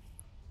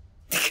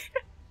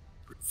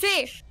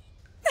 Sí.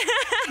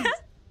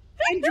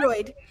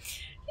 Android.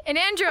 An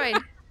Android.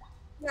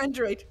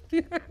 Android.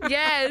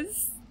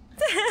 Yes.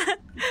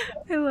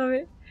 I love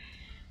it.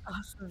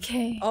 Awesome.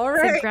 Okay. All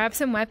right. So grab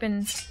some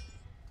weapons.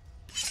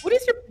 What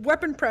is your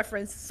weapon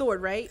preference?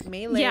 Sword, right?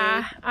 Melee.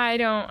 Yeah,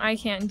 I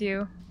can't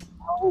do.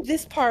 Oh,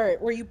 this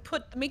part where you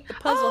make the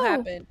puzzle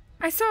happen.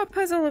 I saw a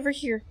puzzle over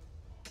here.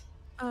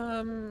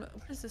 Where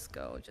does this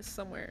go? Just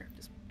somewhere,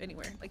 just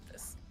anywhere, like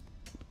this.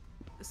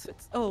 This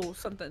fits. Oh,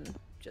 something.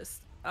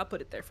 Just, I'll put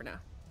it there for now.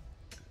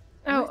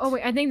 Oh,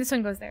 wait, I think this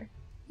one goes there.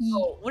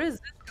 Oh, what does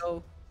this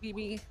go?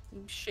 BB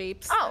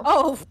shapes.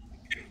 Oh.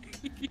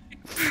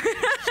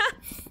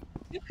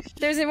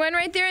 There's one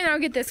right there, and I'll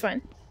get this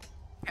one.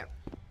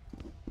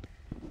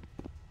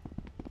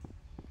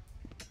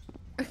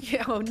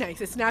 Yeah, oh,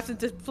 nice. It snaps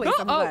into place.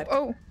 I'm glad.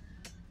 Oh.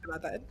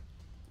 About that.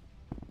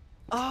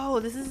 Oh,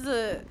 this is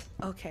the...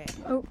 Okay.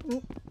 Oh.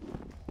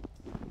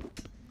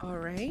 All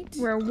right.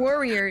 We're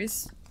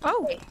warriors.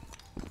 Oh.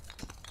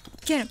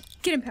 Get him.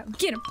 Get him, Pow.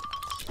 Get him.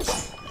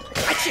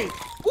 Achoo.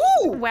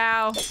 Ooh.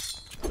 Wow.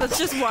 Let's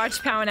just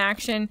watch Pow in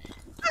action.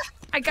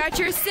 I got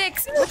your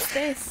 6. What's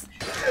this?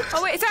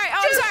 Oh, wait. Sorry.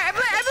 Oh, I'm sorry. I'm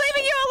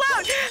leaving you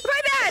alone.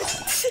 My bad.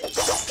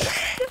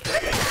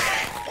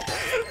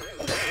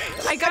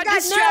 I got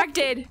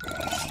distracted. Oh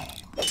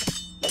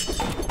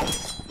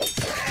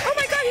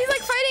my god, he's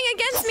like fighting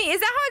against me. Is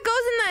that how it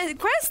goes in the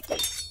quest?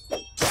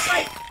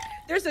 Right.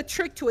 There's a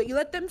trick to it. You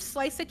let them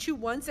slice at you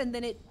once, and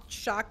then it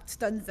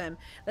stuns them.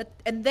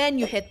 And then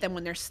you hit them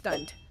when they're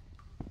stunned.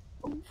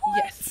 What?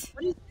 Yes.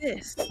 What is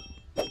this?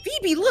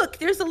 Phoebe, look!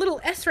 There's a little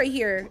S right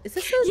here. Is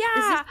this a...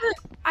 Yeah!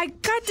 I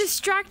got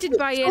distracted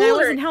by it, and I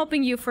wasn't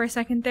helping you for a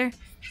second there.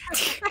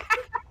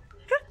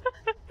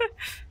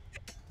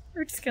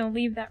 We're just gonna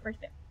leave that right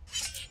there.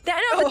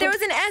 But there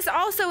was an S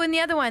also in the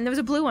other one. There was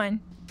a blue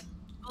one.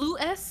 Blue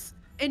S?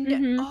 And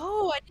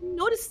oh, I didn't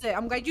notice it.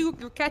 I'm glad you're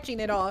catching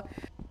it all.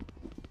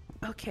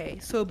 Okay,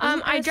 so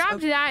blue I S,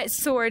 dropped that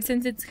sword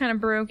since it's kind of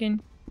broken.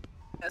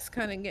 That's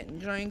kind of getting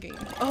janky.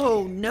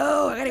 Oh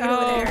no, I gotta get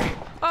over there.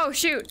 Oh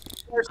shoot.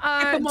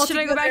 Should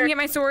I go back and get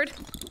my sword?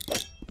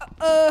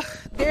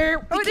 There.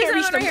 We can't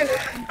reach them. Right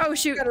here. Oh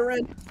shoot. We gotta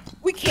run.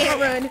 We can't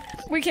run.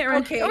 We can't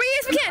run. Okay. Oh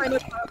yes, we can.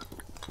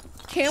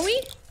 Can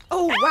we?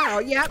 Oh wow,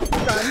 yeah,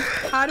 run.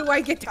 How do I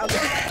get down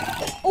there?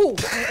 Oh,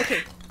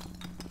 okay.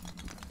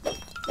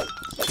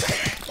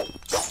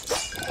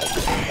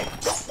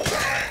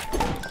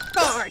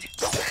 Guard.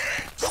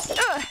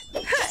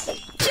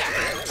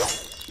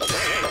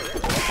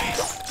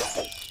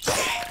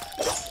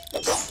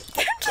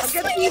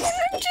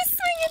 I'm just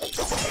swinging.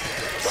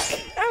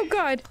 Oh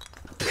god.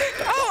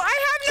 Oh, I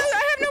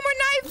have no more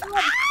knife.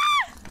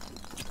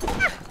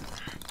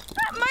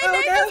 My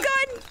knife is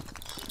gone.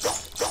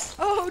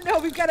 Oh no,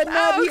 we've got a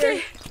nub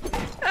here.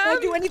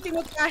 Can't do anything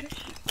with that.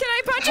 Can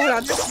I punch him? Hold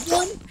on, there's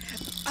one.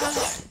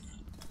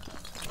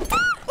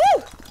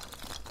 Ooh!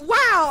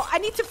 Wow, I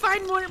need to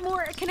find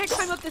more. Can I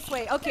climb up this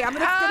way? Okay, I'm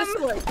gonna get a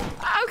sword.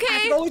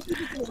 Okay. Will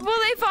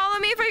they follow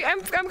me if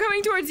I'm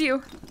coming towards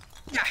you?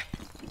 Yeah.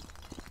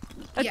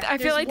 I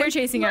feel like they're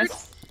chasing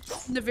us.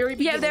 In the very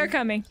beginning. Yeah, they're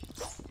coming.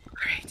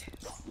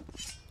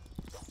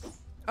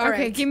 All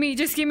right. Okay,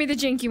 just give me the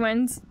jinky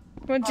ones.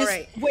 All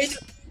right. When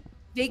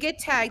they get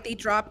tagged, they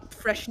drop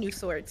fresh new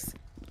swords.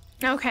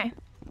 Okay.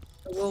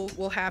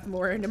 We'll have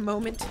more in a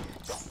moment.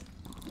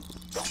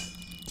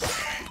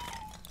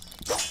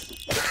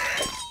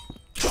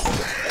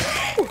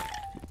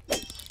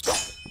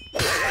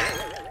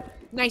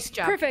 Nice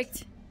job.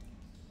 Perfect.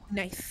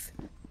 Nice.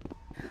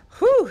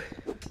 Whew.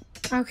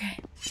 Okay.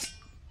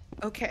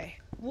 Okay.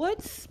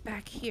 What's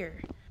back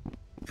here?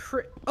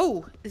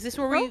 Oh, is this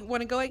where we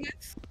want to go, I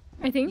guess?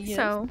 I think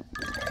so.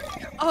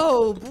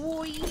 Oh,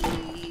 boy.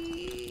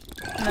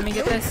 Let me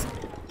get this.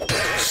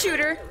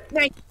 Shooter.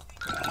 Nice.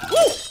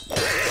 Ooh.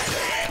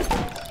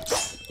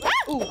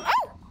 Oh!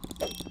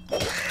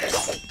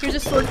 Here's a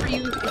sword for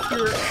you if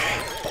you're...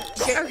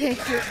 Okay.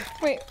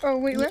 Wait,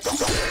 where?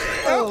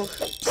 Oh.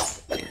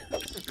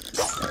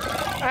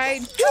 I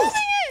doing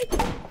it!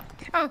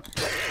 Oh.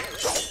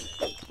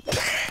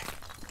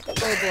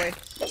 Oh boy.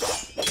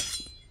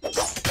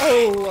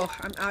 Oh,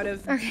 I'm out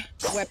of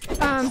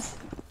weapon.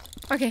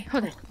 Okay,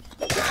 hold on.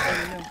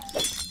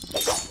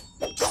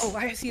 Oh,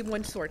 I see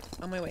one sword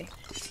on my way.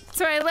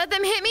 So I let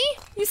them hit me,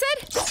 you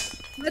said?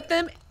 Let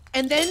them,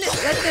 and then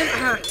let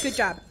them, good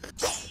job.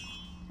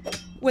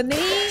 When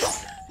they,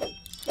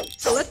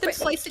 so let them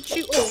slice at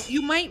you. Oh,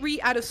 you might be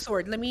out of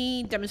sword. Let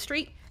me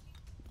demonstrate.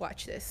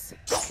 Watch this,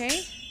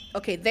 okay?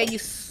 Okay, then you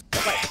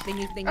slice, then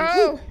you,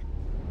 oh!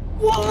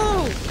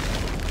 Whoa!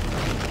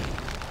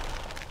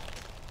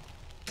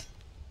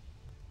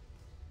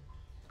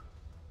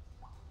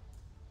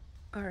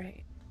 All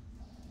right.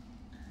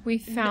 We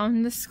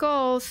found the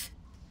skulls.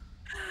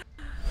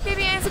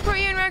 Baby, I support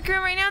you in Rec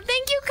Room right now.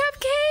 Thank you,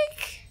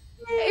 Cupcake.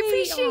 I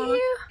appreciate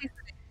you.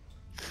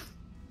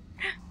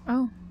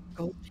 Oh.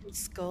 Golden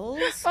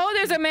skulls? Oh,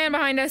 there's a man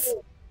behind us.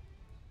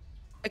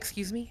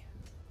 Excuse me?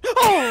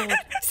 Oh!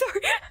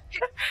 Sorry.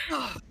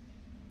 Oh.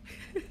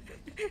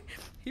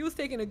 He was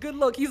taking a good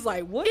look. He's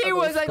like, what? He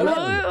was like,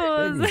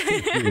 Hello.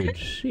 You'd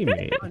see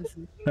me.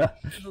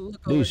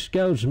 These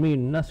skulls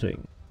mean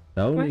nothing.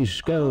 The only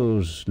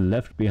skulls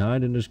left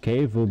behind in this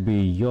cave will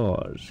be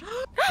yours.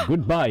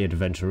 Goodbye,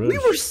 adventurers. We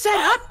were set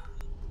up.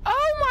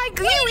 Oh my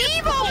god, you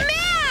evil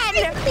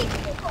man!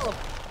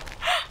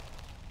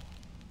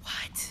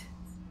 What?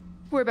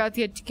 We're about to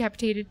get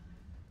decapitated.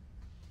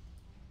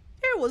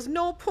 There was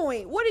no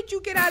point. What did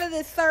you get out of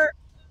this, sir?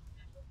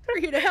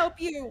 We're here to help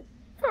you.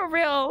 For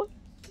real.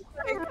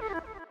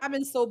 I've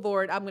been so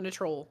bored. I'm gonna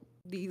troll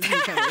these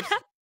newcomers.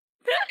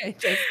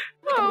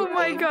 Oh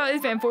my god,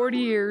 it's been 40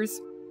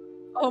 years.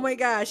 Oh my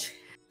gosh.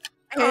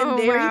 And oh,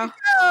 there wow. you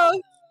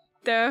go.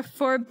 The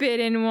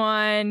forbidden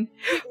one.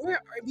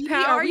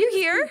 How are you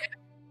here?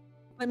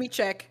 Let me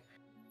check.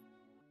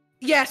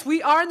 Yes,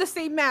 we are in the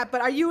same map,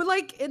 but are you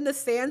like in the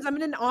sands? I'm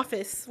in an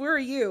office. Where are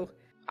you?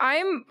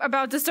 I'm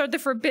about to start the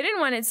forbidden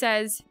one, it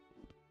says.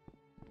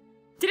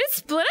 Did it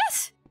split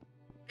us?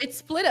 It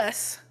split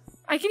us.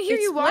 I can hear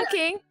you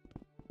walking.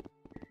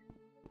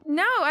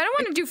 No, I don't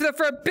want to do for the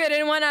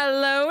forbidden one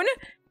alone.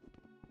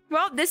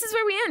 Well, this is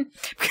where we end.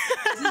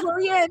 This is where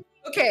we end.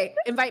 Okay,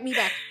 invite me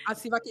back. I'll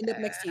see if I can end up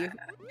next to you.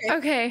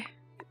 Okay.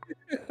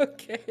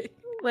 Okay.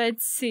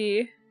 Let's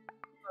see.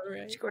 All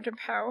right. Let's go to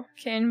Pow.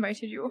 Okay, I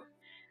invited you.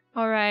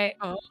 All right.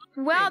 Oh,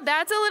 well,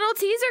 that's a little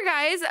teaser,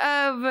 guys,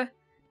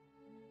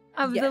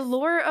 of Yes. the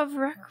lore of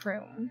Rec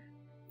Room.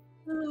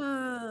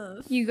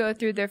 You go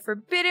through the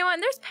forbidden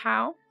one. There's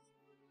Pow.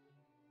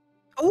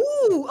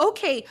 Ooh,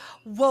 okay.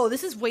 Whoa,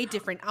 this is way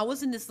different. I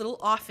was in this little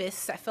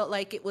office. I felt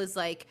like it was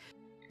like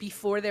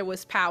before there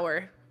was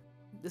power.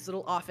 This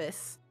little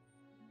office.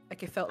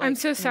 Like it felt like I'm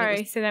so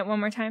sorry. Say that one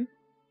more time.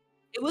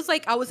 It was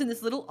like I was in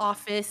this little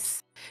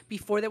office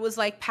before there was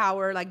like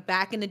power, like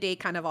back in the day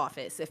kind of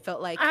office. It felt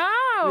like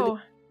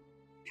really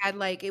had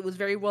like it was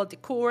very well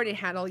decorated. It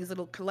had all these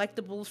little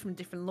collectibles from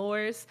different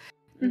lores.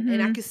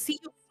 And I could see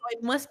you, so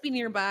it must be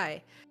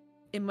nearby.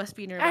 It must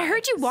be nearby. I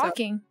heard you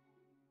walking.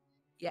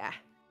 Yeah.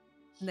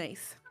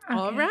 Nice. Okay.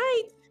 All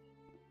right.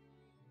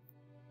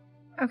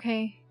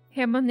 Okay.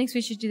 Hey, Mom thinks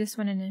we should do this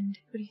one and end.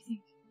 What do you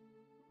think?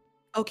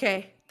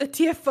 Okay. The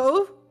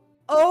TFO?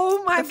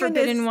 Oh my goodness. The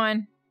forbidden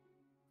one.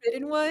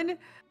 Forbidden one?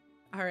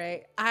 All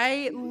right.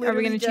 I literally Are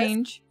we going to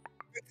change?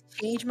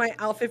 Change my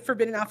outfit,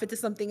 forbidden outfit, to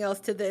something else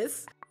to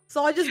this.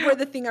 So I'll just wear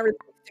the thing I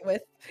replaced it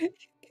with.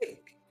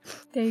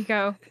 There you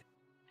go.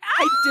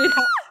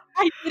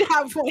 I did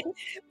have one,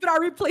 but I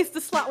replaced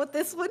the slot with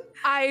this one.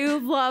 I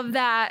love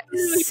that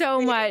so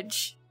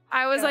much.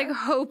 I was like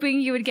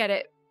hoping you would get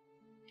it.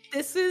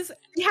 This is,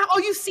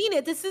 oh, you've seen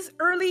it. This is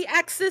early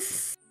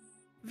access.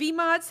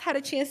 VMods had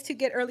a chance to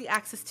get early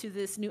access to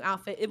this new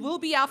outfit. It will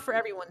be out for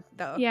everyone,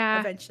 though,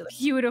 eventually.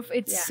 Beautiful.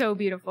 It's so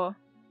beautiful.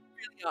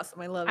 Really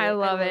awesome. I love it. I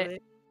love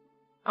it.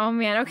 Oh,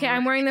 man. Okay,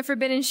 I'm wearing the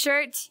forbidden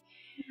shirt.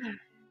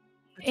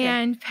 Okay.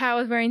 And Pal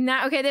is wearing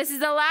that. Okay, this is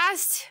the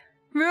last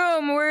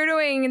room. We're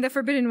doing the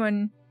forbidden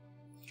one.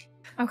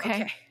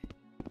 Okay.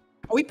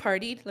 Are we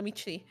partied? Let me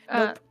see.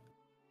 Nope.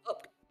 Oh,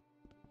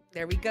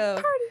 there we go.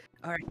 Party.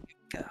 All right, here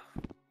we go.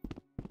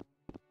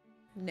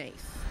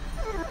 Nice.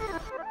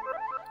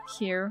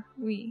 Here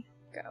we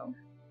go.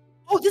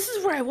 Oh, this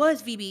is where I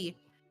was, VB.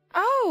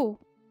 Oh.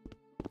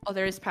 Oh,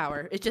 there is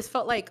power. It just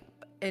felt like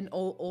an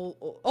old.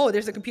 Oh,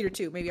 there's a computer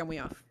too. Maybe I'm way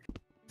off.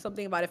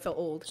 Something about it felt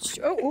old.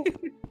 Oh.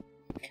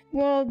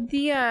 Well,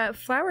 the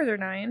flowers are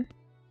dying.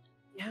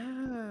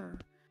 Yeah.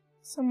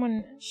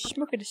 Someone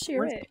smoking a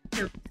cigarette.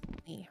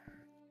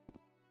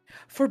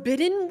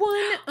 Forbidden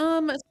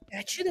one? A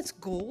statue that's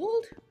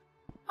gold?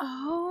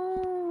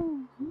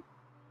 Oh.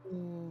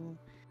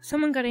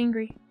 Someone got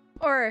angry.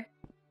 Or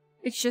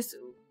it's just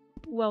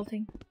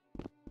welting.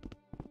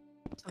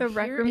 The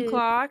Rec Room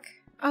clock.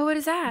 Oh, what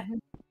is that?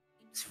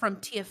 It's from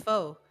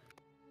TFO.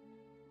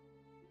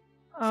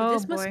 Oh, so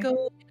this boy. must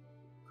go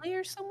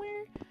player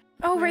somewhere?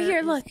 Oh, right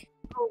here, look.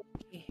 Oh,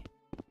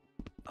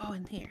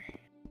 in here.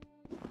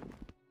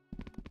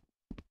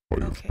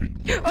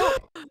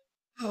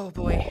 Oh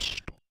boy.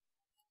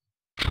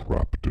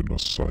 Trapped in a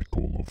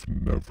cycle of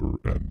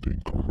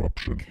never-ending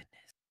corruption.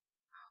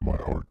 My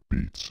heart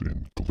beats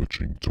in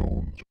glitching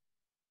tones.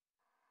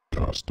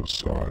 Cast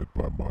aside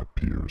by my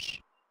peers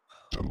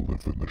to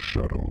live in the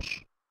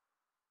shadows.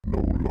 No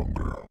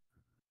longer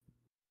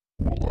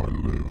will I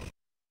live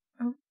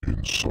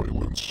in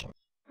silence.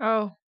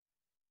 Oh.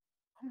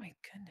 Oh my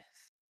goodness.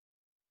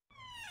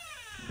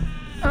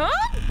 Huh?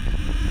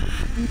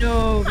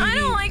 No. I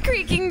don't like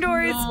creaking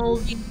doors. No,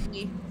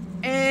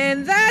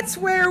 and that's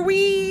where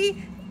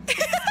we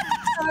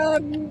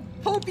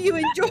hope you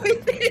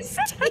enjoyed this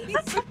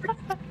teaser.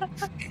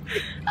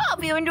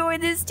 Hope you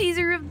enjoyed this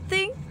teaser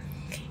thing.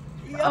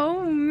 Yep.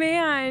 Oh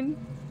man.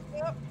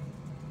 Yep.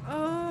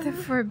 The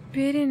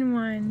forbidden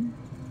one.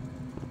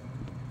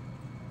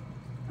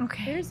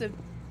 Okay. There's a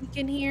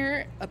beacon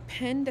here, a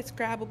pen that's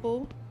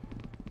grabbable.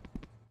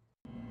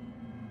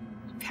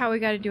 How we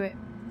gotta do it.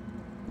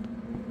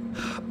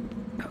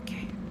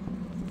 Okay.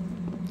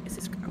 Is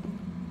this grabbable?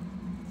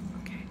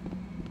 Okay.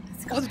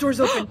 Oh, the door's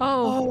open.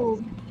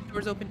 Oh. The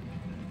door's open.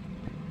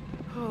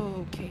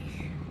 Okay.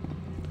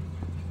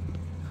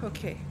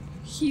 Okay.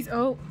 He's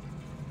Oh.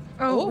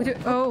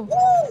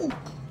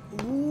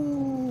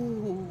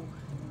 Ooh.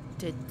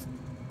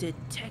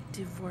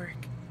 Detective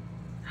work.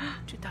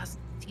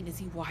 2018. Is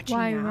he watching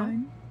Why now?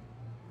 run?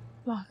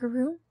 Locker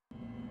room?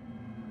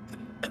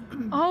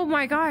 Oh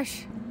my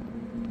gosh.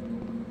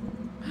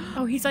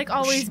 Oh, he's like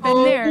always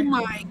been there. Oh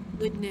my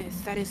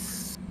goodness. That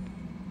is...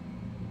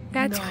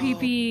 That's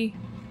creepy.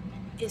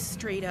 It's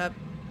straight up...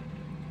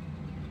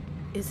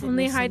 Is it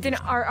Only hides in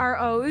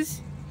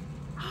RROs?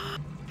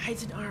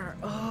 Hides in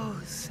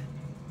RROs.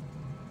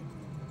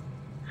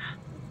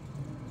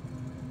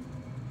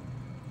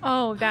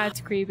 Oh,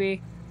 that's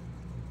creepy.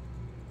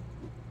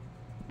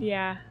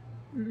 Yeah.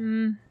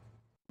 No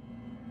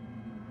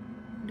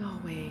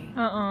way.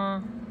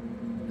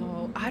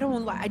 No, I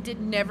don't I did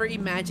never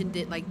imagined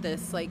it like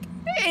this. Like,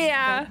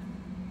 yeah.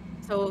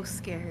 So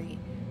scary.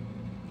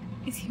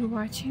 Is he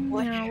watching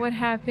now? What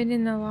happened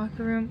in the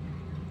locker room?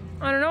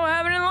 I don't know what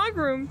happened in the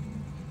locker room.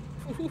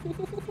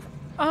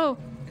 Oh.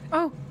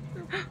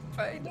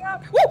 Find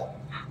out.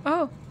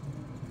 Oh.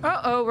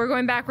 Uh-oh, we're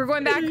going back. We're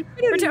time.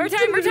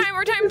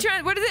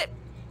 What is it?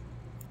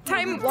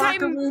 Time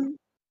traveling.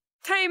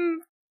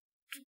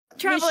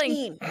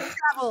 Machine.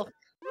 Travel.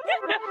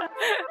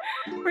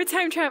 We're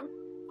time travel.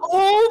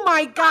 Oh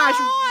my gosh.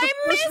 I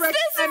missed this.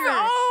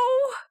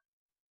 Oh.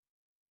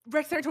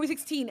 Rec Center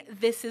 2016.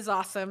 This is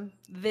awesome.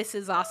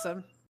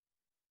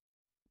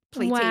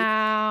 Play tape.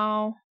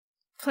 Wow.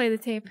 Play the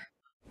tape.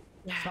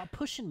 Stop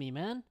pushing me,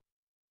 man.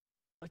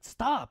 Like,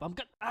 stop. I'm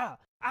gonna...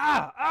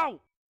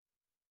 Ow.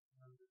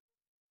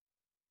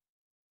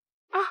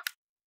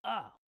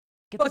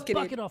 Get this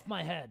bucket off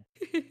my head.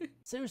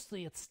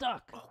 Seriously, it's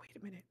stuck. Oh, wait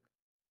a minute.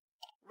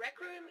 Rec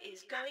room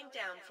is going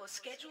down for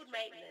scheduled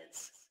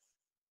maintenance.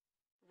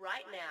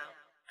 Right now.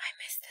 I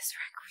missed this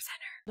rec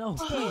center. No,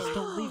 please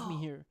don't leave me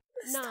here.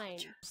 9.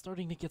 I'm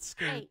starting to get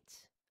scared. 8.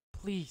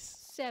 Please.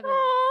 7.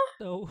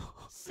 No.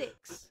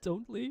 6.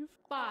 Don't leave.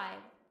 5.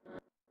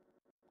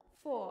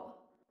 4.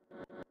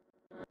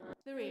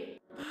 3.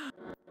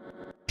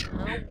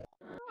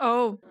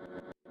 Oh.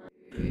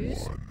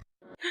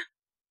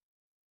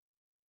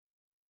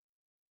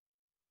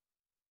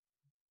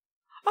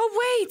 Oh,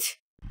 wait!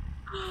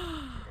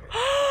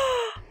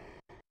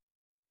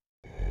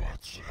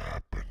 What's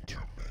happened to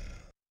me?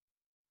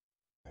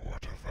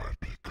 What have I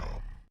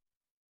become?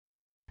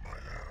 My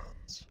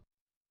hands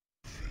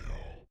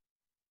feel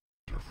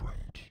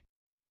different.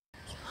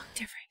 You look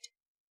different.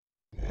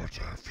 What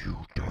have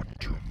you done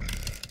to me?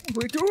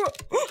 Wait,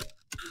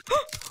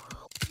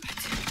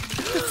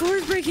 the floor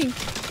is breaking.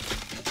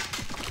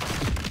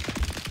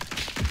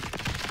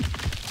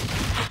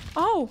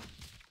 Oh.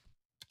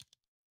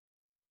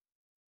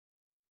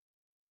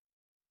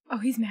 Oh,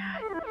 he's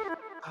mad.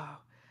 Oh,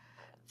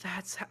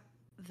 that's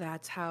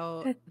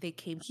how they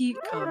came to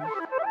come.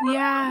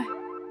 Yeah.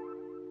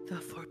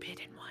 The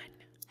forbidden one.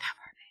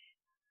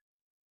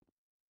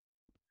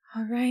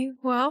 All right.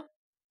 Well,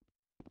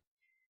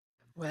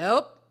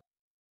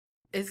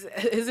 is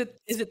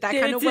it that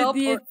kind of well?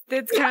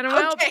 It's kind of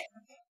well. Okay.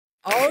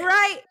 All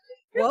right.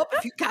 Well,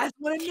 if you guys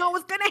want to know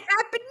what's gonna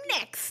happen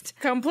next,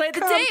 come play the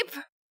tape.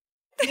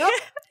 Yep.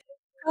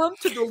 Come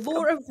to the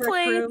lore of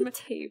Rec Room the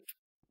tape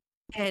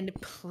and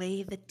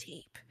play the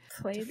tape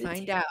to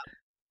find out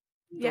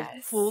the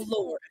Yes. full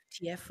lore of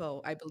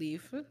TFO, I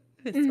believe,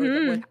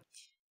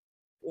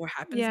 or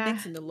happens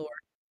next in the lore.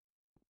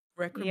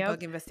 Rec Room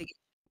bug investigation.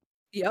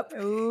 Yep.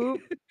 Ooh.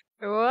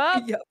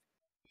 Whoop.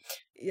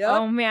 Yep.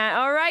 Oh man.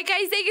 All right,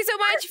 guys. Thank you so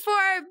much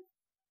for.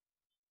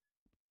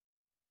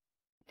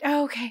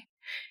 Okay.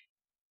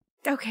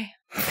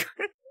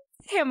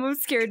 He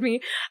almost scared me.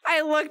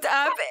 I looked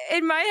up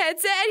in my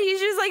headset and he's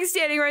just like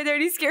standing right there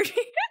and he scared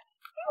me.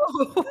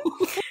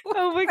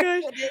 Oh my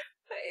gosh.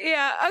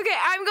 Yeah. Okay.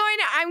 I'm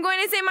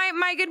going to say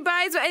my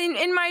goodbyes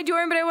in my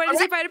dorm, but I want to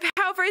say bye to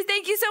Pal first.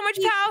 Thank you so much,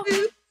 Pal.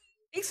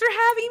 Thanks for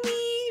having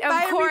me. Of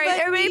bye, course.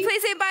 Everybody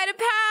please say bye to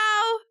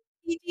Pal.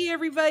 GG,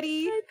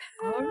 everybody. Bye,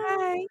 Pal. All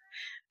right.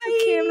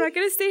 Okay, I'm not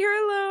gonna stay here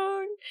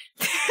alone.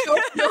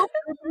 No.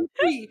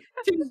 3,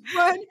 2,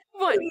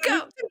 1.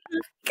 Go.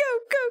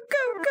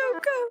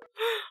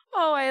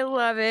 Oh, I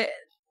love it.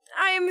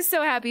 I am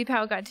so happy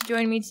Pal got to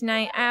join me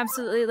tonight. I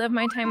absolutely love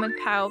my time with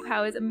Pal.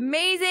 Pal is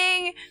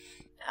amazing.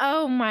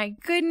 Oh my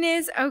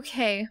goodness.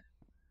 Okay.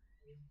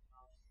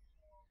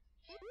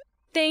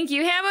 Thank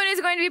you. Hambone is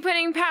going to be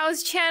putting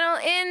Pal's channel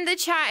in the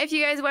chat if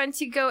you guys want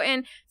to go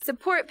and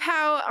support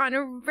Pal on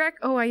a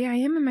Oh, yeah, I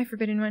am in my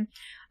forbidden one.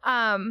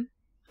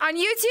 On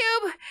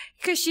YouTube,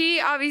 because she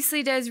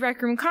obviously does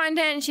Rec Room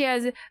content. She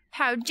has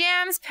Pal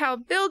Jams, Pal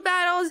Build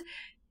Battles.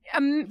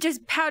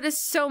 Just Pal does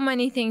so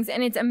many things,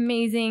 and it's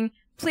amazing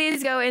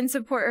please go and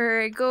support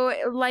her. Go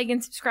like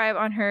and subscribe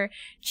on her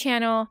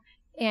channel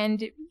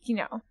and, you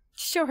know,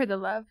 show her the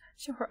love.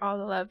 Show her all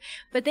the love.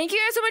 But thank you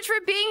guys so much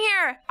for being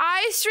here.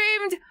 I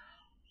streamed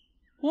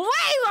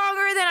way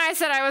longer than I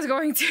said I was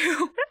going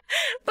to.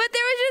 But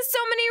there was just so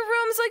many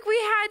rooms, like, we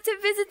had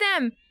to visit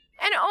them.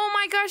 And oh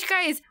my gosh,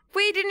 guys,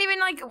 we didn't even,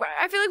 like,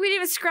 I feel like we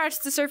didn't even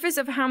scratch the surface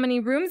of how many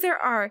rooms there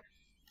are.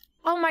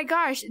 Oh my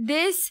gosh,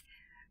 this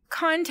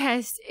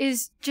contest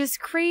is just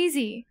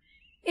crazy.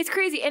 It's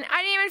crazy. And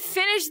I didn't even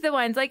finish the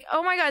ones. Like,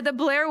 oh my god, the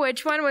Blair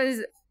Witch one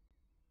was...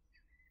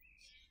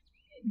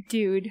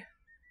 Dude.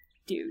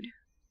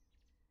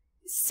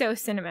 So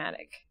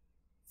cinematic.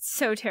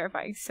 So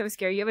terrifying. So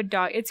scary. You have a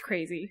dog. It's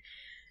crazy.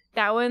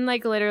 That one,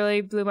 like,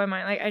 literally blew my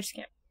mind. Like, I just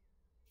can't.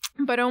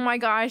 But oh my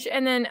gosh.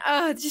 And then,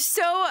 just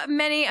so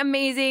many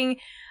amazing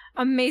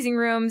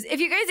rooms. If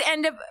you guys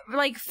end up,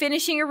 like,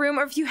 finishing a room,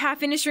 or if you have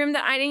finished a room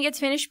that I didn't get to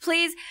finish,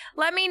 please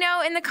let me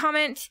know in the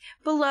comment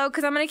below,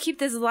 because I'm going to keep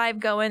this live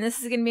going.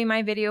 This is going to be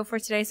my video for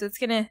today, so it's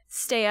going to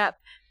stay up.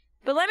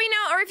 But let me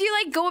know, or if you,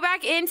 like, go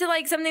back into,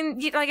 like,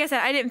 something, like I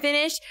said, I didn't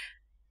finish,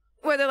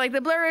 whether, like,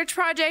 the Blair Witch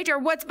Project or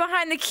what's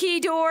behind the key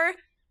door,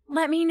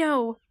 let me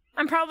know.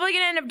 I'm probably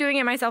going to end up doing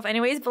it myself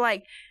anyways, but,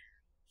 like,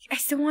 I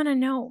still want to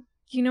know.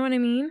 You know what I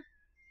mean?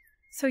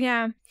 So,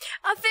 yeah.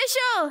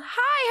 Official!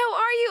 Hi, how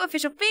are you?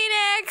 Official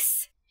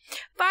Phoenix!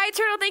 Bye,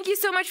 Turtle. Thank you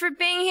so much for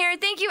being here.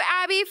 Thank you,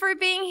 Abby, for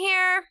being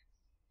here.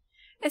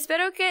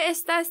 Espero que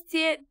estás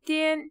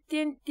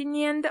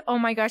teniendo... Oh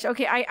my gosh.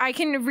 Okay, I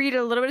can read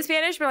a little bit of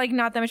Spanish, but, like,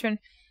 not that much Spanish.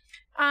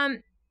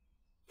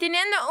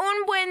 Teniendo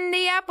un buen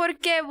día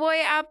porque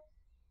voy a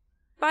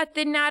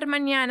patinar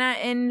mañana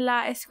en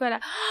la escuela.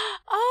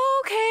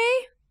 Oh,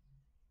 okay.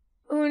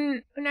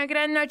 Una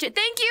gran noche.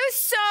 Thank you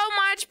so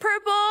much,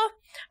 Purple.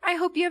 I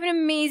hope you have an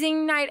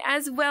amazing night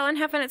as well and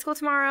have fun at school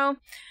tomorrow.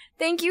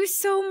 Thank you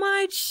so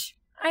much.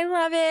 I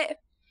love it.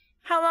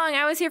 How long?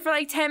 I was here for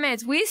like 10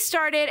 minutes. We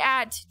started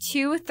at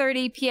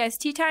 2:30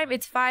 PST time.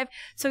 It's 5,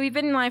 so we've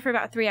been in live for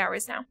about 3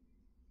 hours now.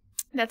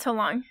 That's how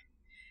long.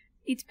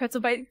 Eats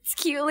pretzel bites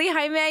cutely.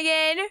 Hi,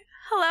 Megan.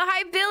 Hello.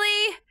 Hi,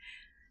 Billy.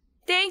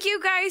 Thank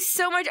you guys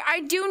so much.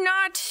 I do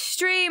not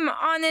stream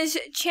on this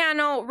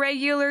channel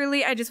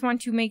regularly. I just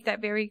want to make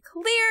that very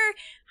clear.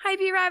 Hi,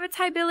 B-Rabbits.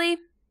 Hi, Billy.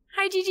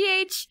 Hi,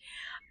 GGH.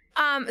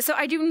 So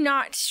I do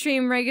not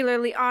stream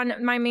regularly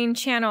on my main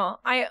channel.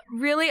 I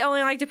really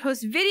only like to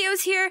post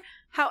videos here.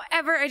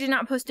 However, I did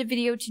not post a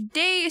video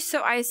today,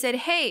 so I said,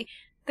 hey,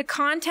 the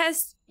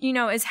contest, you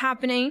know, is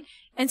happening,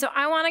 and so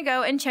I want to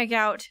go and check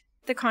out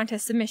the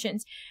contest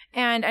submissions.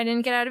 And I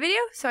didn't get out a video,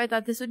 so I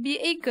thought this would be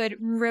a good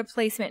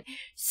replacement.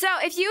 So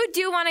if you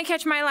do want to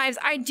catch my lives,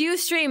 I do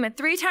stream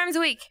 3 times a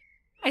week.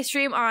 I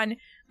stream on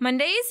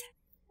Mondays,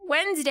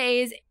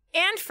 Wednesdays,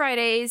 and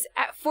Fridays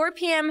at 4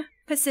 p.m.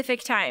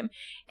 Pacific time.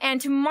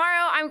 And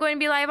tomorrow I'm going to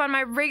be live on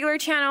my regular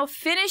channel,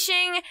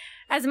 finishing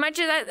as much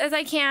as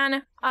I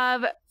can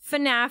of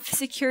FNAF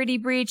Security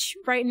Breach.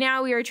 Right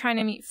now we are trying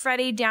to meet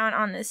Freddy down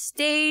on the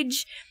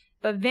stage,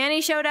 but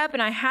Vanny showed up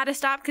and I had to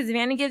stop because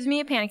Vanny gives me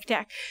a panic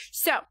attack.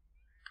 So,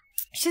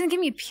 she doesn't give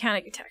me a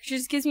panic attack. She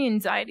just gives me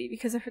anxiety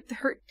because of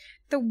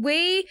the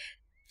way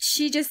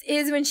she just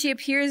is when she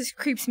appears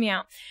creeps me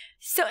out.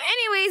 So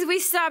anyways, we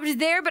stopped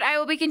there, but I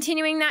will be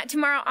continuing that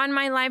tomorrow on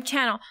my live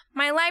channel.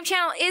 My live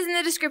channel is in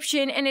the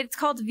description, and it's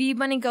called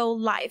VBunny Go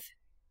Live.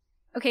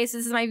 Okay, so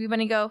this is my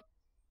VBunny Go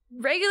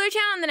regular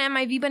channel, and then I have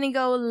my VBunny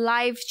Go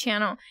Live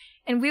channel.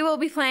 And we will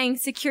be playing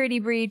Security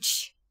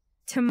Breach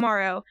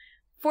tomorrow,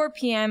 4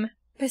 p.m.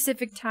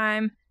 Pacific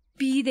time.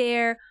 Be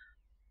there,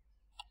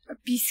 or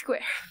be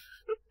square.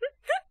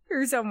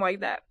 Or something like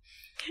that.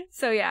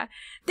 So yeah,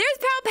 there's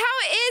Pow. Pow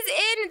is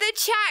in the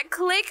chat.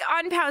 Click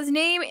on Pow's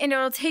name and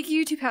it'll take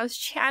you to Pow's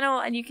channel,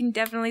 and you can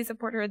definitely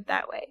support her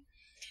that way.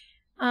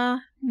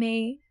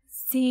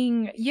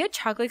 Amazing. You had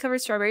chocolate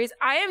covered strawberries.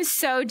 I am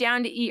so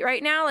down to eat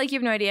right now, like you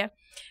have no idea.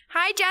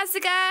 Hi,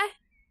 Jessica.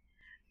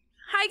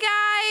 Hi,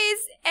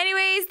 guys.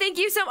 Anyways, thank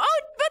you so much.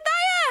 Oh,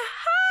 Bathaya.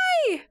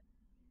 Hi.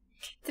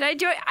 Did I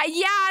join?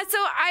 Yeah, so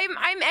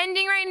I'm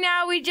ending right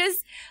now. We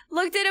just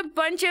looked at a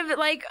bunch of,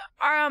 like,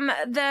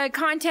 the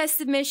contest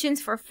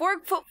submissions for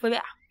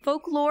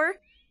Folklore.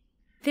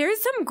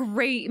 There's some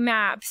great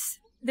maps.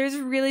 There's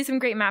really some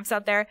great maps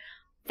out there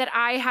that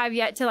I have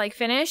yet to, like,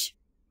 finish.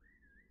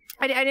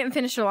 I didn't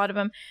finish a lot of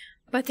them,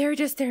 but they're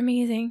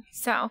amazing.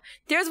 So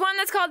there's one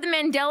that's called the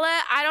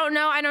Mandela. I don't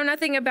know. I know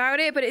nothing about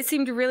it, but it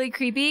seemed really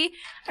creepy.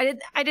 I did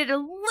a little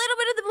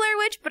bit of the Blair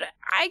Witch, but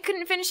I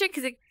couldn't finish it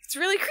because it's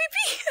really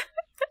creepy.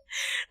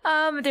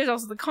 There's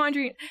also the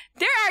Conjuring.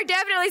 There are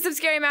definitely some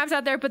scary maps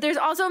out there, but there's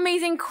also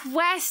amazing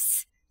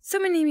quests. So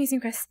many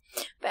amazing quests.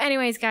 But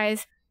anyways,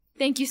 guys,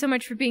 thank you so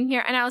much for being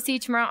here, and I'll see you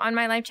tomorrow on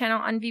my live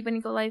channel on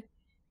VBunny Go Live,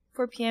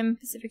 4 p.m.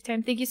 Pacific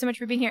time. Thank you so much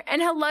for being here.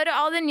 And hello to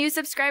all the new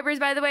subscribers,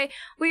 by the way.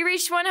 We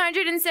reached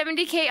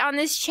 170k on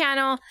this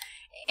channel,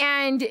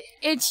 and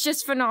it's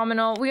just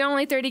phenomenal. We're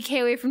only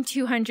 30k away from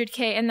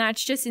 200k, and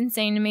that's just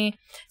insane to me.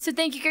 So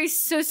thank you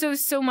guys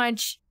so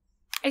much.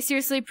 I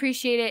seriously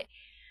appreciate it.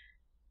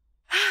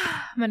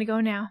 I'm gonna go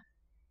now.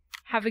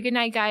 Have a good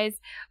night, guys.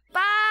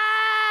 Bye!